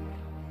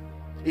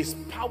 It's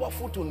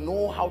powerful to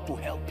know how to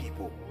help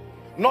people,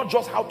 not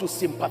just how to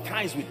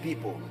sympathize with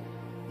people.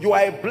 You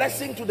are a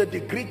blessing to the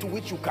degree to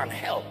which you can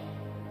help.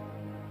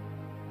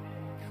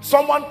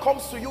 Someone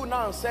comes to you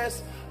now and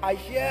says, I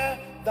hear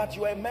that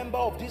you are a member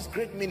of this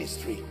great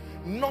ministry.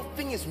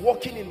 Nothing is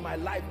working in my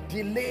life.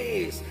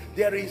 Delays.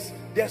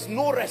 There's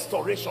no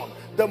restoration.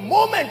 The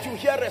moment you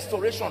hear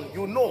restoration,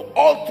 you know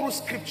all through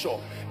scripture,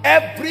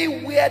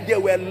 everywhere there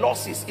were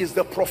losses is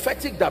the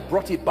prophetic that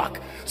brought it back.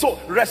 So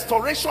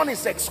restoration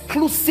is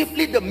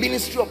exclusively the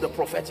ministry of the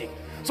prophetic.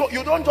 So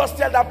you don't just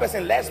tell that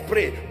person, let's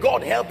pray,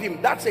 God help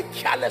him. That's a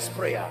careless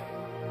prayer.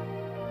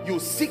 You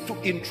seek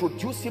to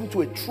introduce him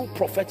to a true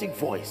prophetic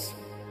voice.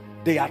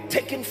 They are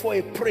taken for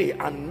a prey,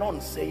 and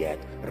none say it,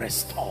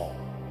 restore.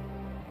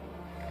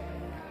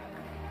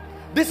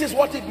 This is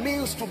what it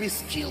means to be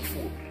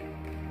skillful.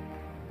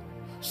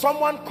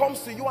 Someone comes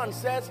to you and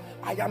says,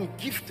 I am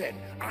gifted,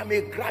 I'm a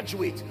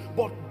graduate,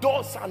 but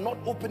doors are not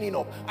opening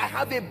up. I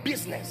have a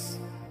business.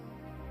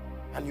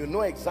 And you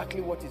know exactly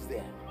what is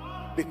there.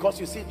 Because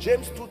you see,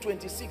 James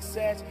 2:26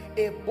 says,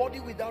 a body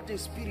without a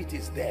spirit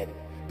is dead.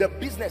 The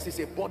business is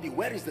a body.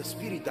 Where is the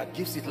spirit that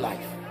gives it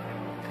life?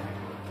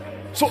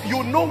 So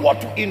you know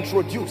what to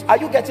introduce. Are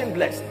you getting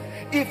blessed?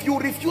 If you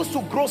refuse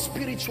to grow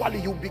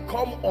spiritually, you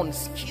become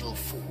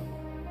unskillful.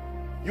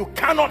 You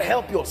cannot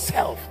help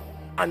yourself,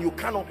 and you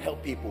cannot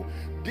help people.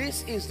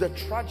 This is the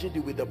tragedy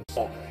with the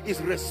poor. Is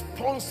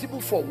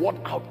responsible for what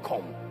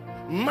outcome?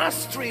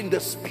 Mastery in the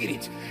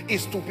spirit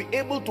is to be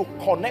able to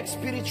connect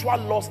spiritual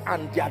laws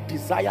and their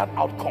desired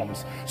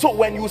outcomes. So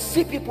when you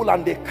see people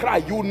and they cry,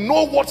 you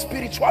know what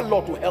spiritual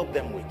law to help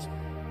them with.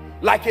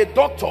 Like a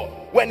doctor,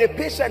 when a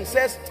patient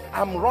says,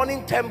 I'm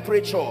running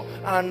temperature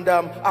and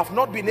I've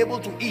not been able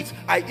to eat,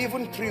 I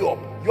even threw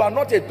up. You are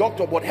not a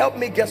doctor, but help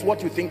me guess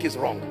what you think is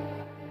wrong.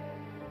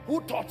 Who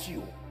taught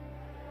you?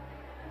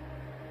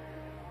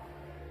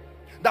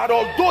 that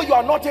although you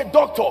are not a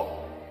doctor,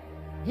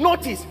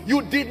 notice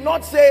you did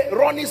not say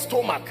runny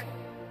stomach,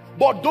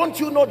 but don't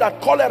you know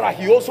that cholera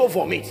he also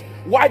vomits?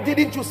 Why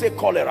didn't you say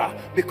cholera?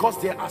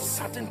 Because there are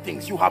certain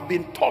things you have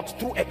been taught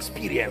through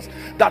experience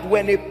that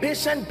when a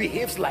patient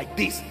behaves like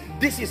this,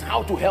 this is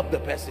how to help the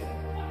person.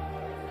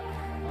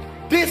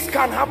 This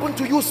can happen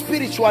to you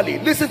spiritually.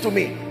 Listen to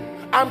me,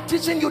 I'm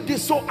teaching you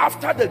this so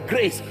after the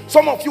grace,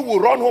 some of you will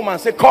run home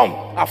and say, come,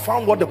 I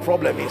found what the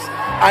problem is.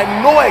 I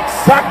know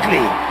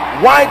exactly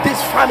why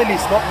this family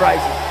is not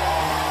rising.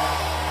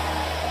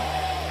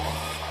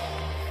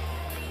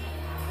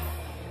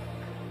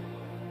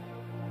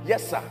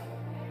 Yes, sir.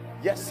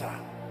 Yes, sir.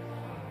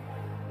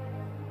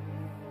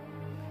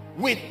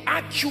 With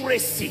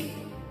accuracy,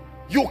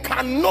 you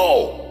can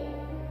know.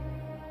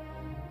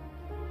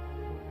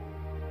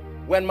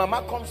 When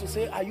mama comes to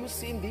say, are you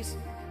seeing this?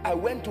 I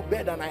went to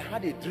bed and I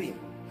had a dream.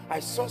 I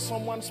saw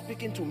someone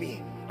speaking to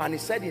me and he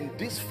said, in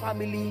this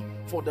family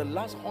for the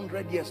last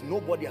 100 years,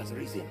 nobody has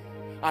risen.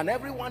 And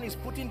everyone is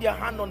putting their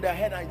hand on their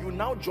head and you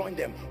now join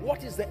them.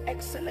 What is the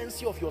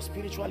excellency of your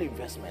spiritual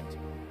investment?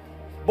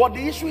 But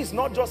the issue is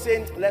not just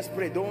saying, let's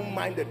pray, don't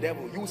mind the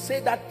devil. You say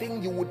that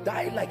thing, you would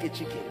die like a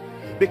chicken.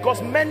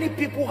 Because many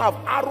people have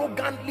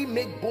arrogantly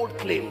made bold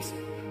claims.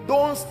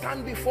 Don't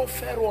stand before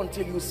Pharaoh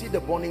until you see the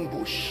burning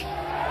bush.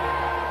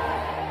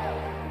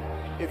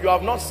 If you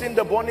have not seen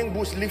the burning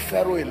bush, leave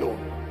Pharaoh alone.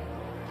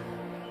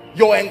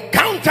 Your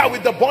encounter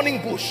with the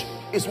burning bush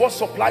is what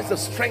supplies the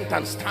strength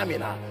and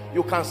stamina.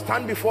 You can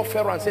stand before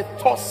Pharaoh and say,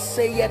 thus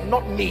saith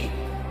not me,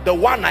 the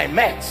one I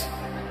met,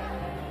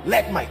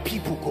 let my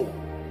people go.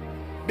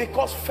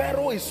 Because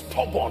Pharaoh is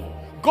stubborn.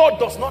 God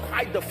does not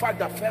hide the fact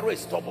that Pharaoh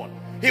is stubborn.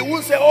 He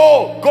will say,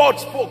 oh, God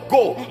spoke,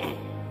 go.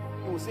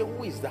 He will say,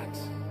 who is that?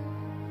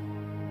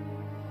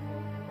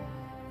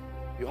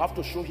 You have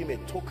to show him a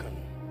token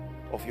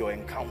of your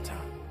encounter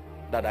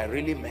that I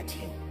really met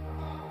him.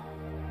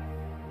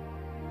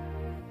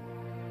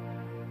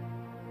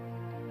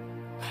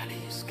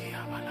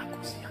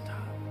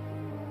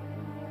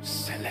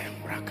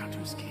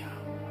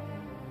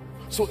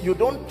 So you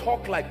don't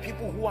talk like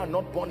people who are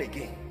not born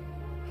again.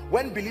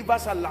 When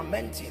believers are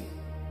lamenting,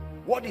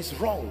 what is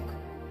wrong?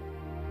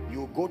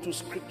 You go to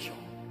scripture.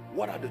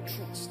 What are the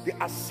truths? The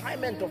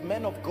assignment of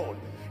men of God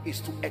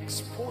is to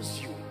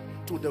expose you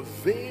to the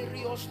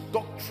various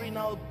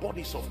doctrinal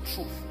bodies of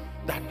truth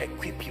that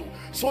equip you,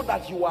 so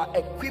that you are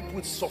equipped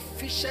with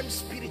sufficient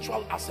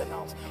spiritual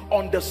arsenals.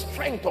 On the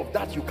strength of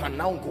that, you can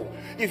now go.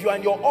 If you are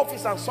in your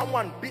office and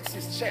someone beats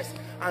his chest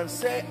and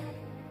say,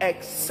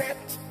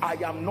 except I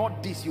am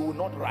not this, you will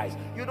not rise.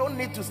 You don't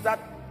need to start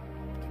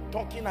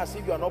talking as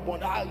if you are not born.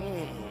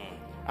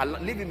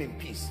 Leave him in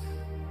peace.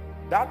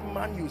 That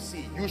man you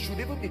see, you should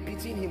even be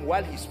pitying him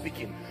while he's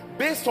speaking,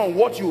 based on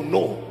what you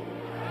know.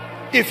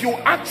 If you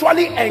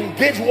actually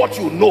engage what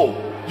you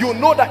know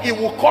that it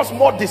will cause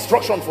more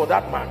destruction for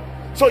that man.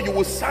 So you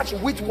will search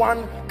which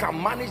one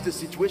can manage the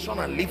situation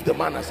and leave the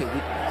man as a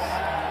witness.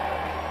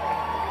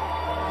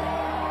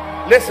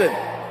 Listen,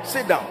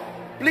 sit down.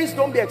 Please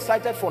don't be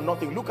excited for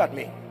nothing. Look at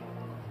me.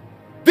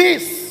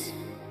 This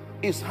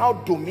is how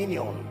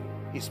dominion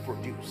is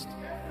produced.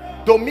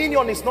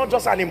 Dominion is not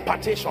just an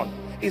impartation,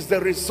 it's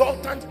the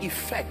resultant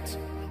effect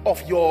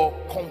of your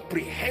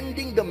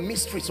comprehending the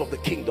mysteries of the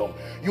kingdom.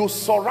 You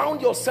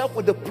surround yourself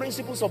with the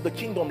principles of the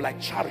kingdom like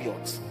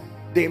chariots.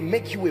 They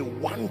make you a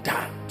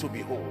wonder to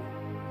behold.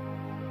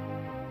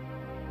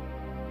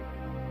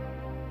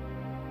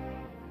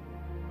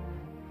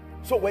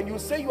 So when you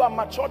say you are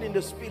matured in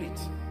the spirit,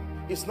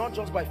 it's not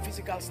just by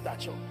physical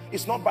stature,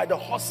 it's not by the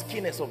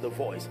huskiness of the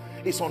voice,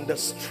 it's on the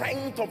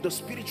strength of the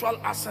spiritual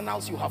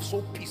arsenals you have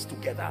so pieced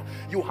together.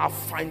 You have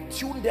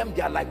fine-tuned them.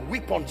 They are like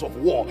weapons of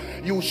war.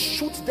 You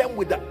shoot them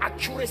with the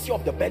accuracy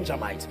of the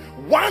Benjamites.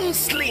 One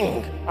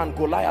sling and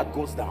Goliath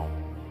goes down.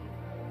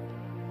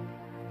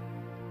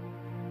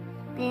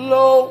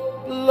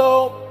 Blow,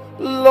 blow,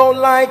 blow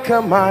like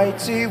a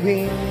mighty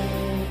wind,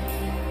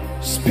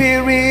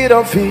 Spirit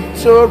of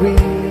victory,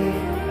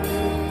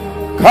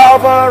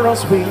 cover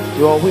us with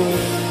your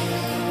wings.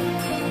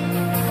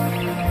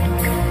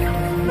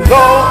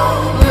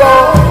 Blow,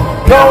 blow,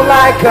 blow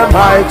like a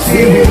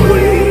mighty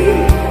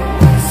wind,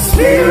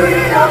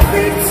 Spirit of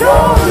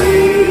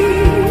victory,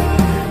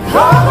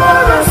 cover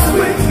us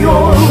with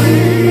your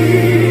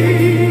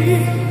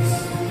wings.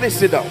 Please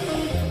sit down.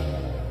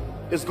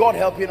 Is God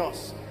helping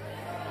us?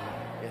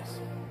 Yes.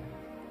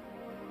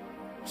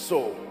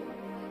 So,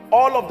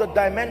 all of the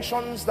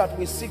dimensions that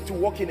we seek to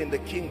walk in the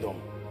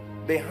kingdom,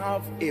 they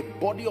have a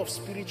body of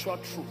spiritual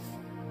truth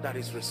that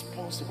is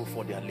responsible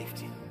for their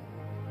lifting.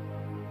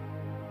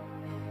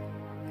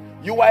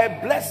 You are a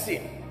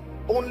blessing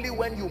only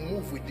when you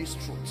move with these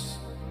truths.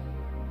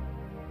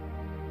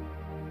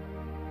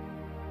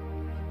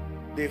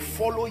 They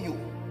follow you.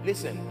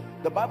 Listen,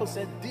 the Bible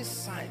said these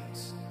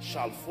signs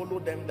shall follow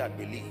them that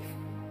believe.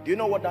 Do you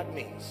know what that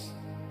means?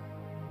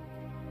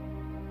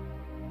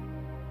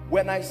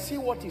 When I see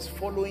what is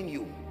following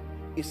you,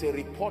 it's a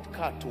report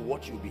card to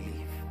what you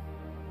believe.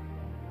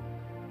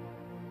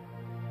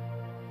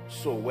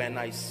 So when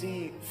I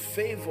see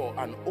favor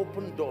and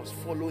open doors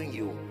following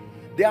you,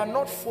 they are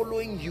not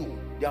following you,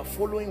 they are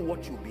following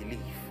what you believe.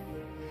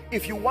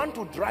 If you want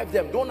to drive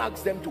them, don't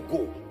ask them to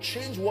go.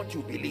 Change what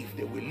you believe,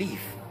 they will leave.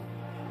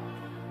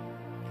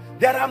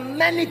 There are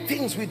many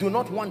things we do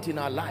not want in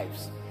our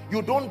lives.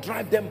 You don't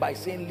drive them by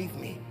saying, leave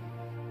me.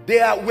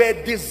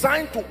 We're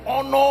designed to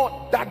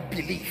honor that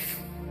belief.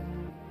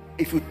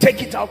 If you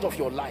take it out of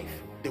your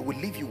life, they will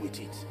leave you with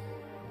it.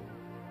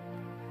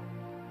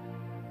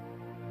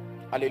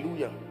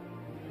 Hallelujah.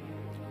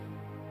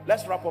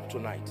 Let's wrap up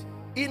tonight.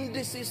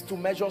 Indices to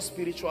measure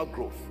spiritual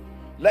growth.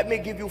 Let me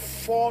give you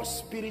 4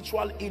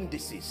 spiritual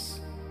indices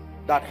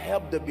that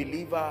help the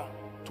believer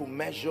to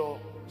measure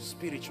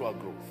spiritual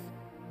growth.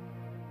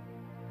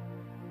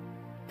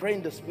 Pray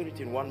in the spirit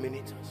in 1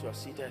 minute as you are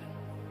seated.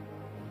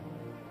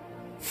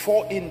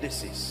 4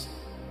 indices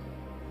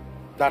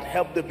that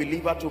help the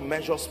believer to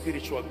measure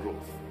spiritual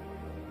growth.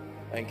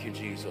 Thank you,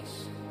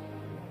 Jesus.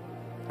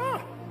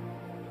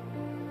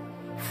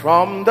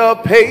 From the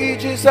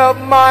pages of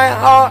my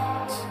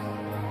heart,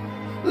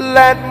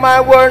 let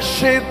my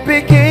worship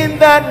begin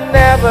that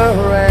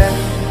never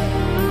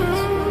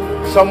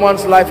ends.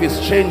 Someone's life is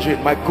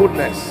changing, my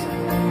goodness.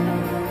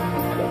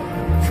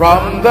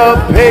 From the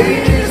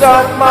pages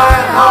of my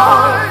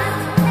heart,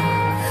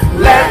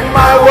 let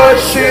my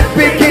worship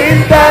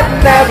begin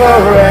that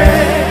never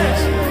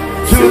ends.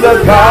 To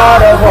the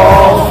God of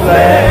all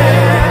flesh.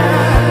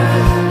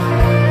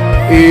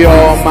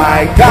 You're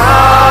my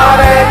God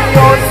and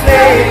your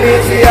name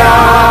is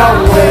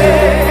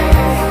Yahweh.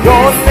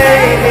 Your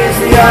name is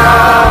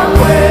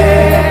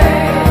Yahweh.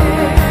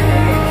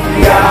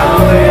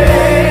 Yahweh.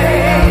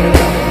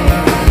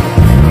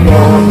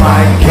 You're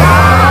my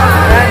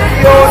God and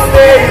your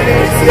name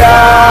is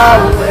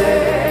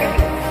Yahweh.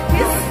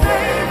 His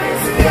name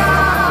is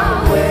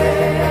Yahweh.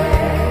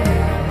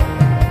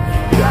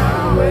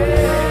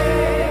 Yahweh.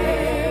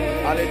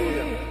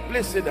 Hallelujah.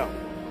 Please sit down.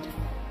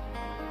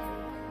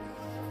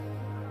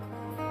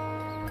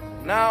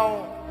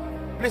 Now,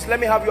 please let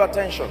me have your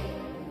attention.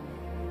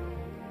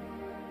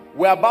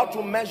 We're about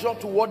to measure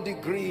to what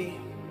degree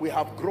we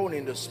have grown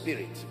in the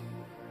spirit,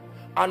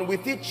 and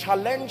with it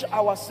challenge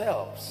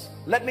ourselves.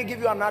 Let me give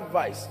you an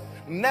advice.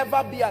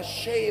 Never be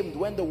ashamed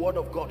when the word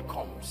of God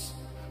comes.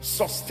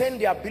 Sustain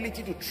the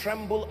ability to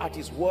tremble at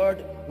his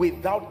word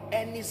without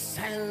any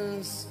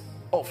sense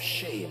of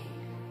shame.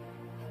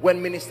 When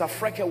Minister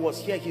Freke was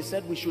here, he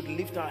said we should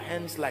lift our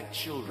hands like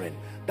children.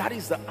 That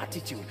is the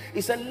attitude.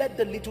 He said, let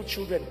the little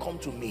children come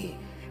to me.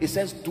 He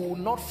says, do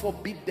not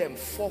forbid them,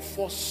 for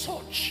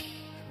such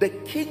the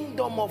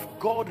kingdom of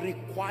God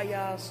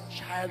requires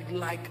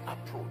childlike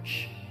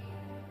approach.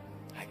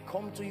 I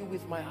come to you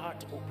with my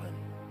heart open,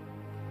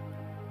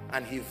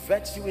 and he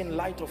vets you in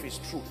light of his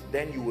truth.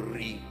 Then you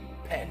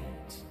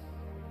repent.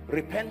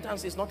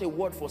 Repentance is not a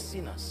word for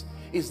sinners.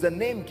 It's the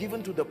name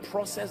given to the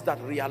process that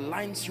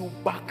realigns you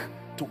back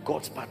to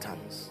God's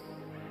patterns.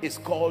 It's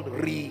called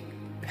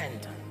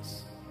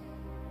repentance.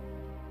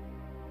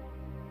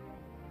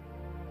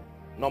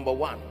 Number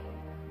 1,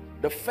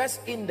 the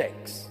first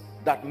index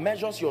that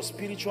measures your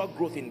spiritual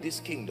growth in this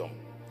kingdom,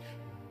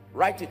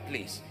 write it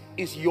please,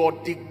 is your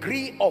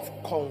degree of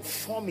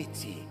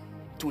conformity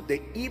to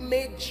the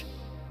image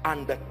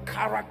and the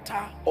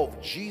character of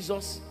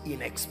Jesus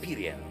in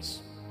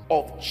experience.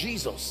 Of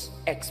Jesus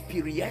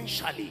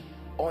experientially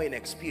or in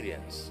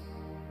experience.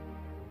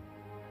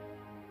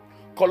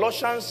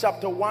 Colossians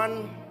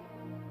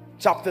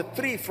chapter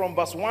 3 from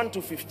verse 1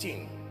 to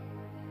 15.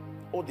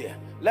 Oh dear,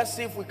 let's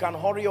see if we can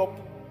hurry up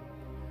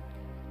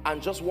and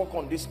just work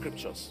on these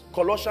scriptures.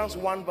 Colossians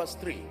 1 verse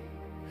 3.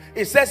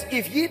 It says,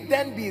 if ye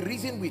then be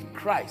risen with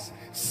Christ,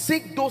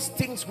 seek those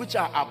things which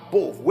are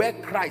above, where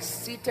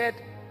Christ seated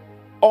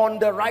on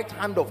the right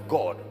hand of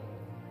God.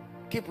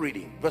 Keep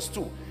reading. Verse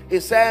 2.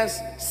 It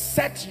says,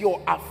 set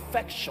your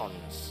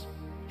affections.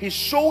 He's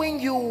showing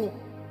you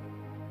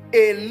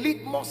a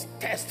litmus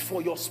test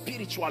for your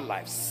spiritual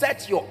life.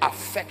 Set your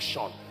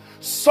affection.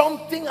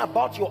 Something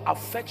about your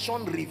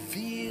affection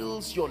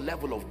reveals your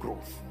level of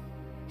growth.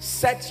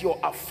 Set your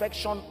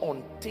affection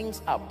on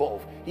things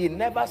above. He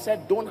never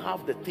said don't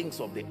have the things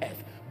of the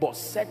earth, but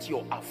set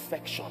your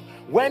affection.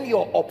 When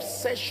your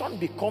obsession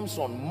becomes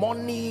on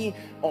money,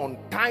 on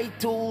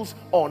titles,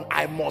 on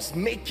I must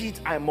make it,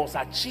 I must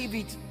achieve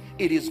it,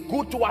 it is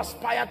good to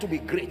aspire to be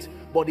great,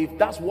 but if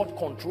that's what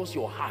controls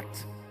your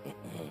heart,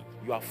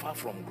 you are far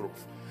from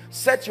growth.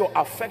 Set your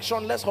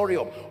affection, let's hurry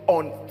up,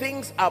 on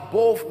things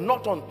above,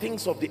 not on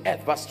things of the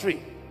earth. Verse 3.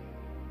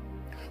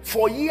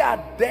 For ye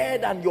are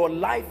dead, and your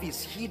life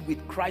is hid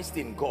with Christ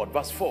in God.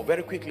 Verse 4,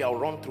 very quickly, I'll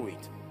run through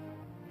it.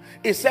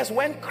 It says,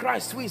 when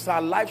Christ, who is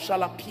our life,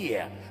 shall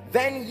appear,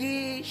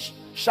 then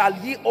shall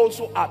ye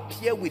also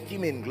appear with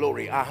him in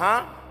glory.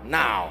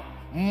 Now,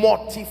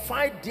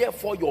 mortify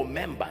therefore your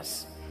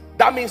members.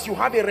 That means you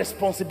have a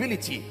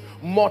responsibility.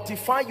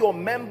 Mortify your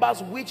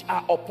members which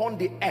are upon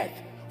the earth: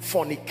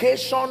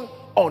 fornication,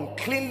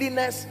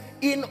 uncleanliness,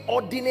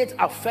 inordinate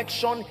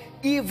affection,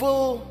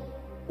 evil,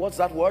 what's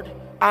that word?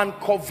 And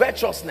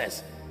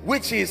covetousness,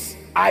 which is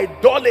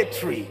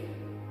idolatry.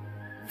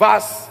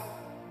 Verse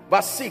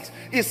 6,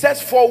 it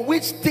says, for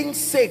which things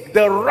sake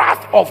the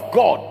wrath of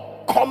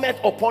God cometh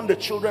upon the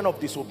children of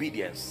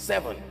disobedience.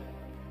 7,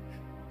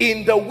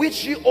 in the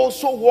which ye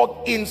also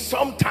walked in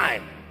some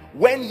time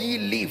when ye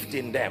lived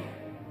in them.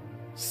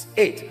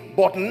 8,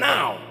 but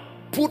now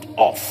put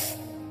off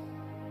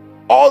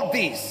all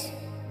these.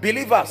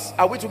 Believers,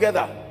 are we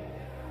together?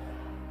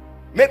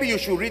 Maybe you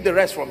should read the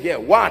rest from here.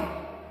 1,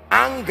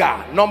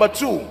 anger. Number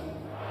 2,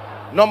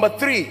 number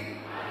 3,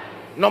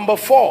 number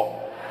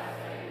 4,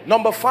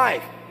 number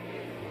 5.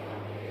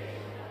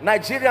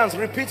 Nigerians,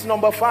 repeat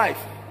number 5.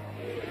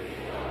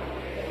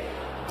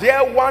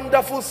 Dear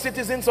wonderful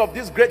citizens of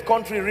this great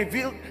country,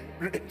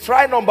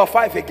 try number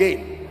 5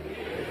 again.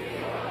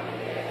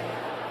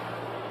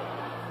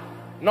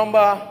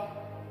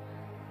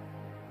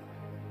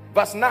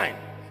 Verse 9.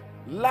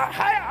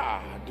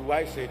 Do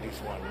I say this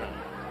one now?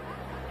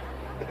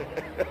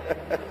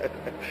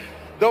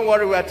 Don't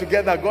worry, we are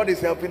together. God is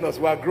helping us.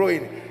 We are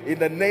growing in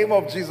the name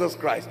of Jesus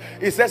Christ.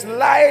 It says,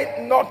 lie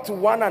not to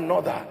one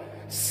another,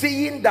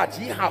 seeing that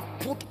ye have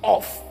put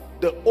off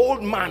the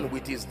old man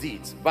with his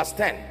deeds. Verse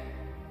 10.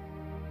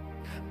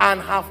 And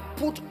have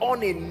put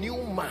on a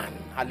new man.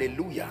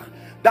 Hallelujah.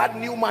 That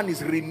new man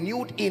is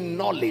renewed in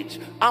knowledge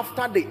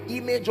after the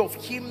image of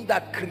him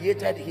that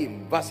created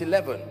him. Verse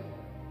 11.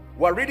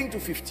 We're reading to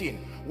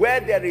 15.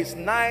 Where there is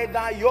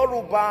neither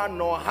Yoruba,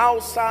 nor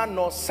Hausa,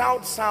 nor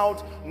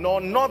South,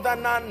 nor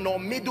Northerner, nor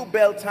Middle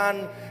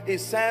Beltan. It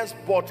says,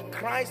 but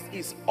Christ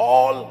is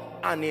all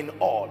and in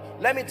all.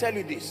 Let me tell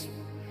you this.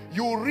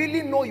 You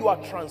really know you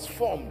are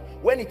transformed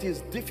when it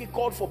is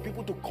difficult for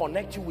people to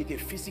connect you with a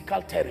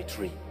physical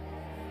territory.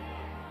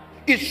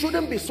 It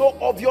shouldn't be so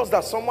obvious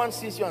that someone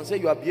sees you and say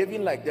you are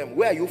behaving like them.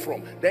 Where are you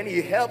from? Then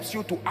he helps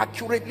you to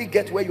accurately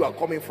get where you are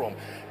coming from.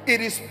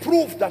 It is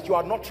proof that you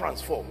are not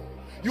transformed.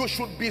 You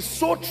should be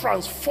so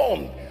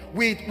transformed.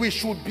 We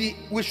should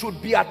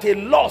be at a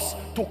loss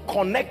to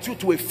connect you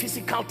to a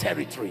physical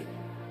territory.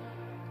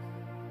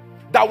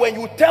 That when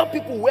you tell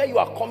people where you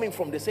are coming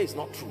from, they say it's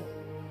not true.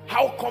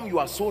 How come you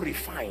are so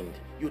refined?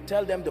 You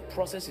tell them the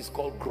process is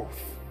called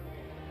growth.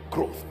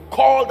 Growth.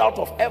 Called out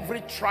of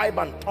every tribe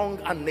and tongue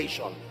and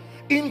nation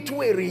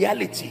into a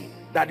reality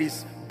that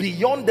is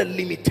beyond the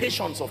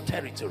limitations of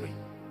territory.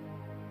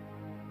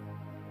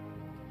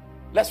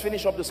 Let's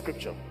finish up the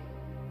scripture.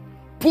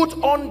 Put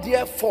on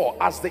therefore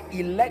as the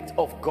elect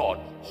of God,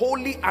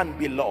 holy and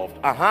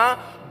beloved,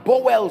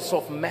 bowels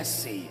of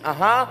mercy,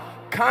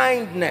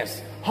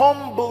 kindness,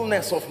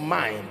 humbleness of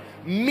mind,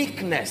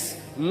 meekness,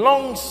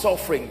 long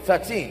suffering.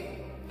 13,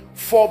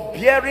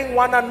 forbearing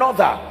one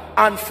another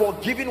and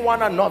forgiving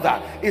one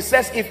another. It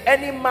says, if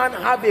any man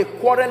have a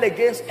quarrel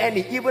against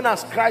any, even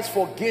as Christ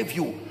forgave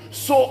you,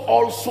 so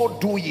also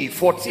do ye.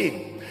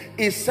 14,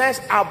 it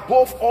says,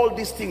 above all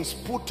these things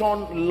put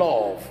on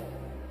love.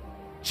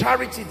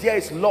 Charity there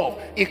is love.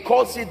 It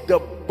calls it the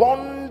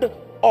bond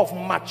of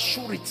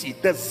maturity,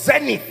 the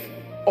zenith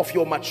of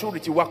your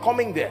maturity. We're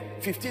coming there.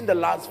 15, the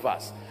last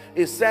verse.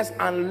 It says,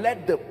 and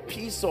let the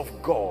peace of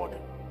God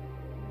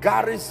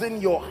garrison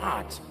your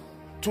heart,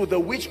 to the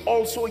which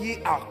also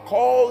ye are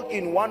called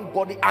in one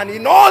body, and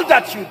in all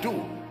that you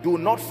do, do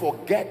not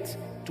forget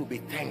to be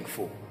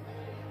thankful.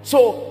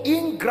 So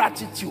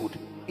ingratitude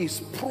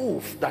is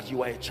proof that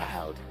you are a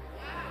child.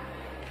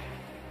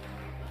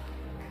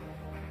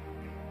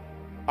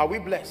 Are we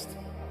blessed?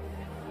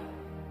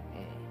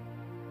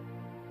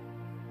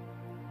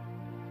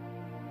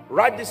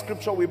 Write this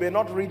scripture. We may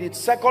not read it.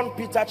 2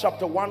 Peter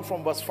chapter 1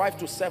 from verse 5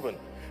 to 7.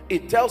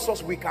 It tells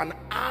us we can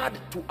add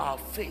to our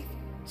faith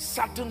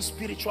certain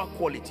spiritual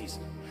qualities.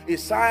 It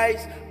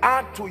says,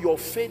 add to your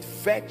faith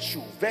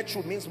virtue.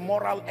 Virtue means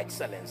moral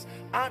excellence.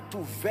 Add to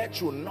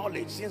virtue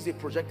knowledge. Since they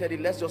projected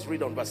it, let's just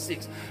read on verse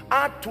 6.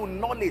 Add to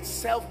knowledge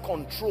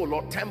self-control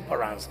or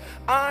temperance.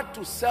 Add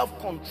to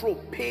self-control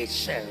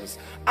patience.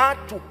 Add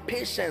to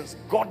patience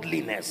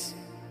godliness.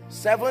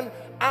 7,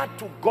 add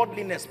to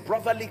godliness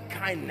brotherly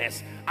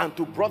kindness, and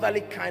to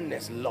brotherly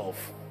kindness love.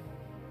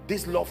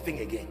 This love thing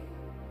again.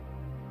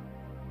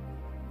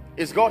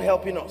 Is God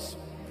helping us?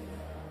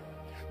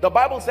 The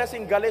Bible says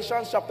in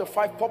Galatians chapter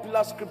 5,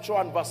 popular scripture,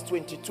 and verse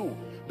 22,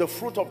 the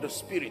fruit of the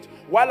Spirit.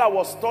 While I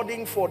was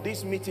studying for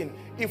this meeting,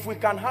 if we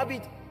can have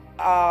it,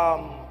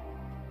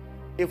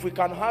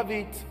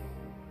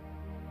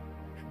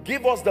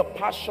 give us the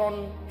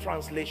Passion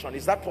Translation.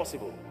 Is that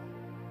possible?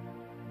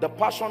 The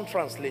Passion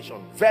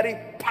Translation, very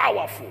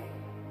powerful.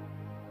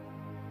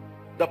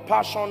 The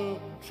Passion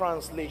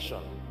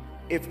Translation.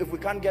 If we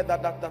can't get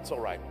that's all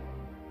right.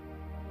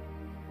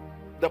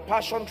 The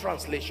Passion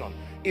Translation,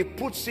 it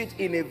puts it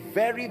in a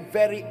very,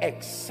 very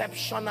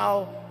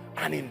exceptional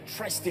and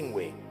interesting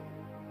way.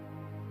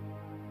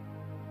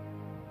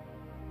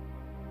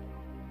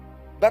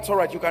 That's all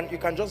right. You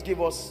can just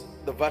give us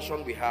the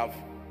version we have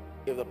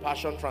if the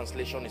Passion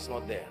Translation is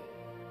not there.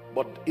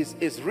 But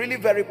it's really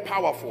very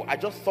powerful. I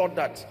just thought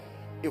that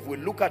if we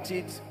look at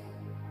it,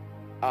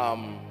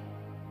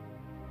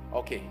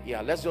 okay,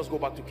 yeah, let's just go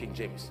back to King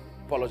James.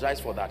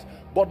 Apologize for that.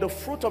 But the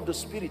fruit of the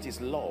Spirit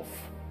is love.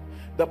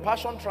 The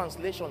Passion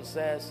Translation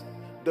says,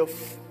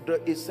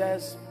 it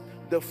says,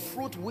 the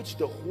fruit which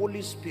the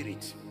Holy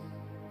Spirit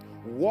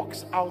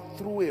works out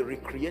through a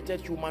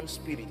recreated human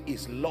spirit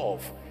is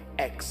love,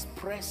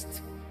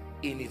 expressed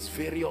in its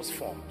various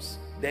forms.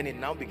 Then it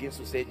now begins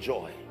to say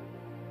joy,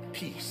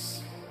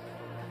 peace.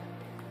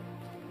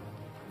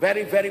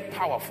 Very, very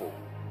powerful.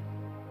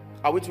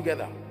 Are we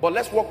together? But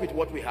let's work with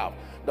what we have.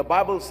 The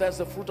Bible says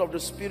the fruit of the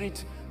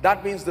Spirit,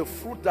 that means the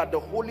fruit that the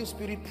Holy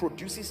Spirit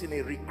produces in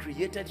a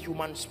recreated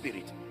human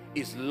spirit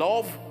is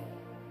love.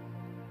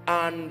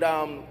 And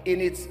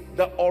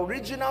the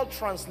original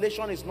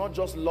translation is not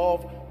just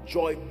love,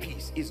 joy,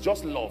 peace. It's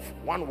just love.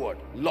 One word,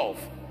 love.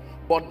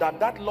 But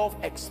that love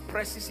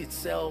expresses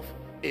itself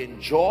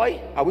in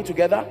joy. Are we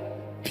together?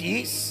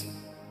 Peace.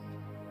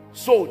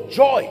 So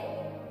joy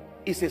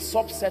is a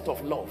subset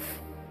of love.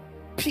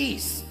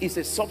 Peace is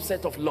a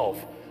subset of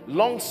love.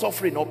 Long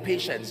suffering or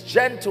patience,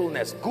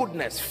 gentleness,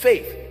 goodness,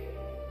 faith.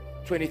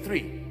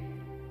 23.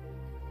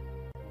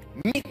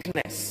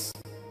 Meekness,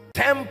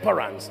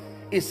 temperance.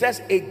 It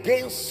says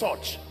against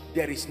such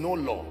there is no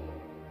law.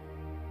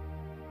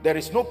 There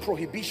is no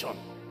prohibition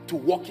to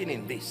walking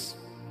in this.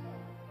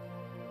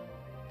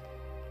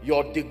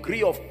 Your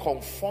degree of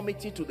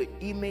conformity to the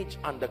image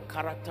and the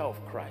character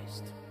of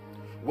Christ.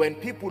 When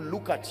people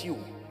look at you,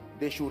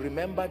 they should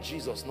remember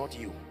Jesus, not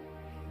you.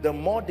 The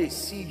more they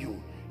see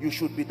you, you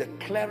should be the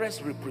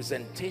clearest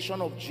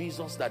representation of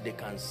Jesus that they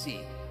can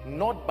see,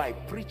 not by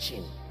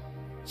preaching.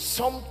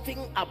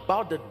 Something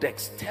about the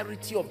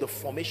dexterity of the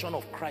formation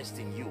of Christ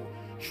in you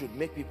should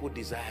make people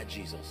desire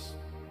Jesus.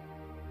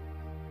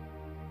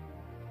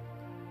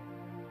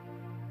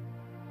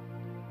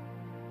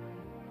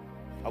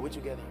 Are we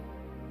together?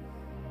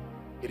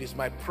 It is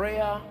my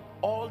prayer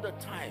all the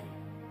time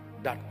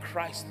that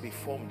Christ be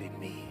formed in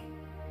me,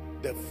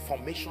 the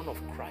formation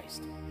of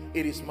Christ.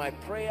 It is my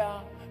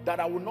prayer that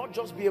I will not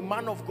just be a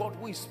man of God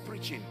who is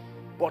preaching,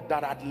 but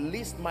that at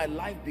least my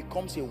life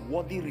becomes a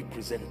worthy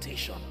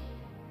representation,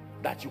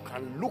 that you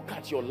can look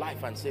at your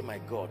life and say, my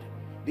God,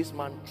 this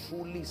man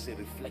truly is a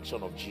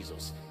reflection of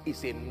Jesus.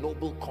 It's a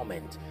noble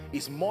comment.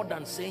 It's more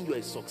than saying you're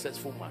a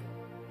successful man.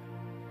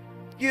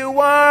 You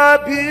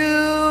are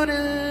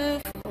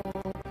beautiful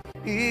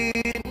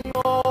in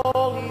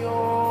all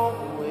your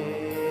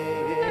ways.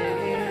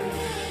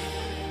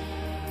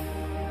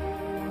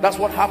 That's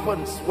what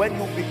happens when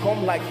you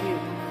become like him.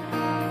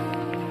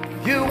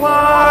 You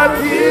are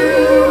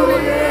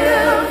beautiful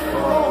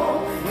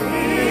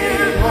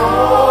in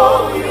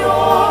all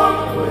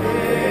your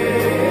ways.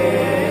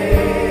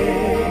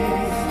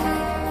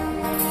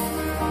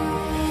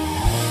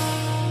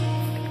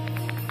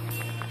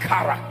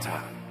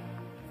 Character.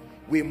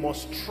 We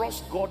must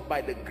trust God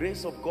by the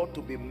grace of God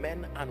to be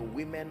men and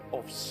women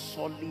of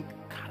solid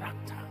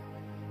character.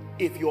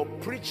 If your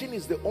preaching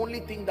is the only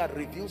thing that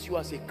reveals you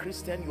as a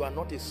Christian, you are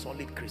not a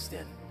solid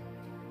Christian.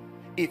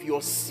 If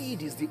your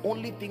seed is the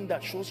only thing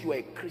that shows you are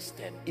a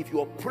Christian, if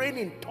your praying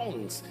in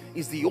tongues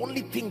is the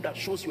only thing that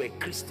shows you are a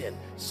Christian,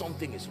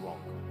 something is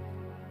wrong.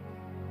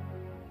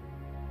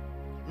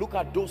 Look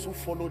at those who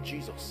follow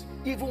Jesus.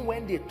 Even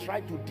when they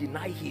tried to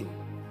deny him,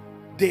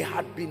 they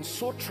had been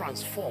so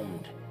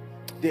transformed.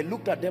 They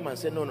looked at them and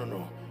said, no, no,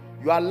 no.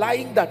 You are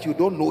lying that you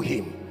don't know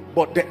him,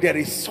 but there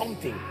is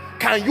something.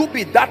 Can you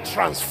be that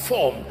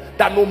transformed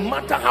that no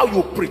matter how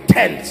you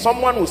pretend,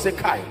 someone will say,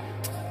 Kai,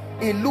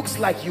 it looks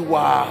like you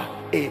are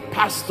a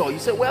pastor. You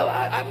say, well,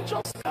 I'm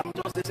just.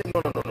 They say,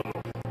 no, no, no, no,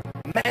 no.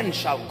 Men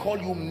shall call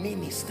you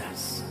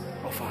ministers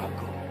of our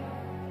God.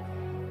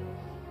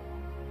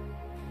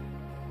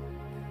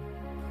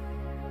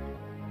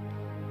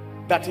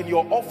 That in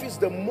your office,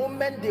 the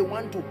moment they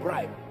want to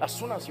bribe, as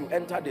soon as you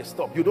enter, they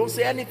stop. You don't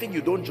say anything,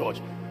 you don't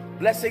judge.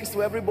 Blessings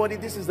to everybody.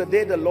 This is the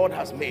day the Lord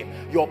has made.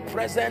 Your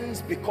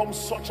presence becomes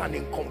such an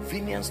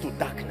inconvenience to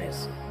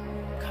darkness.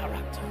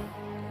 Character.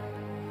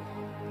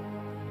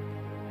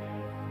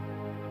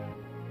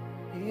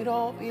 It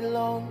all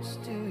belongs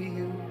to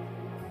you.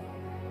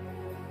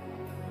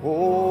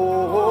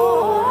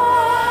 Oh,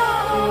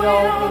 it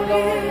all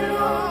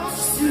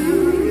belongs to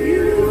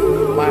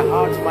you. My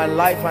heart, my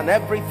life, and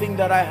everything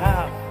that I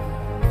have.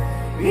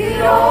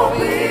 It all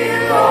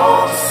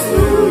belongs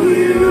to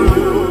you.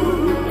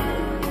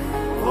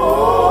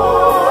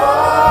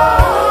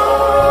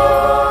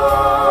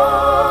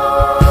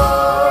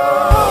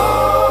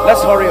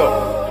 Let's hurry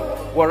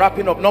up. We're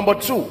wrapping up. Number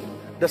 2,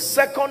 the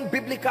second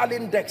biblical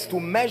index to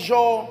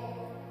measure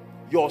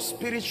your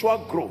spiritual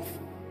growth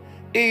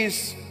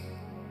is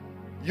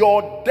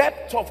your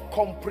depth of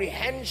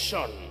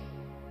comprehension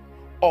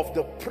of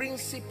the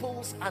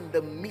principles and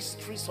the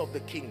mysteries of the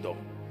kingdom.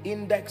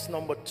 Index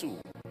number 2,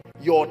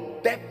 your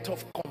depth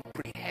of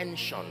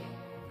comprehension,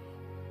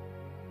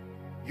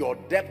 your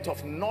depth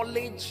of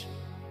knowledge,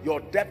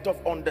 your depth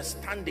of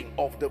understanding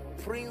of the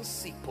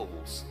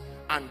principles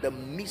and the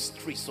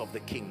mysteries of the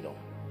kingdom.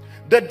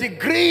 The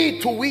degree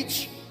to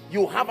which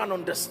you have an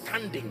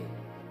understanding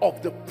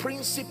of the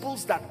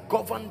principles that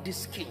govern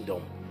this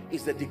kingdom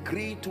is the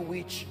degree to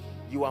which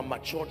you are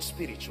matured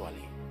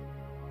spiritually.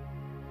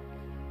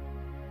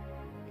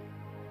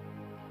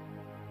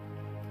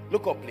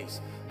 Look up, please.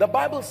 The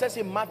Bible says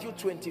in Matthew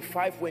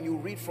 25, when you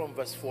read from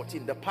verse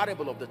 14, the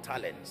parable of the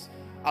talents.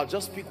 I'll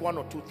just pick one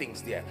or two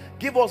things there.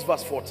 Give us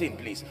verse 14,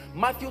 please.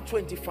 Matthew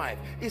 25.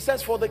 It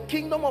says, for the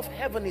kingdom of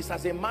heaven is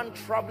as a man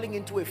traveling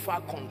into a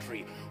far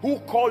country, who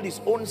called his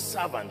own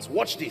servants,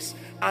 watch this,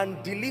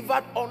 and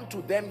delivered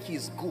unto them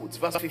his goods.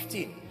 Verse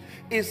 15.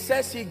 It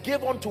says he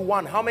gave unto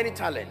one, how many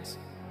talents?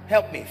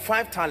 Help me.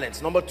 5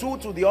 talents. Number 2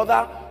 to the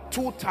other,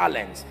 2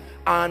 talents.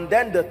 And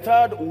then the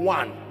third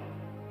one,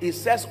 it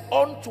says,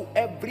 unto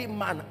every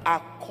man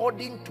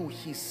according to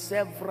his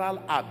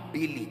several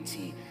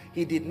ability.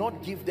 He did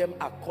not give them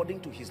according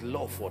to his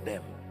love for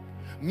them,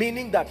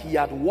 meaning that he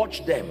had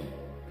watched them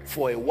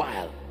for a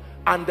while,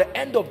 and the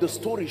end of the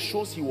story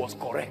shows he was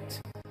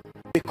correct,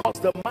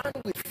 because the man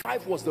with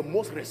 5 was the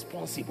most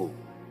responsible.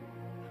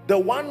 The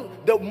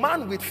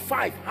man with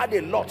 5 had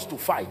a lot to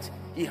fight.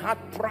 He had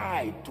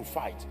pride to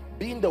fight.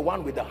 Being the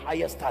one with the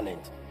highest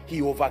talent,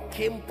 he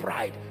overcame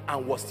pride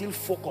and was still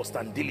focused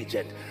and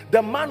diligent.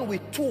 The man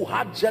with 2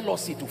 had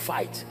jealousy to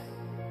fight,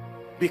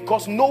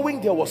 because knowing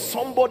there was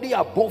somebody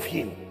above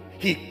him,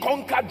 he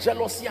conquered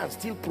jealousy and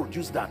still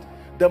produced that.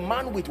 The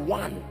man with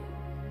 1,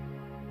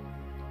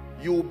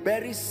 you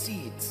bury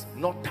seeds,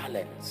 not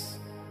talents.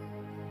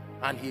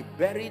 And he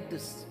buried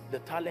the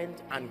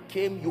talent and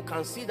came. You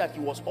can see that he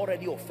was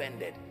already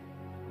offended.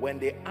 When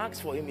they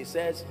asked for him, he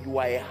says, you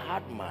are a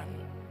hard man.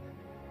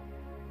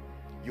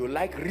 You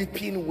like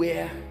reaping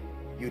where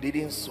you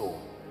didn't sow.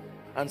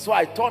 And so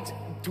I thought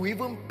to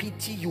even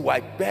pity you, I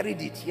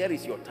buried it. Here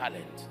is your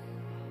talent.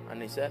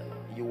 And he said,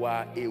 you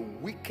are a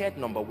wicked,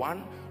 number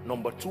 1.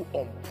 Number 2,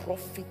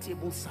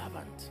 unprofitable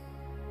servant.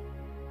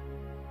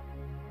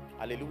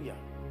 Hallelujah.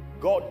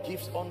 God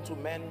gives unto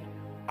men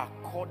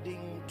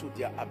according to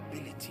their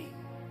ability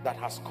that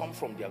has come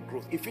from their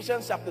growth.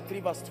 Ephesians chapter 3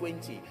 verse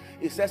 20,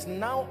 it says,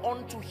 now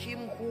unto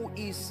him who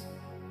is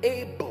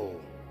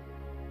able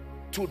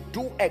to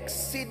do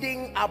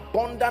exceeding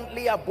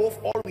abundantly above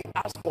all we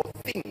ask or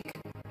think.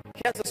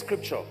 Here's the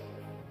scripture.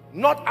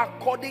 Not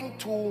according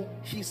to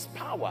his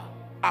power,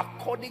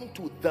 according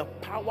to the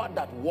power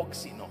that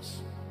works in us.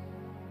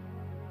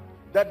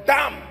 The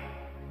dam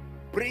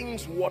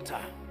brings water,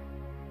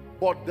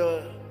 but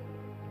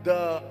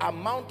the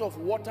amount of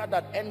water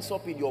that ends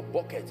up in your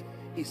bucket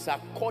is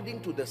according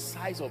to the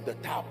size of the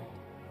tap,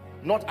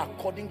 not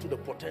according to the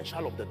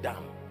potential of the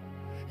dam.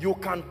 You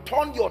can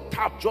turn your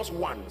tap just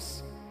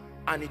once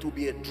and it will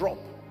be a drop,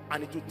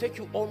 and it will take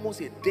you almost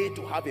a day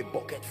to have a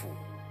bucket full.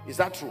 Is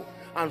that true?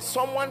 And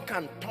someone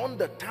can turn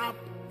the tap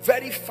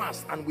very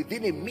fast and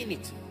within a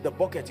minute the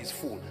bucket is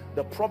full.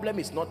 The problem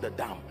is not the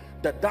dam.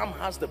 The dam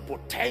has the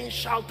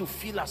potential to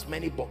fill as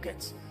many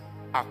buckets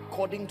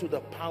according to the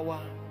power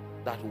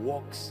that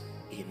works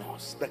in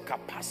us, the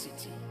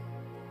capacity.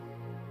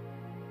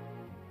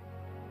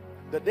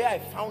 The day I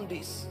found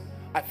this,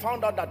 I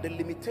found out that the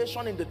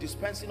limitation in the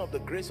dispensing of the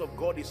grace of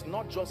God is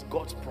not just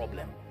God's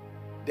problem.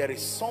 There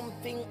is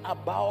something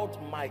about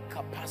my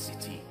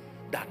capacity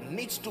that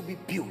needs to be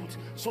built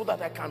so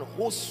that I can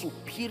host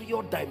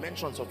superior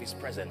dimensions of his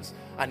presence.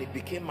 And it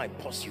became my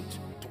pursuit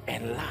to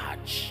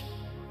enlarge.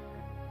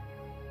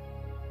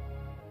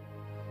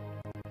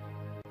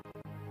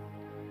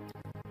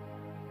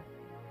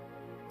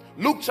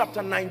 Luke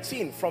chapter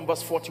 19 from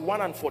verse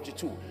 41 and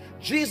 42.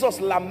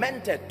 Jesus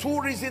lamented.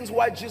 2 reasons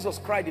why Jesus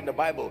cried in the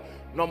Bible.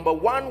 Number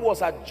 1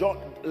 was at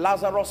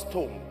Lazarus'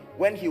 tomb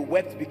when he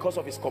wept because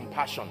of his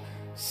compassion.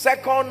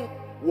 2nd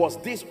was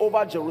this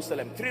over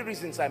Jerusalem. 3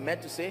 reasons I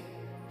meant to say.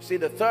 See,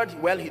 the 3rd,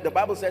 well, the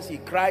Bible says he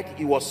cried,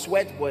 he was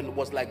sweat, well, it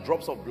was like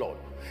drops of blood.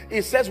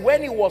 It says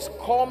when he was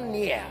come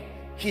near,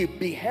 he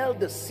beheld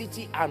the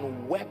city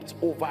and wept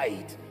over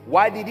it.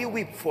 Why did he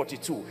weep?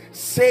 42.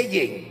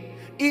 Saying,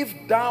 if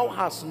thou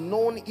hast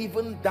known,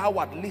 even thou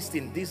at least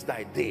in this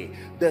thy day,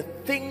 the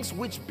things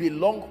which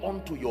belong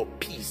unto your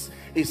peace.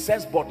 It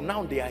says, but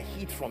now they are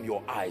hid from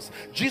your eyes.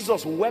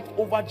 Jesus wept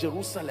over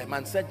Jerusalem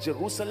and said,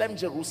 Jerusalem,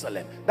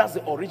 Jerusalem. That's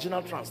the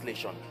original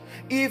translation.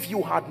 If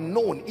you had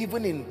known,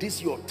 even in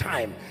this your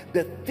time,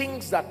 the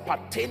things that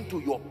pertain to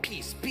your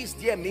peace. Peace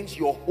there means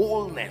your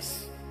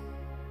wholeness.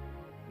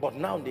 But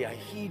now they are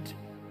hid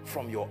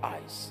from your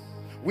eyes.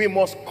 We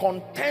must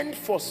contend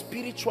for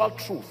spiritual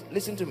truth.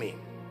 Listen to me.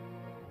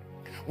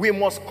 We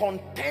must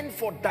contend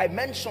for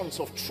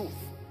dimensions of truth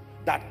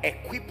that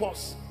equip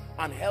us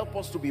and help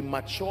us to be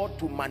matured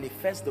to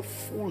manifest the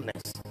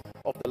fullness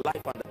of the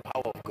life and the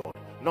power of God.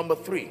 Number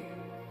 3,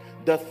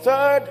 the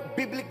 3rd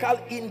biblical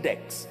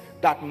index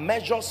that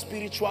measures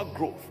spiritual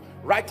growth,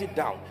 write it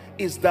down,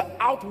 is the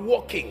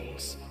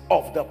outworkings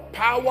of the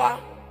power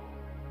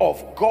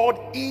of God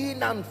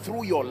in and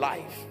through your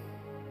life.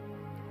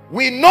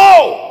 We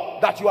know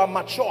that you are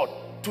matured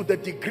to the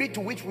degree to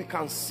which we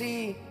can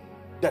see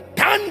the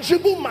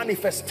tangible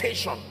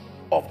manifestation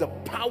of the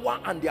power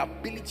and the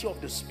ability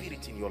of the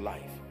Spirit in your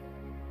life.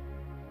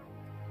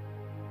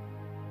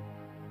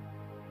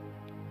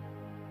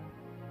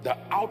 The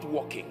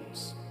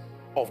outworkings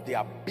of the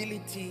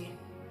ability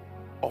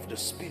of the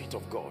Spirit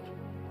of God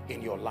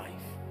in your life.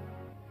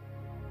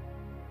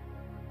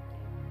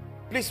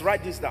 Please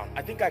write this down.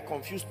 I think I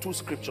confused two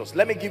scriptures.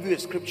 Let me give you a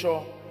scripture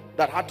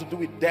that had to do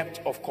with depth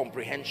of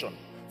comprehension.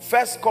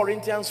 1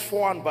 Corinthians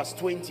 4 and verse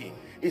 20.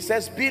 It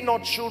says, be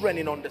not children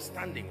in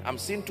understanding. I'm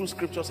seeing two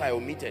scriptures I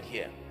omitted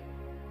here.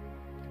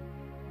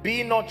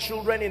 Be not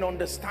children in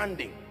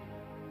understanding.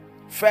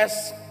 1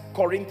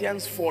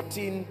 Corinthians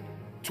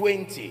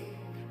 14:20.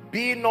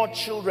 Be not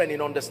children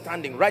in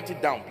understanding. Write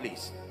it down,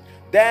 please.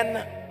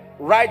 Then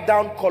write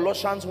down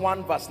Colossians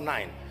 1 verse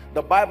 9.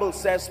 The Bible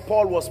says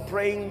Paul was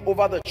praying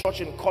over the church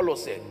in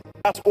Colossae.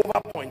 That's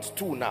over point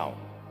 2 now.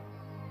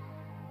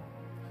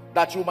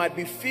 That you might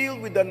be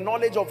filled with the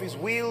knowledge of his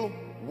will,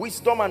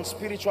 wisdom and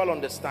spiritual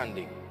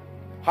understanding.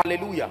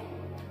 Hallelujah.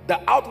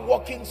 The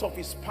outworkings of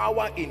his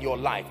power in your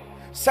life.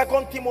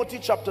 2 Timothy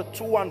chapter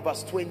 2 and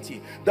verse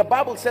 20. The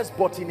Bible says,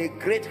 but in a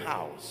great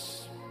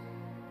house.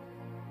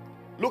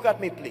 Look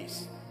at me,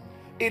 please.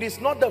 It is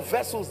not the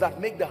vessels that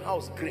make the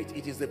house great.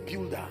 It is the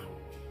builder.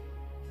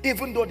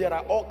 Even though there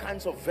are all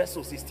kinds of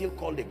vessels, it's still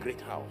called a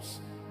great house.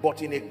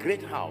 But in a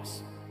great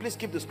house, please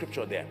keep the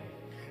scripture there.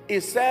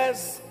 It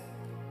says,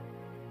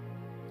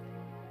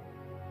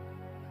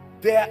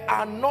 there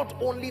are not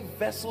only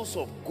vessels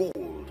of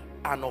gold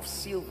and of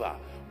silver,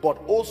 but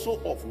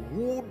also of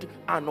wood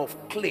and of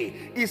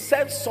clay. It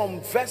says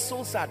some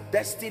vessels are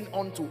destined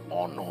unto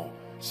honor.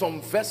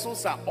 Some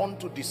vessels are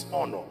unto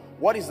dishonor.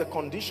 What is the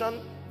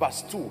condition?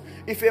 Verse 2.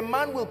 If a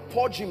man will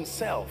purge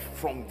himself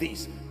from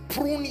this,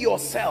 prune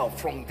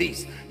yourself from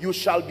this, you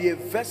shall be a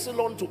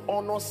vessel unto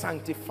honor,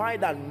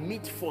 sanctified and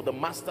meet for the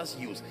master's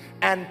use,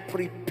 and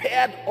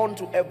prepared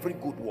unto every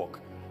good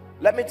work.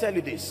 Let me tell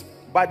you this.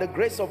 By the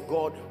grace of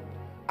God,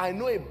 I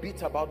know a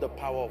bit about the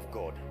power of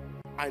God.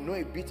 I know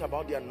a bit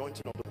about the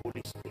anointing of the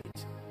Holy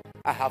Spirit.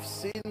 I have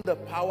seen the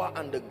power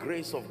and the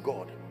grace of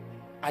God.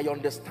 I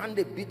understand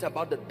a bit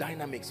about the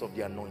dynamics of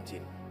the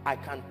anointing. I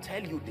can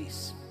tell you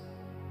this.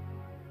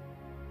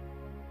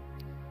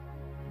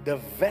 The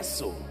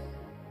vessel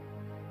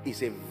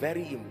is a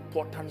very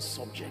important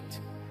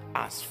subject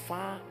as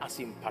far as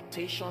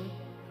impartation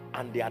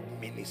and the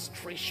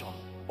administration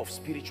of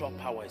spiritual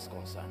power is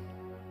concerned.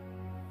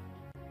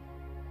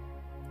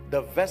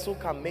 The vessel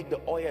can make the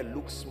oil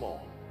look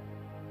small.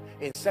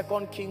 In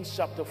 2 Kings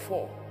chapter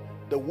 4,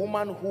 the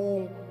woman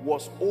who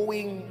was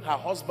owing, her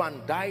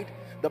husband died.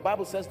 The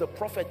Bible says the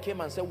prophet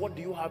came and said, what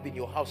do you have in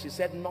your house? She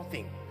said,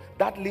 nothing.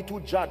 That little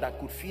jar that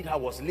could feed her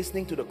was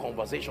listening to the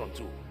conversation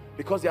too,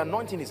 because the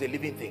anointing is a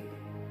living thing.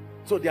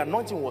 So the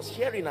anointing was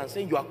hearing and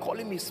saying, you are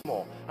calling me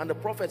small. And the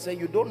prophet said,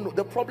 you don't know.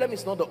 The problem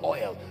is not the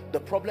oil.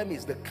 The problem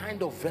is the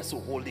kind of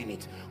vessel holding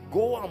it.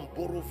 Go and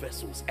borrow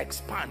vessels.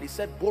 Expand. He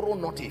said, borrow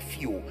not a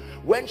few.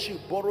 When she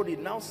borrowed, it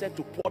now said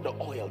to pour the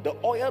oil. The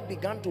oil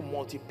began to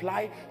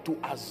multiply to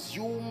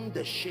assume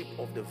the shape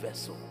of the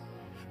vessel.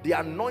 The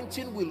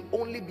anointing will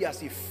only be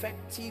as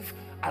effective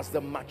as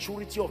the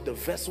maturity of the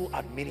vessel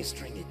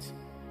administering it.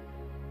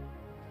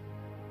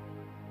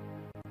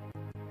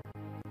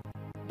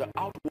 The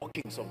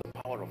outworkings of the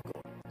power of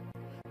God.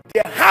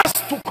 There has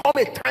to come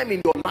a time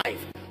in your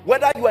life,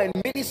 whether you are in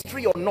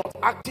ministry or not,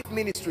 active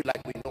ministry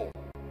like we know,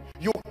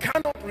 you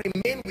cannot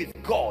remain with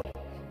God,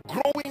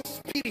 growing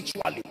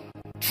spiritually,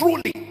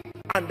 truly,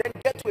 and then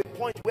get to a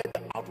point where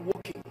the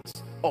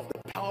outworkings of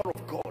the power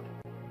of God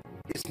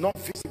is not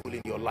visible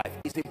in your life.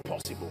 It's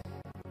impossible.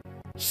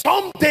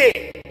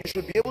 Someday you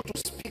should be able to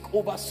speak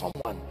over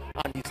someone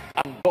and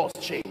doors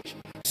change.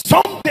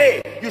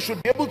 Someday you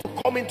should be able to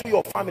come into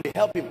your family.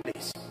 Help him,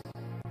 please.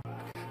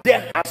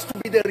 There has to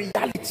be the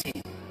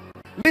reality.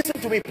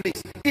 Listen to me,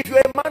 please. If you're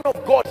a man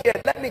of God here,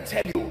 let me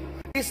tell you,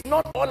 it's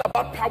not all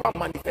about power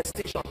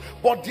manifestation,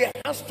 but there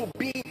has to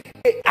be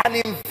an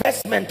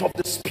investment of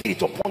the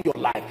Spirit upon your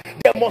life.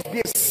 There must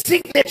be a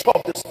signature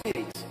of the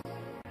Spirit.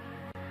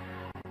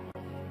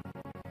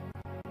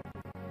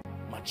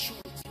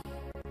 Maturity.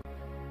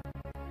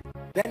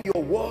 Then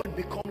your word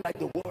become like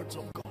the words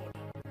of God.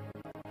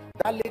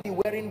 That lady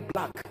wearing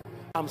black,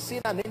 I'm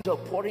seeing an angel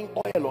pouring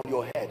oil on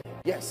your head.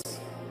 Yes,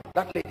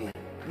 that lady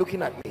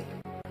looking at me.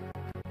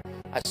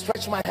 I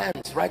stretch my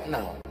hands right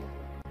now.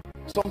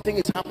 Something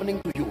is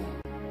happening to you.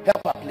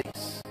 Help her,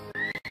 please.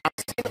 I'm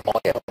seeing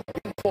oil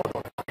being poured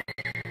on her.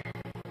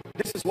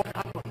 This is what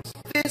happens.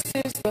 This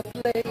is the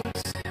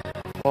place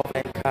of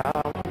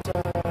encounter.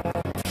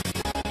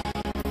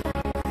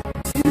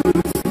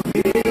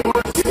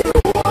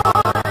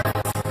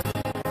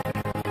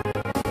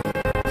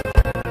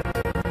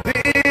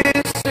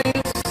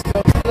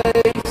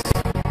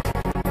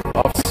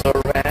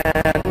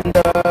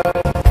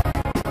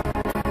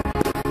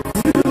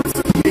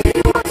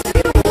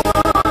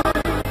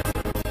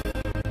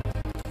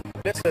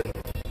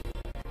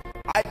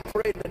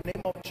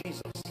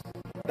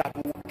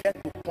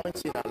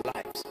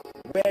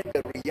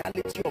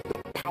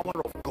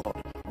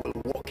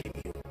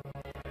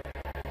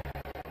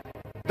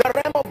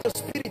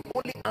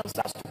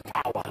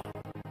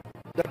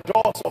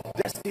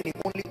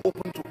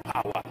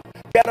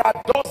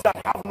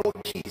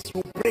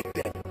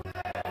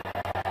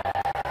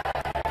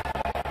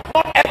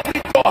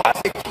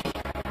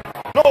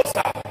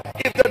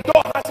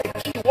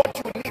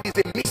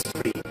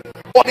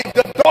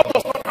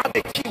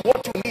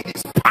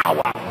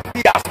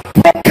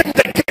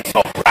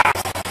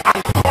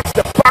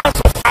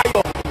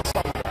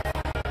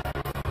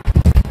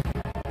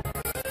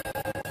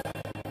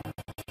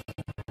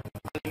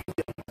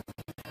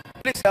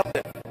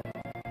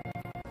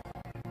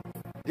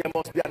 There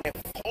must be an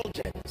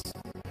effulgence.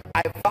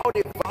 I vowed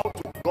a vow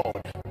to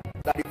God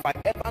that if I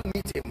ever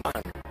meet a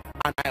man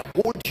and I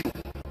hold you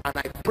and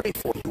I pray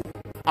for you,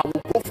 I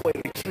will go for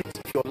a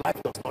retreat if your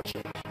life does not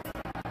change.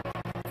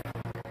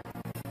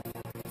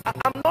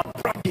 I'm not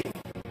bragging.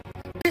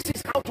 This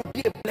is how to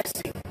be a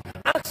blessing.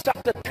 Acts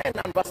chapter 10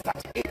 and verse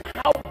 38,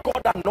 how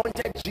God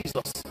anointed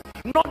Jesus.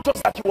 Not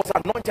just that he was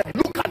anointed,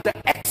 look at the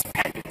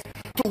extent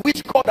to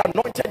which God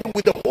anointed him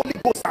with the Holy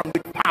Ghost and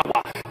with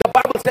power. The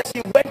Bible says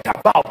he went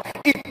about.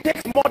 It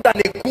takes more than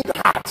a good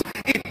heart.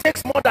 It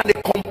takes more than a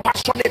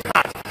compassionate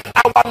heart.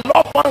 Our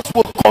loved ones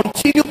will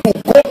continue to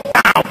go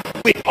down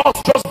with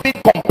us just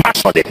being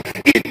compassionate.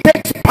 It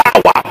takes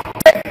power.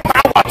 Take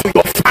power to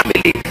your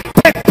family.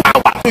 Take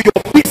power to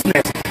your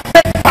business.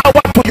 Take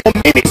power to your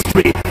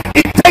ministry.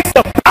 It takes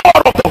the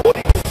power of the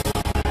Holy Ghost.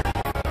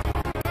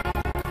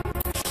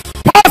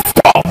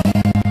 Pastor,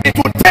 it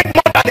will take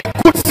more than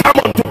a good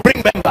sermon to bring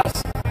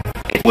members.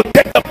 It will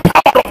take the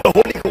power of the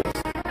Holy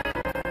Ghost.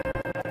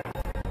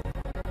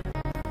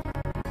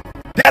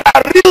 There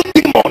are real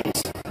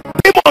demons.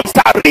 Demons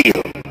are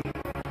real.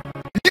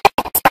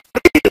 Yokes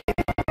are real.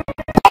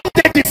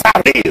 Bondages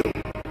are real.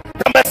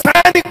 The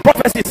messianic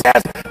prophecy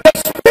says, the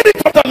Spirit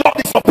of the Lord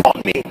is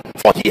upon me,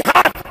 for he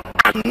hath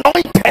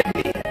anointed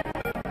me.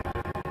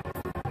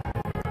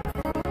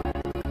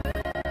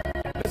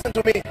 Listen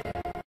to me.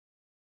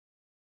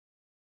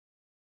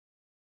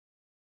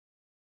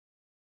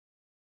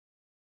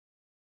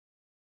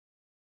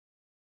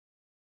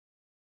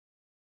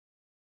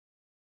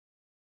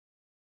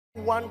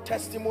 One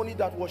testimony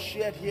that was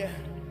shared here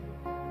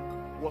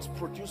was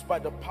produced by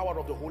the power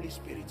of the Holy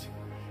Spirit.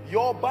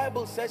 Your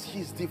Bible says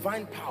his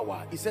divine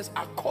power, it says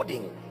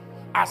according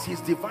as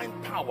his divine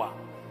power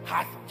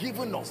hath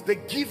given us. The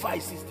giver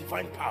is his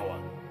divine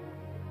power.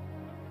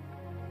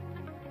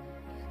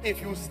 If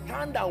you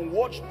stand and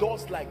watch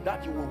doors like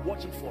that, you will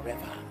watch it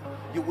forever.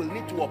 You will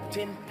need to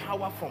obtain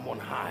power from on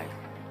high.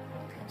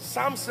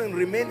 Samson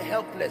remained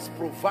helpless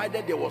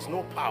provided there was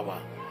no power.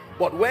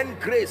 But when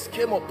grace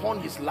came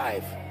upon his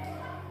life,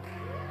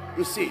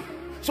 you see.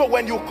 So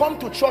when you come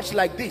to church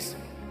like this,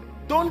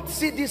 don't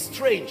see this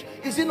strange.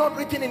 Is it not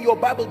written in your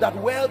Bible that,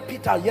 well,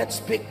 Peter yet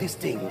spake these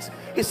things?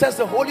 It says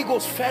the Holy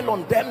Ghost fell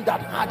on them that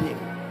had him.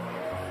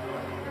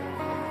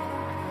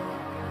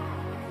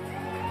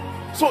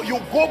 So you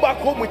go back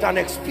home with an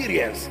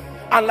experience,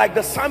 and like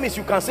the psalmist,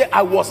 you can say,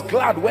 I was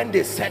glad when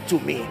they said to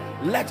me,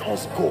 let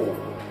us go.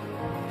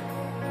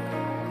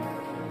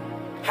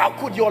 How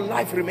could your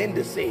life remain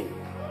the same?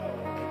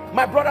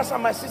 My brothers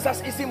and my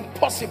sisters, it's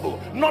impossible.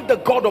 Not the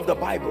God of the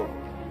Bible.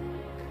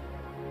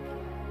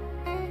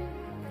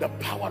 The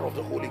power of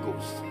the Holy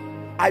Ghost.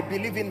 I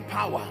believe in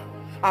power.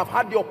 I've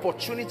had the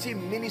opportunity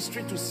in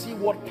ministry to see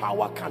what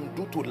power can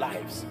do to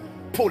lives.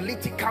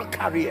 Political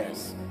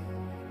careers.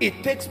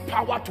 It takes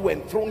power to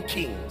enthrone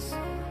kings.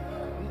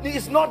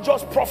 It's not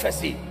just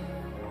prophecy.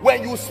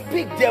 When you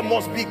speak, there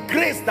must be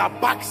grace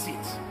that backs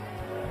it.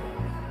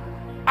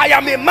 I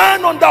am a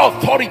man under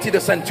authority,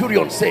 the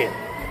centurion said,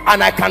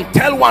 and I can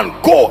tell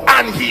one, go,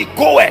 and he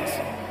goeth.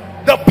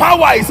 The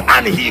power is,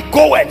 and he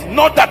goeth.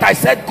 Not that I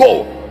said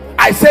go.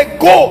 I said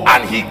go,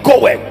 and he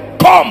goeth.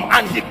 Come,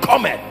 and he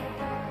cometh.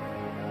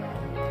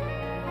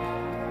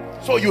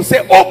 So you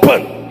say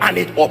open, and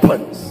it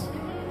opens.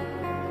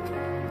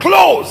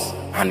 Close,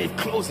 and it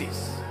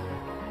closes.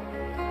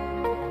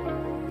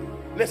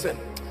 Listen,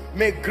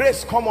 may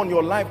grace come on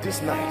your life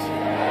this night,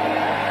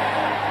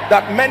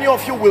 that many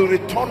of you will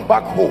return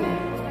back home,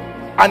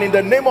 and in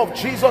the name of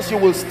Jesus you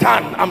will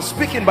stand. I'm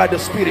speaking by the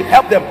Spirit.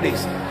 Help them,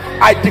 please.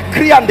 I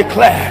decree and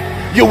declare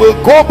you will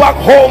go back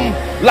home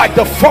like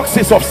the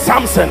foxes of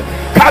Samson,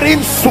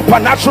 carrying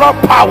supernatural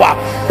power,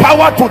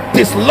 power to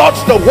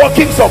dislodge the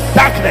workings of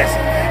darkness.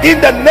 In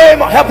the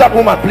name of, help that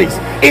woman, please.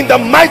 In the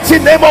mighty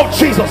name of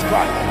Jesus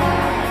Christ.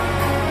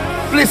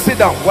 Please sit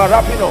down. We're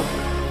wrapping up.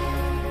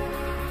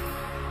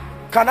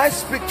 Can I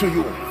speak to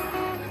you?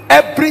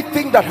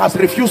 Everything that has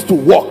refused to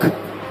walk,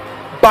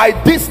 by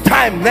this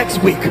time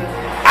next week,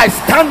 I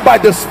stand by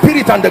the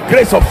Spirit and the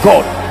grace of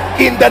God.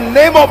 In the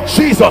name of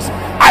Jesus,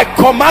 I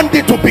command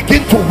it to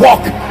begin to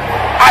walk.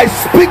 I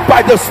speak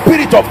by the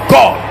Spirit of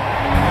God.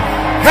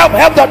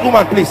 Help that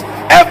woman, please.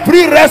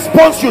 Every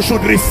response you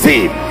should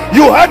receive,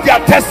 you heard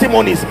their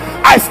testimonies.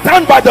 I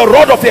stand by the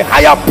rod of a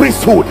higher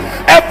priesthood.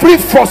 Every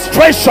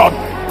frustration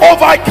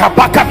over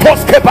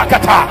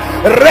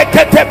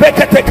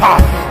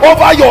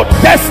over your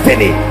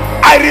destiny,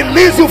 I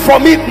release you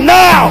from it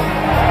now.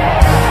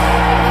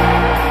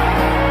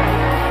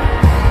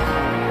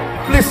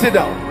 Please sit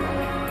down.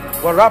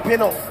 We're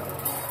wrapping up.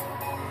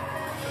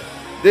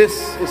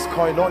 This is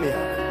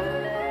koinonia.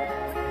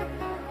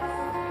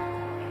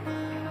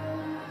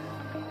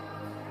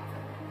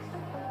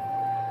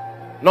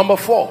 Number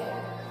 4,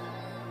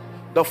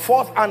 the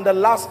fourth and the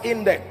last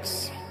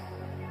index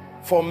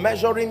for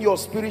measuring your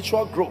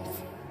spiritual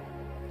growth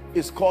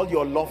is called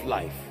your love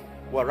life.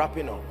 We're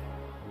wrapping up.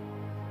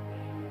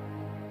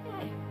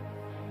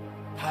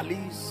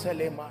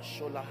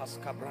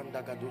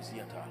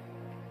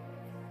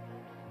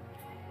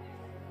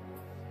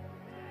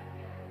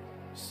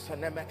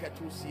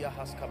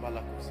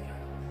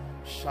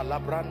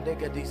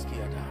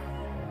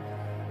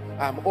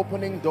 I'm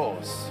opening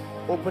doors,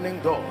 opening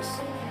doors.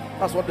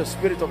 That's what the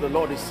Spirit of the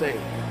Lord is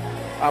saying.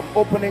 I'm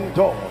opening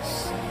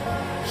doors.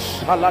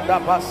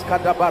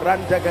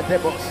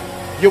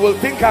 You will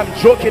think I'm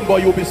joking,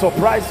 but you'll be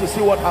surprised to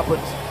see what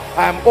happens.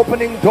 I am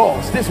opening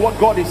doors. This is what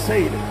God is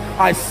saying.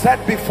 I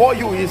set before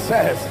you, he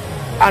says,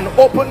 an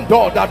open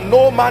door that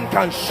no man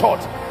can shut.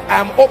 I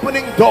am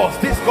opening doors.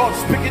 This God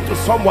speaking to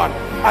someone.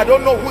 I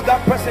don't know who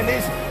that person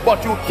is,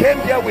 but you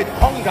came here with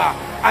hunger.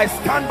 I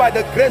stand by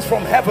the grace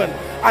from heaven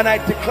and I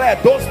declare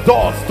those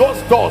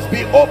doors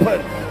be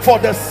open for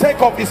the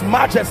sake of his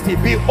majesty.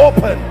 Be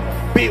open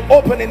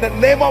in the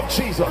name of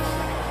Jesus.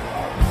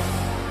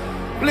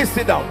 Please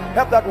sit down.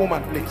 Help that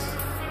woman, please.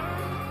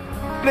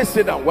 Please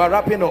sit down. We're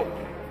wrapping up.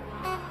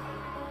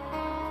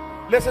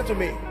 Listen to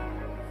me.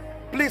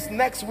 Please,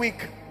 next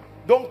week,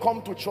 don't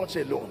come to church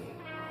alone.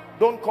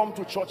 Don't come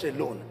to church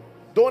alone.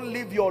 Don't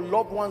leave your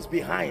loved ones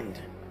behind.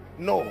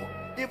 No.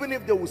 Even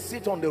if they will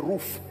sit on the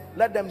roof,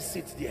 let them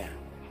sit there.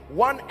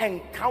 One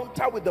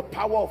encounter with the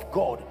power of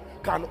God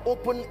can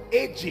open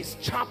ages,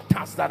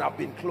 chapters that have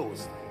been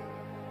closed.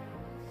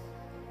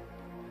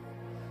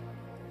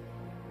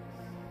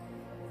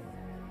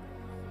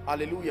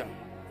 Hallelujah.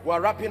 We're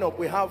wrapping up.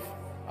 We have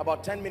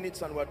about 10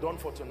 minutes and we're done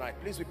for tonight.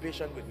 Please be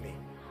patient with me.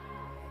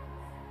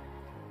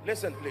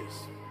 Listen,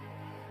 please.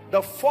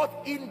 The fourth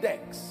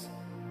index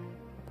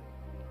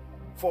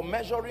for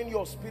measuring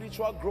your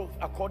spiritual growth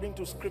according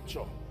to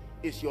scripture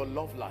is your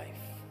love life.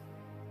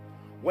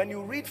 When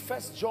you read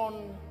 1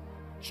 John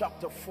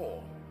chapter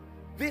 4,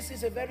 this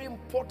is a very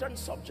important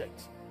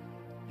subject.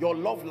 Your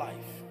love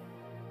life.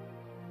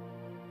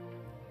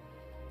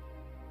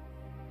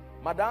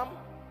 Madam,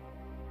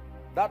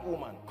 that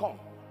woman, come.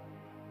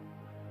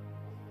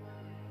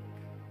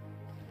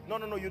 No,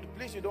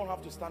 please, you don't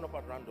have to stand up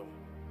at random.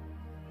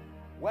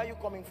 Where are you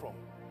coming from?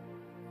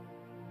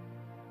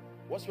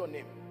 What's your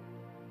name?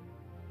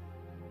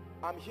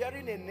 I'm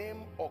hearing a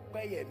name,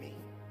 Okpeyemi.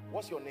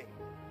 What's your name?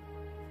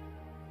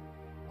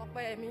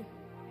 Okpeyemi.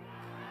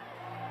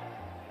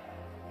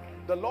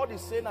 The Lord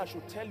is saying I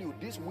should tell you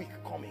this week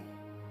coming.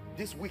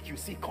 This week you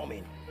see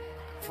coming.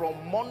 From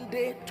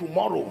Monday,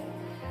 tomorrow,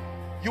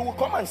 you will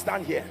come and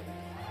stand here.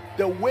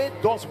 The way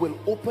doors will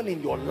open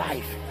in your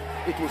life,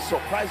 it will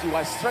surprise you.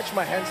 I stretch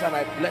my hands and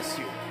I bless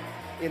you.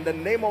 In the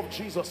name of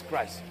Jesus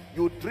Christ,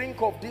 you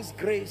drink of this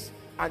grace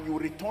and you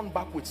return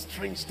back with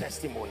strange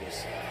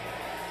testimonies.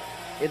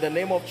 In the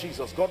name of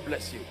Jesus, God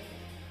bless you.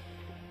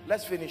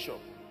 Let's finish up.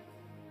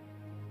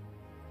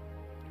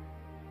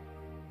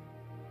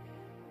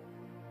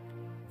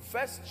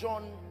 First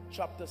John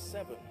chapter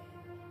 7.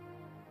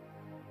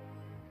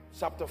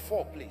 Chapter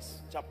 4,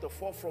 please. Chapter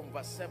 4 from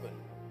verse 7.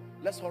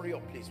 Let's hurry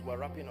up, please. We're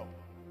wrapping up.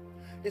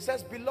 It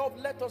says, beloved,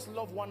 let us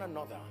love one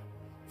another.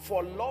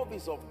 For love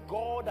is of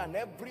God, and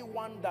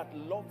everyone that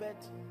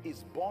loveth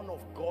is born of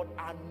God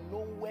and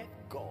knoweth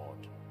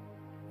God.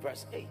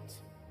 Verse 8.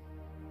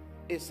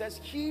 It says,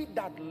 he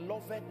that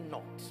loveth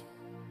not,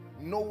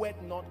 knoweth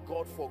not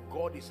God, for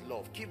God is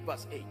love. Keep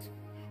verse 8.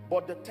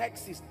 But the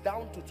text is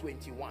down to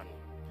 21.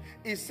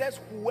 It says,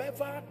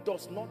 whoever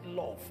does not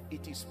love,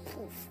 it is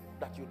proof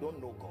that you don't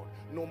know God.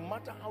 No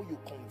matter how you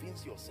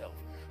convince yourself,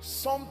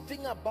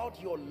 something about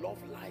your love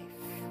life.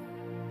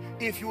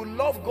 If you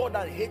love God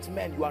and hate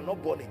men, you are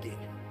not born again.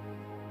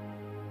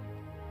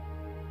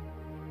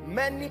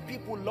 Many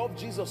people love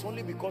Jesus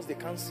only because they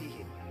can't see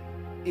him.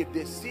 If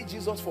they see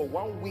Jesus for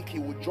 1 week, he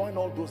will join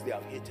all those they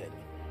have hated.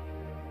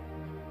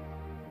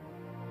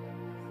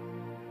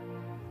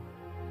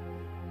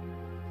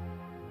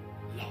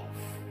 Love.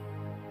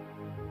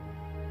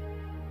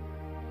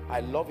 I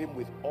love him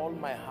with all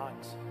my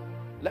heart.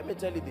 Let me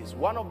tell you this,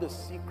 one of the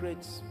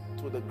secrets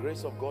to the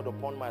grace of God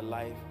upon my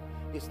life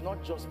is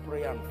not just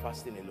prayer and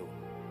fasting alone.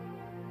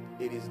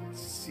 It is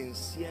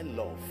sincere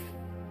love.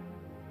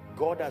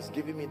 God has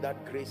given me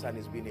that grace and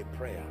it's been a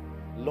prayer.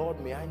 Lord,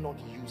 may I not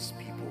use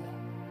people.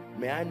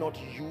 May I not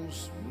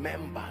use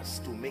members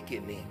to make a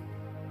name.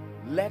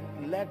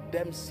 Let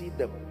them see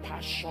the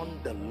passion,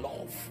 the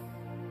love.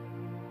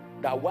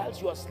 That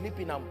whilst you are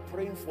sleeping, I'm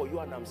praying for you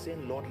and I'm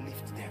saying, Lord,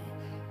 lift them.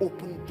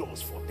 Open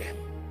doors for them.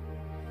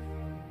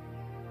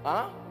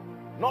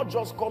 Not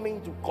just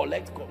coming to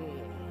collect,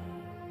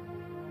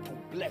 to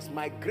bless.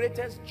 My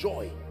greatest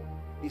joy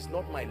is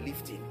not my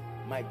lifting.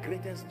 My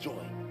greatest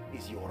joy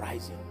is your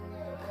rising.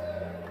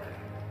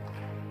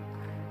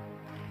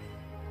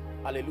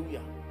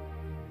 Hallelujah.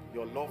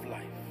 Your love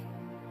life.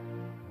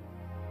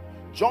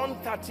 John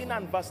 13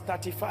 and verse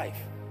 35.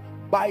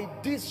 By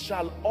this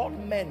shall all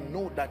men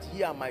know that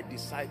ye are my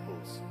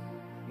disciples.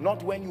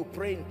 Not when you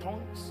pray in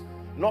tongues,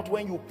 not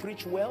when you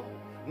preach well,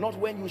 not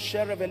when you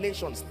share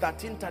revelations.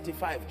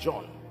 13:35,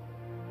 John.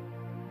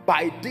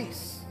 By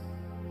this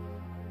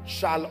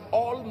shall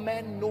all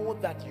men know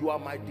that you are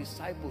my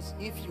disciples,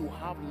 if you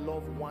have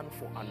love one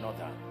for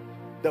another.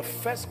 The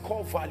first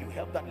core value,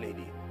 help that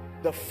lady.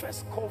 The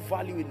first core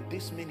value in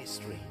this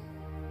ministry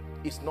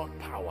is not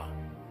power,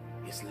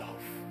 it's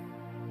love.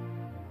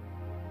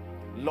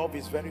 Love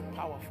is very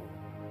powerful.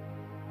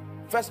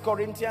 1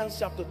 Corinthians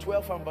chapter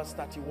 12 and verse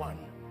 31.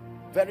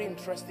 Very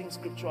interesting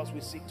scripture as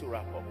we seek to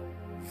wrap up.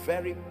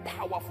 Very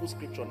powerful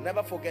scripture.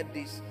 Never forget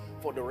this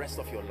for the rest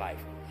of your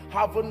life.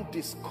 Having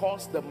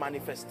discussed the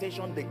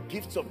manifestation, the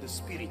gifts of the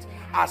Spirit,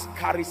 as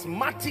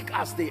charismatic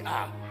as they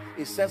are,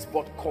 it says,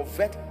 but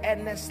covet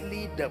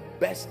earnestly the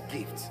best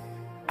gifts,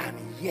 and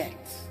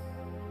yet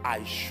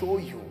I show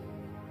you,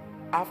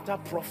 after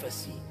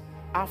prophecy,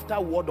 after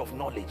word of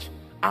knowledge,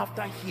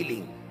 after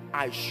healing,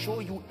 I show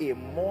you a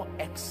more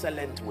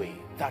excellent way.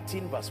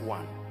 13 verse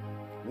 1.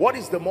 What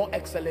is the more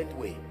excellent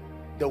way?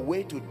 The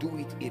way to do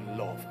it in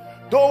love.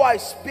 Though I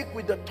speak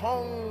with the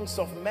tongues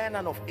of men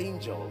and of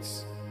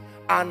angels,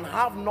 and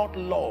have not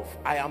love,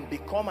 I am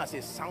become as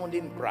a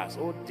sounding brass.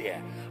 Oh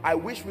dear. I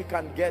wish we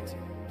can get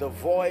the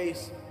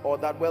voice, or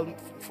that, well,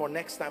 for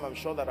next time I'm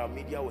sure that our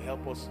media will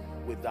help us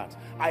with that.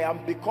 I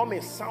am become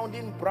a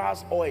sounding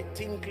brass or a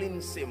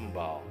tinkling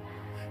cymbal.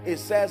 It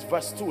says,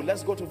 verse 2,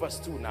 let's go to verse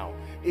 2 now.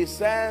 It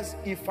says,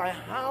 if I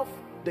have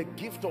the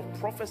gift of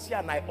prophecy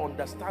and I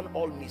understand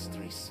all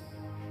mysteries.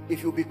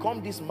 If you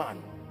become this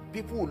man,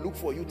 people will look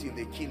for you till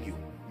they kill you.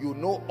 You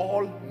know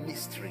all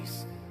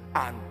mysteries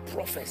and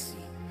prophecy,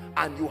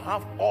 and you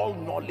have all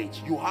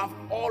knowledge, you have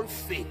all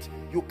faith,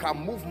 you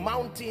can move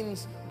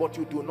mountains, but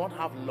you do not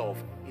have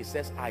love. It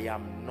says, I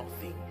am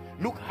nothing.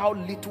 Look how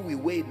little we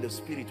weigh in the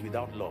spirit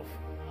without love.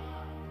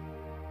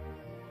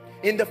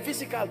 In the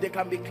physical, they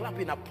can be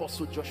clapping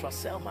Apostle Joshua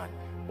Selman,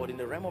 but in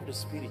the realm of the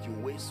spirit, you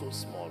weigh so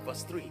small.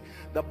 Verse 3,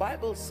 the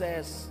Bible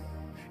says,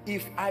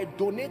 if I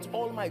donate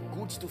all my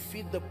goods to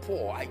feed the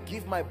poor, I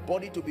give my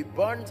body to be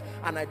burnt,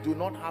 and I do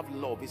not have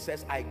love, it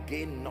says, I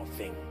gain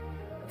nothing.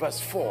 Verse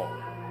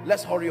 4,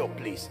 let's hurry up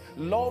please.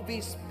 Love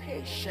is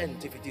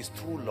patient if it is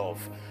true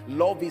love.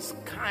 Love is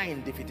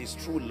kind if it is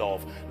true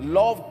love.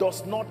 Love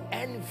does not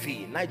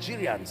envy.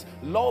 Nigerians,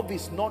 love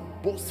is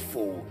not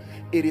boastful.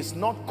 It is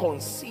not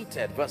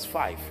conceited. Verse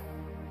 5,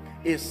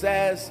 it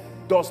says,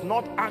 does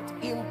not act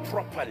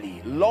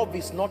improperly. Love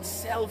is not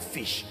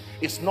selfish.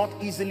 It's not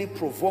easily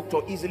provoked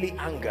or easily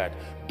angered.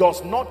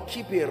 Does not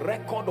keep a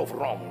record of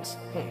wrongs.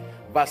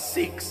 Verse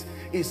 6,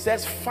 it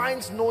says,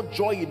 finds no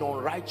joy in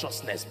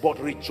unrighteousness, but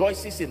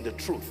rejoices in the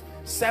truth.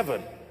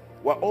 7,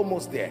 we're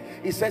almost there.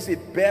 It says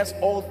it bears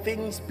all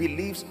things,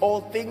 believes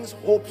all things,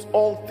 hopes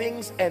all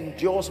things,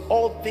 endures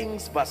all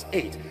things. Verse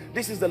 8,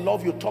 this is the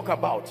love you talk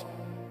about.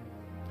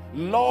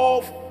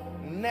 Love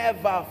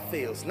never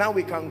fails. Now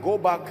we can go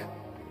back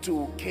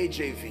to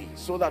KJV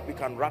so that we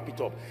can wrap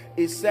it up.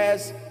 It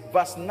says,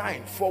 verse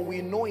 9, for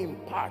we know in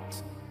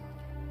part.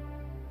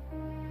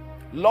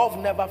 Love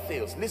never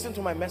fails. Listen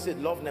to my message,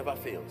 love never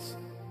fails.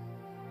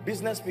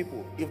 Business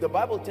people, if the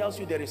Bible tells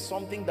you there is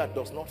something that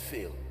does not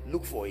fail,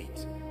 look for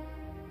it.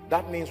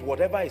 That means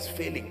whatever is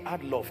failing,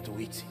 add love to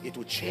it. It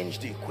will change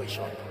the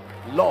equation.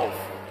 Love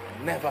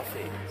never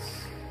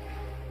fails.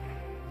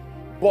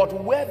 But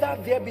whether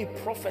there be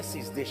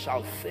prophecies, they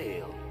shall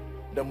fail.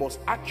 The most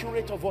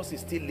accurate of us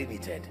is still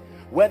limited.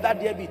 Whether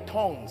there be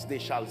tongues, they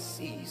shall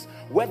cease.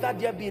 Whether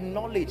there be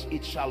knowledge,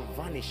 it shall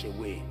vanish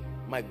away.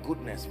 My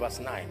goodness, verse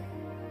 9.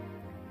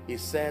 It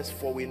says,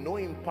 for we know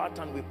in part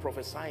and we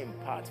prophesy in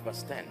part.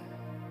 Verse 10.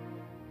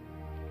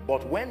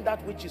 But when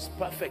that which is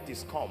perfect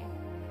is come,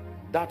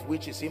 that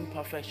which is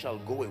imperfect shall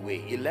go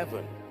away.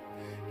 11.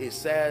 It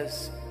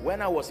says,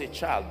 when I was a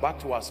child, back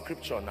to our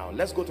scripture now.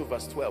 Let's go to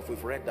verse 12.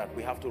 We've read that,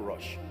 we have to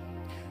rush.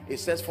 It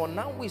says, for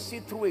now we see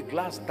through a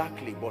glass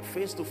darkly, but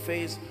face to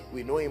face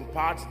we know in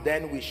part,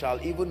 then we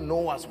shall even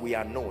know as we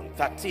are known.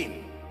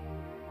 13.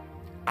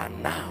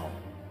 And now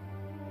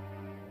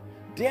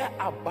there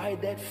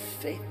abideth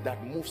faith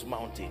that moves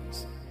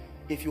mountains.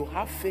 If you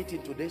have faith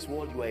in today's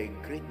world, you are a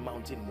great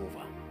mountain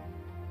mover.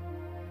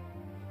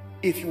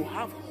 If you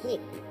have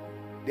hope,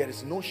 there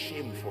is no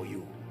shame for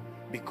you,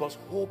 because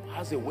hope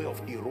has a way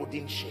of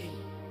eroding shame.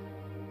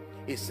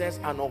 It says,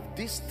 and of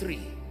these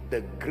three,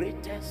 the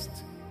greatest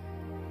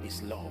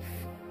is love.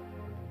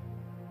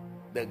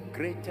 The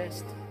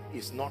greatest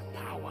is not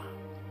power.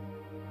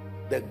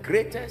 The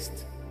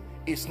greatest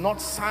is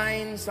not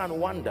signs and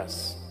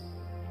wonders.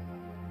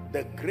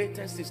 The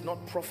greatest is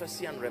not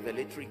prophecy and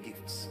revelatory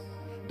gifts.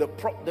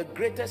 The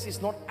greatest is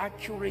not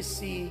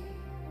accuracy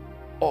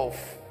of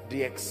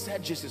the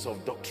exegesis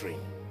of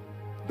doctrine.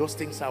 Those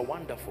things are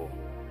wonderful,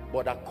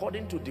 but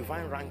according to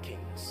divine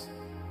rankings,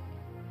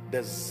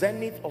 the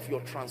zenith of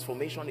your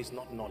transformation is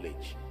not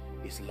knowledge,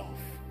 it's love.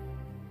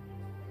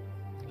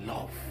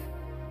 Love.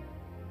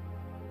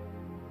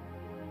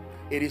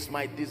 It is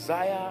my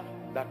desire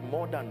that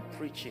more than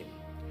preaching,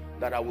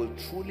 that I will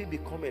truly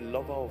become a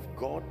lover of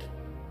God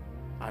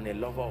and a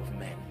lover of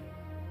men.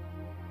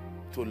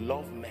 To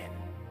love men.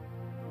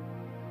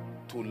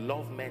 To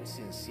love men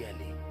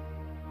sincerely.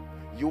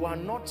 You are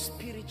not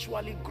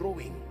spiritually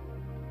growing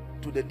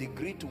to the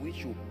degree to which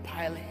you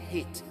pile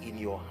hate in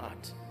your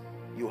heart.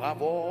 You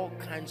have all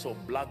kinds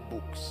of black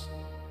books.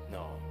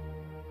 No.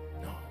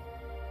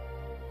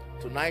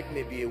 Tonight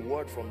may be a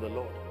word from the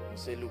Lord and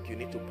say, look, you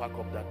need to pack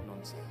up that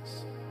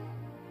nonsense.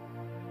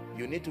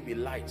 You need to be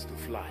light to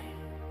fly.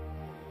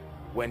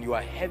 When you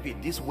are heavy,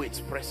 these weights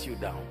press you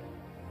down.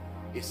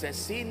 It says,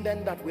 seeing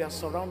then that we are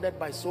surrounded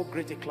by so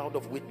great a cloud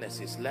of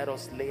witnesses, let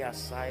us lay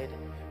aside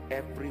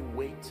every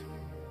weight,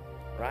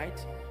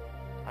 right?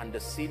 And the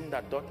sin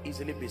that doth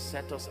easily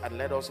beset us, and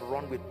let us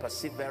run with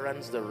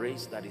perseverance the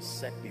race that is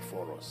set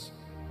before us.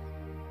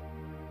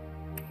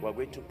 We're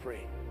going to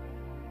pray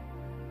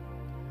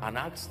and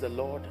ask the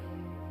Lord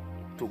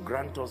to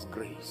grant us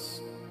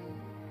grace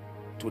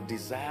to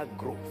desire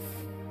growth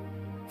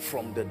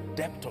from the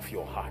depth of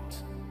your heart.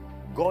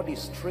 God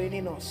is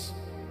training us.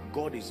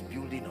 God is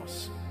building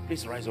us.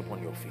 Please rise up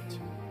on your feet.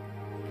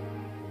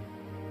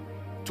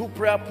 2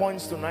 prayer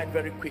points tonight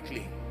very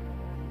quickly.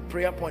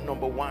 Prayer point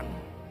number 1.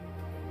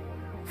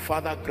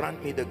 Father,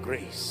 grant me the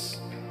grace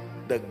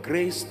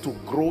to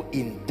grow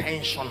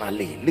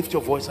intentionally. Lift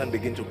your voice and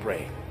begin to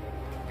pray.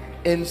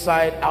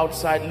 Inside,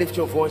 outside, lift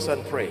your voice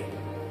and pray.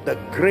 The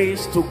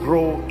grace to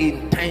grow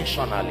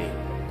intentionally.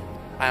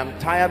 I am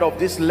tired of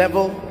this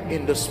level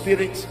in the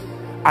spirit.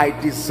 I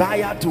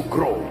desire to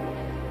grow.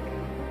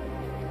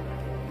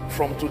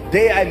 From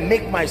today, I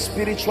make my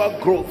spiritual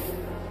growth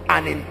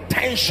an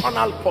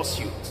intentional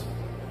pursuit.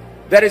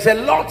 There is a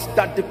lot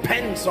that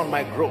depends on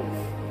my growth.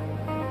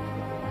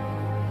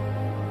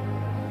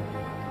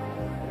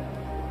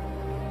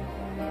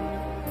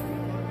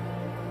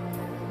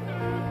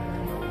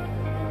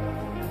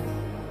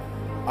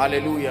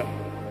 Hallelujah.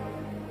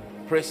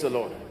 Praise the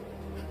Lord.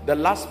 The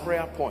last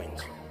prayer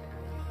point.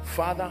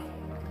 Father,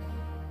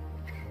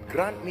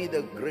 grant me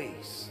the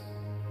grace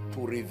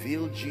to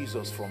reveal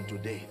Jesus from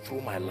today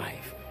through my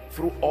life,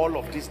 through all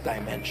of these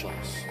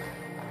dimensions.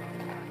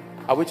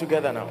 Are we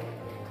together now?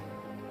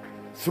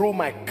 Through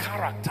my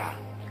character,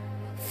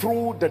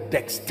 through the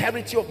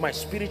dexterity of my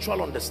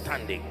spiritual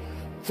understanding,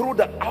 through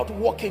the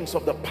outworkings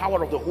of the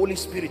power of the Holy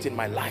Spirit in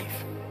my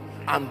life,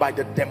 and by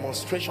the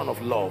demonstration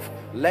of love,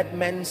 let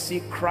men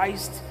see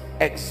Christ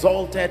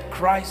exalted,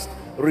 Christ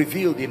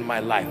revealed in my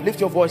life.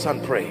 Lift your voice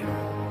and pray.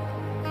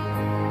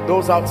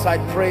 Those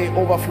outside, pray.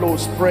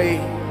 Overflows, pray.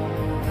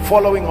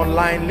 Following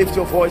online, lift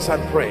your voice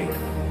and pray.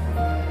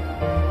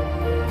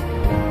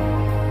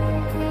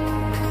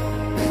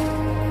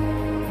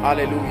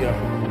 Hallelujah.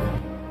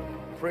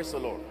 Praise the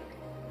Lord.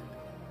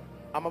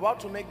 I'm about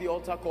to make the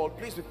altar call.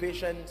 Please be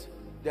patient.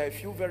 There are a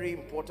few very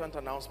important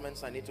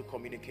announcements I need to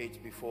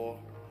communicate before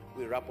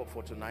we wrap up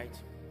for tonight.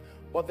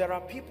 But there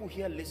are people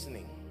here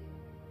listening.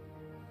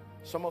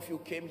 Some of you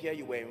came here,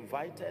 you were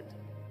invited.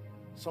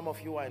 Some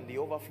of you are in the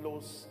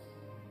overflows.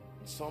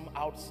 Some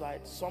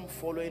outside, some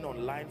following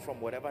online from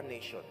whatever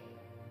nation.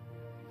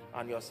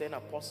 And you're saying,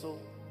 Apostle,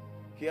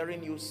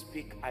 hearing you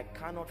speak, I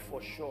cannot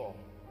for sure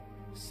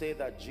say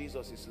that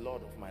Jesus is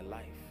Lord of my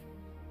life.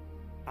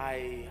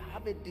 I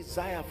have a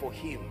desire for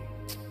him,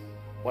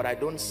 but I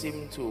don't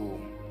seem to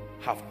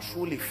have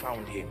truly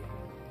found him.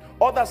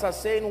 Others are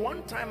saying,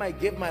 one time I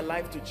gave my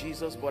life to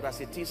Jesus, but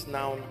as it is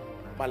now,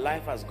 my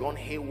life has gone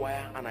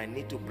haywire and I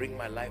need to bring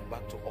my life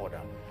back to order.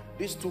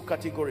 These two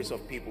categories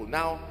of people.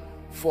 Now,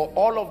 for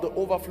all of the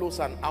overflows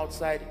and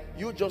outside,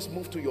 you just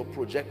move to your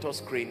projector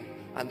screen,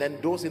 and then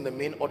those in the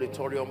main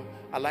auditorium,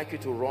 I'd like you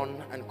to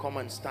run and come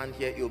and stand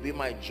here. It will be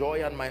my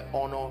joy and my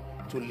honor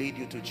to lead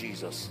you to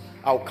Jesus.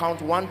 I'll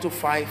count 1 to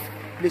 5.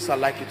 Please, I'd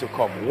like you to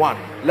come. 1.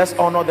 Let's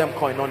honor them,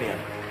 koinonia.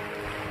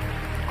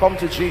 Come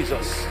to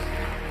Jesus.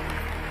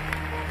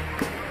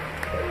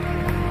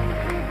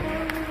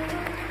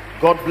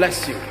 God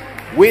bless you.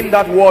 Win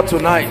that war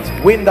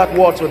tonight. Win that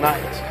war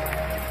tonight.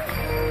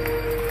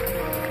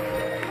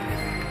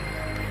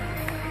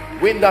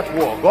 Win that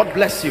war. God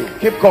bless you.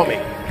 Keep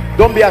coming.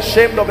 Don't be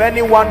ashamed of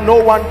anyone.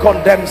 No one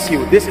condemns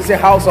you. This is a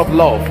house of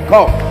love.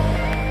 Come.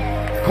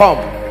 Come.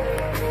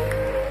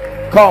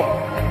 Come.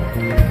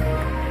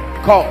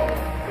 Come.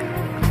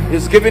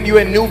 He's giving you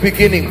a new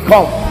beginning.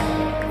 Come.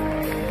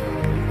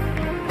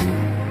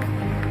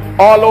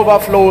 All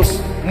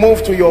overflows,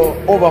 move to your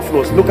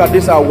overflows. Look at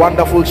these, our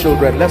wonderful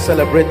children. Let's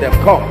celebrate them.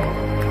 Come.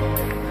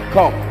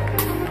 Come.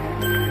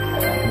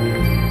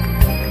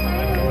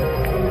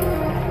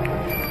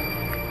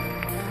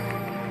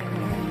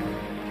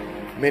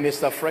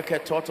 Minister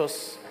Freke taught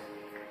us,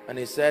 and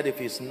he said,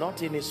 if it's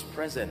not in his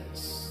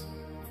presence,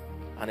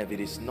 and if it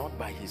is not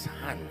by his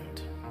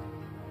hand,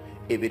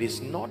 if it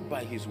is not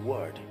by his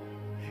word,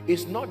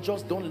 it's not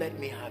just don't let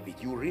me have it.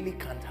 You really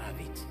can't have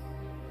it.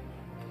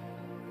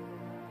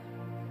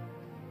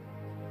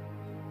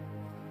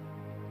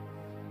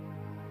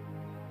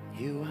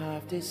 You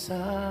have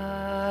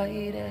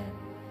decided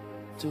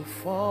to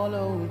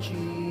follow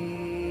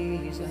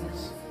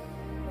Jesus.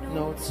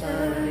 No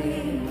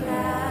turning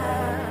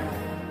back.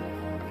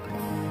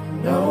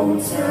 No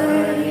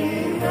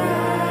turning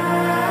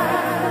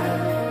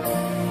back.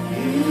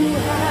 You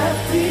have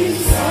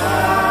decided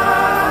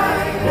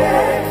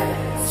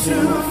to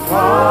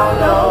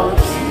follow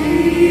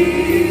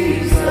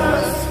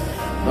Jesus.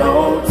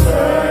 No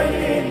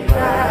turning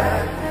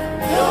back.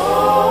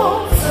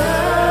 No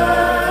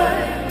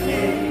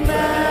turning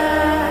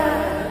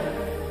back.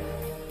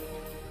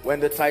 When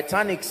the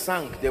Titanic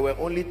sank, there were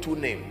only 2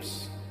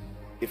 names.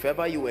 If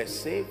ever you were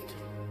saved,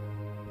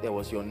 there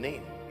was your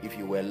name. If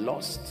you were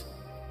lost,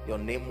 your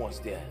name was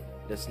there.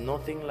 There's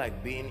nothing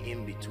like being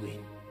in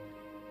between.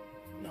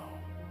 No.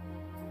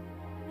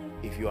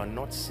 If you are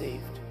not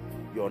saved,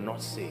 you are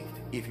not saved.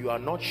 If you are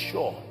not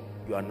sure,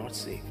 you are not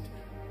saved.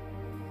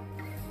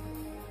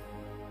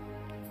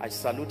 I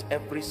salute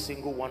every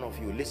single one of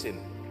you. Listen,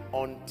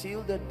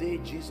 until the day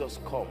Jesus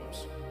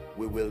comes,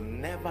 we will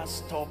never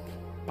stop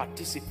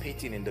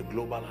participating in the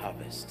global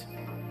harvest.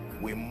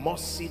 We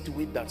must see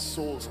to it that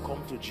souls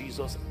come to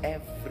Jesus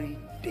every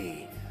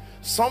day.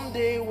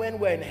 Someday when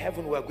we're in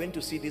heaven, we're going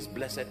to see these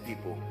blessed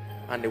people,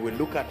 and they will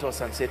look at us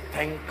and say,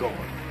 thank God.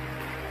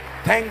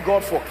 Thank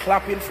God for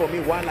clapping for me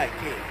while I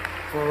came.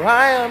 For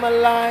I am a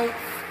life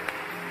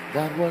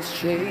that was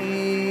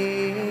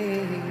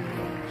changed.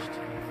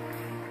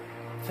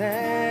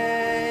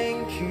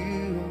 Thank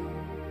you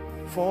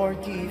for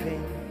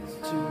giving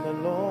to the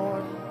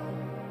Lord.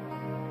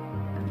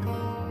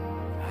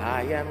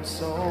 I am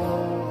so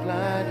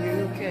glad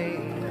you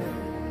came.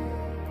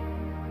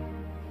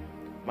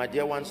 My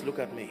dear ones, look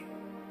at me.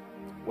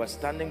 We're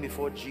standing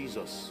before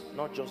Jesus,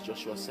 not just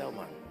Joshua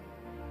Selman.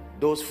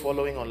 Those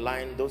following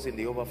online, those in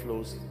the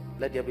overflows,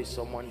 let there be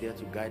someone there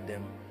to guide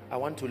them. I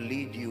want to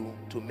lead you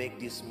to make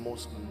this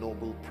most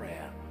noble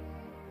prayer.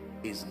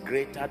 It's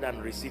greater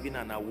than receiving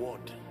an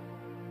award.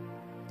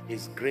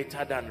 It's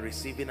greater than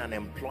receiving an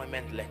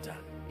employment letter.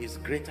 It's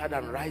greater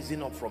than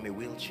rising up from a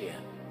wheelchair.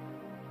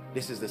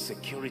 This is the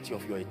security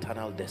of your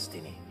eternal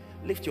destiny.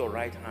 Lift your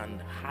right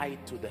hand high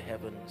to the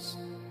heavens.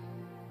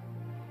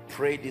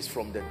 Pray this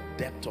from the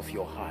depth of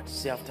your heart.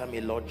 Say after me,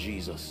 Lord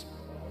Jesus.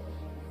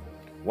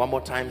 One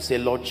more time, say,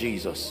 Lord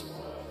Jesus,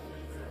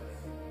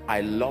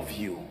 I love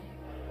you.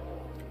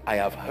 I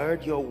have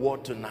heard your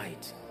word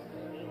tonight.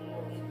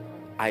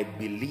 I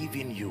believe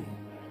in you,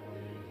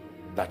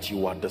 that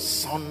you are the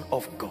Son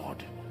of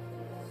God.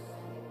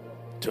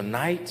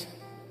 Tonight,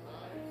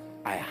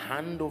 I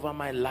hand over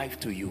my life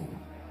to you,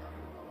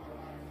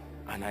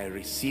 and I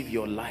receive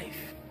your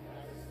life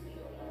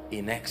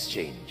in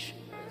exchange.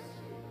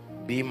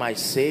 Be my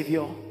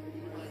Savior,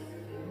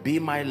 be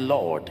my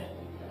Lord,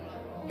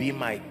 be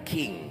my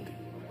King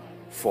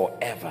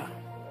forever.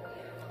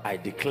 I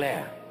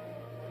declare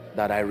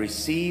that I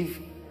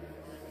receive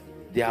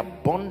the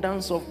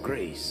abundance of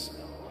grace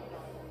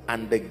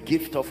and the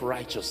gift of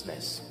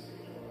righteousness.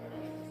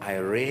 I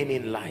reign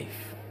in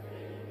life.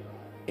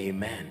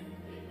 Amen.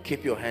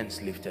 Keep your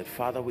hands lifted.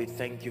 Father, we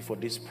thank you for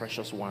these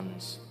precious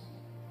ones.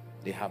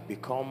 They have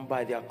become,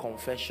 by their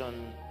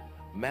confession,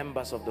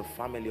 members of the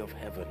family of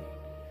heaven.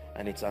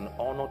 And it's an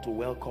honor to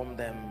welcome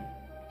them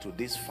to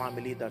this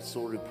family that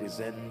so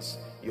represents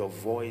your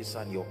voice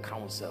and your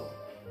counsel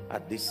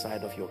at this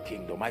side of your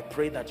kingdom. I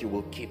pray that you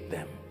will keep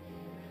them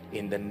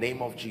in the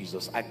name of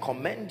Jesus. I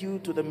commend you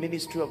to the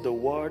ministry of the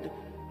word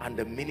and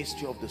the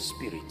ministry of the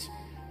spirit.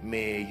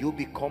 May you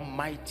become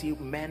mighty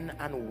men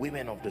and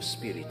women of the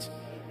spirit.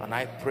 And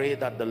I pray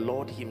that the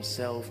Lord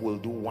himself will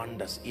do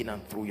wonders in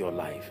and through your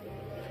life,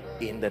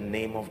 in the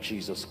name of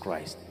Jesus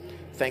Christ.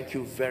 Thank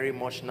you very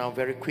much. Now,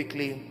 very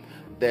quickly,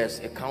 there's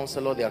a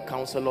counselor. There are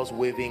counselors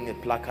waving a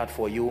placard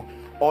for you.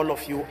 All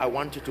of you, I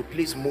want you to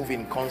please move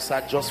in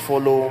concert. Just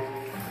follow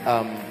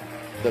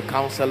the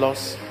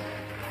counselors.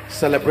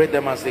 Celebrate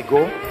them as they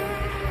go.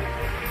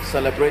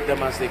 Celebrate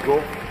them as they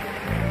go.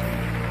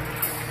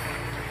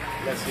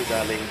 Bless you,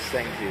 darlings.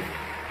 Thank you.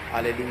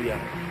 Hallelujah.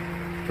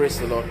 Praise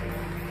the Lord.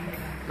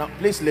 Now,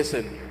 please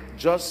listen.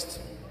 Just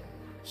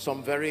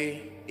some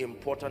very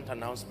important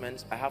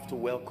announcements. I have to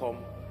welcome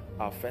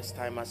our first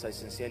timers. I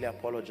sincerely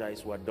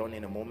apologize. We're done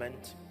in a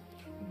moment,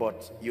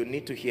 but you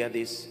need to hear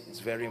this. It's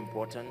very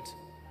important.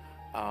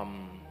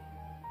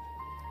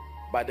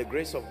 By the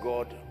grace of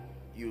God,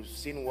 you've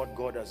seen what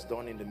God has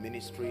done in the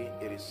ministry.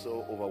 It is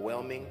so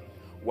overwhelming.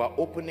 We're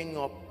opening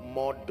up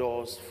more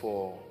doors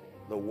for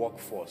the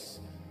workforce.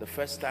 The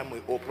first time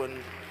we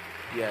opened,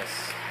 yes,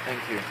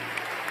 thank you.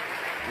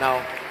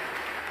 Now,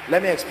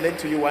 let me explain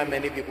to you why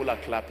many people are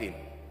clapping.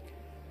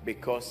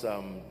 Because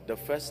the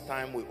first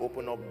time we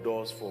opened up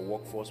doors for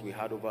workforce, we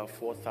had over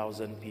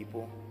 4,000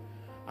 people,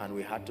 and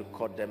we had to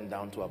cut them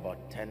down to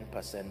about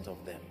 10%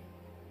 of them.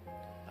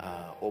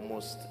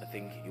 Almost, I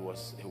think it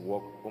was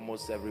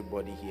almost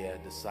everybody here,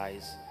 the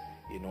size,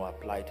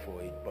 applied for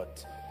it.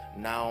 But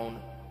now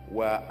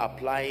we're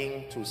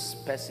applying to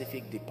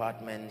specific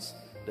departments,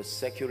 the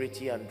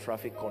security and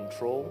traffic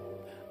control,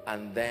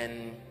 and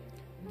then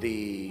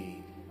the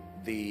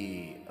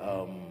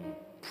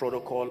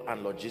protocol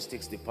and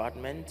logistics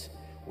department.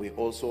 We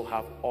also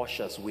have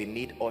ushers. We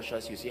need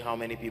ushers. You see how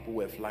many people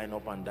were flying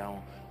up and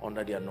down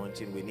under the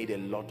anointing. We need a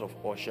lot of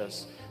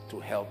ushers to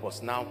help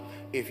us. Now,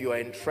 if you are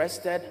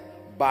interested,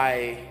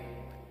 by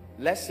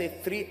let's say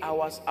 3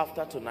 hours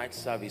after tonight's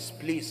service,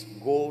 please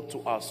go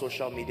to our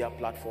social media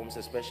platforms,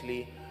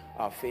 especially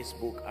our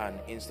Facebook and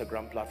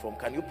Instagram platform.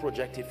 Can you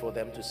project it for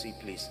them to see,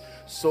 please,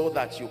 so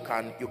that you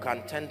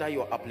can tender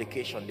your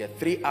application there.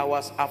 3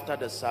 hours after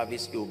the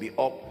service, it will be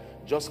up.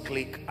 Just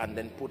click and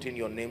then put in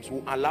your names.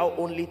 We'll allow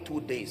only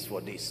 2 days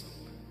for this.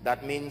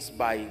 That means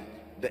by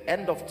the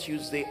end of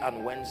Tuesday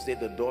and Wednesday,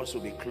 the doors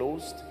will be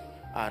closed,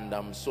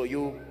 And so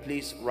you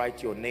please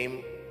write your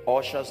name.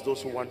 Ushers,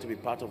 those who want to be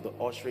part of the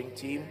ushering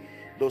team,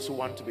 those who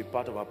want to be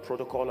part of our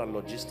protocol and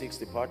logistics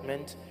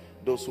department,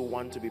 those who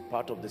want to be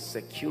part of the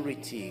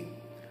security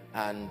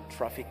and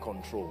traffic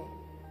control.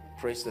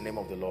 Praise the name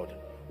of the Lord.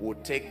 We'll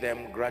take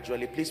them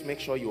gradually. Please make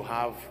sure you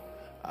have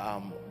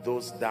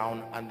those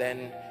down, and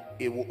then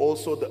it will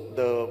also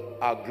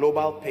our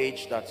global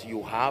page that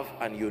you have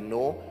and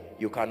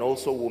you can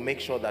also, we'll make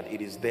sure that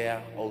it is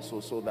there also,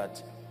 so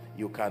that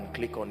you can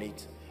click on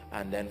it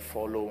and then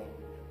follow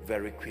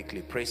very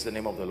quickly. Praise the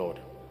name of the Lord.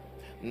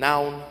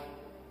 Now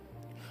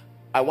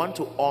I want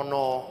to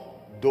honor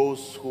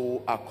those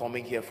who are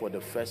coming here for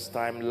the first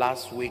time.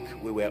 Last week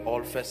we were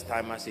all first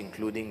timers,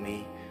 including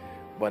me,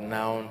 but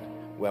now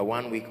we're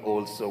 1 week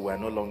old, so we're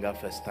no longer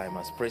first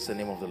timers. Praise the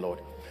name of the Lord.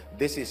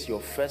 This is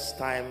your first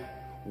time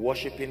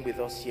worshiping with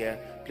us here.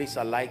 Please,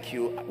 I like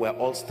you. We're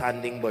all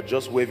standing, but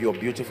just wave your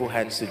beautiful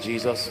hands to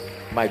Jesus.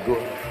 My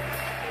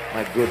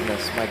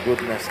goodness, my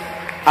goodness.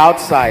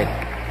 Outside,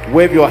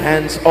 wave your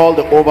hands, all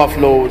the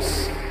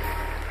overflows.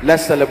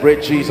 Let's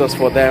celebrate Jesus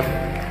for them.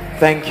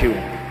 Thank you.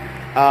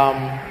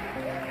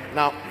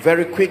 Now,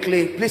 very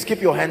quickly, please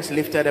keep your hands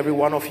lifted, every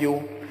one of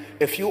you.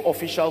 A few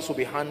officials will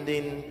be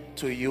handing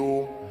to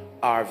you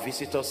our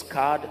visitors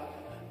card.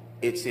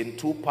 It's in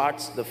two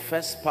parts. The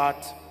first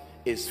part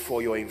is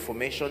for your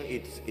information,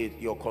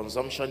 your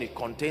consumption. It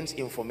contains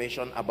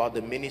information about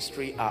the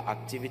ministry, our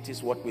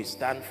activities, what we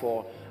stand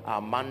for,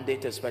 our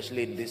mandate,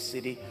 especially in this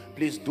city.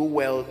 Please do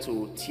well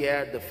to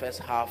tear the first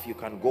half. You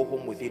can go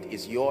home with it.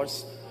 It's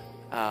yours.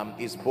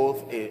 It's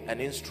both an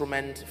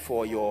instrument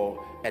for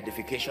your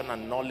edification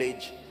and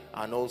knowledge,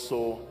 and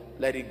also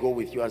let it go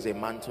with you as a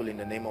mantle in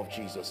the name of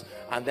Jesus.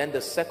 And then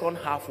the second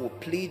half will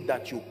plead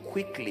that you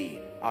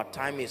quickly, our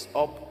time is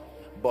up,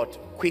 but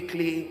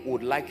quickly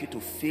would like you to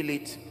fill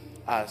it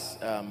as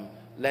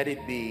let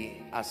it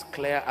be as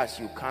clear as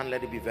you can.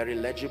 Let it be very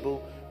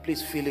legible.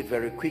 Please fill it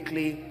very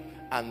quickly,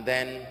 and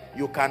then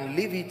you can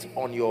leave it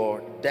on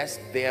your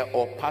desk there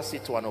or pass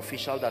it to an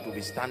official that will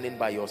be standing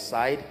by your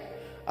side.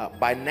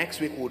 By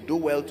next week, we'll do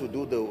well to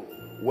do the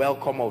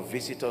welcome of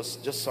visitors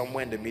just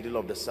somewhere in the middle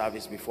of the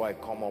service before I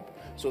come up,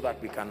 so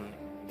that we can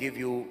give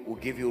you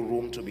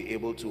room to be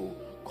able to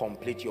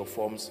complete your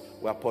forms.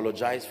 We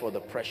apologize for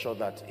the pressure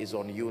that is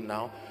on you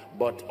now,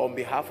 but on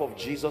behalf of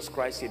Jesus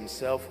Christ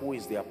himself, who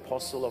is the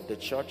apostle of the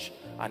church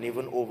and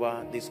even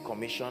over this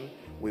commission,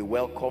 we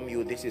welcome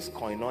you. This is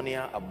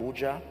Koinonia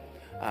Abuja,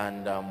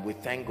 and we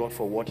thank God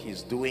for what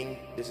he's doing.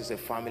 This is a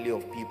family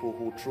of people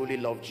who truly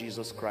love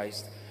Jesus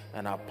Christ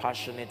and are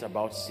passionate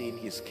about seeing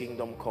his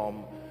kingdom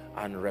come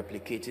and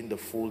replicating the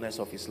fullness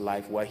of his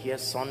life. We're here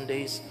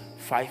Sundays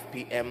 5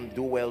 p.m.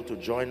 Do well to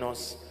join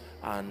us,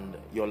 and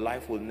your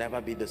life will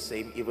never be the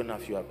same, even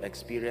if you have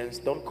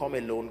experienced. Don't come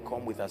alone,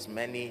 come with as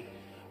many,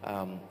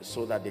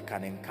 so that they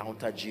can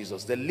encounter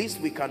Jesus. The least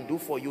we can do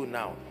for you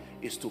now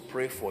is to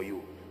pray for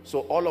you.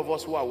 So all of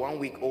us who are 1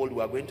 week old,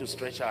 we are going to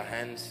stretch our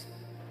hands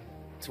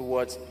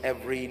towards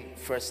every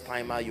first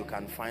timer you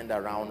can find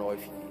around,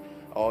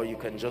 or you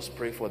can just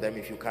pray for them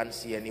if you can't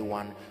see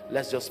anyone.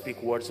 Let's just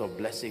speak words of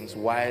blessings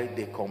while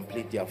they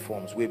complete their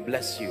forms. We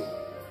bless you.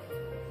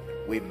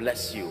 We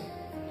bless you.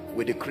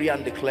 We decree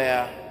and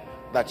declare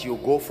that you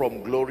go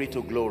from glory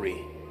to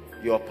glory.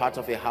 You are part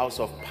of a house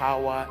of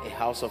power, a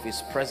house of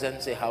his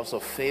presence, a house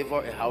of favor,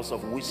 a house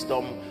of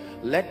wisdom.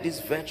 Let these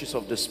virtues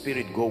of the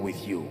Spirit go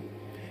with you.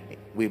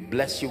 We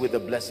bless you with the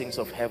blessings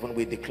of heaven.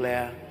 We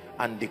declare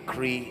and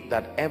decree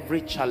that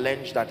every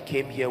challenge that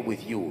came here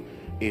with you,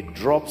 it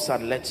drops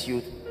and lets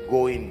you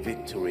go in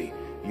victory.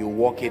 You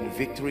walk in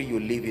victory, you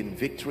live in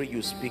victory,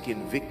 you speak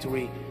in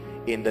victory,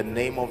 in the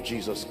name of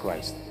Jesus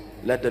Christ.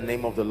 Let the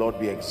name of the Lord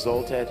be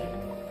exalted.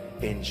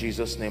 In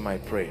Jesus' name I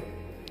pray.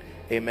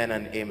 Amen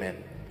and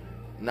amen.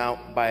 Now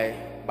by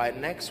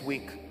next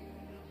week,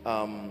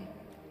 I'll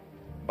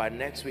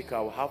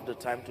have the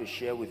time to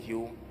share with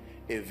you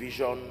a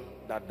vision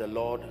that the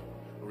Lord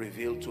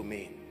revealed to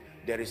me.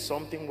 There is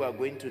something we are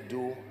going to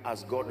do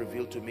as God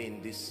revealed to me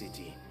in this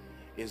city.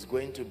 It's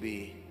going to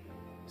be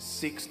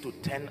 6 to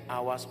 10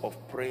 hours of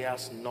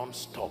prayers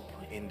non-stop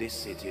in this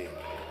city.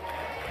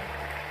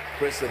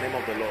 Praise the name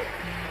of the Lord.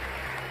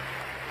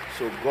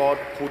 So God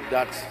put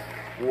that.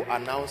 We'll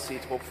announce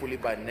it hopefully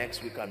by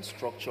next week and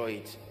structure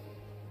it.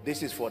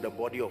 This is for the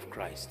body of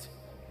Christ.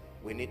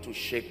 We need to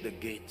shake the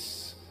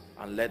gates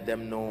and let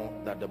them know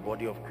that the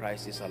body of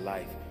Christ is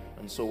alive.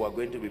 And so we're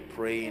going to be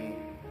praying.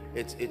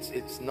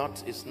 It's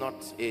not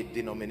a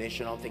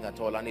denominational thing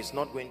at all, and it's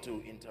not going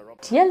to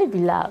interrupt. Dearly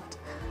beloved,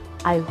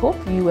 I hope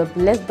you were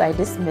blessed by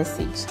this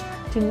message.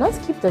 Do not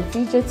keep the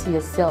video to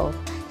yourself.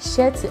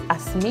 Share to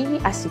as many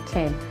as you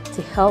can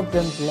to help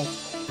them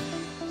bless.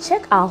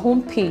 Check our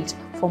homepage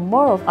for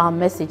more of our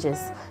messages.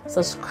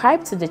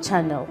 Subscribe to the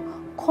channel,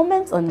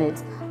 comment on it,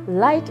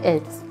 like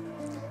it.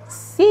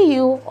 See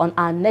you on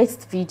our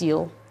next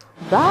video.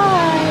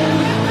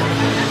 Bye.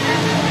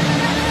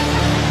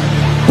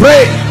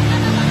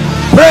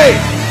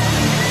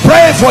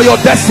 Pray for your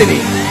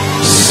destiny.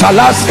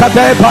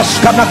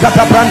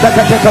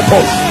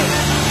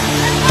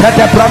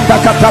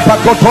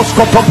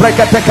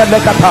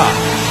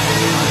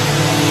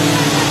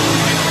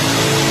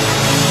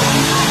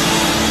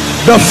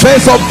 The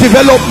phase of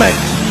development.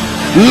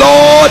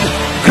 Lord,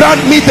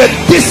 grant me the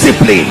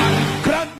discipline